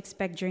around what to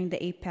expect during the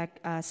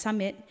APEC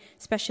summit,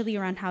 especially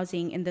around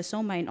housing in the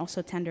SOMA and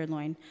also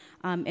Tenderloin.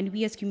 And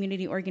we as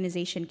community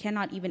organization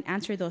cannot even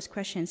answer those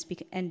questions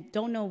and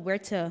don't know where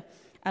to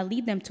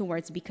lead them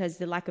towards because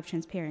the lack of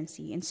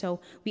transparency. And so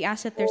we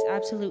ask that there's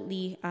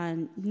absolutely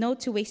no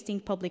to wasting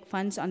public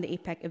funds on the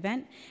APEC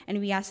event, and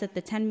we ask that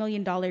the $10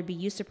 million be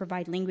used to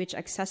provide language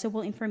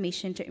accessible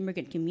information to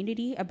immigrant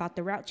community about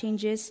the route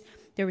changes,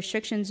 the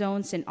restriction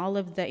zones, and all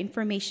of the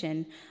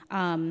information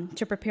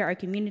to prepare our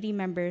community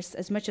members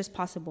as much as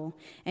possible.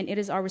 And it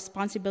is our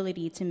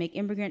responsibility to make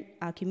immigrant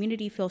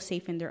community feel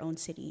safe in their own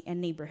city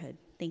and neighborhood.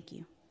 Thank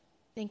you.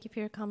 Thank you for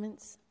your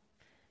comments.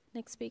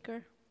 Next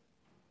speaker.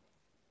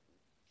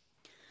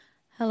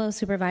 Hello,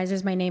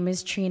 supervisors. My name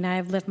is Trina.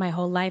 I've lived my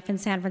whole life in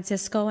San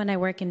Francisco, and I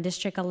work in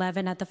District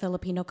 11 at the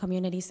Filipino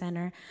Community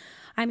Center.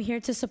 I'm here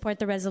to support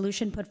the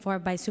resolution put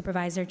forward by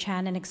Supervisor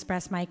Chan and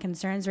express my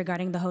concerns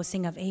regarding the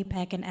hosting of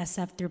APEC and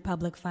SF through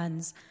public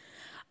funds.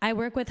 I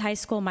work with high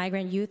school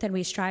migrant youth, and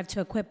we strive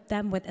to equip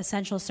them with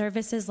essential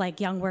services like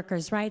young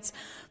workers' rights,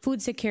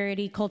 food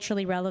security,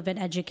 culturally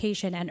relevant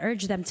education, and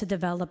urge them to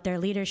develop their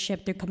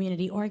leadership through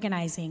community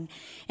organizing.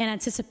 In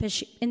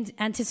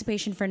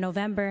anticipation for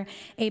November,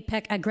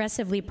 APEC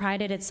aggressively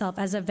prided itself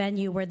as a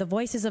venue where the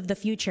voices of the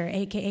future,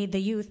 aka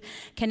the youth,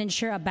 can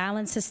ensure a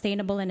balanced,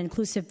 sustainable, and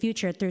inclusive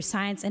future through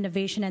science,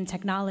 innovation, and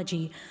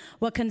technology.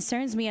 What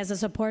concerns me as a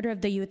supporter of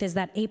the youth is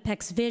that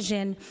APEC's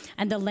vision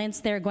and the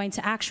lens they're going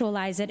to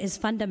actualize it is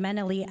fundamentally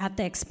at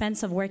the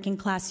expense of working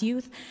class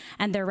youth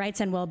and their rights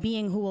and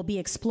well-being, who will be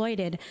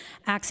exploited,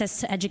 access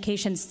to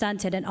education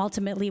stunted, and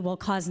ultimately will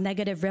cause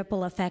negative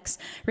ripple effects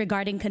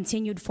regarding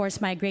continued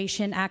forced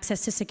migration,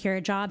 access to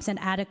secure jobs, and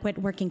adequate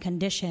working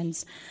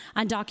conditions.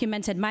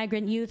 Undocumented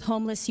migrant youth,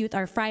 homeless youth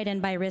are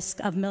frightened by risk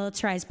of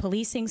militarized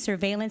policing,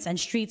 surveillance, and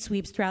street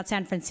sweeps throughout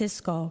San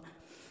Francisco.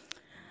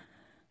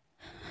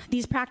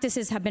 These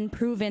practices have been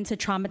proven to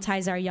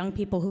traumatize our young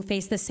people who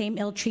face the same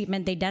ill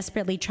treatment they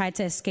desperately tried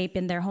to escape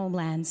in their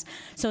homelands.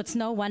 So it's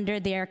no wonder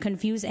they are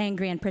confused,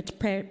 angry, and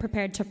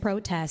prepared to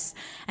protest,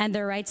 and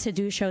their rights to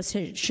do so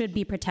should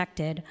be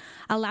protected.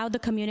 Allow the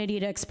community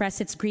to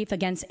express its grief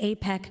against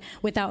APEC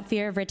without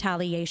fear of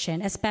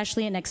retaliation,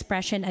 especially an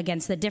expression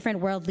against the different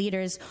world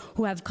leaders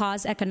who have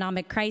caused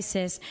economic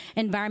crisis,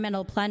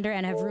 environmental plunder,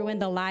 and have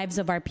ruined the lives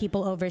of our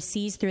people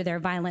overseas through their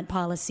violent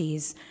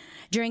policies.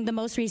 During the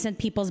most recent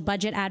People's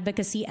Budget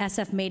Advocacy,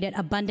 SF made it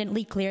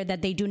abundantly clear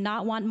that they do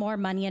not want more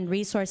money and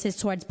resources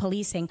towards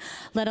policing,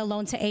 let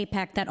alone to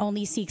APEC, that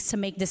only seeks to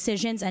make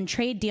decisions and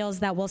trade deals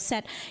that will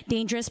set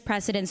dangerous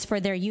precedents for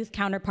their youth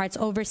counterparts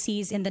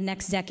overseas in the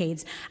next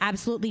decades.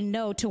 Absolutely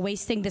no to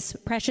wasting this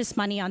precious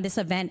money on this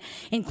event,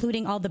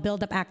 including all the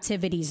build-up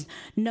activities.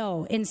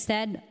 No.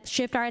 Instead,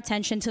 shift our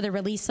attention to the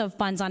release of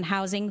funds on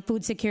housing,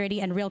 food security,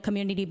 and real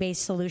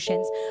community-based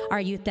solutions our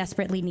youth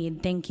desperately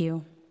need. Thank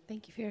you.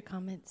 Thank you for your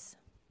comments.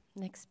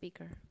 Next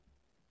speaker.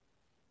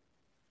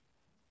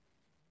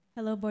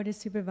 Hello, Board of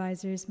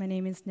Supervisors. My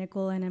name is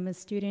Nicole, and I'm a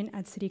student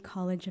at City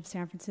College of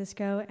San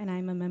Francisco, and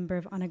I'm a member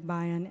of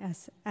Anagbayan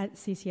at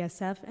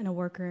CCSF and a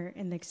worker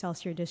in the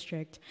Excelsior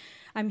District.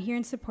 I'm here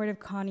in support of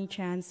Connie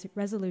Chan's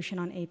resolution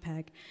on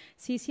APEC.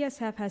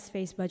 CCSF has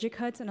faced budget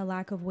cuts and a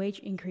lack of wage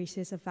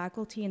increases of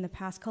faculty in the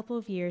past couple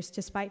of years,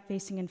 despite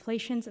facing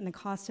inflations and the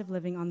cost of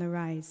living on the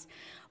rise.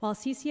 While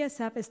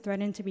CCSF is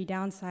threatened to be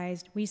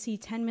downsized, we see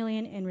 $10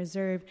 million in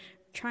reserve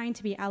trying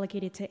to be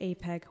allocated to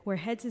APEC, where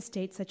heads of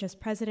state such as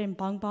President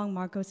Bongbong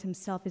Marcos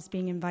himself is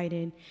being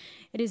invited.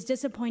 It is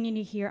disappointing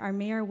to hear our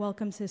mayor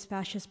welcomes his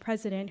fascist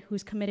president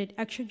who's committed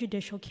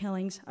extrajudicial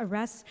killings,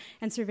 arrests,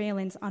 and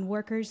surveillance on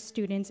workers,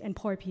 students, and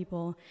poor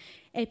people.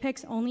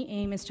 APEC's only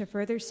aim is to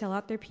further sell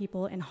out their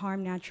people and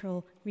harm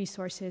natural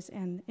resources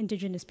and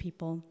indigenous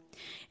people.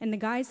 In the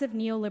guise of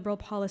neoliberal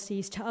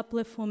policies to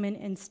uplift women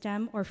in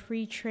STEM or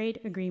free trade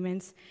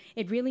agreements,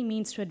 it really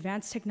means to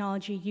advance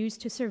technology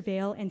used to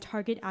surveil and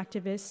target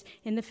activists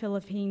in the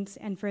Philippines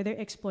and further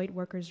exploit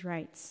workers'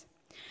 rights.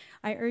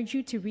 I urge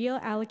you to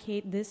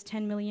reallocate this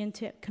 $10 million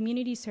to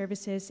community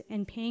services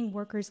and paying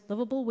workers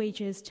livable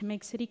wages to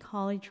make City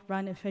College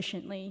run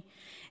efficiently,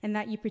 and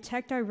that you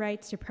protect our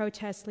rights to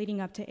protest leading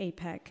up to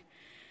APEC.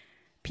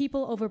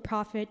 People over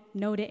profit,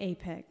 no to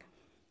APEC.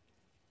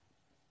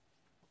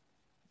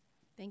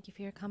 Thank you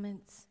for your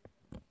comments.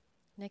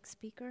 Next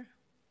speaker.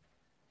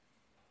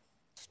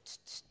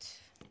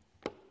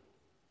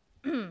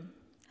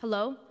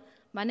 Hello,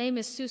 my name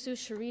is Susu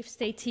Sharif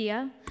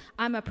Statia.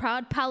 I'm a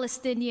proud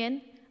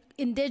Palestinian,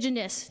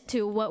 indigenous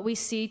to what we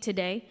see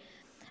today.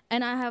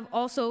 And I have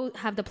also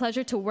have the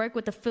pleasure to work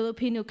with the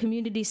Filipino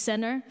Community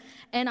Center,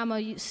 and I'm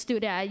a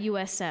student at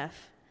USF.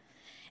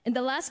 In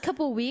the last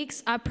couple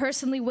weeks, I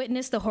personally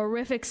witnessed the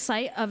horrific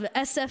sight of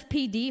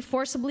SFPD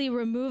forcibly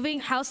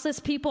removing houseless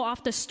people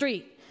off the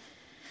street.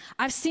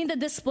 I've seen the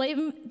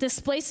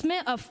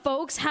displacement of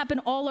folks happen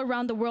all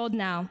around the world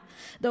now.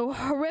 The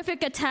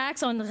horrific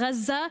attacks on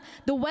Gaza,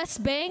 the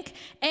West Bank,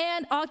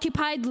 and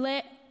occupied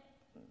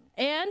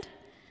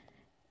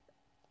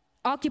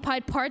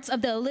parts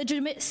of the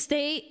illegitimate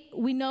state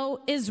we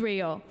know,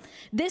 Israel.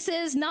 This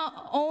is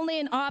not only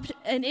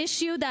an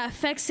issue that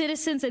affects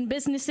citizens and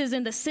businesses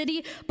in the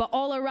city, but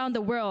all around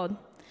the world.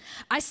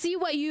 I see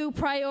what you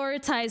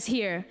prioritize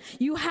here.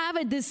 You have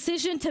a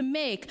decision to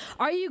make.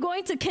 Are you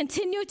going to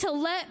continue to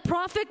let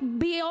profit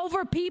be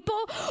over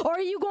people, or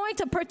are you going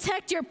to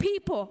protect your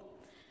people?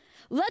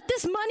 Let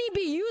this money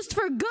be used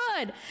for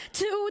good,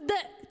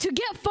 to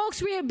get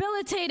folks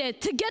rehabilitated,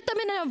 to get them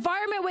in an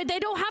environment where they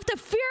don't have to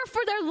fear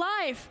for their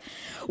life,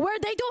 where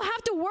they don't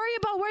have to worry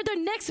about where their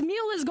next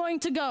meal is going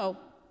to go.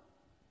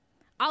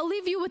 I'll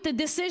leave you with the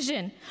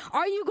decision.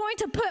 Are you going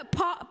to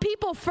put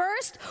people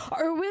first,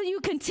 or will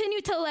you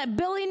continue to let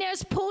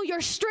billionaires pull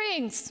your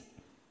strings?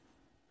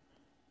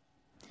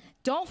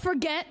 Don't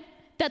forget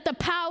that the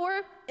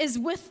power is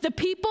with the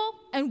people,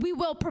 and we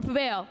will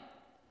prevail.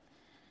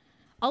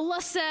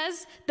 Allah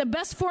says the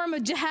best form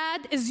of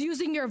jihad is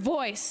using your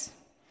voice.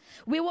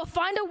 We will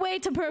find a way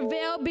to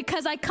prevail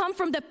because I come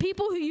from the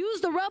people who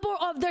use the rubble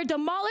of their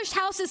demolished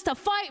houses to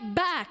fight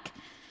back.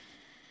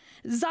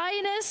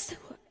 Zionists,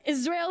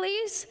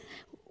 Israelis,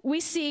 we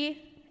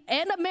see,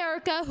 and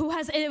America, who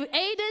has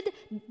aided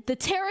the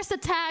terrorist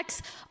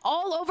attacks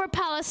all over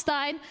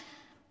Palestine.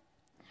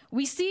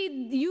 We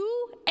see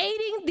you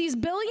aiding these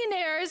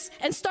billionaires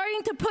and start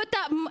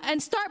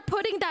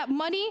putting that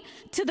money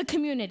to the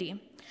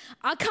community.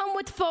 I come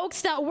with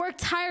folks that work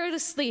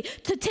tirelessly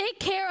to take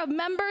care of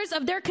members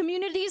of their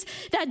communities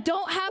that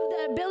don't have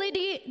the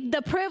ability,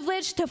 the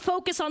privilege to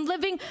focus on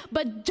living,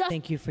 but just...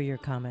 Thank you for your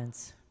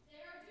comments. They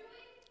are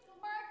doing the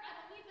work, I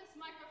believe this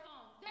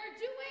microphone. They are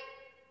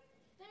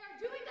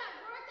doing that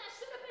work that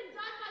should have been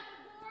done by the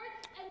board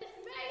and this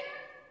mayor.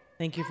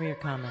 Thank you for your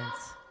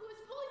comments. Who is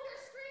pulling their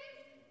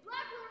strings.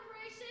 Black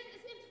liberation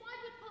is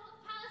entwined with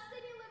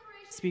Palestinian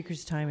liberation.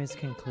 Speaker's time is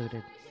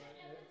concluded.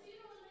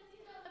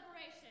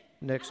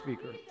 Next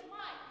speaker.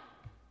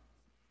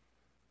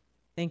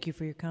 Thank you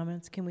for your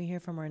comments. Can we hear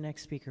from our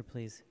next speaker,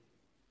 please?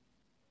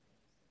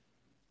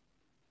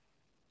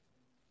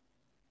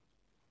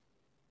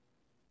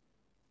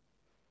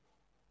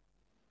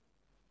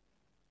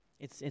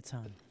 It's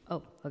on.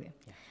 Oh, okay.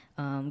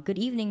 Good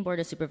evening,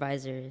 Board of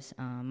Supervisors.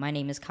 My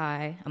name is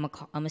Kai.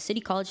 I'm a City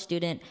College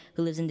student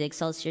who lives in the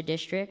Excelsior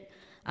District.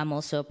 I'm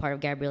also a part of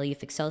Gabriel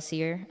Youth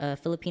Excelsior, a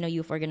Filipino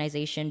youth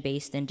organization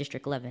based in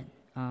District 11.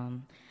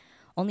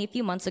 Only a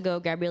few months ago,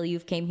 Gabriel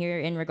Youth came here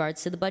in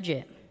regards to the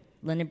budget.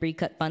 London Breed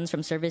cut funds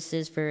from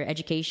services for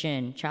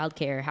education,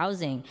 childcare,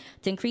 housing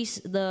to increase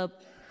the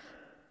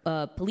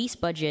police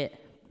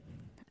budget.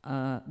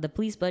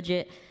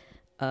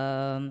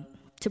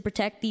 To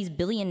protect these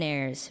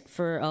billionaires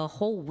for a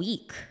whole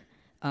week.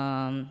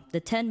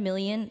 The 10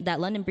 million that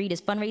London Breed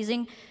is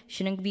fundraising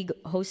shouldn't go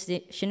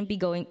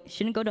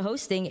to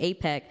hosting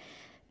APEC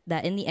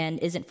that in the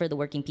end isn't for the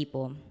working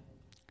people.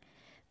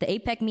 The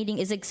APEC meeting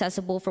is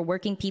accessible for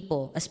working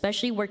people,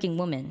 especially working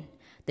women.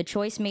 The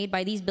choice made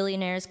by these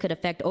billionaires could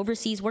affect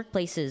overseas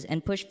workplaces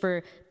and push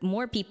for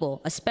more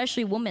people,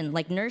 especially women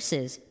like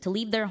nurses, to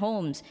leave their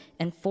homes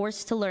and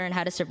forced to learn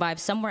how to survive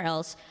somewhere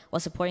else while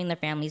supporting their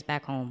families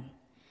back home.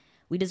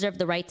 We deserve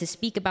the right to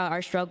speak about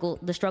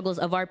the struggles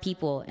of our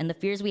people, and the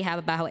fears we have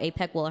about how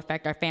APEC will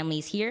affect our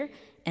families here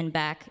and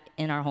back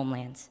in our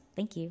homelands.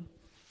 Thank you.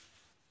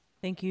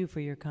 Thank you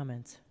for your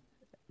comments.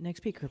 Next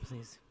speaker,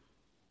 please.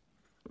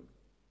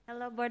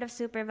 Hello, Board of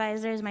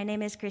Supervisors. My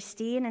name is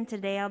Christine, and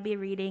today I'll be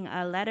reading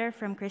a letter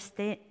from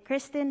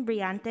Kristen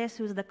Briantes,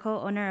 who's the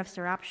co-owner of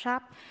Syrup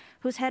Shop,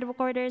 whose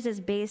headquarters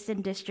is based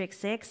in District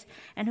 6,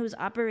 and whose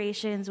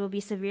operations will be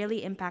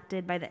severely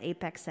impacted by the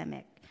APEC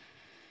Summit.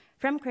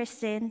 From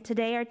Kristen,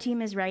 today our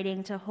team is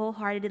writing to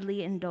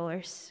wholeheartedly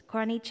endorse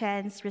Connie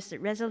Chan's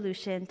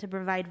resolution to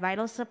provide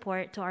vital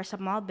support to our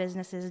small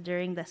businesses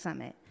during the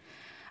summit.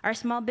 Our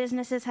small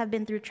businesses have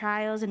been through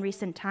trials in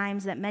recent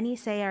times that many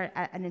say are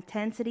at an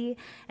intensity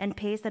and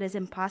pace that is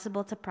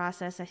impossible to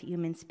process at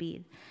human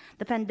speed.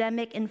 The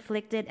pandemic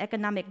inflicted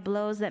economic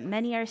blows that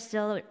many are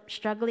still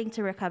struggling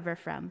to recover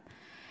from.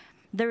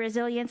 The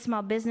resilient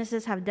small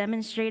businesses have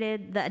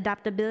demonstrated the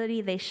adaptability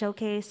they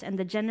showcased and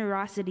the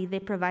generosity they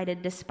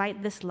provided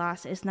despite this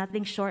loss is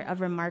nothing short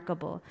of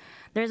remarkable.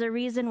 There's a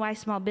reason why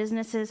small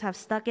businesses have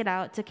stuck it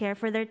out to care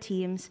for their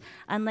teams,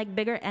 unlike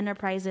bigger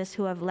enterprises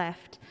who have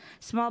left.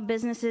 Small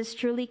businesses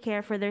truly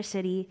care for their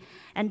city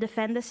and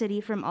defend the city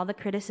from all the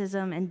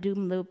criticism and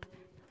doom loop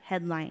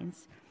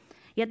headlines.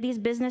 Yet these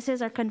businesses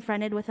are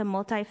confronted with a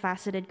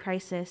multifaceted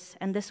crisis,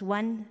 and this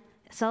one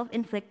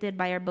self-inflicted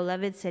by our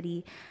beloved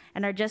city,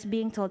 and are just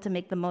being told to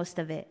make the most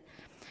of it.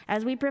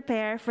 As we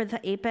prepare for the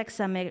APEC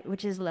Summit,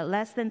 which is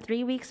less than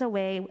 3 weeks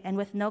away and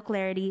with no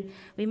clarity,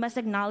 we must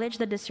acknowledge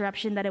the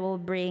disruption that it will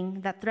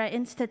bring that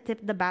threatens to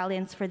tip the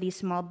balance for these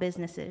small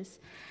businesses.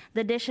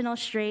 The additional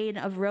strain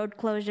of road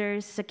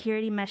closures,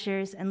 security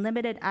measures, and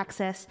limited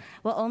access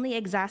will only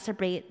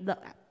exacerbate the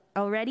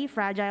already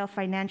fragile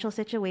financial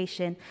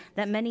situation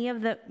that many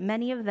of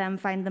them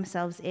find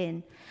themselves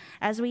in.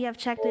 As we have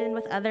checked in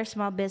with other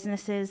small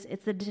businesses,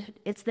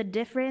 it's the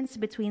difference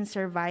between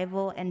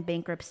survival and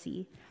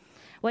bankruptcy.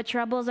 What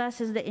troubles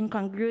us is the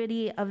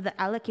incongruity of the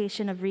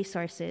allocation of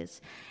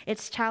resources.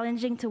 It's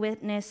challenging to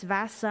witness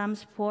vast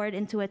sums poured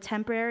into a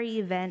temporary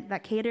event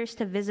that caters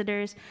to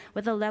visitors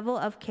with a level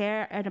of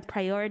care and a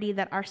priority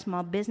that our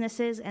small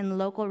businesses and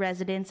local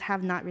residents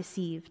have not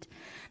received.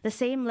 The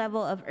same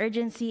level of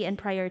urgency and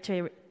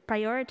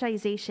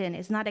prioritization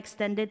is not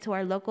extended to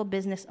our local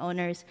business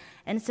owners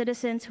and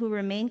citizens who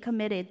remain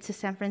committed to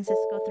San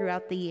Francisco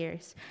throughout the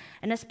years,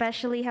 and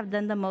especially have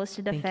done the most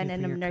to defend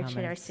and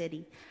nurture our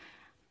city.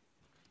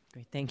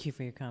 Great. Thank you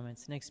for your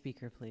comments. Next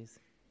speaker, please.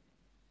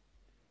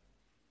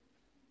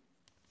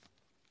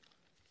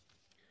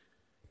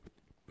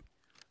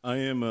 I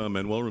am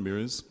Manuel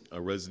Ramirez,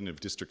 a resident of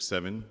District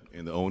 7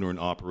 and the owner and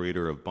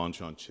operator of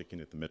Bonchon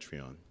Chicken at the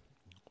Metreon.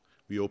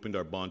 We opened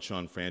our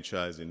Bonchon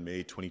franchise in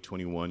May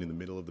 2021 in the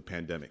middle of the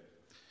pandemic.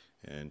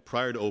 And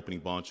prior to opening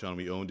Bonchon,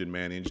 we owned and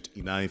managed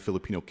Inay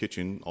Filipino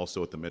Kitchen,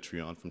 also at the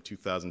Metreon, from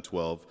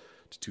 2012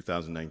 to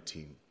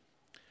 2019.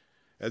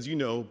 As you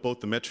know, both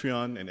the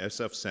Metreon and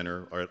SF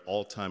Center are at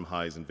all-time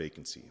highs in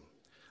vacancy.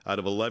 Out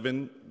of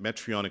 11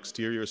 Metreon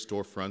exterior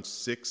storefronts,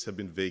 6 have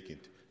been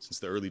vacant since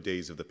the early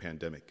days of the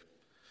pandemic.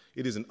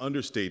 It is an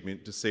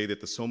understatement to say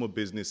that the Soma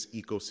business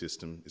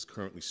ecosystem is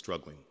currently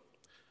struggling.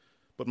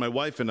 But my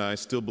wife and I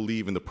still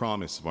believe in the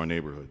promise of our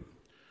neighborhood.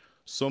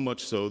 So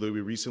much so that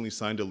we recently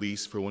signed a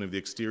lease for one of the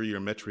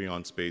exterior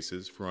Metreon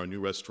spaces for our new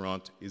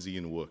restaurant, Izzy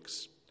and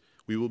Wooks.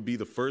 We will be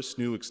the first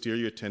new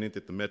exterior tenant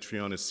that the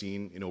Metreon has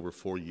seen in over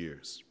 4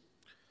 years.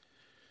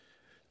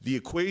 The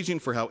equation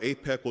for how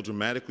APEC will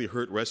dramatically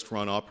hurt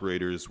restaurant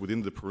operators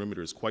within the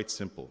perimeter is quite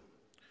simple.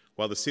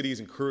 While the city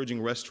is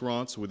encouraging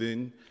restaurants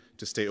within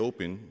to stay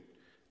open,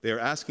 they are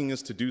asking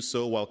us to do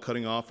so while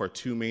cutting off our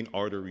 2 main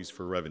arteries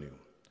for revenue: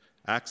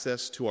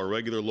 access to our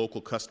regular local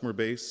customer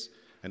base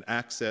and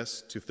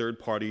access to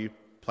third-party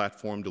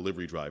platform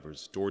delivery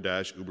drivers,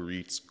 DoorDash, Uber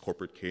Eats,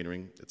 corporate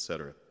catering,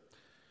 etc.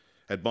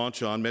 At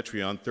Bonchon,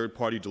 Metreon,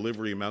 third-party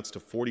delivery amounts to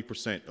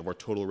 40% of our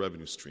total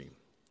revenue stream.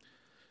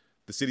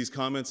 The city's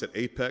comments that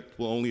APEC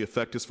will only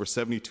affect us for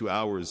 72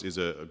 hours is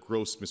a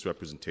gross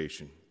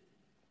misrepresentation.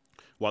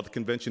 While the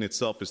convention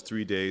itself is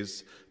 3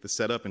 days, the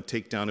setup and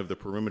takedown of the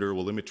perimeter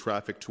will limit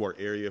traffic to our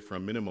area for a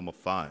minimum of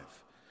 5.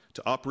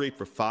 To operate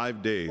for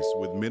 5 days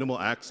with minimal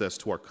access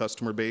to our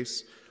customer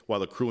base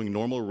while accruing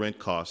normal rent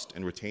cost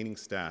and retaining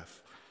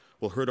staff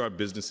will hurt our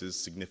businesses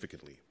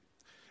significantly.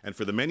 And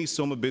for the many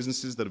Soma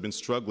businesses that have been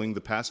struggling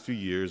the past few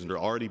years and are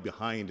already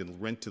behind in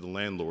rent to the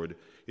landlord,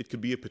 it could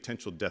be a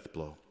potential death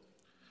blow.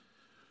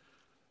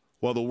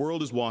 While the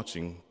world is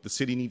watching, the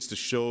city needs to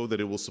show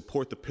that it will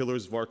support the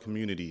pillars of our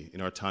community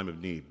in our time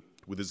of need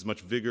with as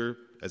much vigor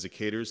as it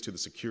caters to the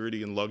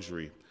security and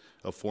luxury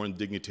of foreign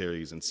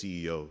dignitaries and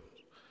CEOs.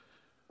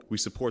 We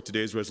support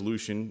today's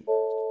resolution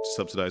to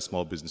subsidize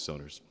small business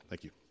owners.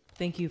 Thank you.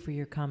 Thank you for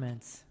your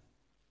comments.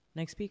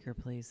 Next speaker,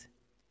 please.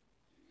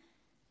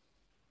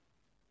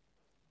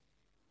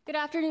 Good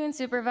afternoon,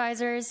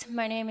 supervisors.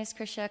 My name is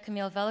Krisha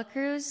Camille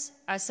Velacruz.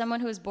 As someone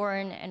who was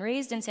born and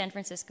raised in San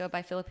Francisco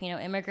by Filipino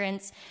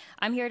immigrants,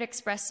 I'm here to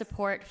express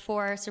support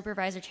for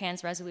Supervisor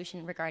Chan's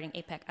resolution regarding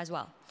APEC as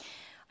well.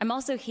 I'm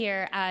also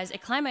here as a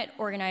climate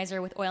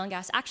organizer with Oil and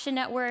Gas Action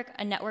Network,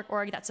 a network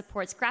org that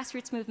supports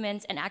grassroots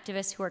movements and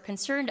activists who are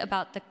concerned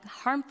about the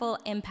harmful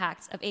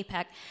impacts of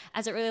APEC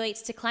as it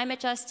relates to climate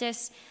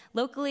justice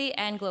locally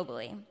and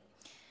globally.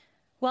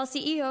 While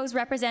CEOs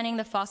representing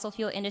the fossil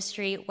fuel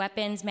industry,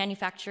 weapons,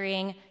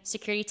 manufacturing,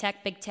 security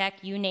tech, big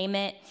tech, you name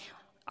it,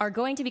 are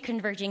going to be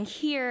converging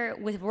here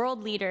with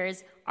world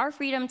leaders, our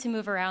freedom to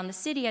move around the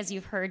city, as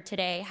you've heard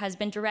today, has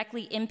been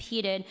directly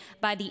impeded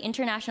by the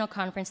international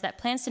conference that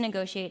plans to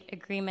negotiate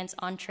agreements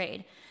on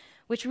trade,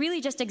 which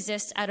really just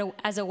exists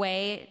as a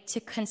way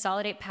to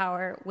consolidate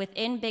power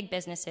within big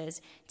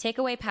businesses, take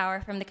away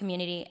power from the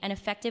community, and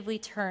effectively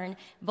turn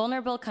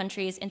vulnerable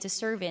countries into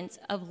servants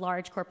of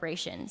large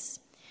corporations.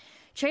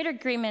 Trade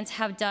agreements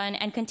have done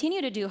and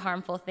continue to do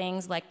harmful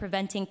things like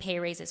preventing pay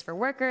raises for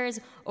workers,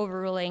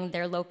 overruling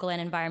their local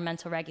and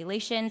environmental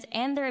regulations,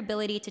 and their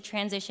ability to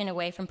transition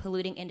away from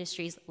polluting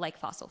industries like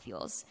fossil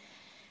fuels.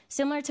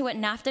 Similar to what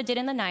NAFTA did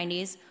in the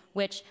 90s,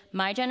 which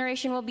my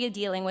generation will be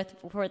dealing with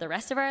for the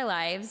rest of our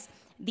lives,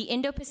 the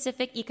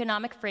Indo-Pacific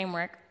Economic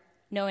Framework,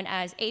 known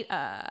as IPEF,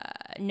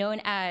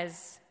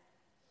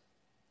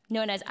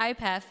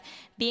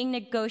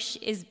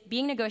 is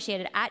being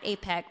negotiated at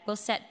APEC, will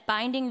set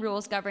binding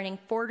rules governing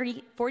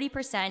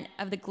 40%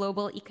 of the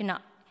global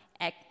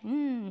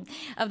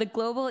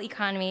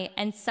economy,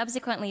 and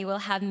subsequently will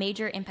have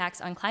major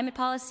impacts on climate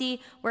policy,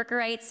 worker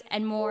rights,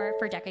 and more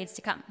for decades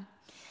to come.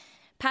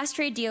 Past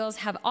trade deals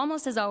have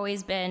almost as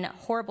always been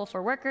horrible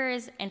for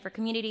workers and for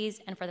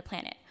communities and for the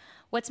planet.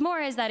 What's more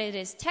is that it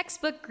is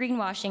textbook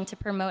greenwashing to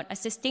promote a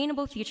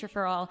sustainable future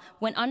for all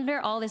when under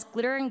all this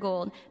glitter and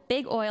gold,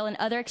 big oil and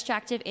other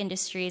extractive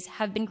industries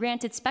have been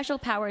granted special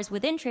powers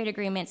within trade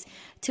agreements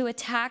to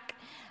attack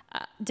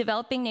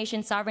developing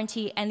nation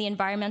sovereignty and the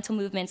environmental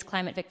movement's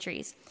climate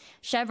victories.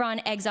 Chevron,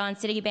 Exxon,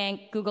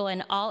 Citibank, Google,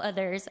 and all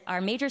others are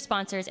major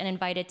sponsors and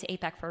invited to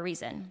APEC for a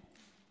reason.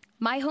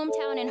 My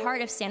hometown and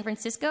heart of San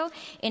Francisco,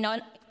 in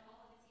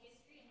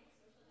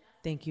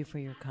Thank you for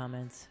your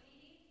comments.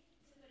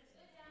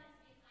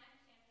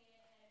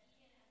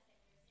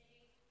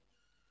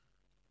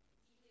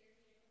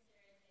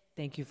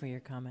 Thank you for your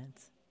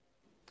comments.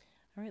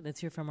 All right, let's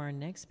hear from our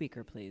next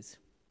speaker, please.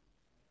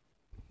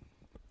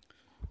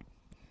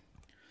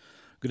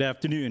 Good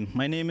afternoon.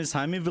 My name is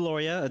Jaime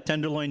Viloria, a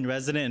Tenderloin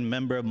resident and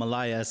member of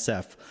Malaya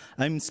SF.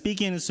 I'm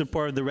speaking in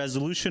support of the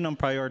resolution on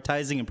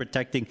prioritizing and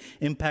protecting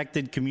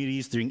impacted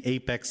communities during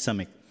APEC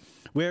Summit.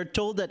 We are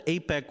told that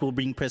APEC will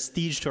bring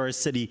prestige to our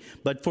city,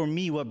 but for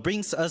me, what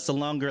brings us a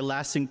longer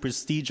lasting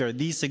prestige are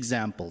these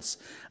examples.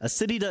 A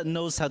city that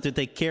knows how to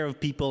take care of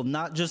people,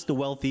 not just the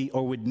wealthy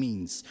or with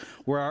means,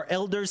 where our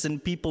elders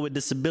and people with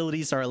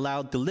disabilities are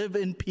allowed to live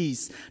in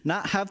peace,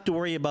 not have to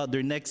worry about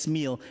their next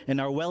meal, and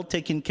are well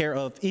taken care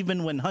of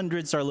even when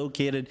hundreds are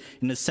located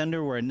in a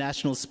center where a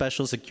national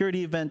special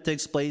security event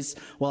takes place,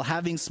 while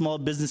having small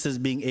businesses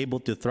being able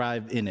to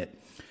thrive in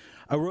it.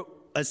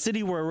 A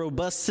city where a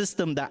robust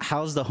system that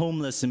houses the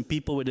homeless and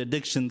people with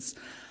addictions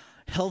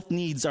health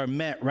needs are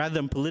met rather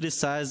than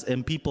politicized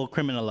and people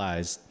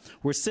criminalized,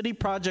 where city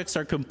projects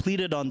are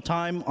completed on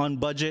time, on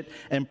budget,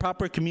 and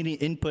proper community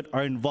input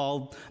are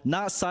involved,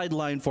 not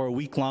sidelined for a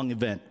week-long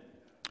event,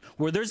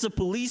 where there's a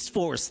police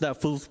force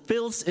that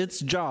fulfills its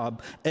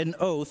job and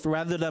oath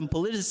rather than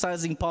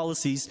politicizing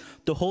policies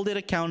to hold it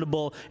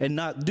accountable and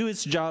not do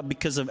its job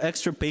because of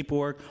extra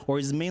paperwork or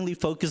is mainly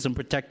focused on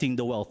protecting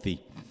the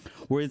wealthy,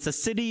 where it's a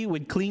city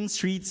with clean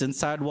streets and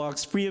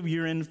sidewalks free of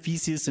urine,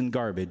 feces, and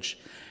garbage.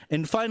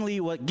 And finally,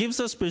 what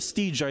gives us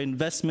prestige are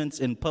investments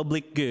in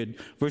public good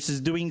versus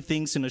doing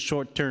things in the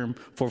short term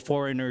for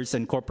foreigners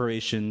and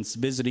corporations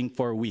visiting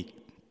for a week.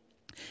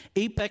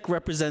 APEC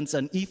represents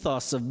an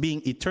ethos of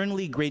being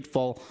eternally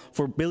grateful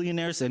for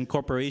billionaires and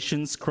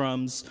corporations'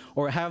 crumbs,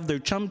 or have their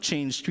chump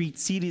change treat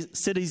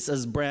cities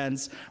as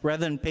brands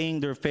rather than paying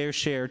their fair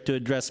share to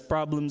address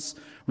problems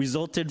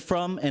resulted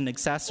from and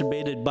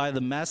exacerbated by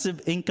the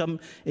massive income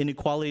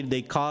inequality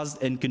they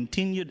caused and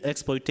continued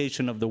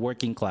exploitation of the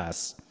working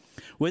class.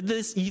 With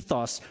this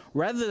ethos,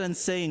 rather than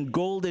saying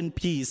gold and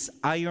peace,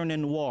 iron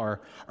and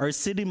war, our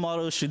city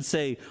motto should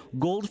say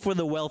gold for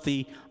the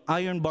wealthy,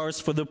 iron bars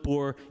for the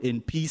poor, in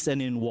peace and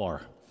in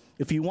war.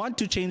 If you want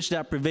to change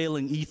that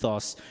prevailing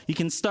ethos, you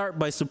can start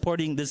by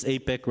supporting this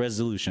APEC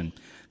resolution.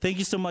 Thank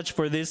you so much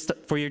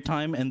for your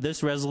time and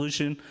this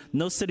resolution.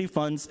 No city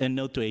funds and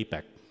no to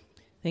APEC.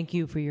 Thank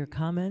you for your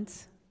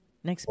comments.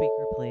 Next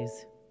speaker,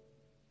 please.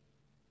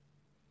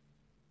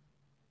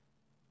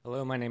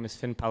 Hello, my name is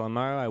Finn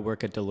Palomaro. I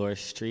work at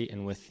Dolores Street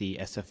and with the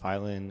SF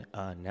Island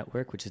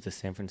Network, which is the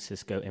San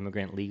Francisco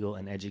Immigrant Legal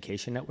and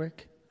Education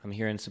Network. I'm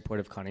here in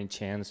support of Connie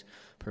Chan's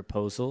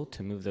proposal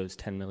to move those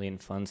 10 million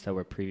funds that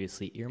were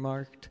previously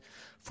earmarked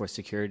for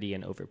security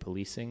and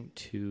over-policing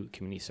to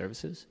community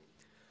services.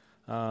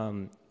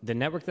 The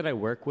network that I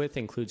work with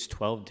includes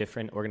 12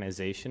 different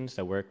organizations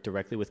that work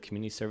directly with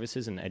community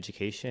services and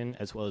education,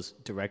 as well as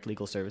direct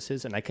legal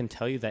services, and I can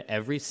tell you that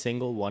every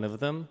single one of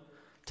them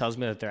tells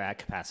me that they're at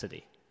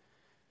capacity.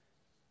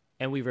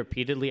 And we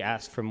repeatedly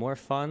asked for more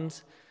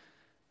funds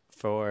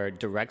for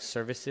direct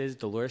services.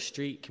 Dolores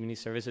Street Community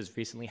Services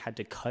recently had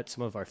to cut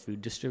some of our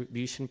food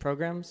distribution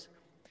programs.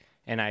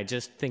 And I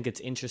just think it's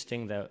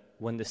interesting that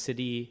when the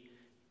city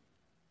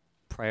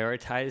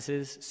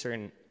prioritizes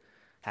certain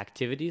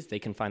activities, they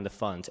can find the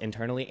funds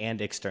internally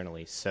and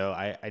externally. So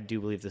I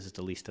do believe this is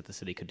the least that the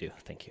city could do.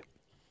 Thank you.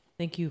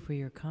 Thank you for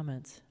your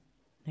comments.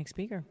 Next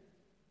speaker.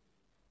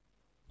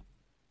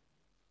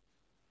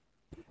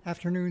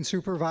 Afternoon,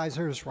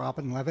 Supervisors.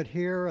 Robin Levitt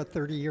here, a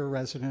 30-year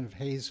resident of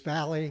Hayes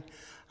Valley.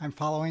 I'm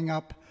following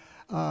up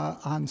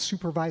on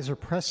Supervisor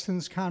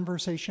Preston's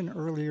conversation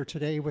earlier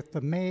today with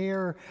the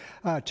mayor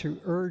to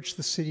urge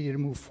the city to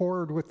move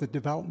forward with the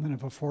development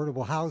of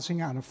affordable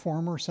housing on a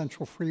former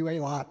Central Freeway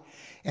lot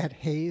at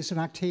Hayes and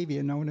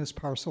Octavia known as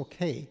Parcel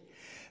K.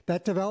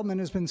 That development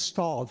has been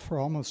stalled for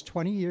almost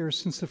 20 years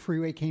since the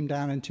freeway came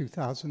down in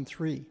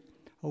 2003.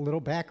 A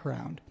little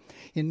background.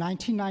 In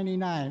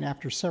 1999,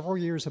 after several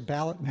years of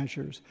ballot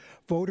measures,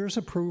 voters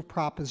approved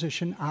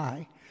Proposition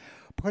I,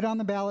 put on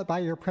the ballot by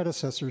your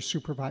predecessors,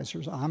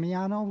 Supervisors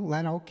Amiano,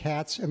 Leno,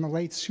 Katz, and the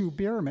late Sue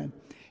Bierman.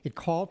 It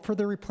called for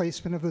the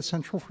replacement of the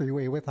Central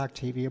Freeway with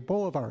Octavia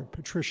Boulevard,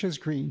 Patricia's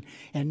Green,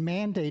 and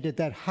mandated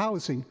that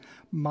housing,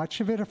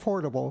 much of it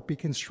affordable, be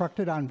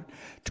constructed on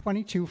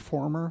 22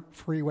 former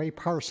freeway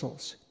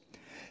parcels.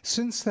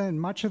 Since then,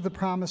 much of the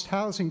promised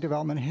housing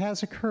development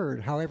has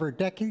occurred. However,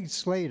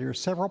 decades later,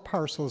 several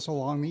parcels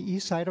along the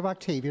east side of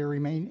Octavia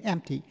remain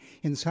empty,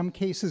 in some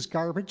cases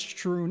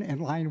garbage-strewn and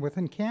lined with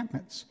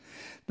encampments.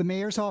 The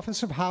Mayor's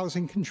Office of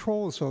Housing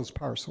controls those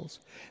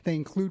parcels. They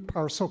include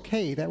Parcel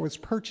K that was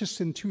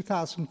purchased in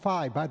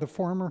 2005 by the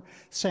former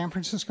San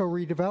Francisco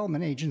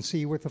Redevelopment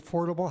Agency with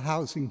affordable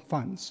housing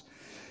funds.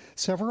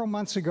 Several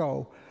months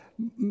ago,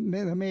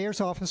 the mayor's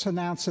office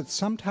announced that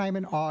sometime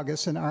in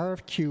August an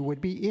RFQ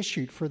would be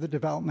issued for the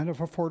development of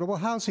affordable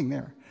housing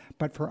there,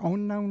 but for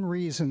unknown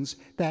reasons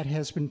that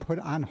has been put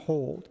on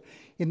hold.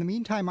 In the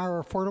meantime,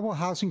 our affordable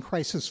housing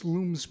crisis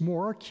looms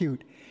more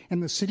acute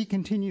and the city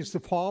continues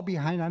to fall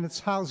behind on its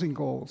housing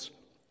goals.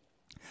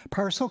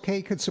 Parcel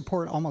K could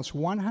support almost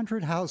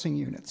 100 housing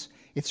units.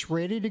 It's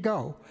ready to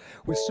go.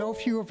 With so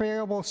few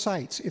available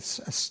sites, it's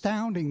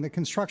astounding the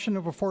construction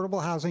of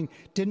affordable housing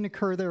didn't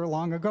occur there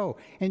long ago,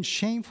 and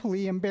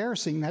shamefully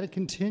embarrassing that it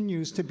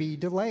continues to be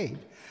delayed.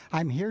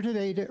 I'm here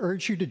today to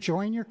urge you to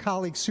join your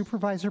colleague,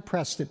 Supervisor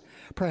Preston,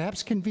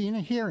 perhaps convene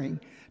a hearing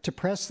to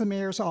press the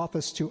mayor's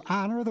office to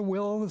honor the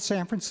will of the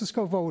San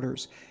Francisco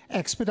voters,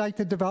 expedite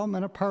the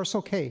development of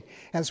Parcel K,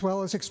 as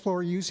well as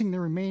explore using the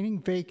remaining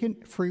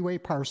vacant freeway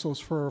parcels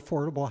for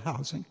affordable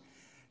housing.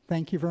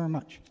 Thank you very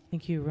much.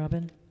 Thank you,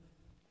 Robin.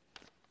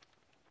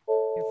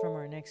 Hear from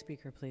our next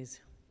speaker,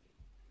 please.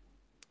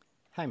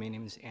 Hi, my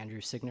name is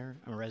Andrew Signer.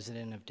 I'm a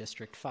resident of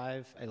District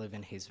 5. I live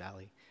in Hayes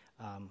Valley.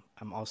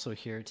 I'm also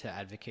here to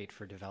advocate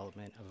for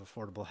development of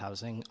affordable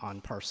housing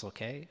on Parcel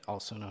K,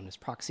 also known as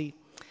Proxy.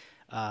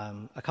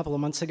 A couple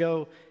of months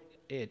ago,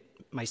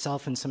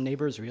 myself and some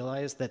neighbors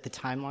realized that the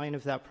timeline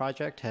of that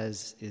project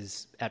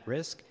is at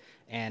risk,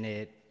 and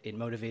it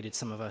motivated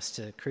some of us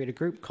to create a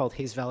group called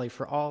Hayes Valley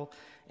for All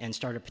and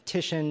start a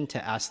petition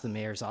to ask the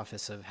Mayor's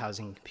Office of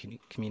Housing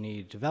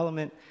Community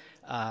Development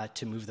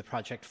to move the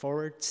project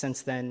forward.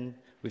 Since then,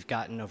 we've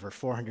gotten over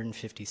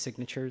 450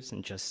 signatures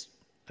in just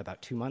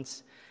about 2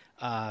 months.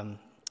 There's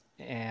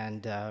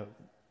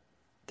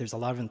a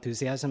lot of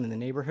enthusiasm in the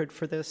neighborhood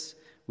for this.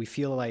 We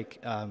feel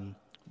like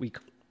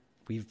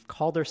we've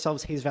called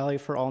ourselves Hayes Valley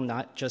for All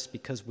not just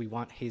because we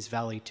want Hayes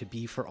Valley to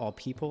be for all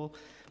people,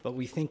 but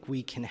we think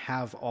we can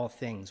have all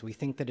things. We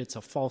think that it's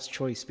a false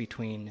choice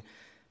between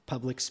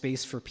public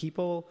space for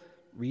people,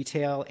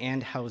 retail,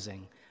 and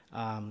housing.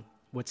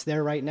 What's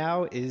there right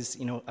now is,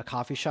 a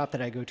coffee shop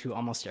that I go to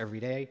almost every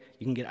day.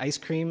 You can get ice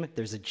cream,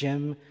 there's a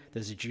gym,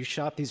 there's a juice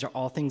shop. These are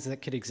all things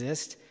that could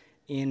exist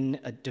in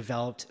a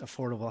developed,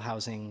 affordable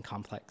housing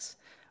complex.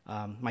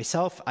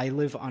 Myself, I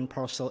live on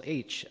Parcel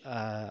H,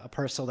 a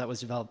parcel that was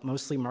developed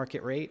mostly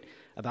market rate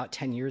about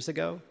 10 years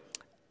ago.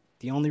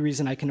 The only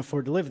reason I can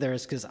afford to live there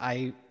is because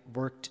I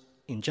worked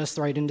in just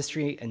the right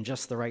industry and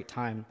just the right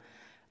time.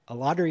 A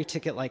lottery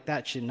ticket like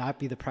that should not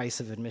be the price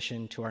of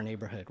admission to our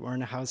neighborhood. We're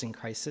in a housing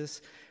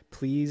crisis.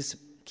 Please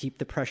keep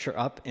the pressure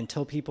up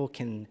until people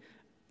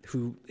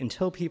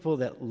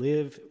that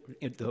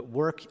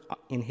work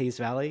in Hayes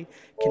Valley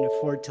can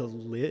afford to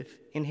live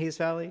in Hayes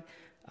Valley.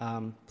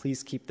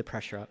 Please keep the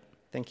pressure up.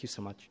 Thank you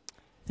so much.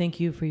 Thank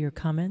you for your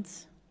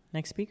comments.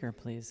 Next speaker,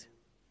 please.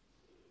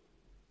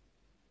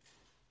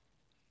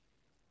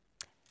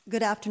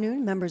 Good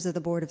afternoon, members of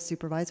the Board of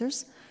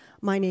Supervisors.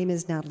 My name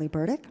is Natalie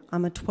Burdick.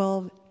 I'm a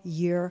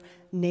 12-year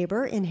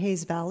neighbor in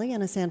Hayes Valley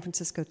and a San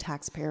Francisco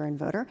taxpayer and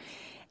voter.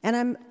 And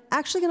I'm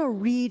actually going to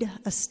read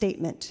a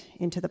statement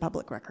into the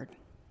public record.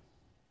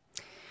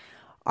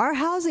 Our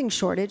housing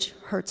shortage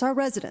hurts our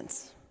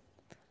residents,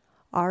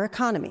 our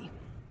economy,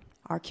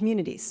 our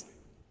communities.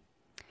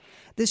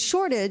 This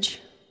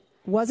shortage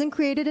wasn't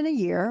created in a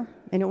year,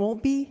 and it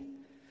won't be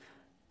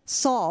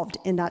solved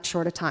in that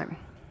short a time.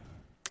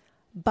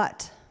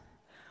 But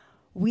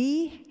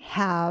we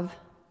have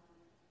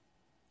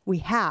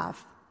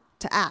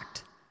to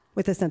act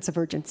with a sense of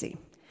urgency,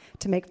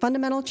 to make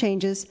fundamental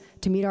changes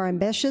to meet our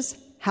ambitious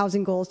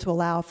housing goals to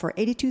allow for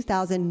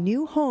 82,000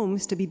 new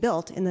homes to be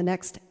built in the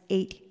next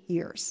 8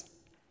 years.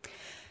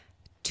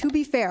 To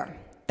be fair,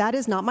 that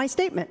is not my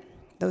statement.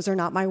 Those are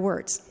not my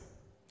words.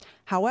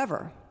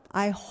 However,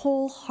 I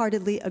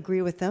wholeheartedly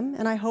agree with them,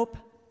 and I hope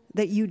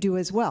that you do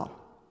as well.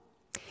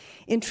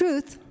 In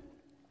truth,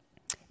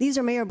 these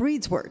are Mayor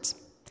Breed's words.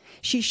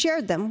 She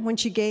shared them when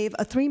she gave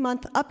a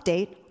 3-month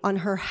update on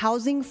her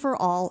Housing for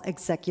All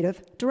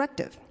executive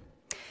directive.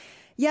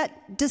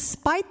 Yet,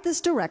 despite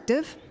this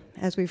directive,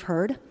 as we've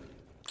heard,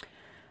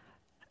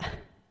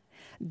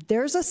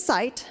 there's a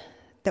site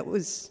that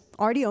was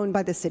already owned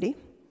by the city.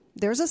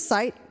 There's a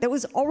site that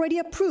was already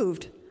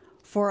approved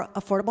for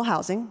affordable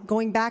housing,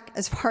 going back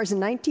as far as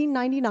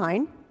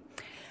 1999.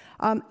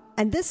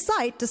 And this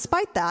site,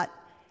 despite that,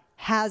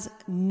 has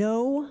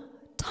no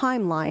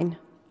timeline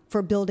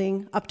for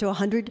building up to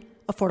 100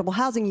 affordable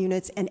housing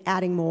units and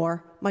adding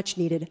more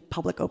much-needed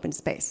public open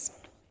space.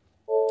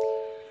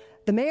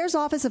 The Mayor's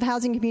Office of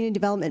Housing and Community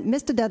Development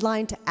missed a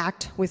deadline to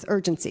act with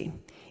urgency.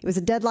 It was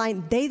a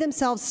deadline they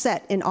themselves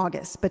set in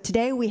August, but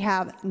today we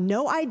have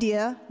no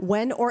idea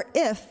when or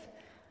if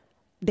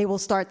they will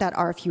start that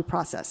RFQ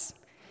process.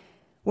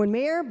 When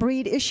Mayor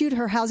Breed issued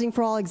her Housing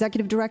for All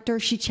executive director,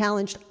 she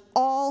challenged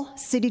all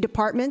city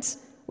departments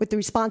with the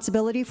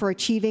responsibility for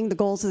achieving the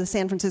goals of the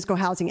San Francisco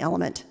housing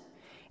element.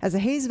 As a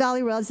Hayes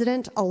Valley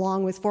resident,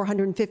 along with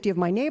 450 of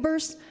my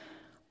neighbors,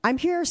 I'm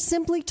here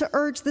simply to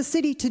urge the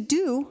city to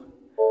do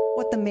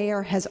what the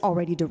mayor has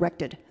already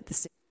directed the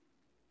city.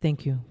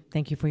 Thank you.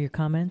 Thank you for your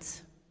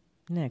comments.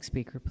 Next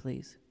speaker,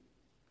 please.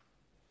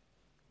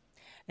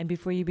 And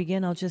before you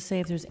begin, I'll just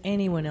say if there's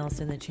anyone else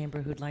in the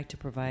chamber who'd like to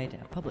provide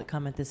a public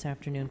comment this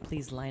afternoon,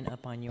 please line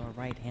up on your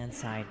right-hand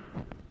side.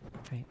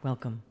 Great.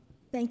 Welcome.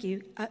 Thank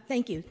you.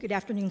 Thank you. Good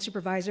afternoon,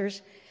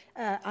 supervisors.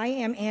 I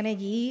am Anna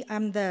Yee.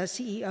 I'm the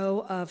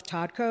CEO of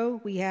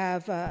Todco. We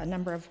have a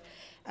number of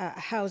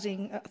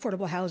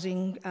affordable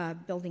housing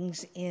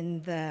buildings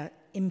in the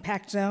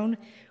impact zone.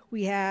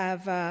 We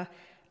have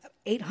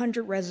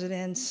 800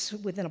 residents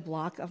within a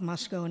block of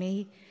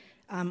Moscone.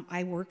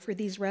 I work for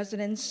these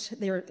residents.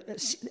 They're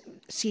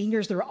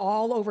seniors. They're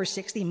all over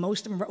 60.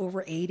 Most of them are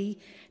over 80.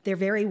 They're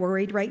very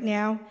worried right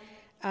now.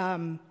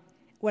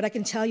 What I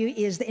can tell you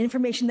is the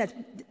information that's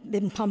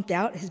been pumped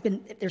out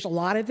there's a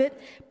lot of it,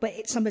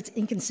 but some of it's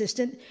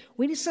inconsistent.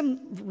 We need some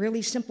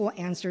really simple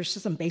answers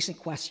to some basic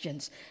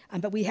questions,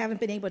 but we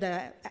haven't been able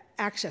to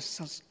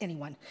access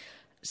anyone.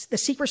 The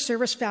Secret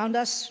Service found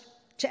us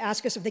to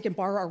ask us if they can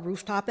borrow our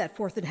rooftop at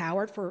 4th and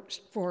Howard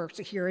for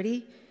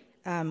security.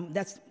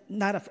 That's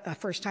not a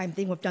first-time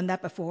thing. We've done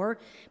that before.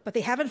 But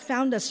they haven't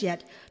found us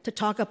yet to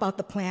talk about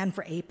the plan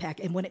for APEC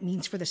and what it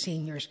means for the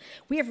seniors.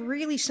 We have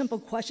really simple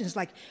questions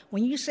like,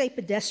 when you say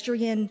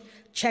pedestrian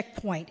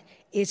checkpoint,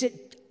 is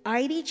it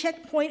ID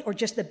checkpoint or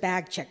just a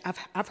bag check?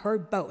 I've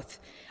heard both.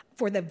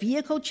 For the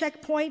vehicle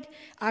checkpoint,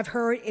 I've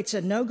heard it's a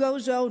no-go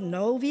zone,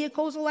 no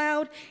vehicles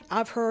allowed.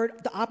 I've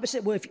heard the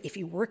opposite. Well, if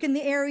you work in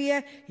the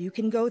area, you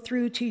can go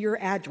through to your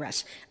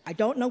address. I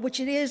don't know which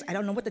it is. I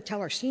don't know what to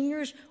tell our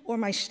seniors or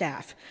my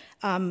staff.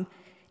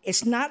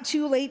 It's not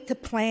too late to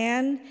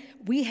plan.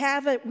 We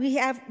have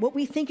what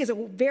we think is a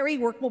very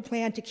workable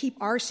plan to keep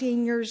our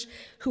seniors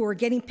who are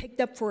getting picked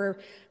up for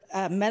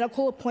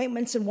medical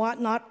appointments and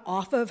whatnot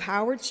off of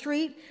Howard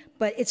Street,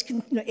 but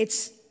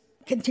it's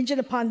contingent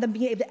upon them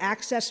being able to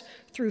access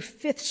through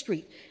 5th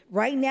Street.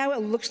 Right now,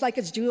 it looks like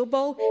it's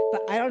doable,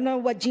 but I don't know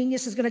what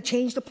genius is going to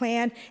change the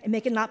plan and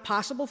make it not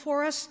possible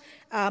for us.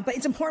 But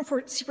it's important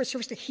for Secret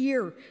Service to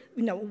hear,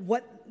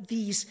 what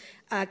these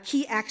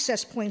key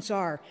access points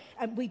are.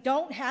 We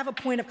don't have a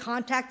point of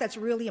contact. That's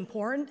really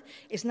important.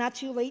 It's not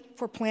too late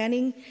for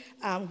planning.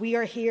 We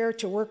are here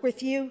to work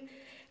with you.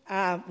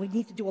 We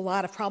need to do a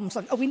lot of problem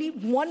solving. We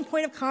need one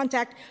point of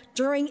contact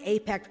during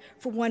APEC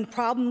for when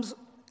problems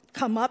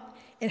come up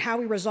and how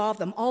we resolve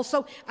them.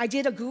 Also, I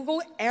did a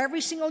Google.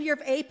 Every single year of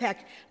APEC,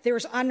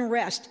 there's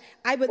unrest.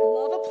 I would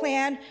love a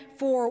plan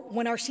for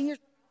when our seniors...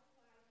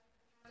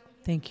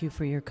 Thank you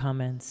for your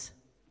comments.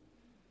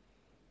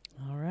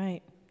 All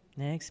right.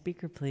 Next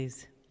speaker,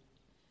 please.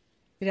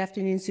 Good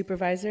afternoon,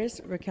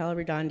 Supervisors. Raquel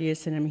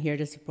Redondius, and I'm here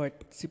to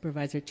support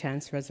Supervisor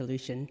Chan's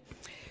resolution.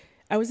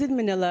 I was in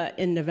Manila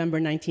in November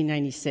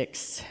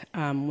 1996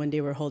 when they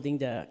were holding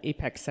the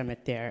APEC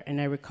summit there, and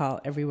I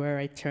recall everywhere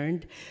I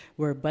turned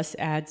were bus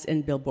ads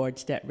and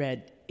billboards that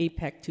read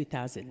APEC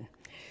 2000.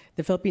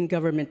 The Philippine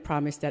government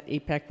promised that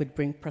APEC would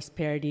bring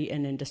prosperity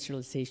and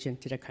industrialization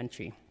to the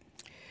country.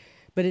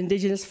 But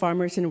indigenous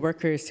farmers and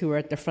workers who were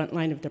at the front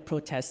line of the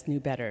protest knew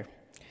better.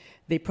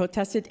 They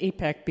protested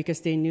APEC because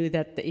they knew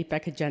that the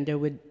APEC agenda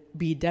would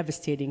be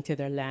devastating to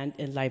their land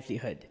and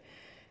livelihood.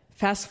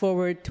 Fast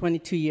forward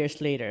 22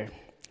 years later,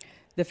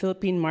 the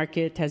Philippine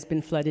market has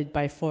been flooded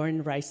by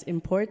foreign rice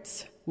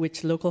imports,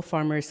 which local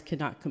farmers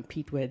cannot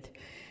compete with,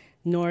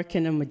 nor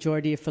can a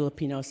majority of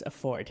Filipinos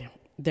afford,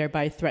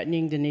 thereby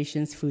threatening the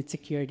nation's food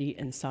security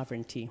and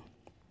sovereignty.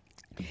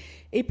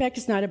 APEC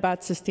is not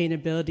about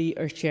sustainability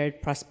or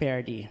shared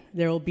prosperity.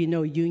 There will be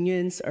no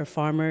unions or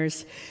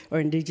farmers or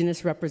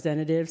indigenous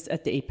representatives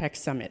at the APEC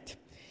summit.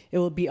 It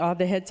will be all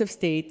the heads of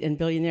state and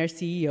billionaire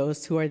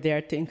CEOs who are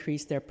there to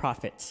increase their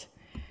profits.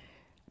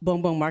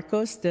 Bongbong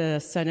Marcos, the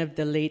son of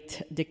the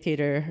late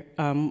dictator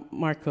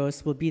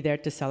Marcos, will be there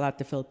to sell out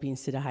the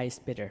Philippines to the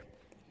highest bidder.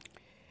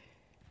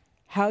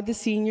 How the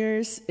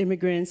seniors,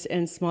 immigrants,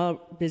 and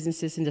small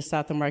businesses in the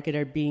South market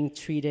are being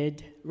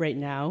treated right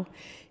now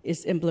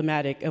is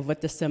emblematic of what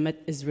the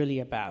summit is really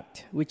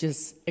about, which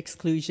is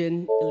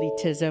exclusion,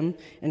 elitism,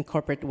 and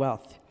corporate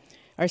wealth.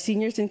 Our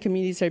seniors and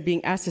communities are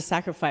being asked to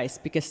sacrifice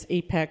because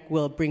APEC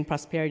will bring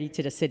prosperity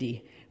to the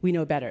city. We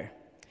know better.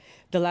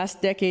 The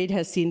last decade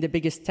has seen the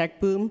biggest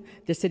tech boom,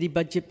 the city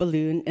budget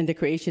balloon, and the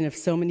creation of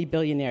so many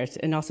billionaires,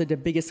 and also the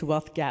biggest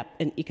wealth gap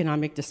and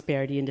economic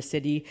disparity in the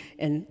city,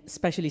 and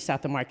especially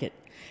South market.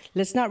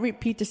 Let's not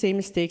repeat the same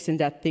mistakes and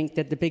think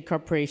that the big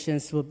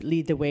corporations will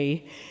lead the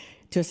way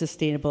to a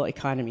sustainable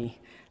economy.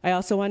 I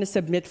also want to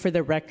submit for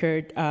the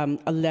record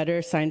a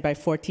letter signed by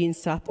 14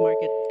 South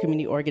Market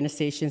community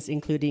organizations,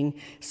 including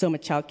Soma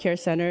Child Care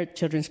Center,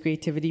 Children's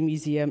Creativity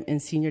Museum,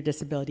 and Senior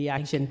Disability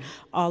Action.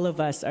 All of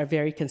us are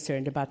very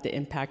concerned about the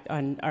impact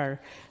on our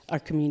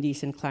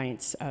communities and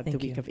clients the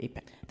week of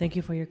APEC. Thank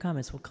you for your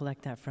comments. We'll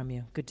collect that from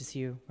you. Good to see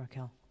you,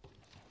 Raquel.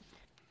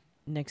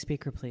 Next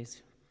speaker,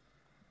 please.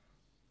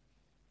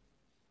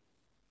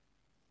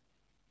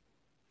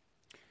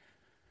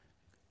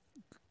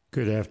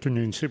 Good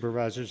afternoon,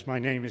 Supervisors. My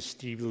name is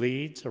Steve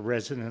Leeds, a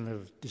resident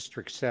of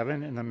District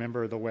 7 and a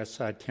member of the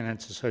Westside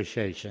Tenants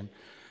Association.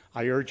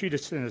 I urge you to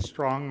send a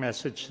strong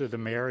message to the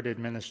Mayor and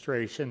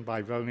Administration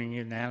by voting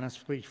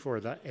unanimously for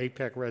the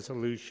APEC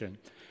resolution.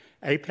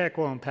 APEC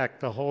will impact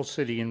the whole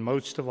city and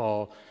most of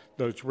all,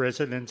 those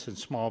residents and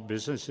small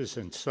businesses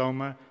in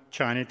Soma,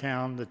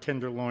 Chinatown, the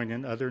Tenderloin,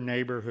 and other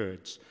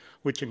neighborhoods,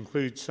 which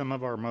includes some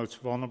of our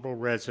most vulnerable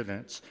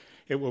residents.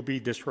 It will be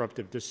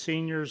disruptive to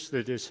seniors,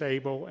 the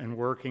disabled, and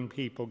working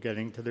people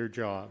getting to their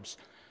jobs.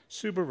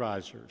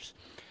 Supervisors,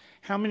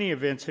 How many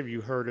events have you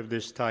heard of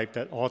this type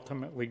that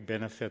ultimately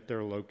benefit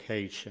their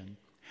location?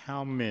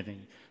 How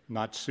many?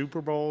 Not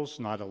Super Bowls,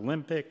 not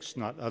Olympics,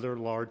 not other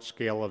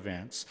large-scale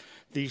events.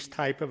 These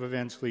type of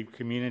events leave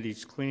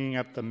communities cleaning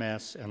up the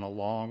mess in a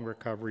long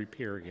recovery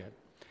period.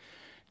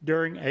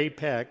 During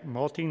APEC,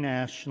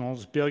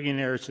 multinationals,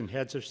 billionaires, and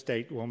heads of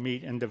state will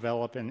meet and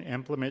develop and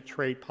implement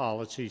trade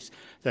policies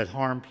that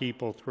harm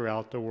people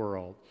throughout the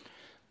world.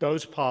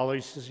 Those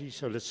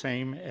policies are the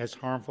same as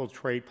harmful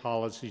trade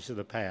policies of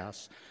the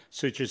past,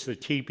 such as the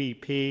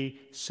TPP,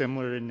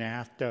 similar to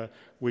NAFTA,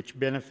 which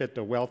benefit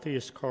the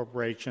wealthiest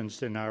corporations,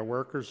 deny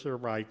workers their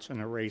rights, and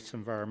erase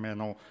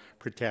environmental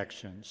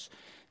protections.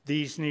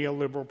 These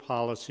neoliberal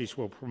policies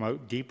will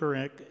promote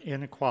deeper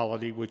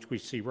inequality, which we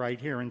see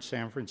right here in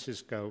San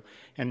Francisco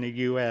and the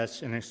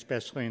U.S., and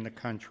especially in the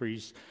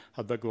countries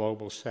of the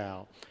global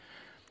South.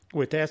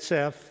 With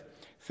SF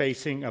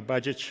facing a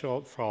budget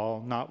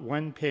shortfall, not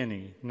one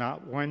penny,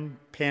 not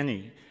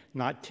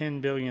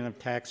 $10 billion of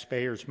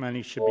taxpayers'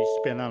 money should be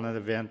spent on an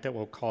event that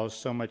will cause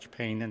so much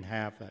pain and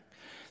havoc.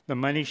 The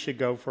money should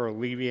go for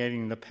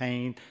alleviating the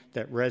pain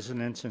that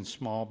residents and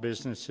small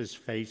businesses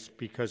face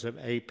because of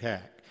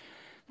APEC.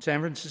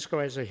 San Francisco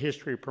has a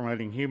history of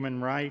promoting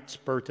human rights,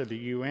 birth of the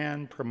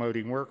UN,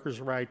 promoting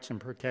workers' rights, and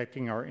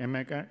protecting our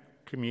immigrant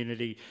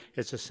community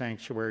as a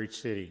sanctuary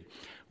city.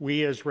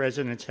 We as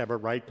residents have a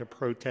right to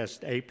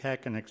protest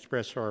APEC and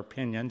express our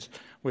opinions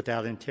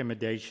without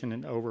intimidation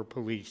and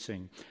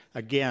over-policing.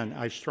 Again,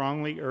 I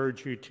strongly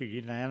urge you to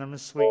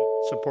unanimously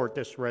support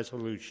this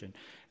resolution.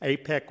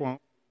 APEC won't...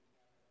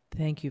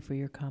 Thank you for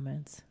your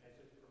comments.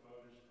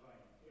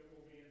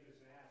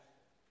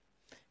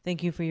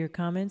 Thank you for your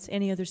comments.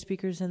 Any other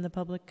speakers in the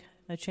public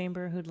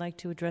chamber who'd like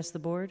to address the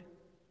board?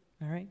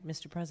 All right,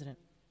 Mr. President.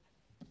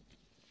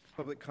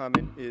 Public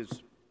comment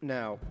is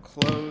now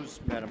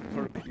closed. Madam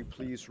Clerk, could you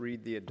please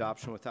read the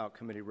adoption without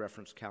committee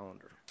reference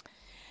calendar?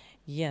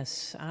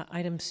 Yes,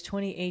 items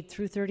 28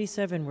 through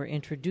 37 were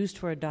introduced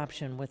for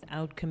adoption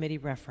without committee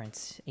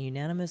reference. A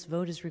unanimous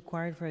vote is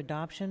required for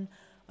adoption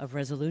of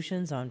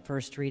resolutions on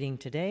first reading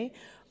today.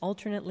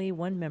 Alternately,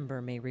 one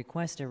member may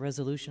request a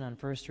resolution on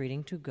first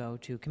reading to go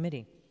to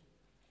committee.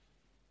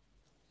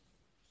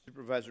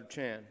 Supervisor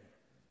Chan.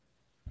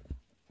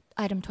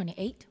 Item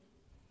 28.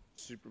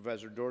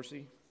 Supervisor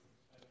Dorsey.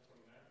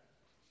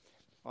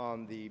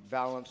 On the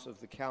balance of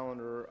the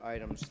calendar,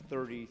 items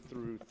 30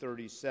 through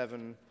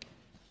 37,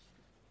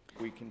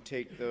 we can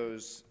take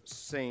those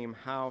same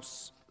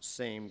house,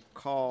 same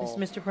call.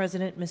 Mr.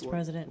 President, Mr.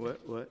 President.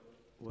 What?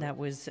 That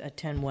was a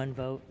 10-1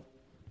 vote.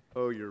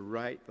 Oh, you're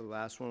right. The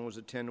last one was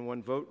a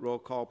 10-1 vote. Roll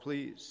call,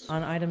 please.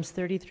 On items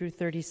 30 through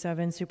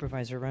 37,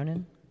 Supervisor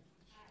Ronan.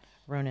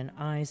 Ronan,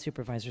 aye.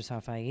 Supervisor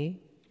Safai.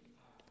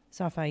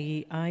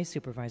 Safai, aye.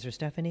 Supervisor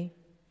Stephanie.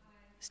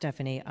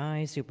 Stephanie,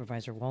 aye.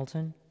 Supervisor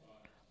Walton.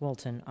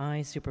 Walton,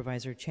 aye.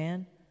 Supervisor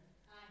Chan.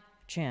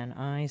 Chan,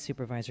 aye.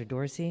 Supervisor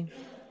Dorsey.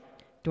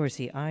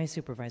 Dorsey, aye.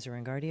 Supervisor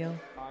Engardio.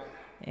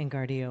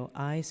 Engardio,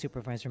 aye.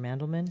 Supervisor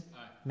Mandelman.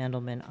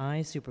 Mandelman,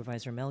 aye.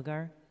 Supervisor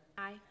Melgar.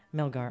 Aye.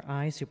 Melgar,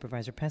 aye.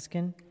 Supervisor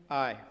Peskin.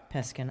 Aye.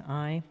 Peskin,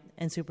 aye.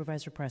 And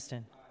Supervisor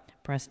Preston.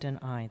 Preston,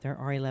 aye. There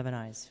are 11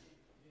 ayes.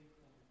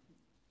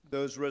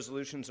 Those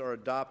resolutions are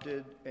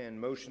adopted and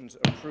motions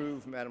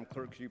approved. Madam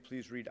Clerk, could you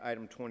please read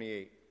item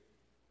 28?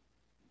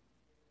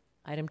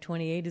 Item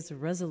 28 is a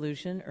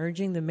resolution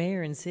urging the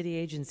mayor and city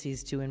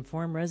agencies to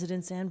inform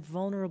residents and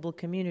vulnerable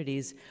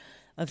communities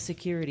of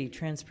security,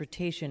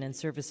 transportation, and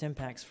service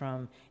impacts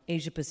from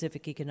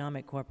Asia-Pacific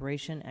Economic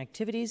Cooperation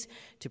activities,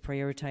 to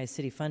prioritize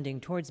city funding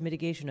towards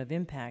mitigation of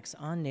impacts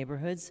on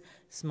neighborhoods,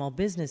 small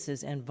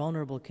businesses, and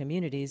vulnerable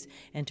communities,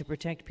 and to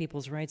protect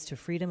people's rights to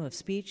freedom of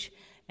speech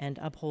and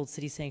uphold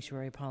city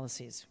sanctuary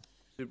policies.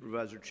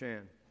 Supervisor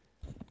Chan.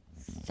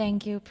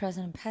 Thank you,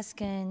 President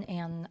Peskin,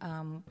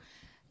 and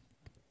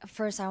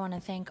first, I want to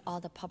thank all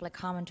the public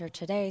commenters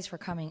today for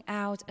coming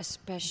out,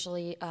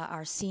 especially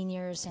our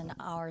seniors and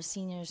our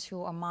seniors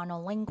who are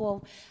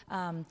monolingual.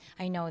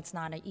 I know it's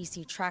not an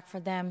easy track for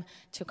them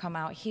to come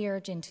out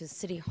here into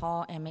City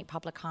Hall and make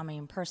public comment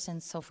in person.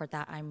 So for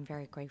that, I'm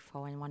very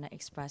grateful and want to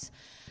express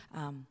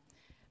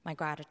my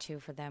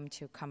gratitude for them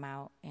to come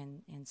out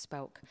and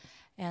spoke.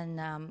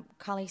 And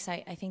colleagues,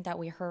 I think that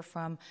we heard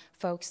from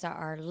folks that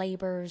are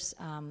laborers,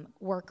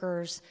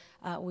 workers.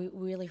 We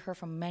really heard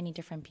from many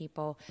different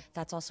people.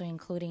 That's also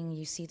including,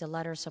 you see the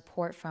letter of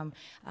support from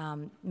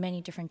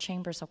many different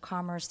chambers of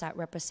commerce that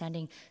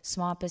representing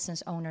small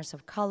business owners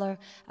of color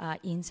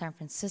in San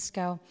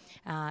Francisco.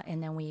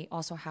 And then we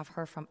also have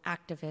heard from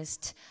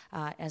activists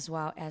as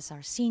well as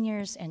our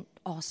seniors and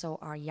also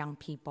our young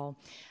people.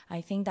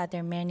 I think that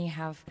there many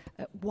have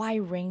a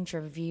wide range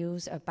of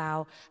views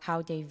about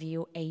how they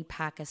view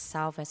APEC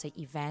itself as an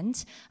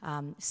event.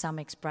 Some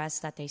express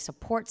that they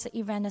support the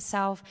event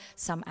itself.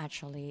 Some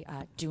actually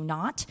do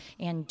not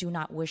and do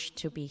not wish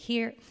to be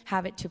here,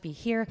 have it to be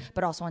here,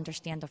 but also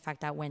understand the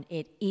fact that when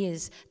it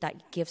is,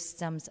 that gives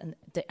them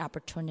the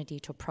opportunity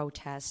to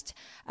protest.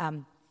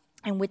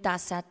 And with that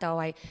said, though,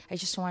 I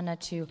just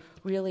wanted to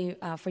really,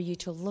 for you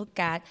to look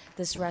at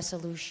this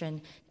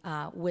resolution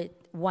with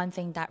one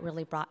thing that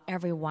really brought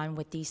everyone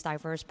with these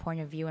diverse point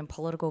of view and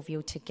political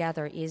view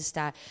together is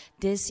that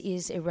this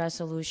is a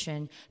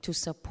resolution to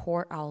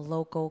support our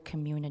local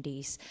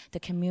communities, the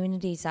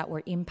communities that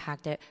were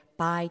impacted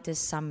by this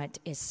summit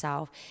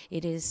itself.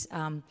 It is,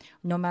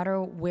 no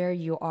matter where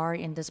you are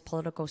in this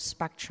political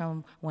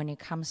spectrum when it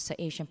comes to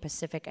Asian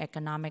Pacific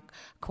Economic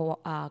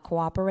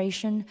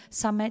Cooperation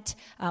Summit,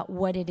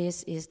 what it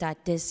is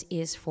that this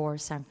is for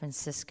San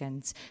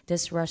Franciscans.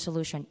 This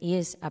resolution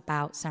is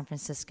about San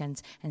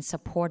Franciscans and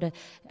supported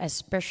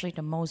especially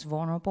the most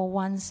vulnerable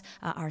ones,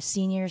 our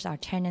seniors, our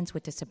tenants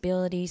with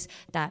disabilities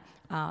that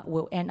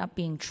will end up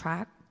being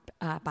tracked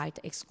by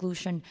the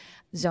exclusion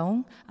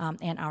zone,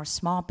 and our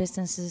small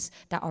businesses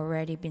that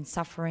already been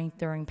suffering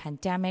during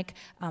pandemic.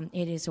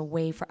 It is a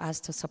way for us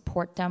to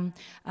support them.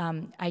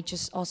 I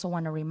just also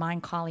want to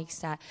remind colleagues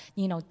that,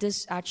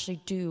 this actually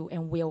do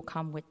and will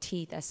come with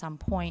teeth at some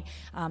point.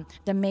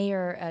 The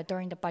mayor,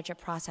 during the budget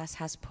process,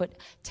 has put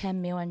 $10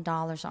 million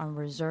on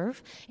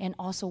reserve, and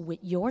also with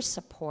your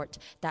support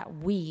that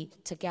we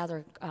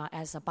together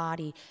as a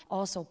body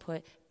also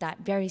put that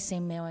very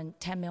same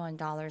 $10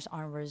 million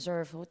on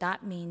reserve.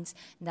 That means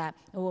that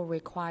it will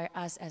require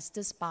us as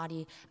this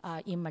body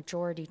in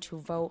majority to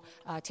vote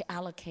to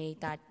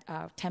allocate that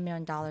 $10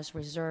 million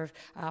reserve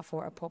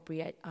for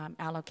appropriate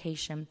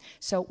allocation.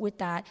 So with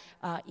that,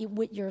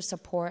 with your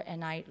support,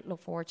 and I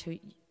look forward to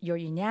your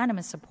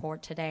unanimous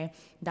support today,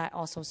 that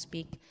also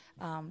speak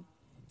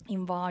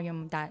in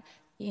volume that,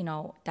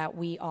 that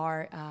we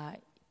are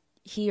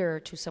here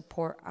to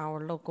support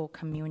our local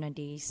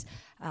communities.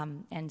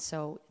 And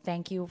so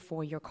thank you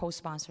for your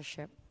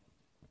co-sponsorship.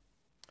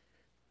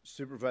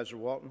 Supervisor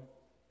Walton.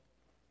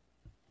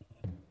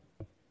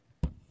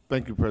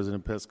 Thank you,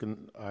 President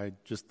Peskin. I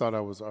just thought I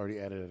was already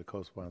added as a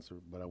co-sponsor,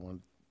 but I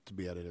wanted to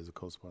be added as a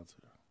co-sponsor.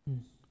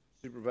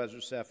 Supervisor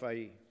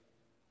Safai.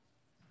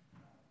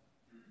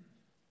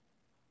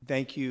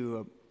 Thank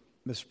you,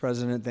 Mr.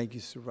 President. Thank you,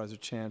 Supervisor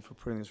Chan, for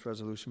putting this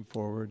resolution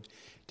forward.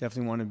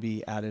 Definitely want to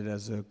be added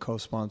as a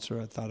co-sponsor.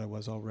 I thought I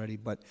was already,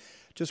 but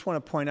just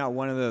want to point out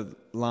one of the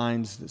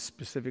lines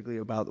specifically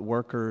about the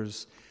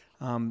workers.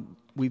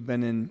 We've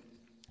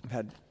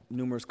had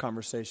numerous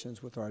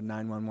conversations with our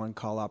 911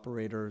 call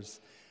operators.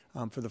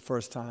 For the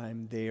first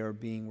time, they are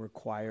being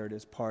required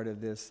as part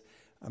of this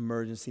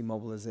emergency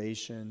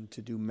mobilization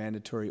to do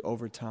mandatory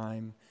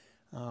overtime.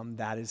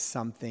 That is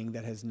something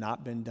that has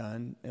not been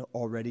done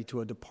already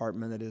to a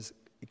department that is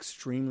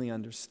extremely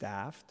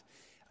understaffed,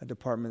 a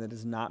department that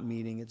is not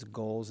meeting its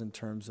goals in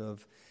terms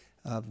of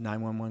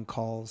 911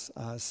 calls.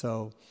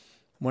 So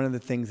one of the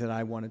things that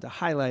I wanted to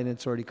highlight, and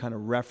it's already kind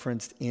of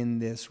referenced in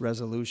this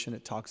resolution,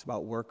 it talks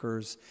about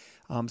workers,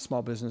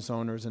 small business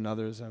owners and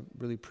others. I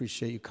really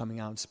appreciate you coming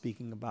out and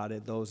speaking about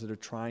it. Those that are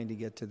trying to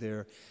get to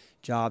their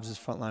jobs as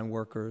frontline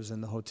workers in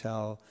the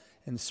hotel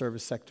and the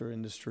service sector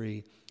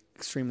industry,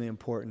 extremely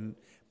important.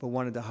 But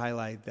wanted to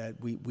highlight that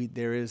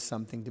there is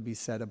something to be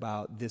said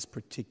about this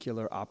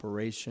particular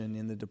operation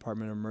in the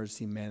Department of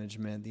Emergency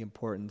Management, the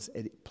importance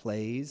it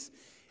plays,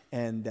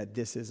 and that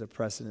this is a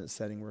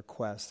precedent-setting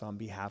request on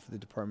behalf of the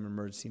Department of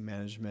Emergency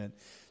Management.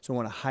 So I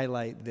want to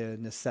highlight the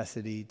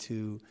necessity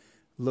to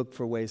look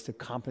for ways to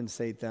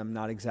compensate them.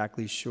 Not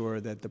exactly sure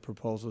that the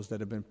proposals that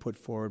have been put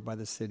forward by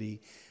the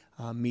city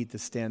meet the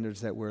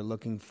standards that we're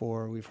looking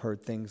for. We've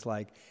heard things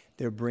like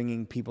they're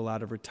bringing people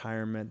out of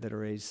retirement that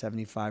are age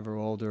 75 or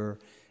older,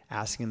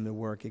 asking them to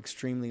work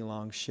extremely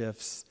long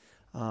shifts.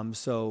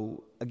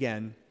 So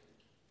again,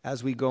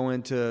 as we go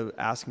into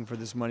asking for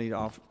this money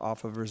off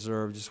of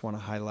reserve, just want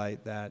to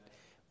highlight that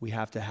we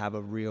have to have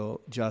a real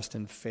just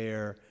and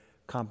fair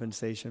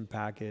compensation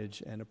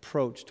package and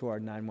approach to our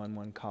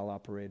 911 call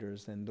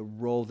operators and the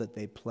role that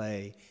they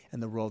play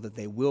and the role that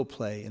they will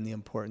play in the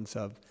importance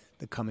of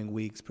the coming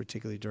weeks,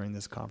 particularly during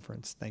this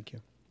conference. Thank you.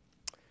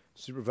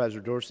 Supervisor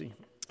Dorsey.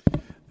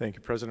 Thank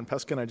you, President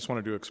Peskin. I just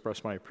wanted to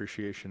express my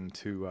appreciation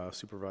to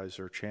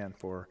Supervisor Chan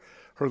for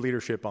her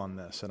leadership on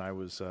this, and I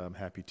was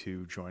happy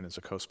to join as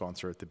a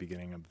co-sponsor at the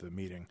beginning of the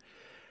meeting.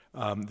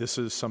 This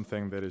is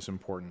something that is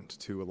important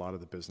to a lot of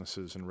the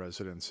businesses and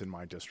residents in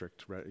my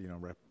district,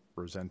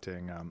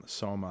 representing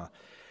SOMA.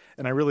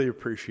 And I really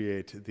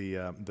appreciate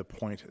the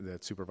point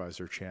that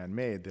Supervisor Chan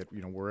made that,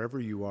 wherever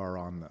you are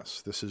on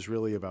this is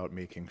really about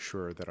making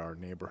sure that our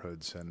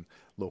neighborhoods and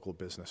local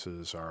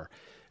businesses are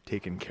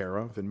taken care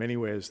of. In many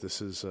ways,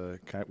 this is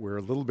we're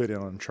a little bit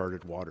in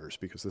uncharted waters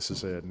because this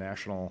is a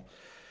national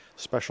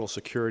special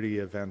security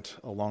event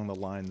along the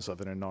lines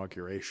of an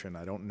inauguration.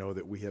 I don't know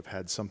that we have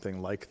had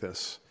something like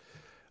this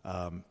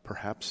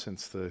perhaps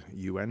since the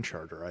UN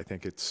Charter. I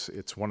think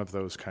it's one of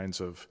those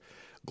kinds of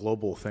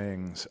global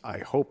things. I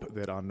hope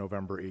that on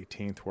November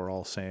 18th we're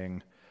all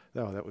saying,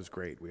 "Oh, that was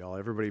great.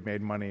 Everybody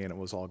made money and it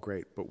was all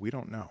great," but we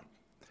don't know.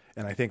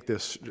 And I think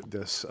this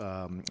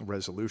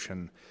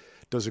resolution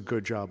does a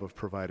good job of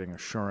providing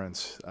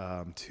assurance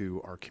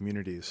to our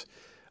communities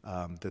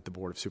that the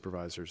Board of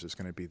Supervisors is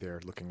going to be there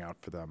looking out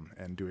for them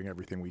and doing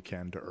everything we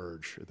can to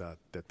urge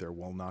that there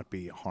will not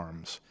be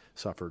harms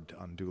suffered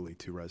unduly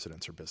to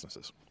residents or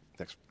businesses.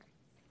 Thanks.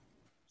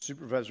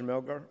 Supervisor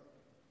Melgar.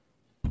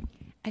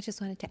 I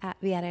just wanted to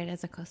be added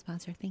as a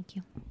co-sponsor. Thank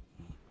you.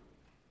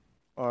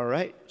 All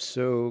right,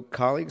 so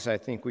colleagues, I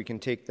think we can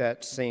take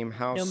that same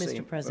House. No,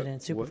 same, Mr.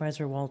 President.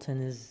 Supervisor Walton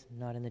is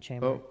not in the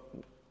chamber. Oh.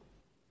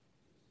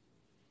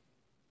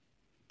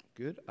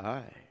 Good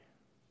eye.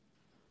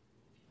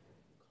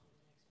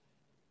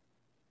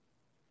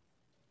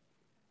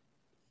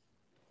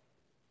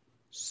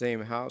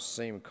 Same House,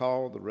 same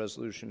call. The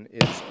resolution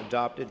is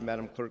adopted.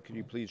 Madam Clerk, could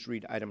you please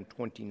read item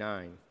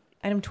 29?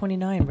 Item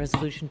 29,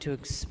 resolution to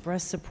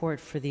express support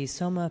for the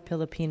Soma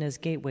Pilipinas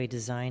Gateway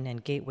design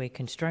and gateway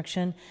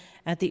construction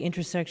at the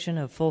intersection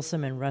of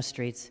Folsom and Russ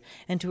Streets,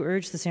 and to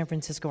urge the San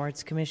Francisco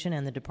Arts Commission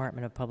and the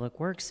Department of Public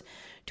Works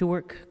to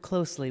work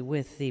closely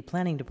with the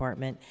Planning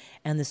Department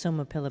and the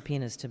Soma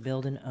Pilipinas to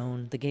build and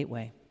own the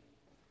gateway.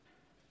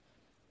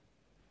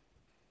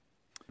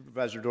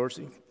 Supervisor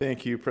Dorsey.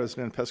 Thank you,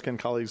 President Peskin.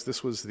 Colleagues,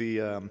 this was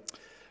the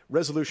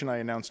resolution I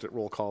announced at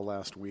roll call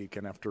last week,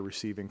 and after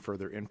receiving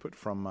further input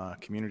from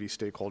community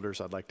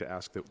stakeholders, I'd like to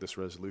ask that this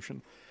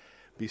resolution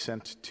be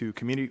sent to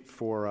committee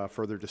for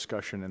further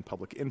discussion and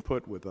public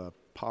input with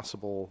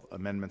possible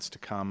amendments to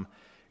come.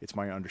 It's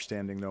my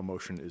understanding no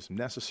motion is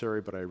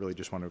necessary, but I really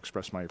just want to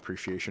express my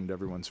appreciation to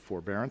everyone's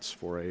forbearance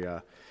for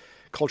a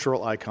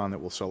cultural icon that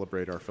will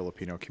celebrate our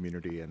Filipino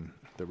community and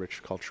the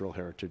rich cultural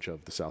heritage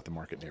of the South of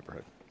Market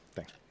neighborhood.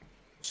 Thanks.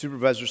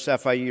 Supervisor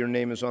Safai, your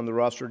name is on the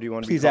roster. Do you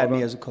want to Please be called add me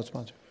on? as a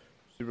co-sponsor.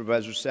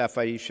 Supervisor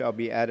Safai shall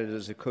be added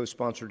as a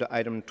co-sponsor to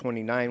item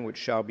 29, which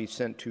shall be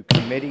sent to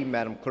committee.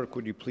 Madam Clerk,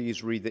 would you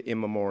please read the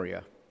in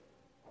memoria?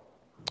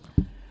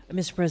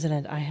 Mr.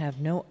 President, I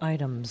have no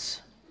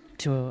items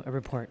to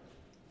report.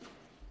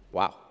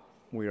 Wow.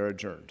 We are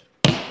adjourned.